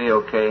that was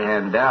Leo K.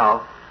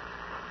 Handel.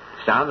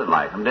 Sounded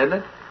like him, didn't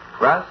it,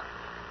 Russ?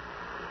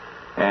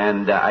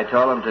 And I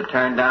told him to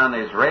turn down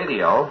his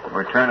radio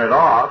or turn it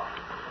off,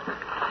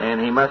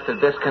 and he must have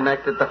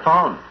disconnected the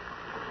phone.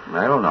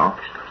 I don't know.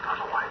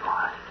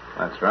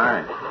 That's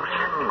right.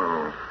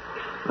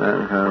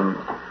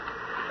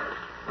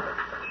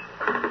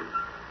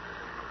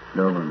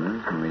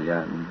 Dobermans, and we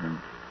got...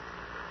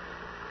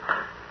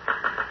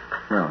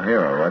 Well,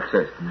 here, what's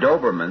this?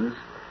 Dobermans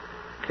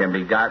can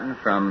be gotten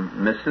from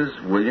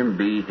Mrs. William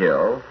B.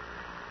 Hill,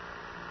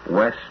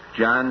 West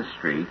John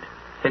Street,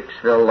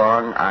 Hicksville,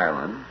 Long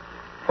Island.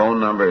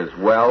 Phone number is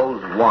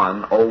Wells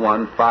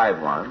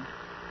 10151.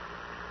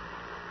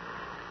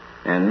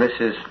 And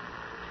Mrs.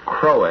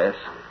 Croess,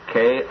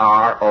 Kroess,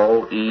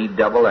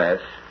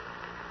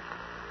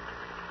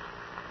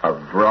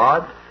 of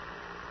Bronx?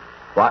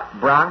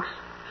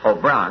 Oh,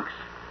 Bronx.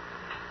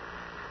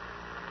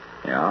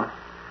 Yeah.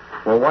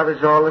 Well, what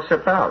is all this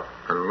about?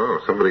 I don't know.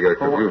 Somebody got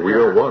confused. We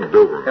don't want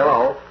Doberman.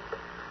 Hello?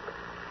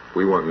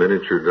 We want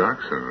miniature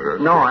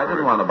dachshunds. No, I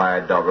didn't want to buy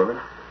a Doberman.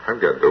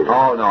 I've got Doberman.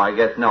 Oh, no, I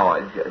guess no.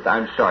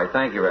 I'm sorry.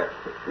 Thank you, Red.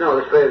 No,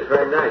 this lady's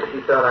very nice.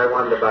 She thought I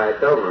wanted to buy a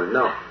Doberman.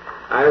 No.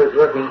 I was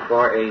looking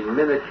for a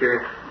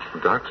miniature...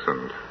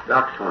 Dachshund.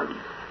 Dachshund.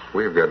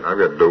 I've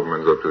got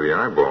Dobermans up to the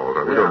eyeballs.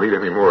 We don't need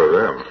any more of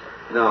them.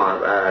 No,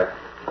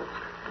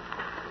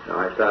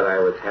 I thought I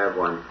would have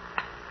one.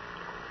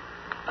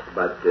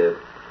 But,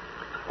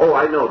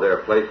 I know there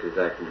are places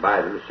I can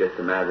buy them. It's just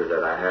a matter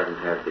that I haven't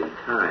had the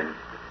time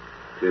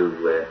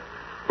to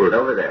get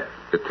over there.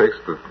 It takes,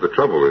 the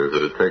trouble is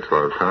that it takes a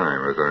lot of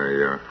time, as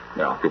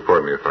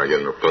pardon me if I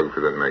get no plug for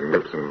that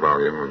magnificent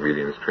volume,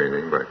 Obedience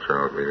Training by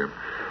Charles Medium.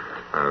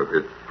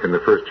 In the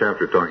first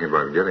chapter talking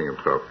about getting a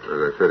pup,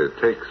 as I said, it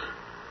takes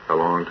a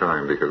long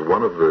time because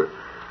one of the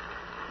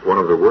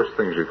worst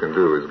things you can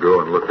do is go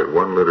and look at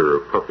one litter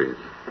of puppies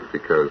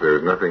because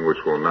there's nothing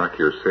which will knock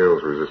your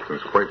sales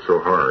resistance quite so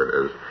hard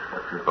as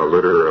a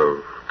litter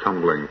of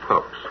tumbling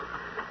pups.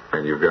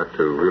 And you've got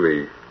to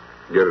really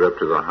get it up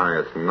to the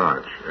highest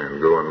notch and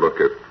go and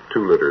look at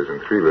 2 litters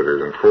and 3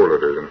 litters and 4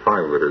 litters and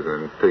 5 litters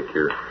and take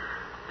your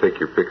take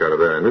your pick out of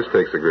that. And this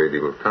takes a great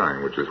deal of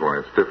time, which is why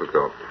it's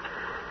difficult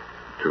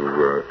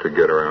to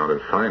get around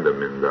and find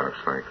them in docks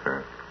like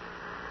that.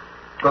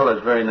 Well,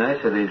 it's very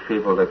nice of these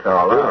people to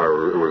call out. Yeah,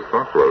 it was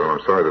thoughtful of them.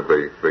 I'm sorry that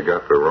they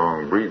got the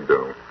wrong breed,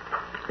 though.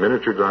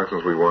 Miniature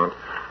dachshunds we want,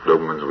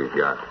 Dobermans we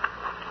got.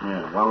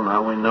 Yeah, well,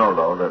 now we know,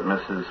 though, that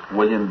Mrs.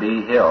 William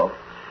B. Hill...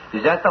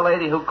 Is that the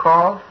lady who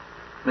called?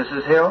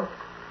 Mrs. Hill?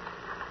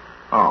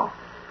 Oh.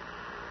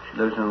 She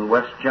lives in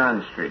West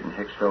John Street in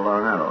Hicksville,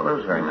 Long Island. That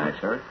was very nice,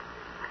 Harry.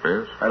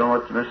 Yes? I don't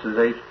want Mrs.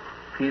 H.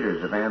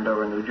 Peters of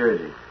Andover, New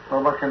Jersey.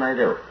 Well, what can I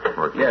do?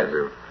 What can I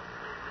do?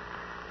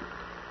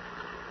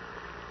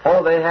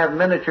 Oh, they have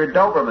miniature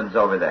Dobermans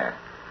over there.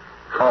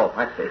 Oh,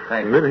 I see.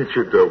 Thank you.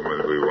 Miniature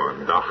Dobermans we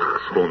want.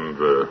 Dachshund,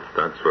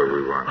 that's what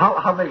we want.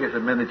 How big is a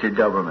miniature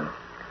Doberman?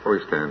 Well,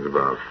 he stands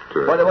about...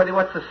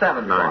 What's the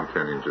 7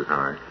 9-10 inches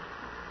high.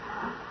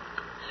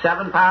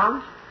 7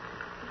 pounds?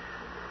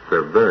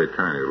 They're very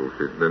tiny little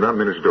kids. They're not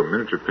miniature Dobermans,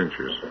 miniature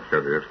pinchers. You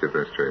have to get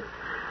that straight.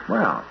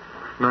 Well...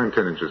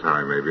 9-10 inches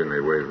high, maybe, and they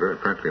weigh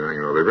practically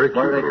nothing. They're very cute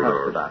what do they little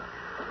cost dogs.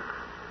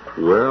 about?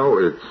 Well,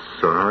 it's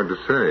hard to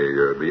say.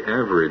 The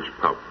average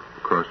pup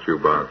costs you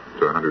about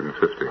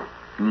 $150.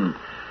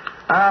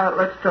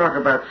 Let's talk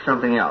about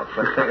something else.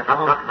 Let's take a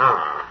phone.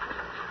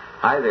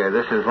 Hi there,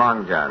 this is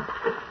Long John.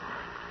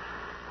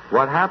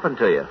 What happened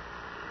to you?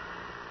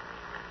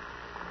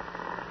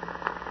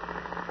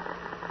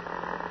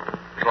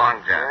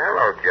 Long John.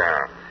 Hello,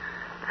 John.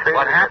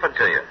 What happened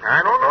to you?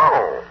 I don't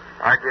know.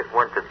 I just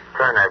went to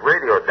turn that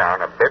radio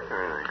down a bit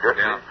and just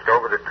reached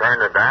over to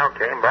turn it down,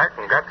 came back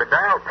and got the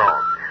dial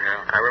tone.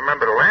 Yeah. I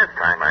remember the last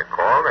time I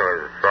called, there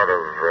was sort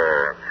of,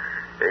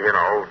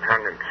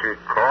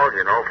 tongue-in-cheek call,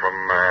 from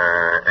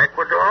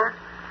Ecuador.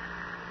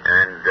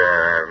 And,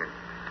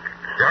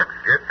 shucks,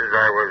 just as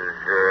I was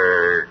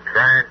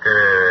trying to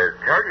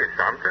tell you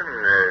something,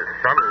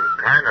 some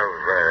kind of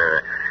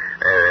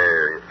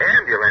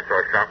ambulance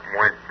or something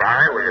went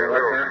by with a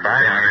little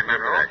sign. Yeah, I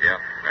remember that,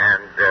 yeah.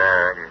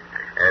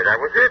 And that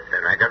was it,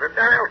 and I got a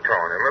dial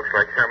tone. It looks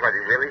like somebody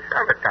really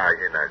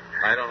sabotaging us.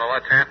 I don't know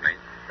what's happening.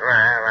 Well,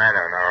 I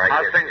don't know.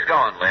 How's things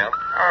going, Leo?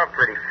 Oh,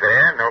 pretty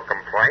fair, no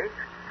complaints.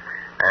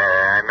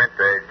 I meant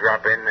to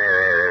drop in to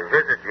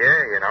visit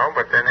you,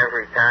 but then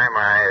every time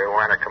I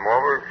want to come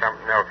over,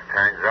 something else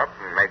turns up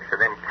and makes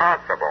it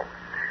impossible.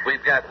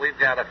 We've got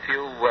a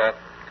few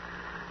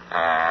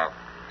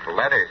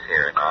letters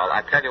here and all.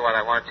 I tell you what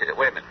I want you to...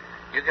 Wait a minute.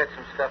 You got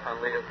some stuff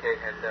on Leo K.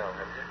 Handel,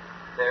 haven't you?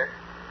 There?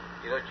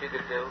 You know what you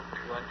could do?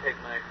 You want to take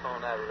my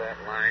phone out of that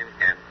line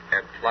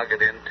and plug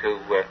it into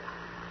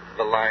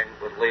the line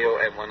with Leo,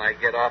 and when I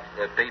get off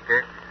the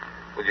beeper,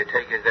 will you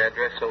take his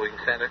address so we can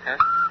send it, huh?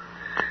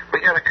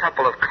 We got a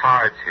couple of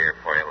cards here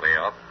for you,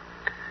 Leo.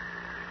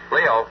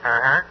 Leo,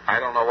 I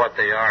don't know what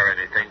they are or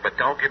anything, but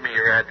don't give me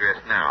your address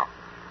now.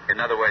 In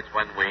other words,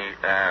 when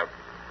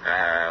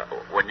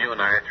you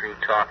and I are through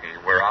talking,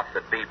 we're off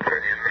the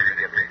beeper.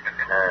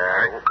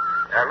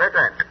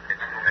 Listen.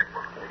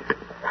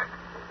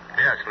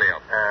 Yes, Leo.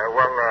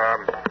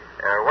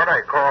 What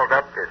I called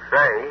up to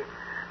say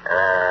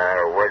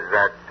was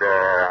that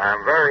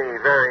I'm very,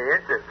 very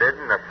interested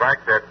in the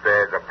fact that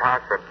there's a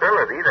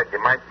possibility that you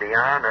might be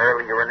on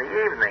earlier in the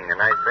evening,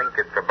 and I think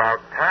it's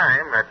about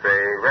time that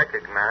they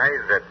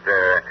recognize that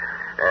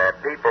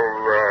people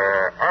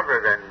other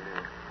than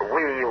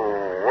we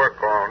who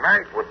work all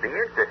night would be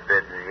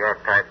interested in your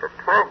type of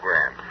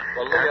program.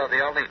 Well, Leo,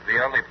 the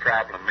only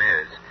problem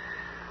is,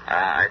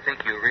 I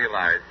think you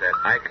realize that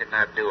I could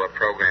not do a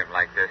program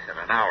like this in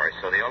an hour,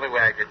 so the only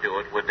way I could do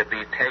it would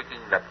be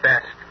taking the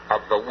best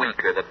of the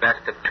week or the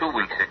best of 2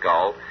 weeks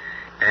ago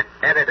and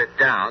edit it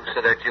down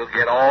so that you'll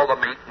get all the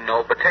meat and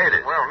no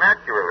potatoes. Well,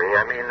 naturally.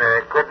 I mean,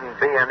 there couldn't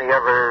be any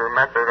other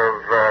method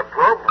of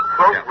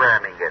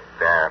programming it.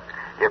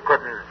 You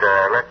couldn't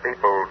let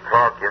people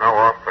talk,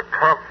 off the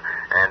cuff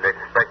and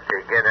expect to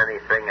get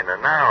anything in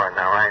an hour.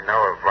 Now, I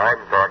know if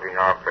I'm talking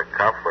off the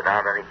cuff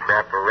without any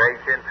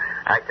preparation,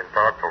 I can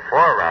talk for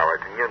 4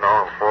 hours, and in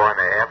 4.5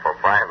 or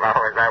 5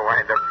 hours, I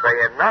wind up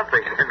saying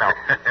nothing,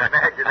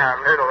 Imagine how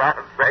little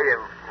I'm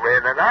saying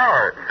in an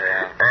hour.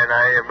 Yeah. And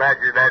I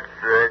imagine that's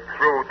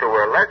true to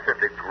a lesser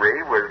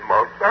degree with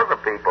most other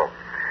people.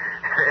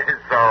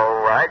 So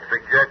I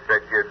suggest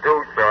that you do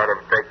sort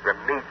of take the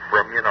meat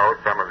from,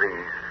 some of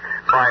these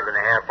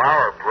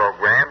 5.5-hour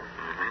programs,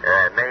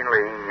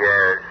 mainly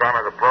some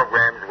of the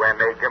programs where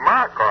Major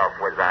Markov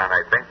was on,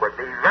 I think would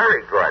be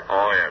very good.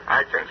 Oh, yeah.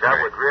 I think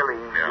that would really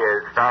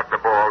start the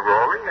ball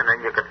rolling, and then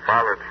you could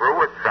follow through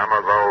with some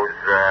of those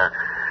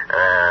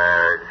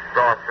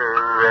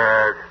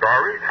saucer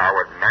stories.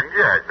 Howard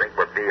Menger, I think,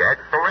 would be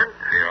excellent.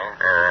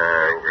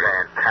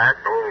 Van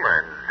Tassel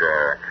and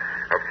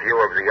a few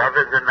of the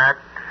others in that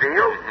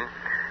field.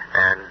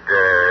 And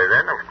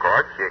then, of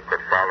course, you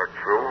could follow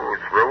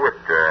through with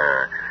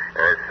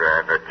as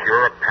a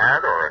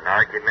naturopath or an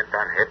argument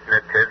on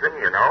hypnotism,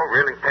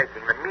 really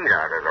taking the meat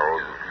out of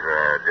those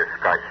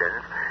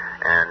discussions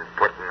and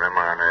putting them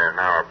on an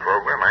hour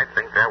program. I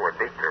think that would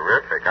be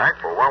terrific. I,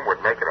 for one,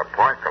 would make it a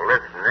point to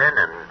listen in,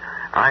 and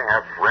I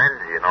have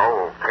friends,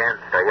 who can't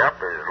stay up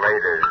as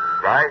late as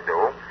I do.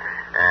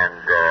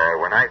 And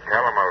when I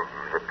tell them of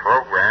the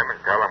program and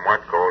tell them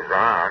what goes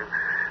on,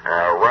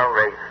 well,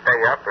 they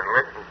stay up and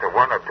listen to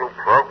one or two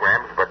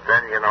programs, but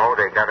then,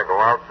 they got to go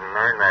out and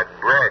earn that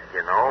bread,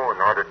 in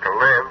order to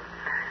live.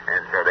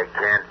 And so they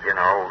can't,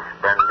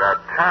 spend that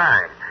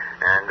time.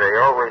 And they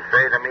always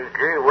say to me,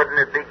 gee, wouldn't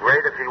it be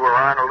great if you were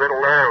on a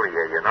little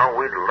earlier?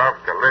 We'd love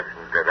to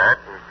listen to that.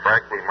 In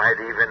fact, we might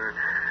even,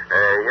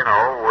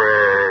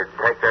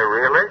 take a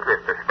real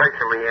interest,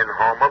 especially in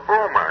Homer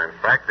Boomer. In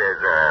fact,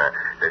 there's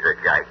a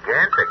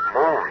gigantic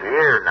move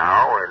here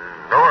now in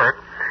Newark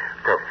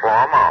to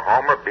form a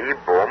Homer B.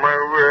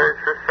 Boomer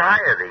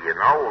society,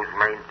 whose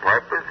main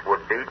purpose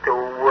would be to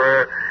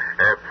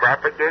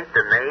propagate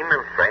the name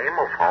and fame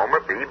of Homer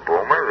B.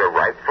 Boomer, the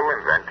rightful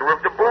inventor of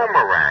the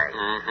boomerang.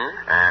 Mm-hmm.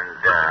 And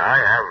I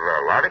have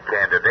a lot of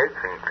candidates,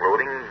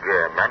 including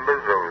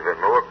members of the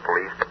Newark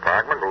Police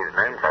Department, whose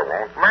names I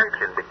won't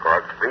mention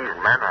because these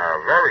men are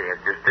very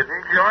interested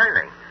in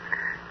joining,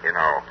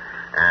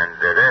 and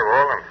they're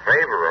all in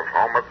favor of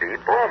Homer B.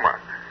 Boomer.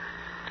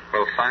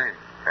 Well, fine.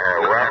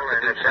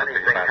 And if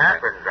anything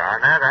happens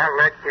on that, I'll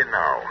let you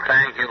know.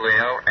 Thank you,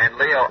 Leo. And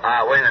Leo,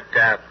 wait a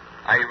minute.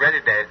 Are you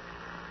ready, Dave?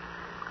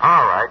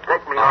 All right,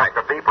 take me off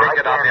the beep. I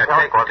can't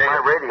tell because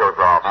my radio's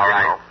off. All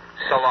right.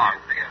 So long.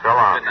 So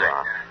long, Good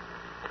night.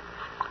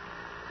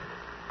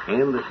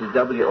 And this is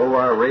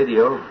WOR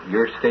Radio,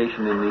 your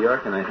station in New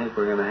York, and I think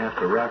we're going to have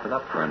to wrap it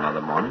up for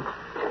another morning.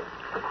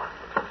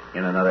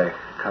 In another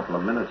couple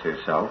of minutes or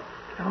so.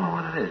 I don't know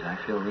what it is. I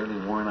feel really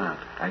worn out.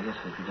 I guess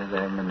it's because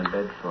I haven't been to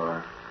bed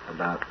for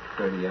about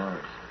 30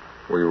 hours.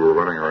 We were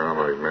running around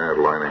like mad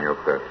lining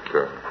up that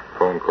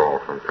phone call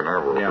from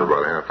Canaveral for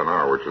about half an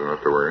hour, which is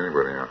enough to wear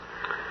anybody out.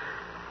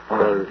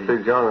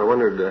 Say, John, I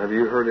wondered, have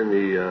you heard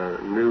any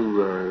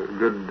new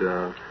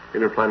good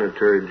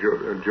interplanetary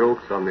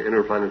jokes on the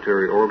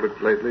interplanetary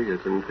orbit lately? Has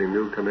anything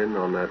new come in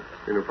on that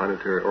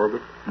interplanetary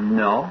orbit?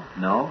 No.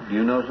 Do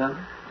you know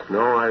something?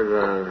 No,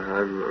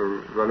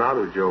 I've run out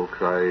of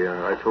jokes.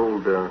 I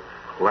told the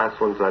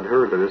last ones I'd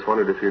heard. I just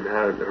wondered if you'd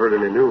heard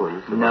any new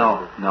ones.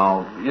 No.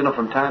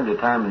 From time to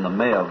time in the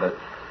mail, but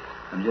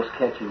I'm just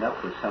catching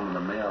up with some of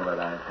the mail that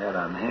I've had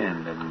on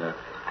hand, and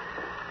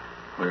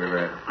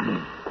we're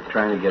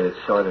trying to get it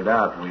sorted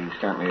out. We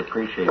certainly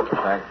appreciate the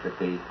fact that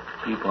the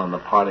people on the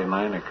party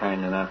line are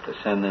kind enough to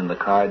send in the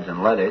cards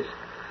and letters.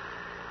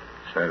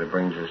 Sort of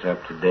brings us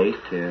up to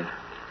date as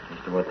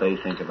to what they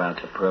think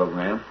about the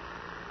program.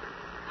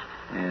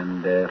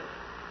 And,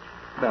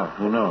 well,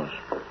 who knows?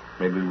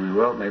 Maybe we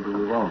will, maybe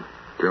we won't.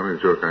 The only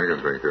joke I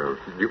can think of,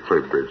 you play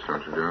bridge,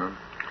 don't you, John?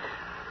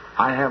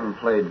 I haven't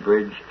played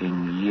bridge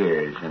in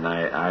years, and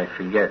I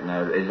forget.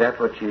 Now, is that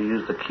what you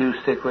use the cue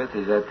stick with?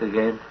 Is that the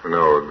game?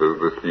 No,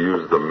 you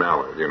use the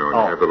mallet, and you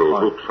have the little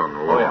hoops on the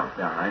wall. Oh,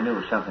 yeah, I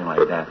knew something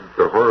like that.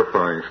 The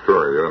horrifying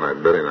story, the other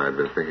night, Betty and I had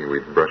been thinking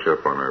we'd brush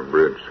up on our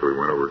bridge, so we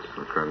went over to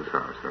some friend's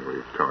house, and we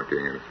were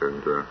talking, and said,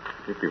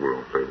 you people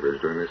don't play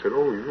bridge, do you? And they said,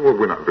 well,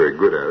 we're not very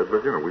good at it,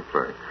 but, we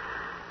play.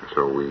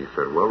 So we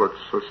said, well, let's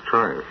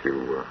try a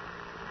few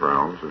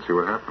rounds and see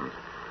what happens.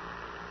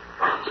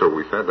 So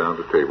we sat down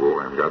at the table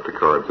and got the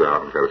cards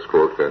out and got a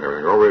scorecard and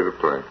everything, all ready to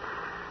play.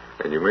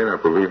 And you may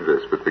not believe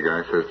this, but the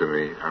guy says to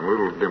me, I'm a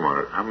little dim on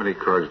it, how many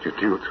cards do you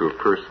deal to a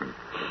person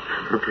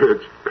for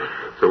bridge?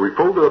 So we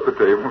folded up the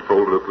table,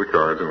 folded up the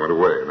cards, and went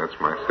away. And that's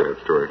my sad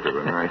story for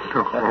the night.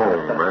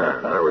 Oh,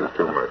 man, that was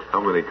too much.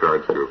 How many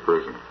cards to a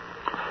person?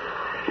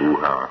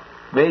 Ooh-ha.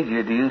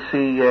 Major, do you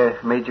see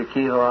Major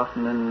Kehoe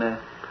often in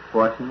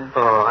Washington?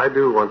 I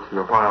do once in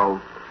a while.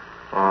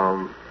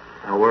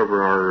 However,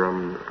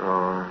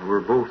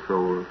 we're both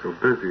so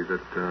busy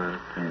that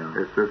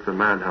it's just a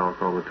madhouse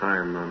all the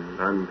time.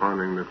 I'm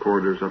pounding the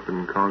corridors up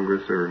in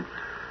Congress or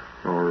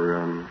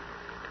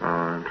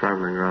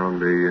traveling around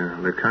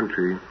the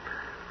country.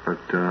 But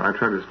I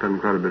try to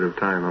spend quite a bit of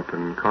time up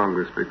in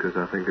Congress because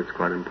I think it's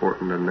quite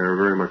important, and they're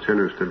very much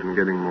interested in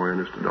getting more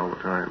interested all the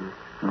time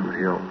on the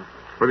Hill.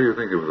 What do you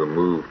think of the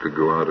move to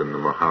go out in the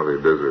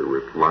Mojave Desert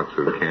with lots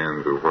of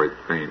cans of white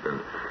paint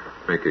and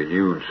make a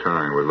huge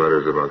sign with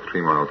letters about 3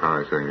 miles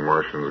high saying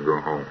Martians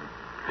go home?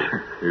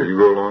 You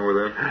go along with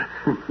that?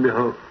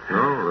 No.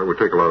 No? That would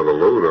take a lot of the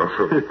load off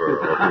of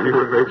you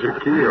and Major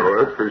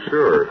Kehoe, that's for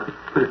sure.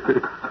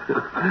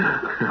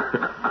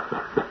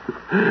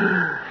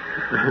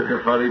 It's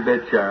a funny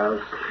bit,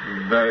 Charles.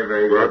 Very,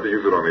 very good. We'll have to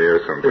use it on the air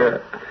sometime. Yeah,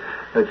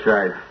 that's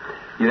right.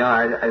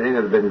 I think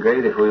it would have been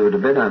great if we would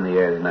have been on the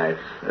air tonight.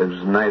 It was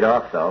a night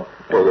off, though.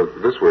 Well,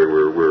 this way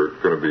we're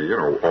going to be,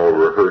 all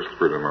rehearsed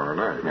for tomorrow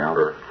night. Yeah.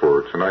 Or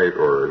for tonight,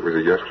 or was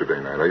it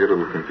yesterday night? I get a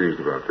little confused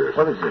about this.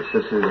 What is this?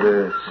 This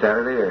is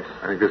Saturday, or?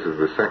 I think this is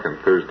the second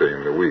Thursday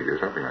in the week, or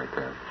something like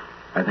that.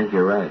 I think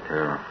you're right.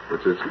 Yeah,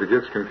 it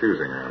gets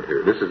confusing around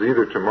here. This is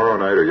either tomorrow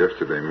night or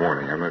yesterday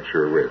morning. I'm not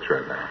sure which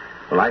right now.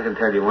 Well, I can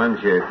tell you one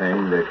sure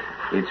thing, that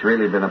it's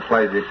really been a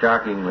pleasure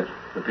talking with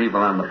the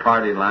people on the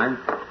party line.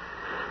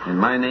 And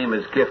my name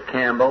is Gift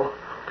Campbell.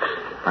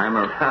 I'm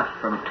around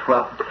from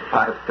 12 to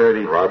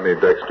 5:30. Rodney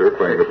Dexter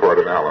playing the part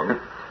of Alan.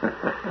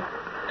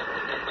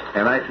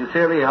 And I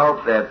sincerely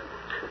hope that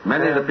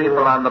Many of the people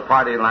on the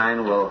party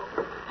line will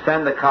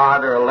send a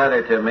card or a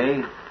letter to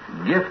me.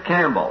 Gift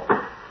Campbell.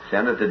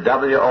 Send it to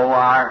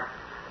WOR.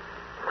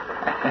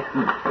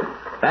 And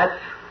that's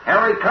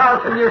Harry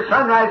Carlson, your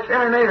Sunrise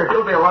Serenader.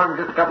 He'll be along in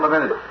just a couple of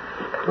minutes.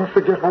 Don't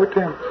forget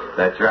Hortense.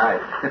 That's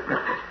right.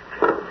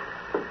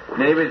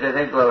 Neighbors, I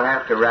think we'll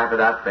have to wrap it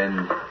up,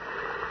 and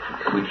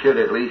we should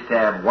at least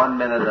have 1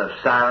 minute of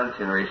silence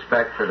in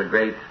respect for the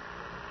great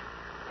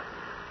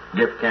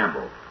Gift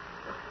Campbell,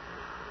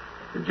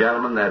 the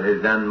gentleman that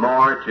has done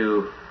more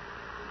to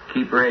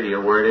keep radio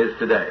where it is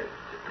today.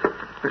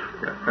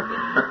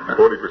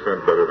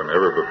 40% better than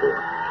ever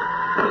before.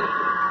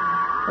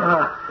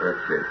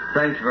 That's it.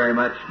 Thanks very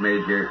much,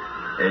 Major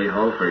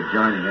Aho, for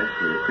joining us.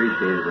 We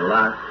appreciate it a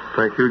lot.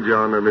 Thank you,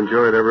 John. I've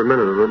enjoyed every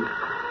minute of it.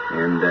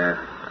 And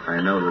I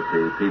know that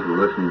the people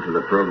listening to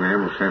the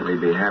program will certainly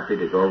be happy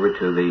to go over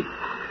to the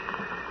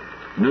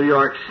New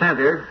York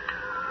Center,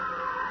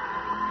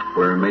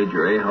 where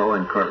Major Aho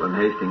and Cortland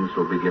Hastings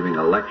will be giving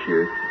a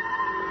lecture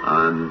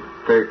on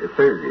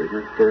Thursday, isn't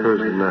it?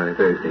 Thursday night.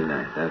 Thursday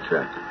night, that's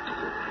right.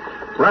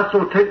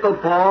 Russell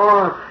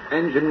Ticklepaw,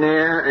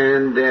 engineer,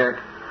 and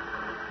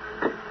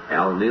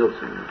Al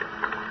Nielsen,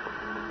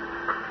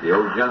 the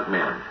old junk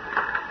man.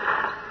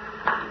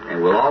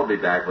 And we'll all be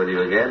back with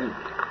you again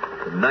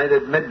tonight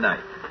at midnight.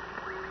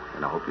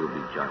 And I hope you'll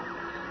be joining us.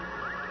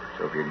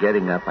 So if you're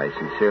getting up, I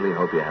sincerely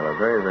hope you have a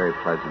very, very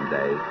pleasant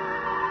day.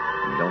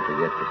 And don't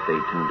forget to stay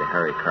tuned to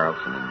Harry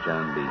Carlson and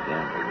John B.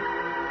 Gambling.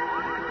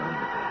 And if you're going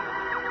to bed,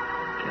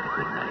 get a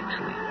good night's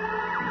sleep.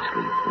 And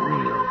sleep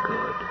real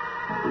good.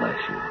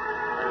 Bless you.